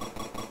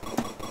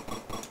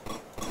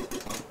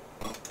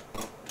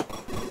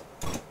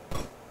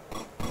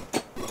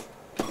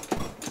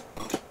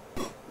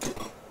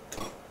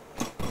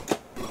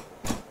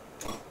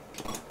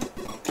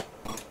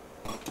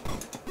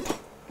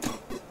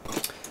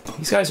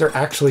 These guys are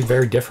actually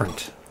very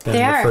different than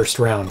the first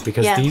round,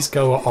 because these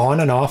go on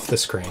and off the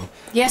screen.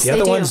 Yes, the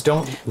other ones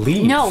don't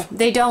leave. No,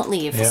 they don't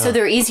leave, so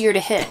they're easier to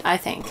hit, I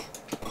think.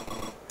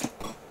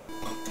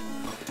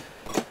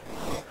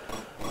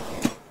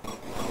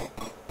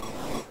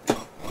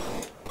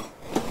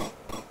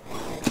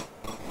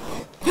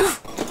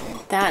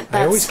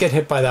 I always get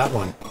hit by that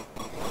one.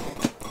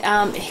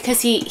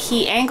 Because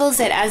he angles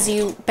it as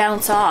you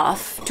bounce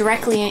off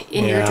directly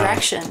in your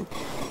direction.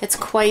 It's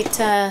quite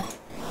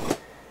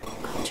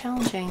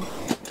challenging.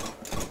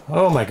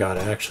 Oh my god,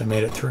 I actually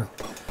made it through.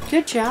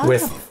 Good job.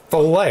 With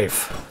full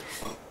life.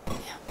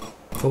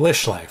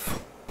 Fullish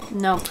life.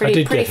 No,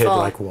 pretty full. I did get hit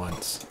like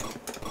once.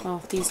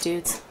 Oh, these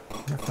dudes. I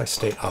wonder if I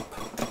stay up.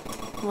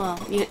 Well,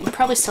 you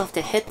probably still have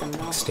to hit them,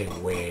 though. Stay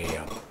way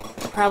up.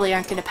 You probably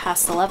aren't going to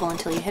pass the level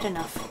until you hit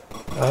enough.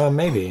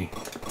 Maybe.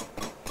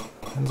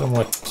 Depends on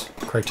what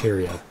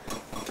criteria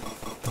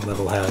the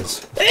level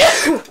has.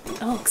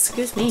 Oh,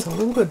 excuse me. It's a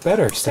little bit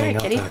better staying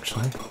up,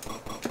 actually.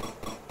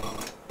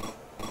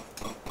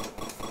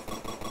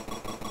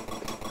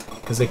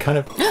 Because they kind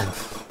of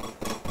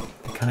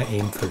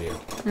aim for you.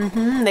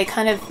 Mm-hmm. They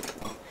kind of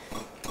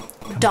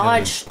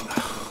dodge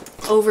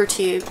over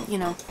to,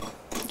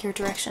 your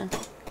direction.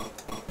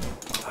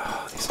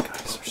 Oh, these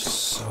guys are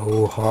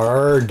so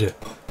hard.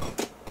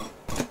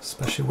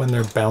 Especially when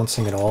they're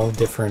bouncing at all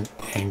different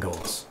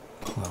angles.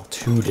 Well,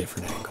 2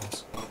 different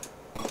angles.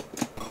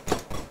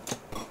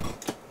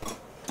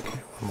 Okay,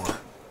 one more.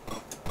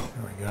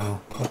 There we go.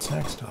 What's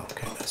next? Oh,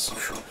 okay, this.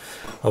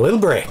 A little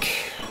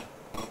break.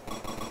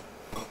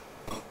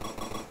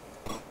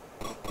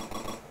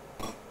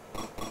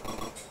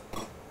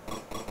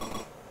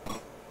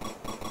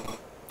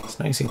 It's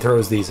nice he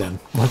throws these in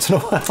once in a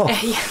while.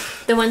 Yeah,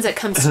 the ones that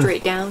come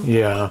straight down.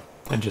 Yeah,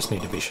 and just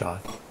need to be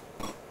shot.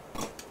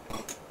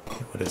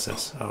 Okay, what is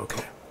this? Oh,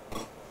 okay.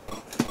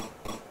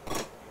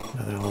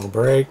 Another little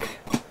break.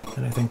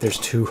 And I think there's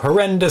 2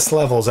 horrendous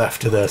levels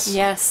after this.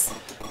 Yes.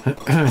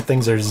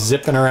 Things are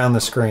zipping around the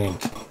screen.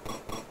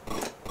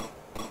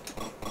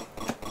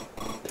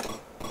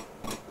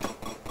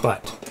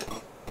 But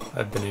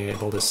I've been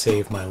able to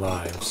save my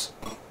lives.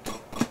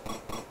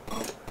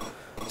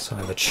 So I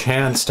have a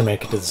chance to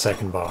make it to the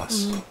second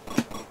boss.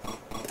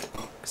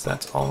 Because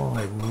that's all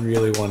I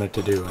really wanted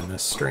to do in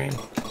this stream.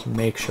 To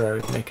make sure I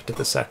would make it to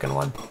the second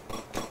one.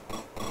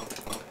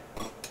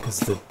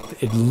 Because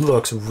it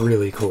looks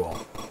really cool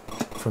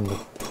from the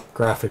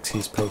graphics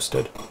he's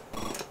posted.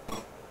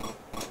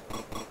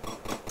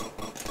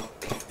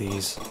 Okay,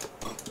 these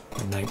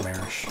are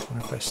nightmarish. I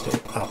wonder if I stay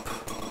up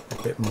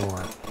a bit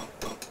more.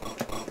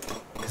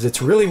 Because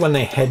it's really when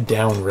they head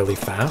down really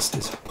fast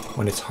is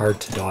when it's hard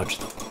to dodge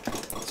them.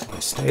 So I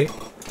stay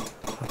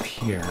up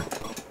here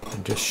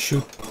and just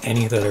shoot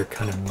any that are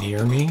kind of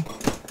near me.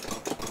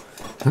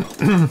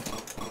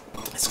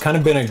 It's kind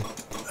of been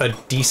a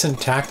decent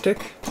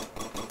tactic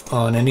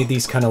on any of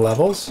these kind of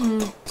levels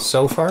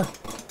so far.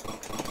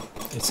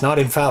 It's not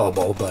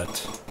infallible,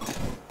 but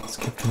it's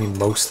kept me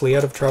mostly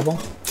out of trouble.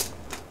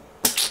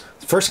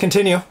 First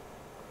continue.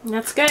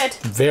 That's good.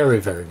 Very,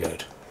 very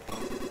good.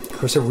 Of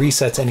course, it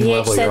resets any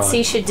level you're on.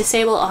 vhzc should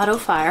disable auto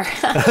fire.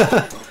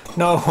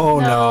 No,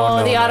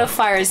 the auto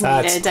fire is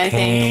needed, I think.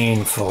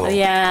 Painful.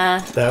 Yeah.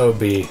 That would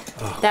be...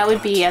 Oh, that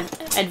would be an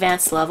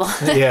advanced level.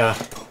 Yeah.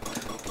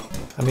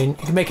 I mean,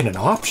 you can make it an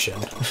option.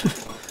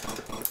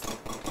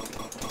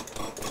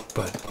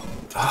 But...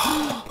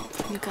 Oh.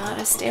 You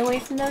gotta stay away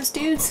from those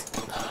dudes.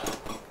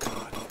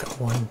 God, I've got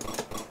one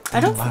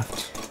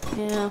left.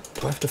 Yeah.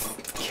 Do I have to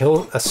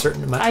kill a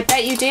certain amount? I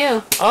bet you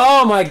do.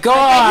 Oh my god!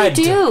 I bet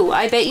you do.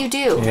 I bet you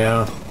do.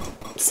 Yeah.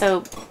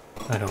 So...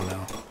 I don't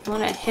know. You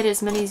want to hit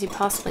as many as you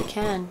possibly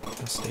can.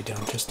 I'll stay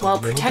down just a while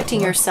little bit protecting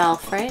more.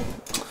 yourself, right?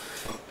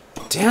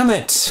 Damn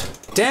it!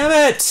 Damn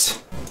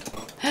it!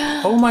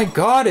 Oh my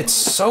god, it's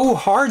so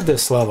hard,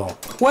 this level.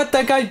 What?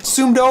 That guy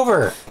zoomed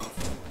over.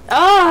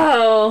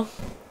 Oh!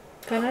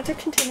 Gonna to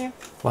continue.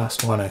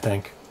 Last one, I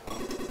think.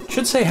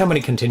 Should say how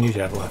many continues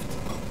you have left.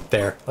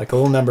 There, like a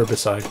little number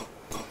beside.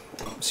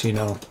 So you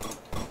know.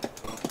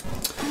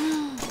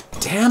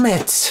 Damn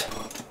it!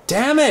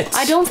 Damn it!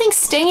 I don't think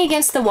staying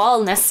against the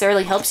wall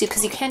necessarily helps you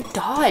because you can't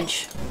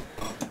dodge.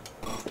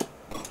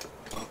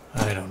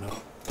 I don't know.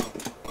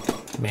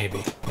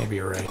 Maybe. Maybe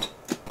you're right.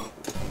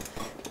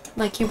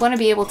 Like, you want to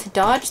be able to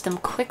dodge them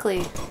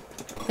quickly.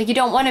 Like, you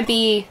don't want to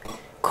be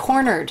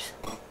cornered.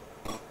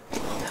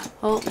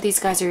 Oh, these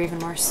guys are even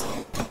worse.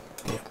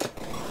 Yeah.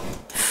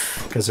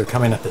 Because they're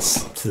coming at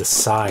this to the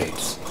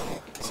sides.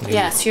 So maybe...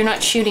 Yeah, so you're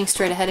not shooting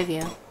straight ahead of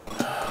you.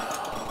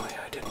 Oh,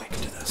 yeah, I did make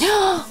it to this.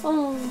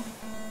 Oh.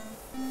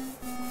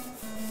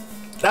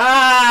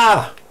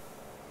 Ah!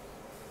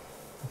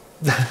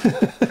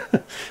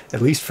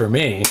 At least for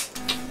me.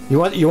 You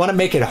want to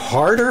make it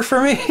harder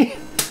for me?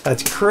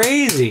 That's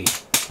crazy.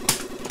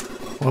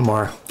 One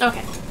more.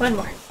 Okay, one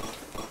more.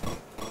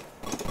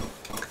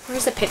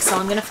 Where's the pixel?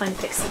 I'm gonna find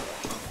the pixel.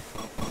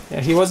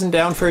 Yeah, he wasn't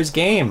down for his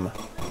game.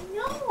 I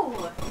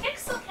know!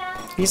 Pixel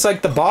cat! He's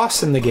like the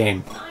boss in the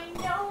game. I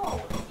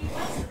know! He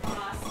was the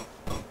boss.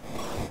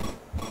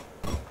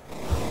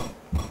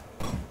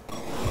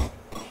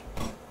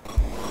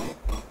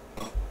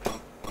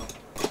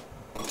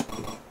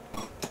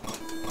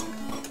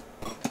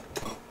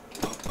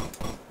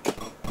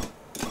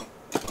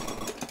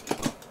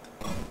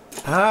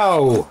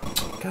 Ow!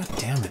 God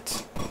damn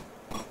it.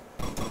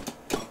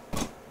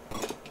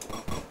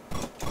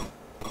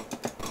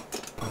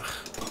 Ugh.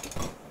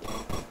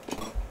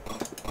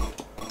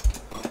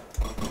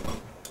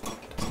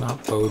 Does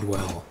not bode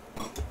well.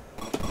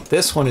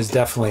 This one is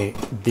definitely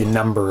the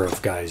number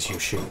of guys you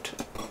shoot.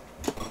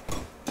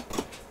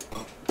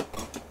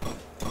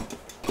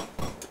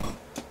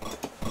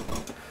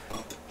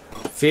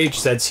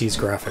 vhzc's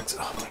graphics,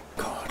 oh my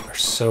god, are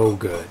so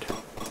good.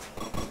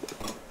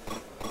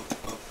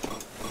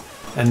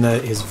 And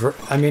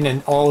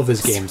in all of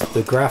his games,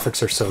 the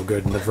graphics are so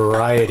good, and the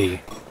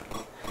variety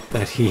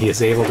that he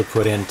is able to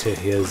put into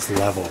his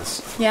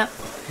levels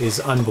is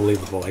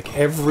unbelievable. Like,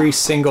 every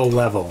single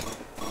level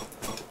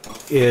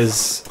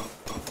is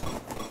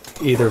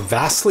either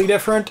vastly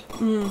different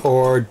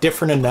or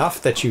different enough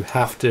that you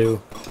have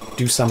to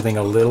do something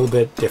a little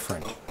bit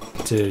different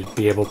to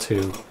be able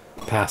to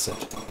pass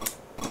it.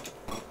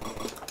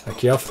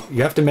 Like, you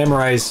have to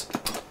memorize,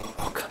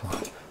 oh come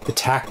on, the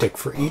tactic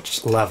for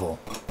each level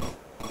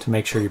to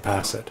make sure you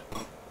pass it.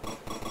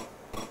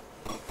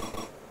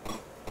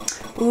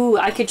 Ooh,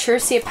 I could sure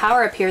see a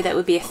power up here that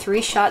would be a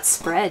 3-shot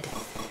spread.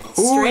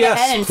 straight yes,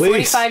 ahead and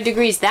please. 45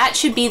 degrees. That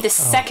should be the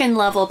second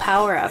level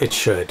power up. It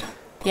should.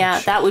 Yeah,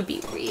 that would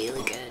be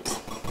really good.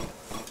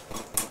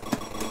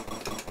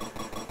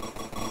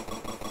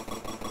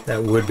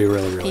 That would be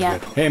really, really Yeah.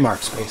 good. Hey,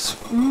 Mark Space.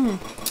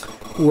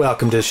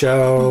 Welcome to the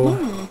show.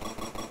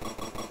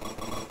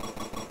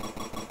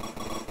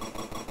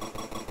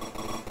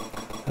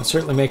 That'll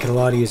certainly make it a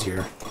lot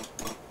easier.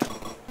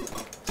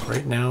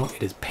 Right now,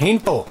 it is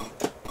painful.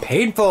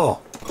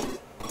 Painful!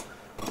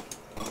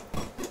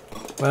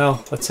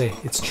 Well, let's say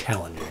it's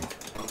challenging.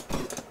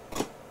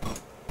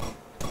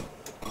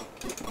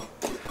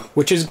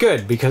 Which is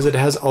good, because it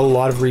has a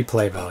lot of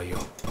replay value.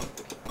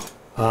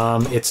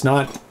 It's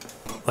not,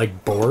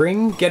 like,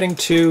 boring getting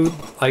to,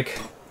 like,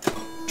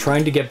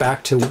 trying to get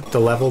back to the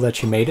level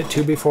that you made it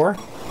to before.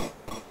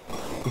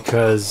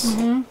 Because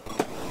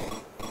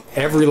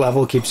every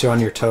level keeps you on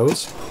your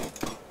toes.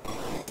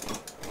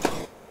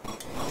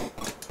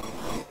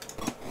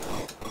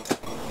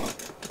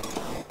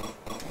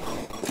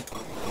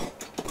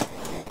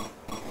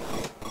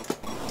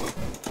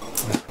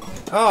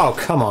 Oh,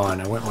 come on.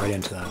 I went right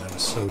into that. That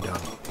was so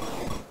dumb.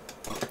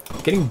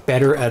 Getting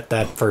better at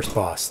that first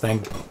boss.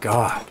 Thank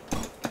God.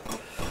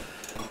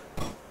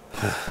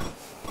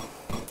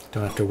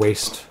 Don't have to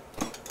waste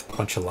a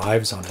bunch of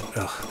lives on it.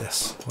 Ugh,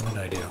 this. What did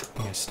I do? I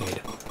think I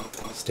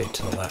stayed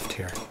to the left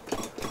here.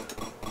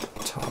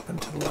 Top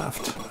and to the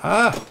left.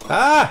 Ah!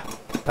 Ah!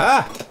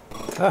 Ah!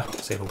 Ah! I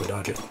was able to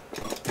dodge it.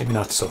 Maybe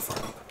not so far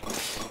up.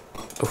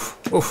 Oof.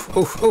 Oof.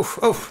 Oof. Oof.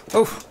 Oof.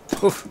 Oof.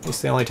 Oof. At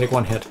least they only take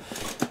one hit.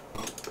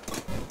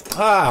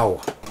 Ow!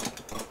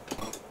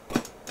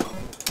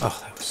 Oh,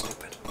 that was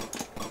stupid.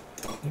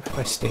 Maybe if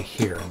I stay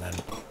here and then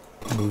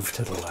move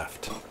to the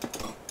left.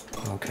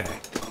 Okay.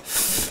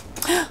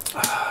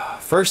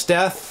 First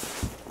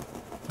death.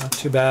 Not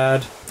too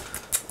bad.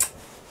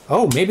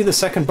 Oh, maybe the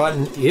second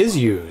button is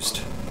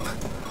used.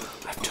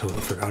 I've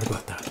totally forgot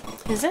about that.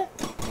 Is it?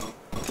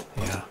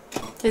 Yeah.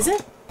 Is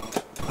it?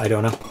 I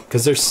don't know.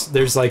 Because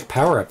there's like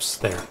power-ups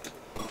there.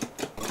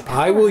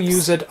 I will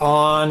use it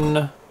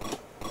on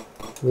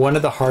one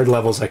of the hard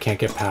levels I can't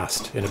get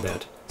past in a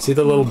bit. See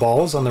the little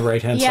balls on the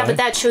right-hand side? Yeah, but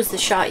that shows the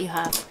shot you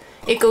have.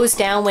 It goes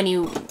down when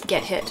you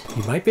get hit.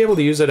 You might be able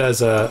to use it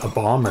as a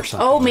bomb or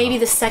something. Oh, maybe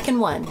the second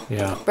one.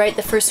 Yeah. Right,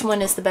 the first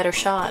one is the better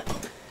shot.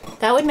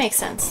 That would make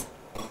sense.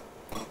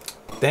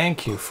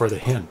 Thank you for the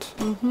hint.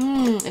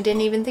 I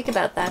didn't even think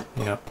about that.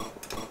 Yeah.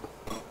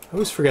 I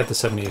always forget the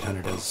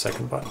 7800 as a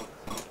second button.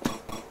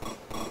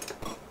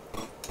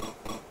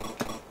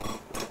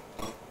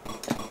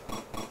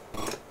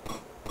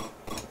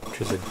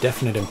 Which is a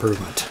definite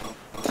improvement.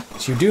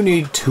 So you do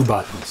need 2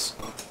 buttons.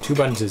 2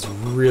 buttons is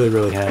really,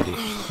 really handy.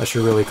 Unless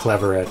you're really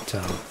clever at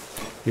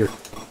your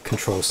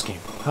control scheme.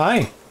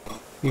 Hi!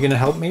 You gonna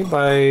help me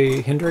by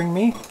hindering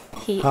me?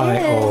 He Hi.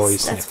 is. Oh,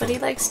 he's That's what he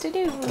likes to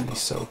do. He's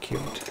so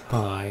cute.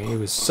 Hi. He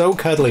was so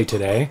cuddly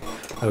today.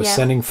 I was Yeah.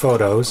 sending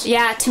photos.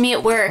 Yeah, to me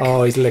at work.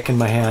 Oh, he's licking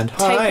my hand.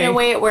 Hi. Typing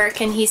away at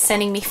work, and he's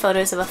sending me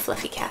photos of a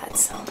fluffy cat,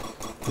 so...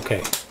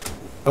 Okay.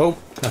 Oh,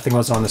 nothing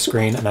was on the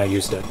screen, and I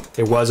used it.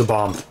 It was a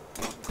bomb.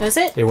 Was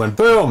it? It went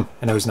boom,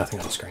 and there was nothing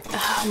on the screen.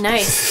 Oh,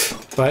 nice.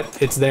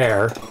 But it's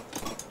there.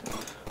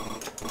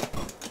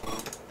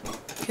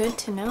 Good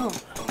to know.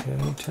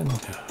 Good to know.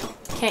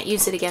 Can't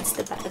use it against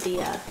the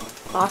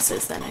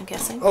bosses, then, I'm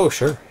guessing. Oh,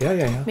 sure.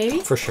 Yeah.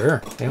 Maybe? For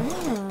sure. Yeah.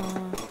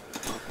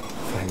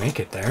 If I make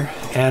it there.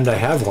 And I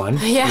have one.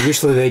 Yeah.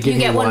 Usually they give you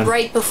get one one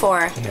right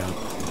before. Yeah.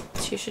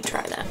 So you should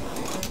try that.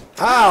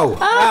 Ow!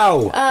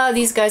 Ow! Oh,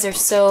 these guys are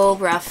so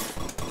rough.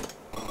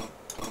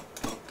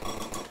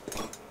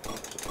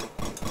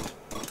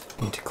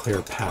 Need to clear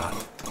a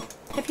path.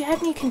 Have you had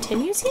any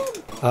continues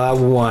yet?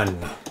 One.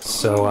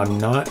 So I'm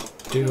not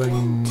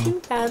doing...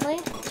 Too badly.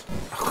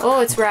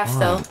 Oh, it's rough,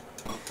 though.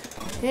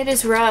 It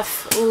is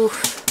rough.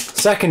 Oof.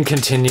 Second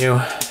continue.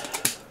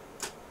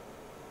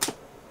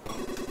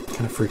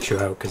 Kind of freaks you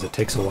out because it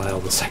takes a while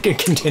the second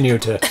continue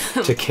to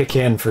kick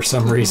in for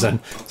some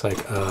reason. It's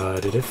like,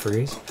 did it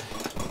freeze?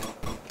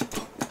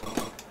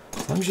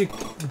 As long as you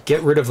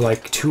get rid of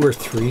like 2 or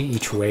 3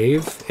 each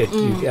wave,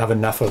 you have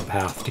enough of a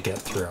path to get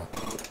through.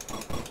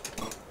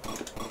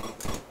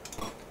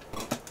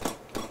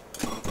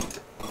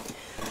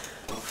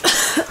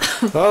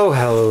 Oh,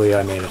 hallelujah,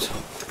 I made it.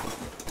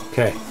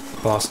 Okay,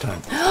 boss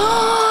time.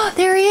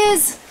 There he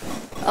is!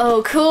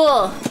 Oh,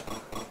 cool.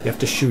 You have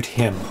to shoot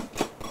him.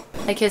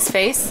 Like his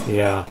face?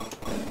 Yeah.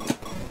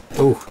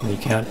 Oh, and you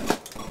can't...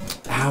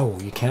 Ow,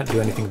 you can't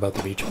do anything about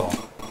the beach ball.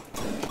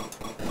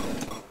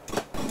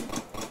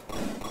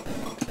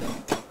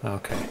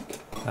 Okay,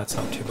 that's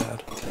not too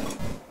bad.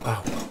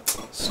 Oh,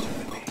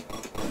 stupid me.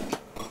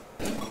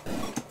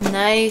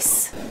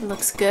 Nice.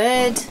 Looks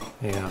good.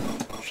 Yeah.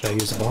 Should I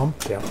use a bomb?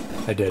 Yeah,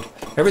 I did.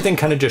 Everything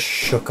kind of just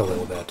shook a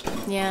little bit.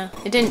 Yeah,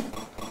 it didn't...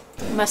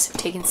 It must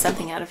have taken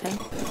something out of him.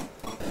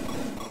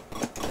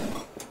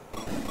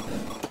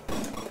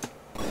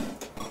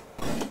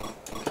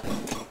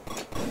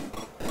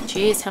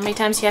 Jeez, how many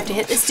times do you have to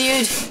hit this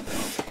dude?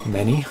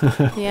 Many?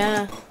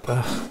 Yeah.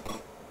 Ugh.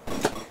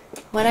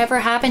 Whatever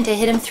happened to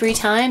hit him 3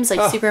 times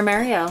like Super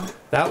Mario?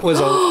 That was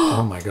a...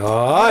 Oh my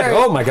god.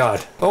 Oh my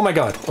god. Oh my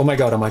god. Oh my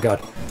god. Oh my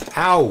god.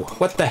 Ow.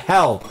 What the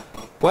hell?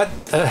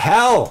 What the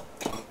hell?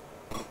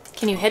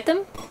 Can you hit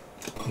them?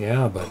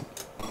 Yeah, but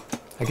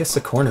I guess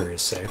the corner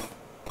is safe.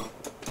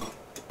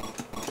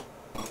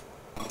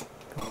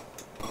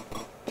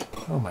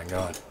 Oh my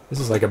god. This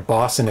is like a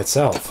boss in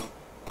itself.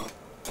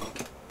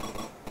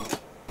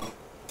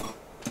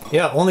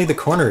 Yeah, only the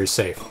corner is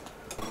safe.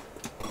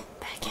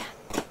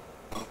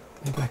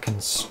 Maybe I can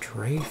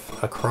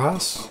strafe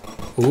across?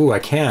 Ooh, I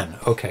can.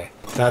 Okay.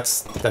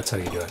 That's how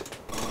you do it.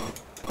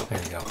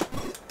 There you go.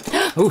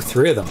 Ooh,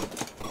 3 of them.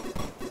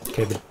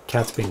 Okay, the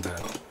cat's being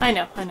bad. I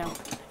know.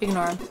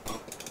 Ignore him.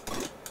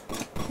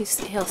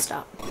 He'll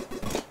stop.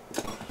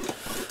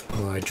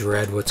 Oh, I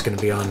dread what's going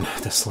to be on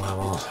this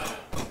level.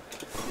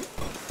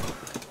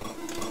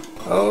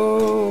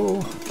 Oh.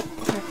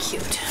 They're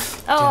cute.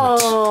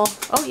 Oh,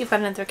 you've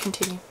got another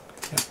continue.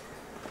 Yeah.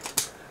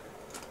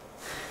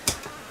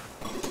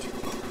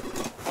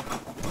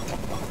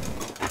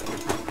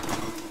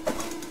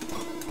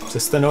 Is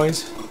this the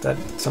noise that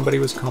somebody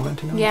was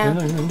commenting on? Yeah.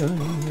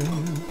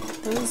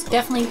 Those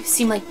definitely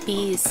seem like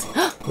bees.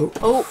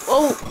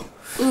 Oh.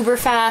 Uber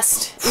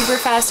fast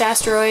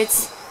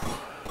asteroids.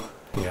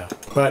 Yeah,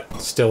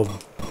 but still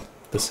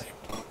the same.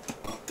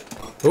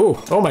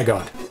 Oh my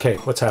god. Okay,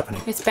 what's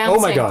happening? It's bouncing.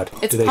 Oh my god.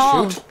 It's Do they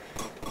Pong. shoot?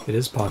 It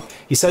is Pong.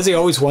 He says he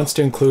always wants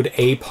to include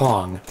a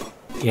Pong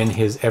in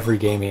his every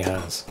game he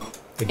has.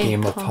 A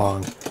game of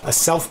Pong. A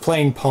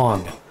self-playing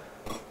Pong.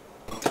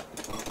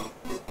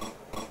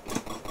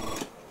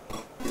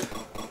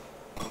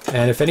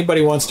 And if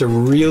anybody wants to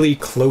really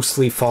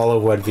closely follow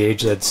what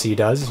vhzc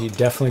does, you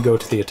definitely go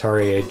to the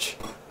Atari Age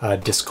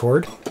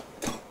Discord,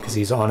 because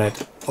he's on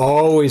it,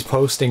 always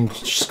posting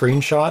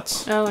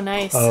screenshots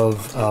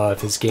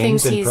of his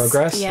games in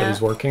progress that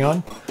he's working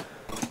on.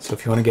 So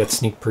if you want to get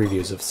sneak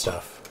previews of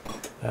stuff,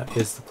 that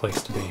is the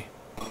place to be.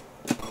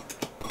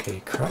 Okay,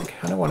 kind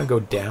of want to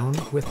go down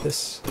with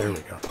this. There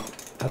we go.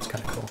 That's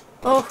kind of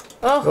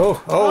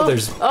cool.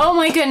 There's... Oh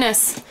my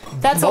goodness.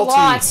 That's a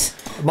lot.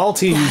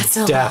 That's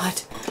a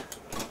lot.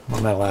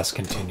 On my last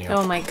continue.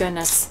 Oh my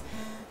goodness.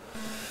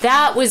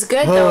 That was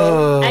good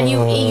though. And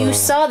you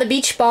saw the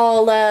beach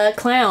ball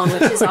clown,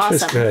 which is awesome.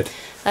 Which is good.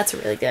 That's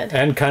really good.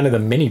 And kind of the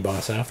mini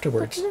boss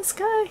afterwards. Look at this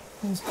guy.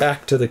 He's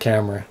back to the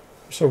camera.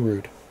 You're so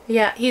rude.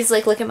 Yeah, he's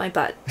like, look at my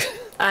butt.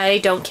 I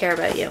don't care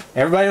about you.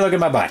 Everybody look at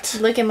my butt.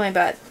 Look at my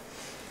butt.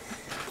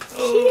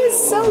 He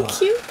is so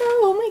cute though.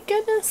 Oh my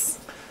goodness.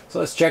 So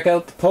let's check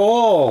out the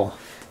poll.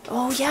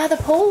 Oh yeah, the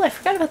poll. I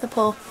forgot about the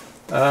poll.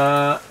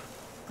 I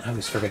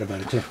always forget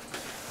about it too.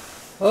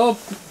 Oh,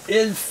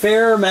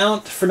 fair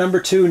amount for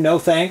number 2. No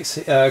thanks.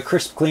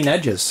 Crisp, clean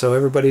edges. So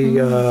everybody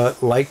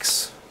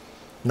likes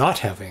not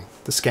having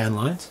the scan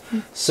lines.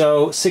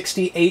 So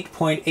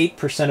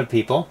 68.8% of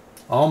people,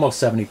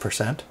 almost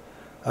 70%,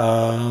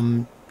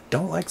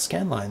 don't like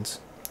scan lines.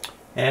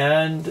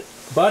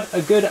 But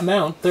a good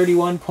amount,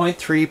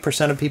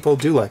 31.3% of people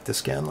do like the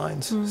scan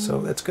lines. So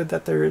that's good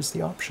that there is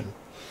the option.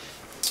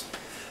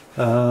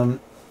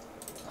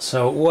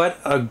 So what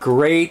a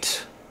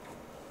great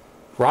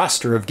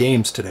roster of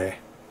games today.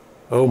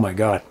 Oh my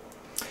god.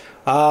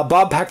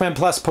 Bob Pac-Man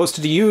Plus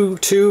posted to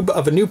YouTube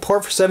of a new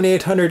port for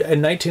 7800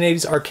 and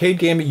 1980s arcade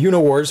game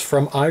Unowars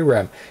from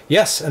IREM.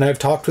 Yes, and I've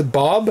talked with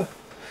Bob,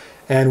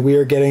 and we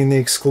are getting the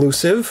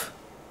exclusive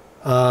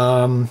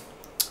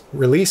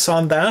release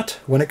on that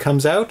when it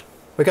comes out.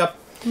 Wake up.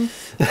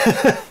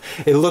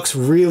 It looks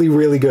really,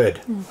 really good.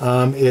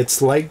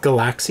 It's like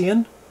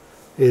Galaxian.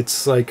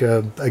 It's like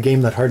a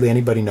game that hardly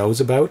anybody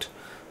knows about.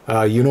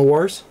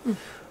 Unowars.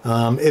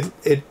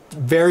 It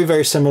very,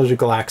 very similar to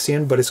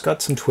Galaxian, but it's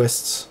got some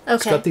twists. Okay.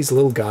 It's got these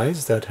little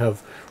guys that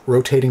have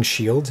rotating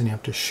shields, and you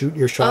have to shoot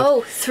your shot.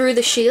 Oh, through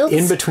the shields?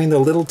 In between the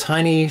little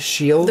tiny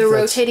shields. The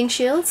rotating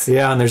shields?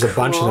 Yeah, and there's a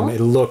bunch of them. It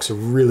looks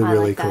really,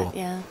 really cool.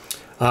 That,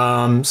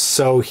 yeah.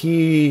 So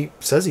he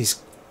says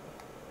he's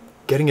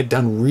getting it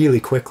done really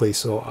quickly,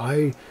 so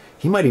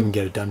he might even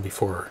get it done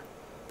before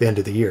the end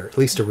of the year. At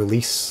least a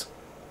release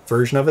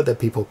version of it that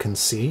people can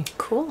see.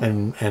 Cool.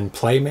 And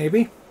play,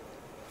 maybe.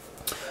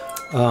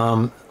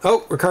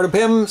 Ricardo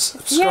Pym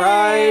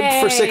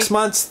subscribed for 6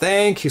 months.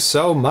 Thank you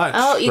so much.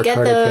 Oh, you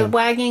Ricardo get the Pym.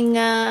 wagging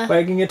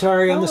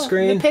Atari on the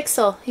screen. The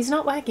pixel. He's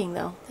not wagging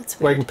though. That's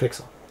weird. Wagging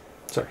pixel.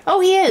 Sorry. Oh,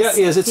 he is. Yeah,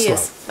 he is. It's he slow.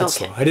 Is. It's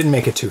slow. I didn't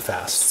make it too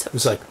fast. So it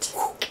was like,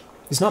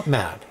 he's not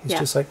mad. He's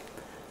just like,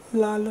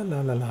 la la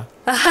la la la.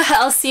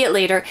 I'll see it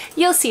later.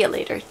 You'll see it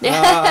later.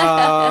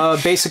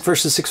 Basic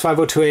versus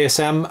 6502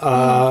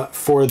 ASM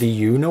for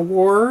the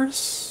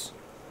Unowars.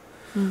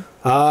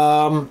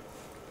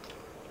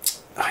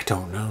 I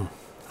don't know.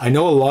 I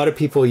know a lot of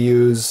people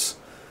use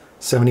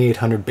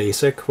 7800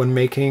 Basic when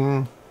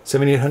making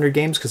 7800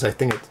 games because I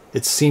think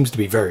it seems to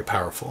be very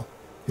powerful.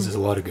 Because there's a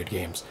lot of good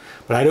games.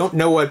 But I don't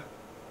know what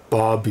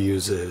Bob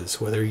uses.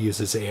 Whether he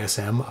uses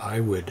ASM, I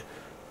would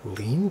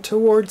lean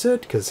towards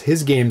it because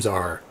his games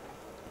are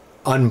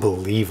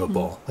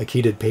unbelievable. Like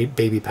he did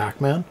Baby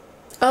Pac-Man.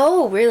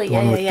 Oh, really? The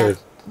one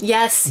with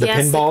Yes, the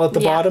yes. pinball at the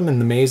yeah. bottom and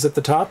the maze at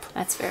the top.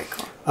 That's very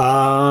cool.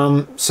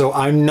 So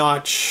I'm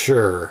not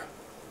sure.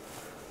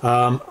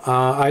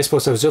 I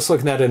suppose I was just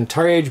looking at an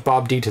Atari Age.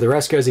 Bob D to the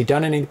rescue. Has he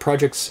done any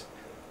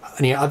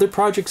other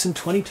projects in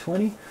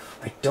 2020?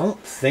 I don't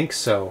think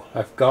so.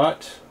 I've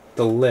got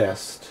the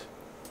list.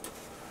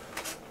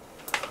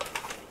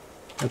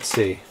 Let's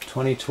see.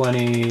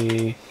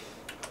 2020,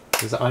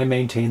 because I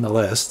maintain the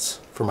lists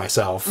for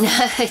myself.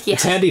 Yeah.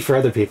 It's handy for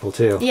other people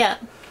too. Yeah.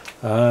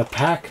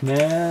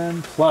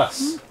 Pac-Man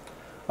Plus.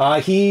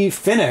 He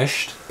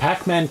finished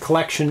Pac-Man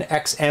Collection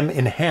XM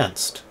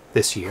Enhanced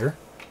this year.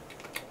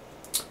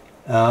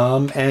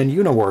 And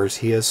Unowars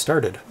he has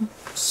started.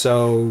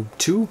 So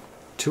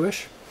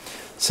two-ish.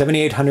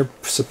 7800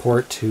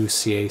 support to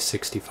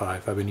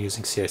CA65. I've been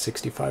using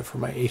CA65 for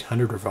my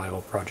 800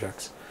 revival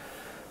projects.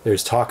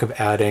 There's talk of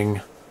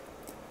adding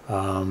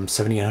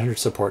 7800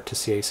 support to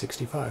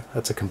CA65.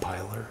 That's a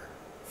compiler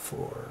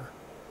for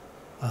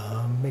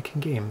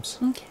making games.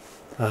 Okay.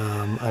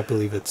 I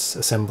believe it's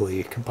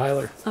assembly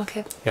compiler.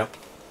 Okay. Yep.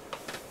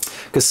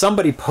 Because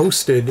somebody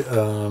posted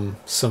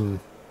some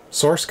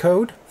source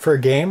code for a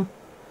game,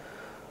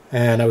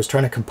 and I was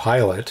trying to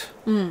compile it.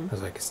 I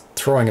was like, it's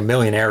throwing a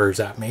million errors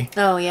at me.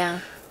 Oh yeah.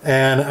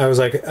 And I was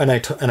like, and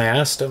I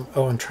asked him,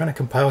 oh, I'm trying to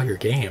compile your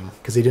game,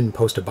 because he didn't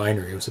post a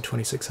binary. It was a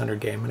 2600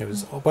 game, and it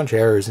was a bunch of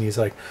errors. And he's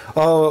like,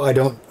 oh, I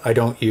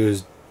don't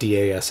use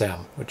DASM,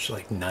 which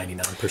like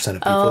 99% of people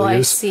use. Oh,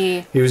 I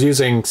see. He was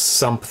using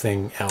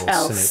something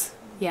else. And it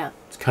Yeah.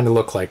 kind of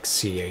looked like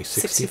CA65,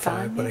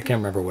 65, but I can't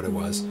remember what it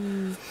was.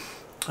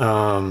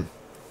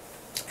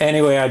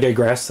 Anyway, I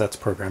digress. That's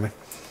programming.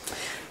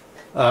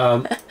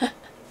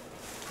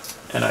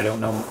 And I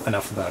don't know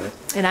enough about it.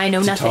 And I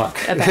know nothing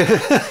talk. about it.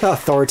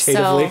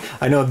 Authoritatively. So-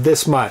 I know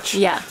this much.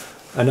 Yeah.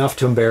 Enough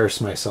to embarrass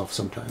myself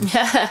sometimes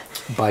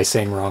by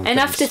saying wrong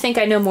Enough to things. think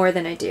I know more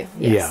than I do.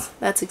 Yes, Yeah.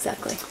 That's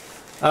exactly.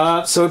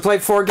 So we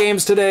played 4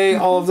 games today.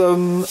 All of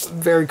them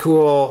very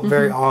cool,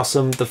 very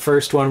awesome. The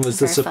first one was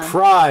the Very fun.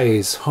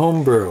 surprise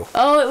homebrew.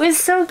 Oh, it was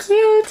so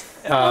cute.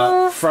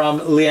 From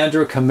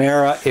Leandro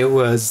Camara. It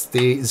was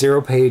the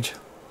ZeroPage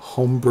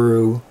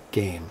Homebrew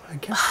game. I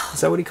guess.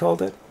 Is that what he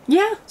called it?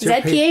 Yeah.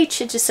 ZPH.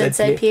 ZPH. It just said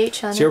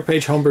ZPH on it.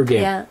 ZeroPage Homebrew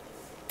game. Yeah.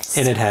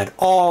 And it had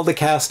all the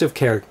cast of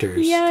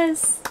characters.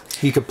 Yes.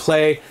 You could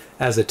play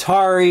as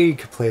Atari, you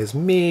could play as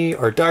me,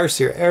 or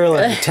Darcy, or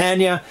Erla, or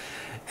Tanya.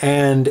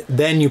 And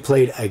then you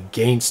played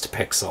against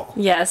Pixel.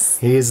 Yes.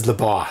 He's the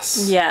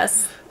boss.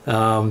 Yes.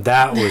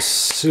 That was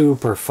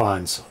super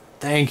fun. So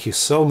thank you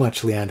so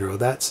much, Leandro.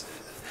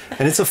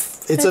 And it's a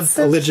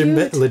so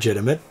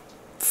legitimate,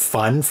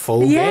 fun,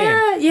 full game.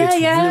 Yeah, it's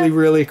yeah. really,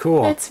 really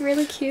cool. That's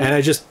really cute. And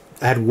I just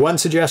had one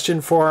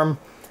suggestion for him: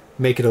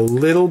 make it a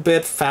little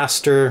bit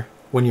faster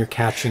when you're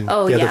catching the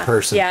other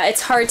person. Yeah,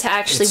 it's hard to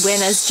actually It's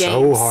win as James.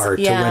 so hard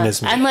to win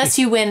as me. Unless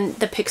you win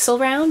the pixel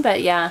round,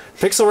 but yeah.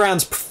 Pixel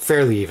round's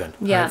fairly even.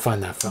 Yeah. I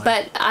find that fun.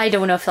 But I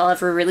don't know if I'll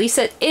ever release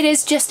it. It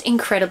is just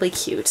incredibly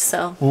cute,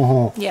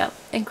 so. Yeah,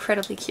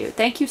 incredibly cute.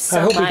 Thank you so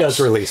I hope much. he does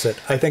release it.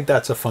 I think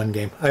that's a fun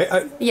game.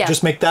 Yeah.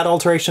 Just make that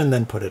alteration and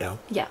then put it out.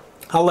 Yeah.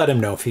 I'll let him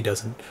know if he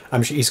doesn't.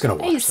 I'm sure he's going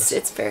to watch this.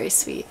 It's very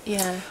sweet,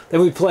 yeah.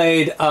 Then we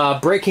played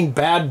Breaking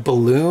Bad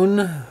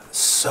Balloon.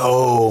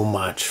 So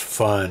much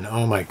fun.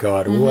 Oh my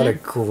god. What a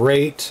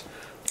great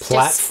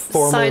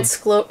platformer.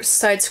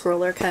 Side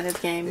scroller kind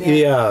of game,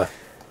 Yeah.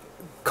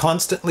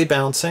 Constantly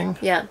bouncing.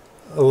 Yeah.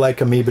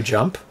 Like Amoeba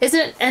Jump. Isn't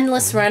it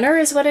Endless Runner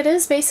is what it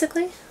is,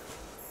 basically?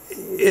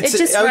 It's, It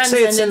just I would runs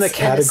say it's in the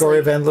category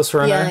of Endless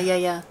Runner.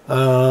 Yeah.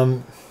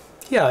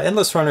 Yeah,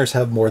 Endless Runners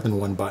have more than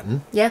one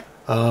button. Yeah.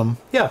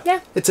 Yeah.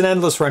 It's an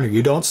endless runner.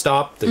 You don't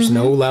stop. There's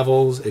no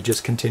levels. It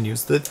just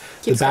continues. The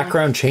Keeps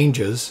background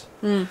changes.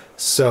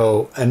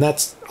 So, and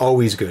that's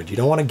always good. You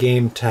don't want a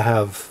game to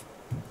have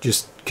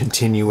just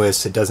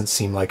continuous. It doesn't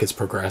seem like it's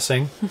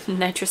progressing.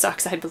 Nitrous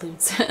oxide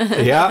balloons.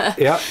 Yeah.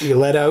 You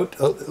let out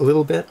a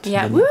little bit.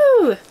 Yeah. and then-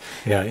 Woo!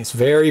 Yeah,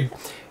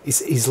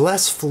 he's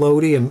less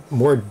floaty and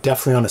more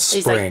definitely on a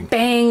He's spring. like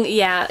bang,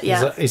 yeah.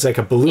 He's like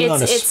a balloon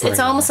on a It's spring.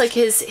 almost like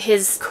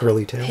his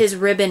curly tail. his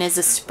ribbon is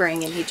a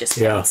spring and he just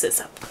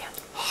bounces up. Yeah.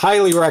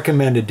 Highly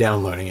recommended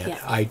downloading it.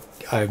 Yeah.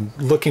 I'm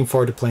looking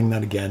forward to playing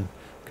that again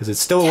because it's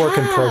still a work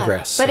in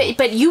progress. But so-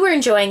 but you were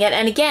enjoying it,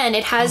 and again,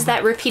 it has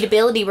that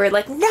repeatability where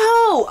like,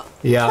 no,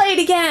 Yeah. play it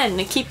again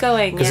and keep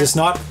going. because it's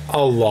not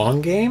a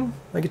long game.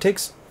 Like it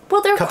takes.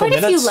 Well, there are couple quite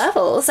a few minutes.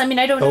 levels. I mean,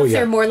 I don't know Oh, if there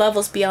yeah. are more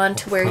levels beyond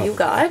to where you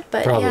got,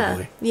 but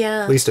Probably.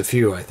 yeah. At least a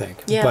few, I think.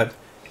 Yeah. But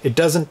it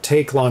doesn't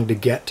take long to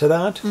get to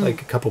that,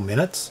 like a couple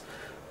minutes.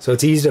 So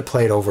it's easy to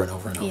play it over and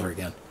over and over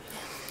again.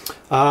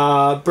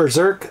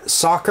 Berzerk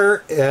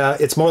Soccer,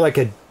 it's more like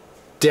a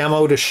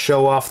demo to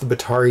show off the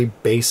Atari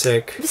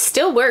Basic. It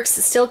still works.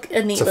 It's still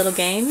a neat It's a little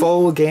game.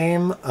 full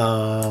game.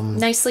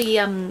 Nicely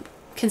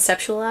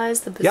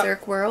conceptualized the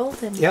Berzerk world.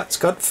 And Yeah, it's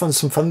got some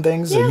fun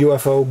things. Yeah. A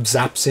UFO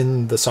zaps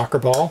in the soccer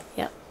ball.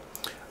 Yeah.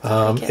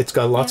 I like it. It's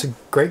got lots of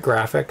great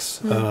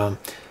graphics.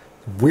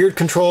 Weird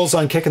controls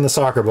on kicking the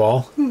soccer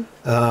ball.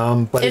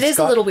 But It it's is a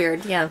got- little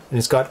weird, yeah. And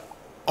it's got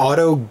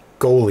auto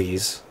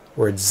goalies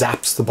where it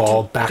zaps the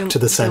ball back to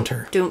the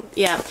center.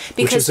 Yeah,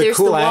 because a there's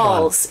cool the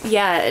add-on. walls.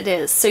 Yeah, it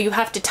is. So you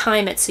have to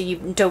time it so you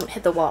don't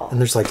hit the wall. And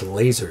there's like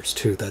lasers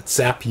too that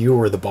zap you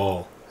or the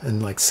ball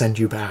and like send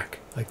you back.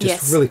 Like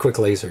just really quick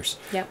lasers.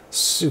 Yep.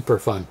 Super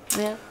fun.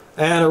 Yeah.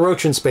 And A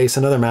Roach in Space,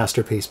 another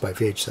masterpiece by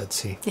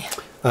vhzc.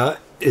 Yeah.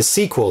 Is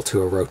sequel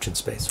to A Roach in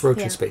Space. Roach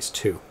in Space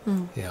 2.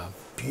 Yeah.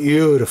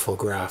 Beautiful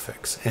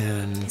graphics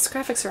and His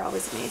graphics are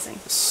always amazing.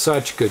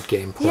 such good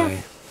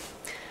gameplay.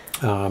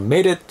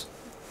 Made it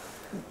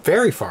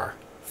very far,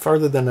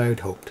 farther than I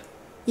had hoped.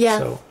 Yeah.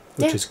 So,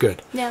 which is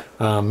good. Yeah.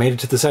 Made it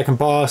to the second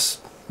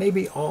boss,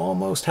 maybe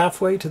almost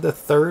halfway to the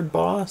third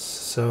boss.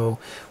 So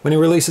when he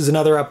releases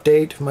another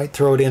update, might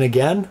throw it in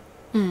again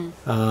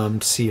to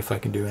see if I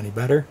can do any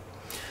better.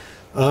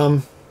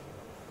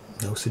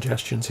 No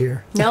suggestions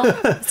here. No,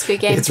 it's a good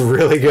game. It's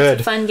really good.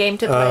 It's a fun game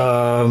to play.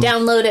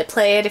 Download it,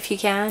 play it if you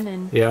can,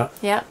 and Yeah.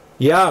 yeah.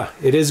 Yeah,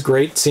 it is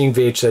great seeing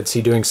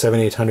vhzc doing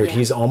 7800. Yeah.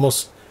 He's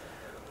almost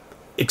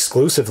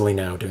exclusively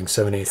now doing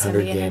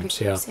 7800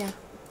 games. Yeah.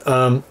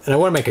 And I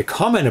want to make a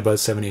comment about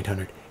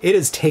 7800. It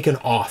has taken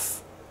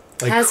off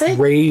like Has it?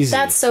 crazy.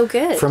 That's so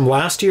good. From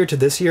last year to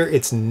this year,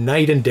 it's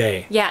night and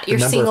day. Yeah, the you're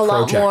number seeing a of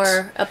lot projects.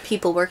 more of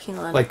people working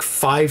on it. Like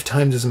 5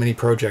 times as many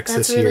projects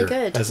That's this really year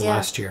good. as Yeah.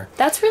 last year.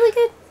 That's really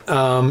good.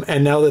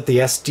 And now that the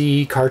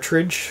SD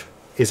cartridge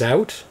is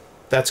out,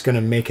 that's going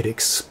to make it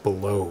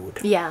explode.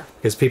 Yeah.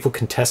 Because people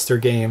can test their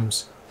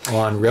games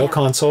on real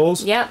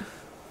consoles. Yep.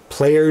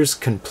 Players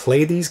can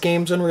play these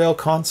games on real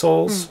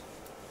consoles.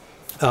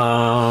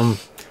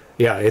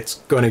 Yeah, it's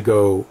going to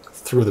go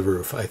through the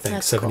roof, I think,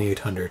 That's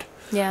 7800.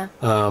 Yeah.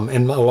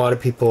 And a lot of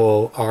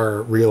people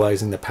are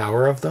realizing the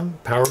power of them,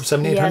 power of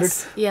 7800.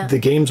 Yes, yeah. The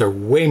games are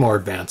way more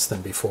advanced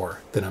than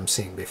I'm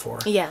seeing before.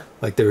 Yeah.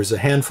 Like there's a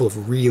handful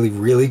of really,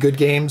 really good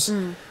games.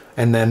 And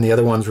then the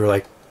other ones were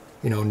like,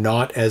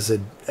 not as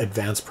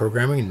advanced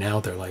programming. And now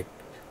they're like,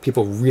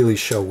 people really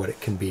show what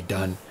it can be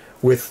done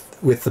with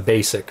the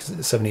basic,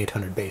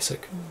 7800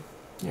 basic.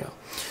 Yeah.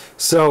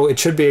 So it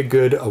should be a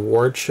good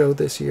award show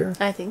this year.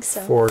 I think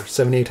so. For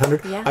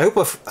 7800. Yeah. I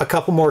hope a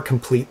couple more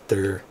complete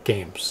their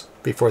games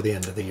before the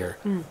end of the year,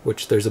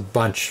 which there's a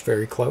bunch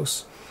very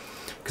close.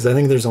 Because I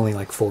think there's only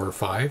like 4 or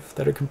 5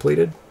 that are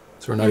completed.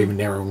 So we're not even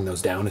narrowing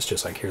those down. It's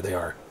just like, here they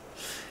are.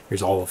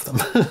 Here's all of them.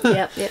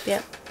 Yep.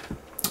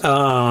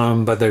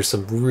 But there's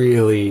some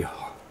really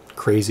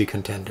crazy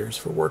contenders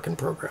for work in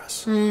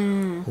progress.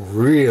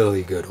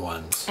 Really good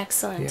ones.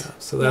 Excellent. Yeah,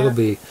 so that'll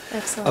be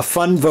Excellent. a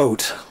fun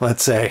vote,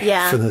 let's say,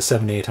 Yeah. for the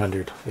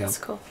 7800. Yeah. That's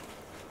cool.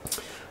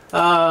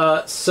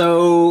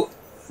 So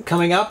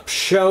coming up,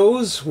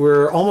 shows.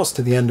 We're almost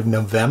to the end of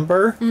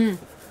November,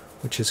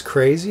 which is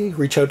crazy.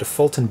 Reach out to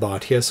Fulton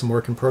Bot. He has some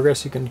work in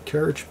progress you can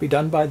encourage be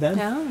done by then.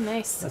 Oh,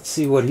 nice. Let's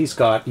see what he's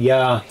got.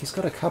 Yeah, he's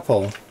got a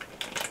couple.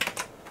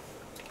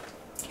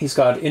 He's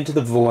got Into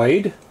the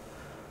Void,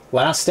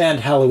 Last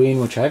Stand Halloween,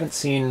 which I haven't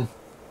seen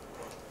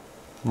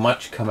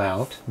much come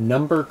out.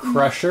 Number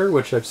Crusher,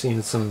 which I've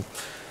seen some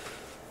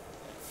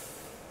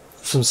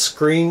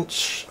screen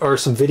or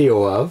some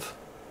video of.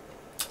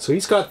 So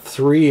he's got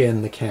 3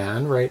 in the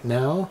can right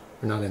now.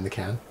 Or not in the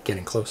can,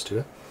 getting close to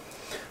it.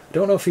 I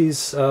don't know if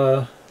he's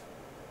how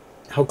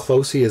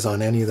close he is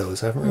on any of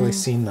those. I haven't really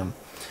seen them.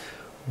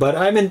 But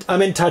I'm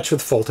in touch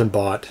with Fulton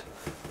Bot.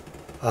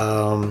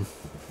 And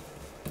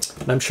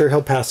I'm sure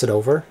he'll pass it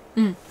over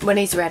When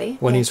he's ready.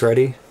 when he's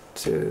ready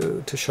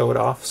to show it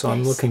off. So I'm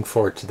Nice. looking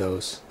forward to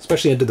those,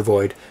 especially Into the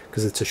Void,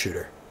 because it's a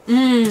shooter.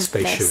 Space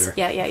Nice. shooter.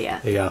 Yeah.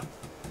 Yeah.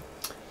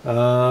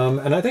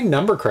 And I think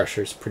Number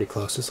Crusher's pretty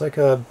close. It's like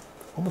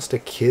almost a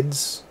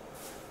kid's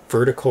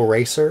vertical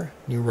racer.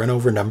 You run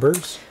over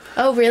numbers.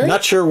 Oh, really?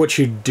 Not sure what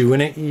you do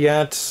in it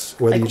yet.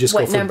 Whether Like you just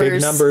go what for big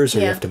numbers, numbers or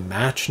you yeah. have to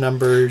match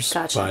numbers.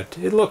 Gotcha. But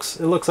it looks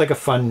like a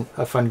fun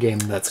game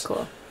that's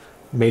cool.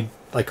 made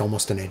like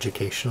almost an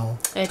educational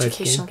type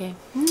game.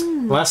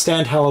 Last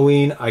Stand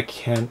Halloween, I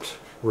can't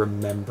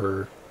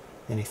remember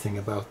anything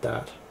about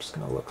that. I'm just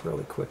gonna look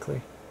really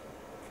quickly.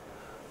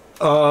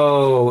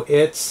 Oh,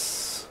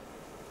 it's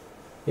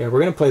we're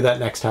gonna play that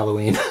next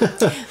Halloween.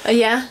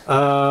 Yeah.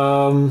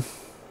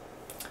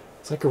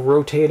 It's like a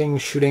rotating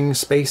shooting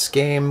space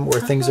game where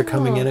things are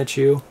coming in at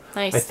you.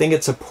 Nice. I think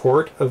it's a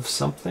port of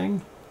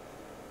something.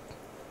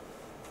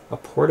 A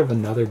port of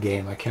another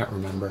game, I can't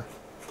remember.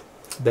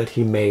 That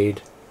he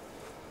made.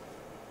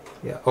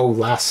 Yeah. Oh,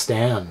 Last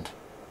Stand.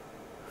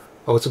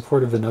 Oh, it's a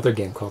port of another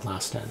game called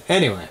Last Stand.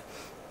 Anyway,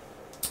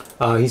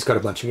 he's got a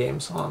bunch of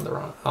games on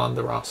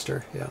the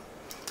roster. Yeah.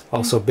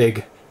 Also,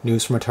 big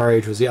news from Atari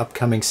Age was the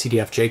upcoming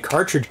CDFJ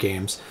cartridge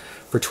games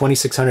for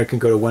 2600 can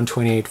go to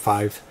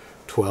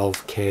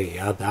 128.512K.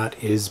 Yeah, that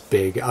is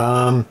big.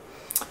 I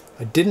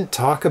didn't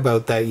talk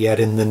about that yet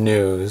in the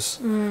news.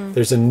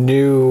 There's a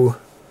new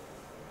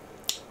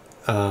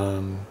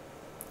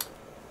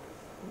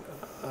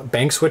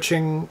bank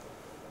switching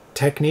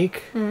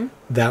technique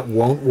that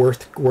won't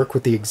work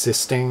with the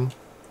existing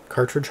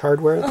cartridge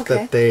hardware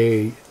that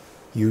they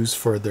use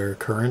for their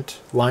current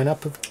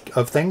lineup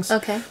of things.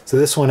 Okay. So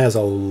this one has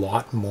a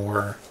lot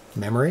more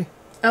memory,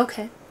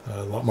 Okay.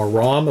 a lot more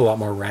ROM, a lot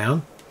more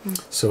RAM.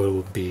 So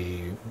it'll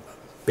be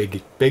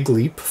big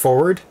leap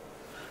forward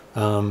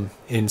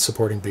in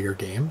supporting bigger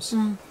games.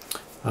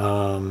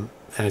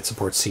 And it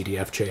supports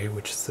CDFJ,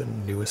 which is the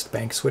newest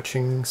bank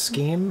switching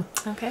scheme.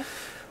 Okay.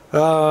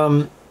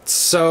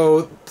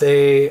 So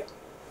they...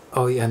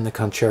 Oh, yeah, and the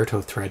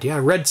Concerto thread. Yeah, I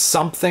read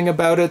something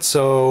about it,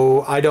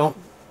 so I don't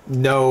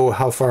know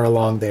how far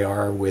along they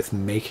are with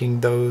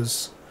making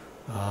those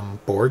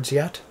boards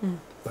yet.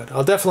 But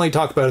I'll definitely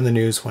talk about it in the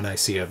news when I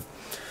see a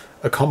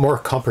more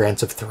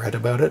comprehensive thread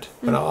about it.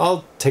 But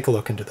I'll take a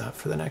look into that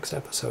for the next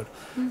episode.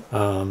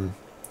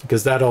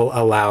 Because that'll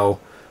allow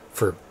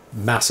for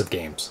massive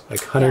games, like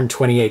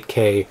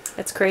 128K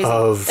That's crazy.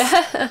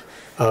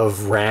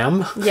 of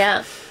RAM.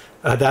 Yeah.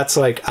 That's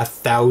like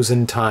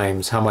 1,000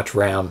 times how much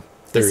RAM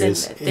there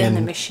is in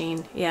the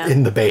machine. Yeah.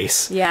 In the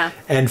base. Yeah.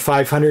 And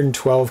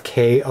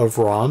 512K of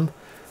ROM.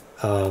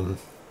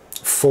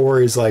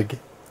 4 is like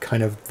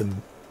kind of the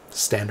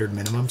standard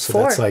minimum. So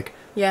 4. that's like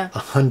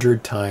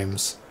 100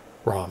 times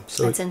ROM.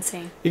 So that's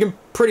insane. You can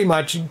pretty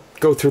much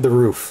go through the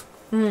roof.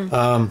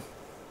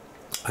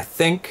 I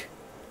think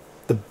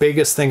the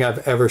biggest thing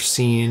I've ever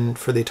seen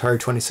for the Atari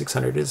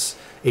 2600 is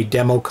a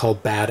demo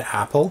called Bad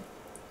Apple.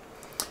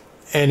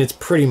 And it's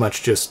pretty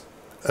much just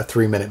a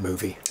 3-minute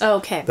movie. Oh,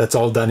 okay. That's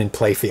all done in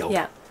playfield.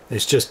 Yeah.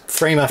 It's just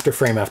frame after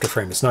frame after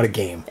frame. It's not a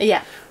game.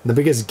 Yeah. And the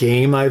biggest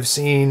game I've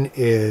seen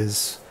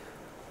is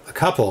a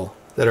couple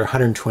that are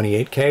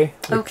 128K.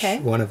 Okay.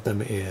 One of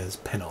them is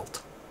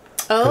Penult.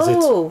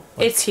 Oh,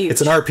 it's huge.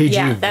 It's an RPG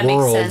yeah, that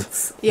world makes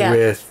sense. Yeah.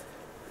 with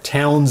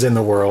towns in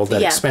the world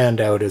that expand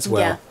out as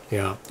well.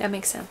 Yeah. That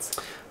makes sense.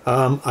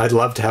 I'd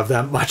love to have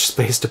that much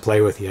space to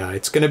play with. Yeah,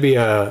 it's going to be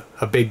a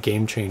big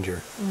game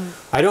changer.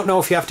 I don't know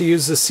if you have to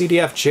use the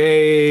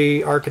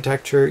CDFJ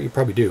architecture. You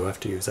probably do have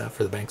to use that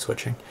for the bank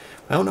switching.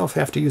 I don't know if you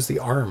have to use the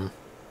ARM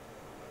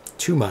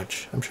too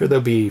much. I'm sure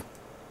there'll be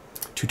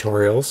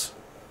tutorials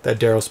that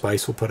Daryl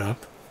Spice will put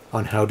up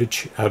on how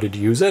to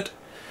use it.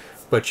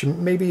 But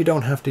maybe you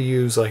don't have to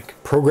use like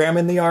program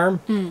in the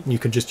ARM. You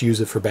can just use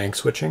it for bank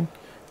switching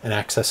and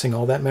accessing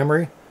all that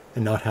memory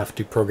and not have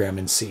to program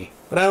in C.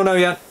 But I don't know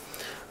yet.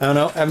 I don't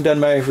know. I haven't done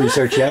my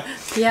research yet.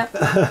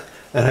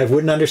 And I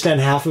wouldn't understand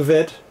half of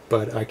it,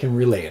 but I can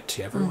relay it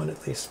to everyone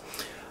at least.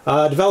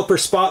 Developer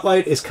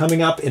Spotlight is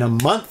coming up in a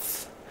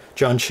month.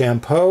 John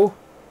Champeau.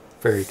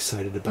 Very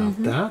excited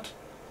about that.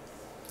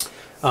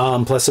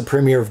 Plus a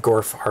premiere of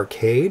Gorf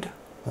Arcade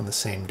on the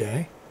same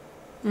day.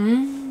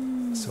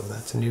 So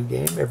that's a new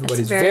game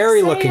everybody's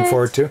very looking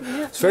forward to.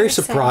 I was very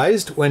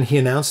surprised when he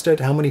announced it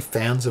how many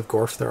fans of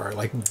Gorf there are.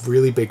 Like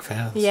really big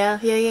fans. Yeah.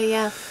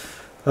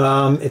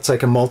 It's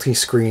like a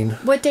multi-screen.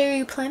 What day are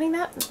you planning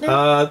that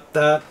now?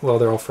 Well,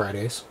 they're all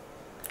Fridays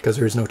because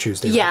there is no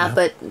Tuesday. Yeah,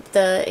 right but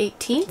the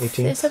 18th?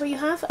 Is that what you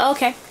have? Oh,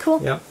 okay, cool.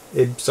 Yeah,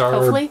 it's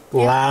our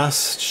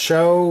last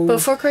show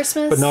before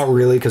Christmas, but not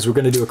really because we're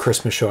going to do a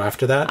Christmas show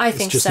after that. I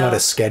think it's just not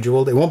as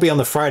scheduled. It won't be on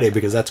the Friday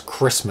because that's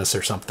Christmas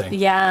or something.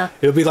 Yeah,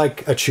 it'll be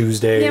like a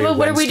Tuesday. Yeah, but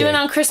what are we Wednesday. doing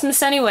on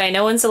Christmas anyway?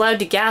 No one's allowed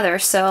to gather,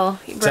 so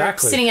we're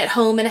sitting at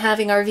home and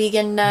having our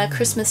vegan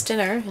Christmas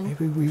dinner. And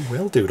maybe we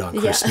will do it on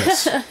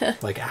Christmas.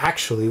 Like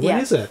actually, when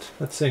is it?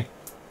 Let's see.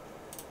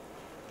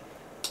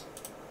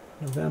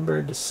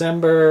 November,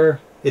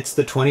 December. It's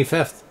the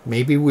 25th.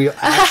 Maybe we'll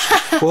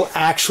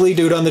actually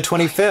do it on the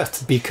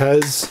 25th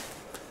because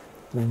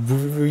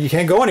you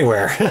can't go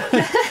anywhere.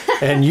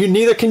 And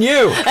neither can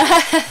you.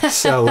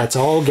 So let's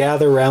all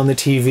gather around the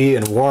TV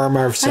and warm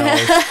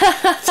ourselves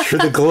through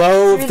the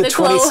glow of the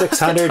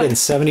 2600 and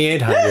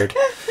 7800.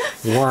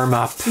 Warm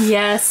up.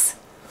 Yes.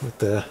 With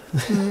the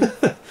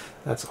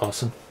that's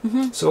awesome.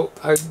 So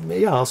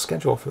I'll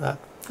schedule for that.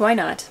 Why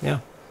not?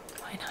 Yeah.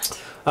 Why not?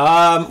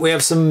 We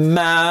have some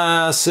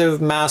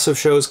massive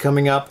shows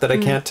coming up that I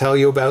can't tell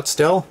you about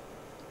still.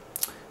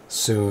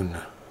 Soon.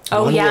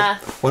 Oh,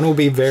 one will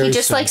be very soon. He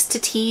just likes to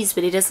tease,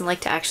 but he doesn't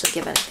like to actually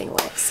give anything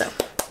away, so.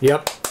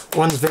 Yep.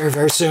 One's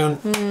very soon.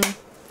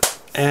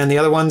 And the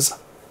other one's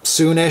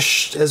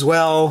soonish as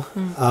well.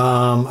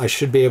 I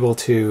should be able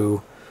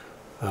to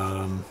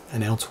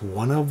announce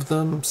one of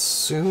them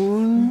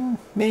soon,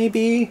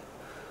 maybe.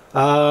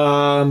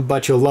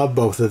 But you'll love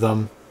both of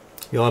them.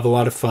 You'll have a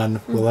lot of fun.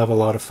 We'll have a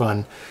lot of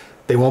fun.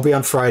 They won't be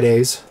on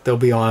Fridays. They'll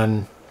be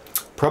on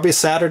probably a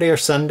Saturday or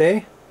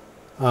Sunday.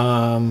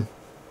 One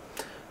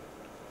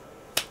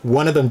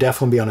of them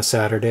definitely be on a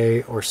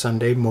Saturday or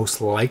Sunday,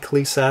 most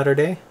likely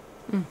Saturday.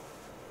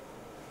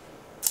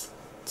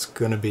 It's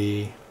going to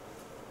be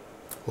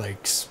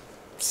like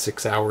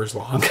 6 hours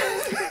long.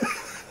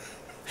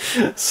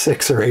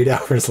 6 or 8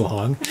 hours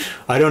long.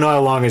 I don't know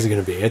how long it's going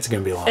to be. It's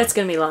going to be long. It's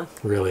going to be long.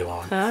 Really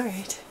long. All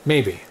right.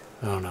 Maybe.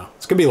 I don't know.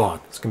 It's going to be long.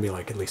 It's going to be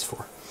like at least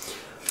 4.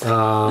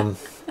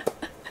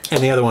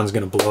 And the other one's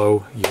going to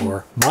blow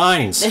your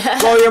minds.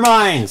 Blow your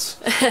minds.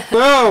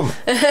 Boom.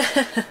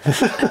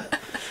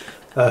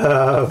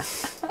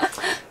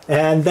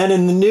 And then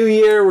in the new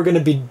year, we're going to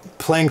be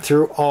playing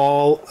through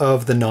all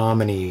of the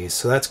nominees.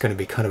 So that's going to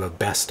be kind of a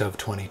best of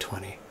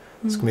 2020.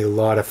 It's going to be a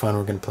lot of fun.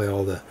 We're going to play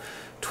all the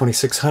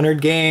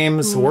 2600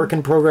 games, work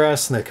in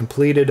progress, and they're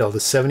completed. All the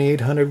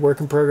 7800 work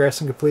in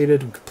progress and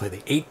completed. We could play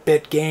the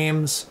 8-bit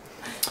games.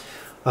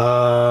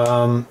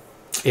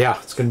 Yeah,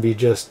 it's going to be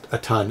just a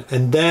ton.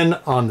 And then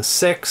on the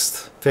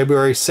 6th,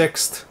 February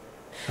 6th,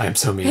 I'm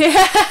so mean.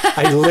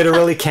 I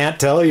literally can't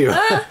tell you.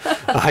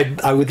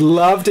 I would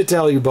love to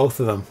tell you both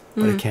of them,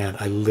 but I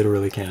can't. I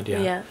literally can't,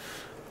 yeah.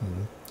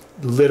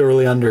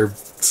 Literally under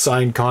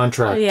signed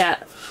contract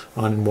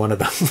on one of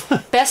them.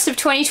 Best of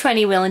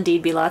 2020 will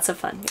indeed be lots of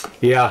fun.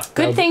 Yeah.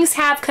 Good things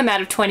have come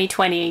out of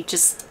 2020,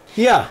 just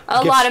a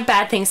lot of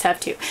bad things have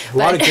too.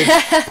 Lot of good,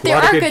 there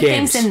are good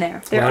games. things in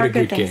there. There are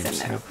good things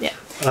in there. Yeah.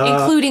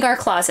 Including our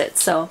closet,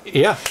 so.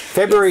 Yeah,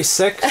 February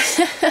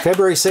 6th.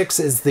 February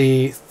 6th is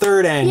the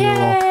 3rd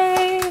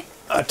annual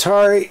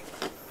Atari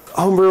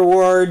Homebrew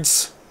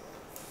Awards.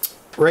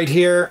 Right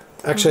here.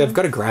 Actually, I've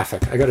got a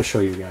graphic. I got to show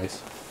you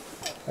guys.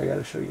 I got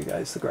to show you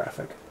guys the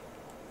graphic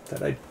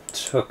that I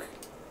took.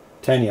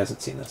 Tanya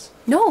hasn't seen this.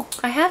 No,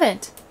 I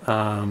haven't.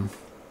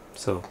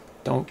 So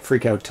don't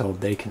freak out till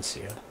they can see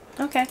it.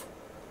 Okay.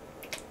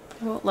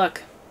 I won't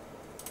look.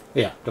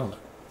 Yeah, don't look.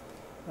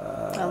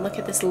 I'll look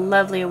at this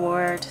lovely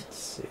award. Let's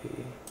see.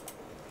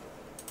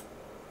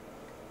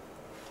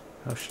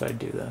 How should I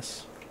do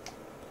this?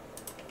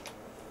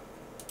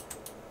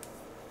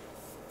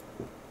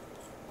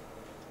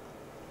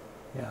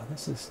 Yeah,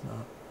 this is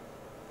not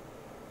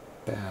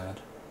bad.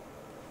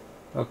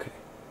 Okay.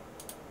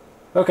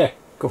 Okay,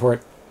 go for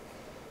it.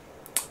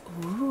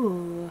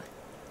 Ooh.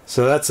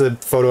 So that's a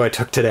photo I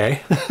took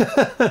today.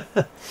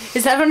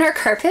 Is that on our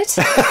carpet?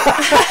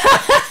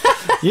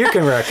 You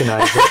can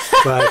recognize it,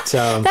 but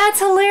that's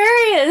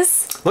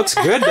hilarious. looks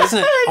good, doesn't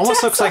it?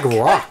 Almost looks like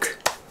rock,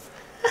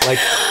 like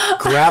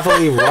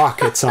gravelly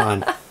rock. It's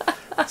on.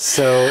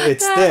 So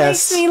it's that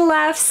this. Makes me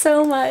laugh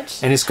so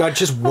much. And it's got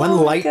just one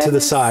light to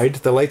the side.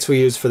 The lights we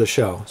use for the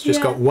show. It's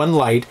just got one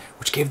light,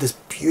 which gave this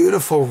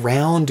beautiful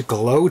round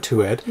glow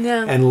to it,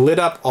 and lit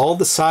up all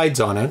the sides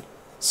on it,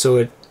 so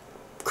it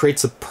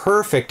creates a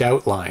perfect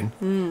outline.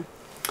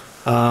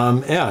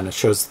 Yeah, and it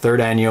shows the 3rd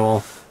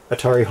annual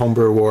Atari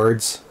Homebrew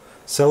Awards,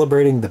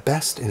 celebrating the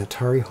best in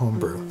Atari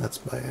Homebrew.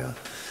 That's my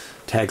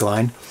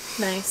tagline.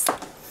 Nice.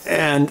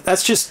 And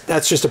that's just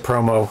a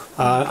promo.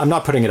 I'm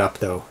not putting it up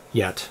though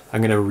yet.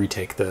 I'm gonna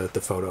retake the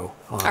photo.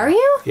 Are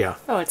you? Yeah.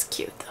 Oh, it's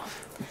cute though.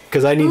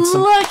 Because I need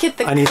some. Look at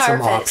the I need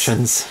carpet. some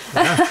options.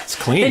 Yeah, it's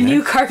clean. The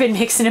new carpet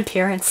makes an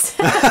appearance.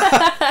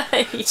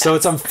 So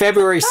it's on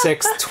February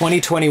 6th,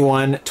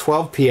 2021,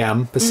 12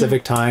 p.m.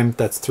 Pacific time.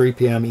 That's 3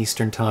 p.m.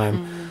 Eastern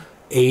time.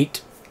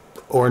 8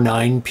 or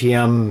 9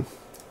 p.m.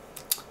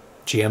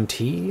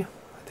 GMT. I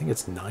think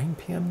it's 9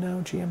 p.m.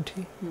 now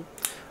GMT.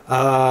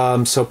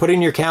 So put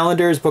in your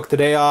calendars, book the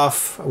day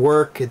off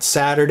work. It's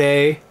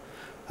Saturday.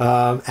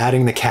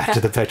 Adding the cat to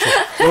the picture.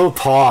 Little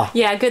paw.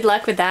 Yeah, good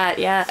luck with that.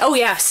 Yeah. Oh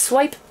yeah,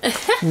 swipe.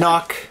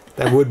 Knock.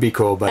 That would be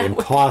cool, but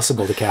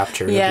impossible to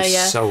capture. It'd be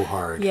so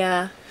hard.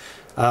 Yeah.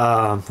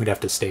 We'd have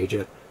to stage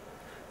it.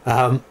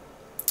 Yeah,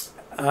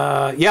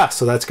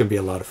 so that's going to be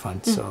a lot of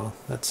fun. So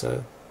that's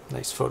a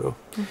nice photo.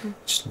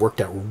 Just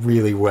worked out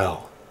really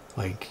well.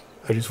 Like,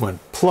 I just went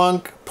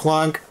plunk,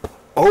 plunk.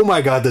 Oh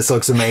my God, this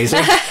looks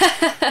amazing.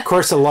 Of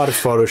course, a lot of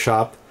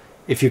Photoshop.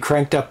 If you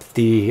cranked up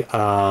the...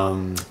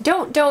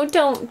 Don't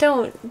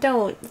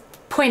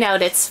point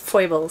out its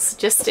foibles.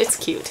 Just, it's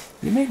cute.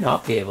 You may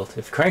not be able to.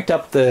 If you cranked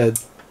up the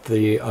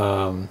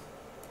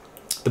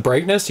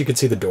brightness, you could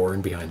see the door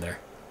in behind there.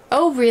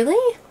 Oh,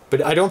 really?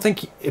 But I don't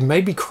think... It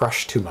may be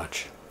crushed too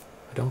much.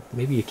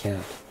 Maybe you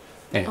can't.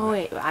 Anyway. Oh,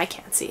 wait. I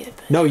can't see it.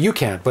 But... No, you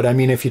can't. But I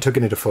mean, if you took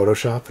it into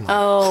Photoshop... And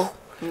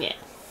yeah.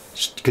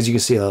 Because you can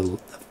see a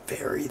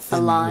very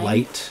thin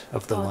light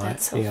of the line.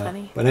 That's so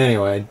funny. But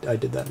anyway, I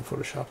did that in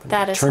Photoshop. And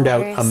that it turned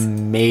hilarious. out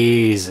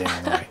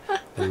amazingly.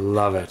 I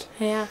love it.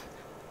 Yeah.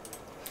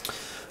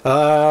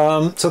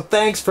 So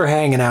thanks for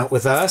hanging out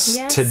with us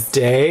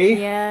today.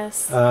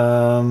 Yes.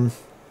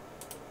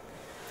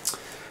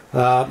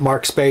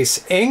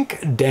 Markspace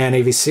Inc., Dan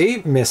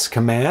AVC, Miss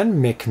Command,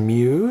 Mick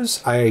Muse,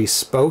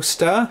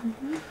 Isposta,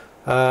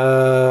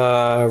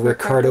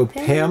 Ricardo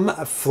Pym,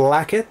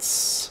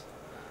 Flackets,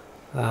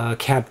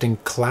 Captain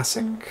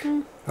Classic,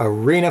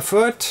 Arena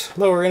Foot,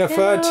 hello Arena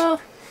Foot,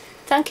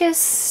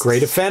 Thunkus,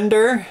 Great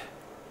Offender,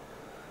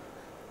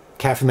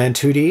 Caffeeman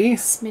 2D,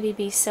 Smitty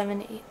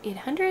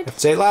B7800.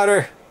 Say it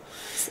louder.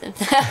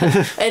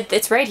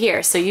 It's right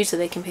here, so usually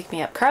they can pick me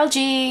up. Carl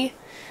G,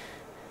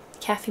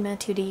 Caffeeman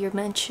 2D you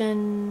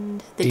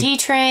mentioned, the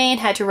D-Train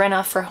had to run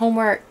off for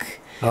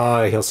homework.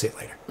 Oh, he'll see it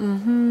later.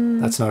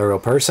 That's not a real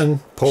person.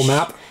 Pull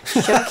map.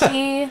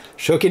 Shoki.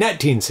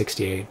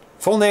 Shoki1968.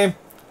 Full name.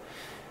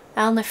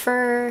 Al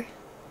Nefer.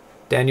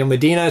 Daniel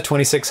Medina,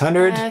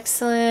 2600.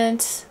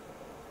 Excellent.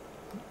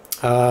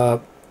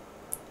 Oh,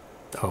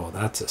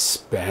 that's a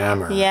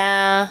spammer.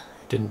 Yeah.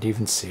 Didn't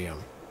even see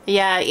him.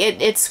 Yeah,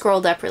 it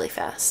scrolled up really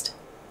fast.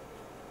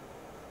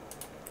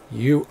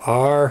 You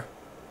are...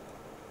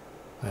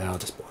 I'll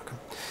just block him.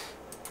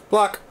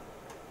 Block.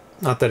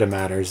 Not that it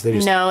matters. They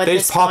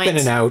just pop in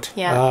and out.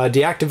 Yeah.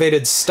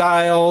 Deactivated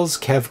Styles,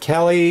 Kev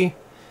Kelly,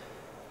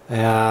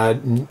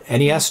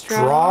 NES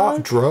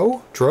Drogue?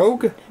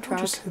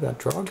 How'd you say that?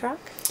 Drogue?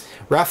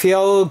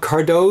 Rafael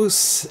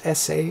Cardos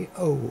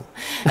SAO.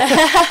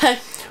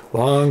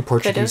 Long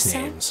Portuguese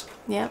names.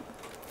 Yep.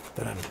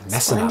 That I'm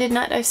messing Splendid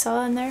up. Nut I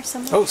saw in there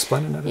somewhere. Oh,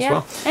 Splendid Nut as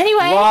well.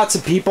 Anyway. Lots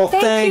of people.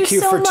 Thank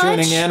you so for much.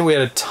 tuning in. We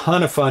had a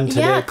ton of fun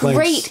today. Yeah, Clinks.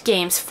 great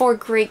games. 4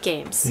 great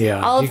games.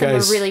 Yeah. All of them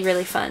guys, were really,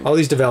 really fun. All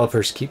these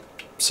developers keep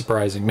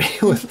surprising me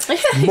with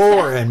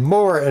more and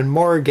more and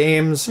more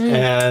games.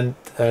 And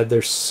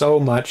there's so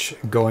much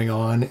going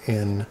on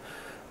in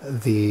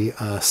the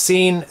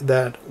scene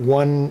that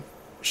one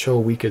show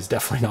a week is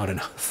definitely not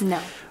enough.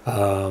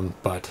 No.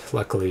 But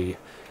luckily,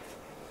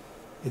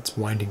 it's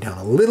winding down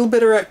a little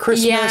bit at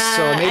Christmas,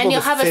 so I'm able and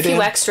you'll to have a fit few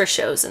in. extra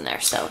shows in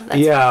there, so that's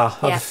Yeah, I'll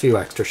fine. have a few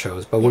extra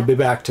shows, but we'll be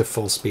back to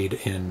full speed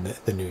in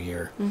the new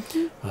year.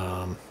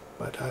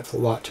 But I have a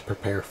lot to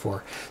prepare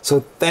for.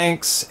 So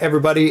thanks,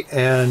 everybody,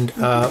 and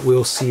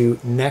we'll see you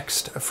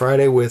next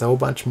Friday with a whole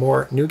bunch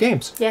more new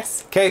games.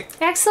 Yes. Okay.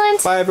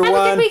 Excellent. Bye, everyone.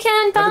 Have a good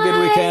weekend. Bye. Have a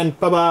good weekend.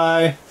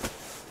 Bye-bye.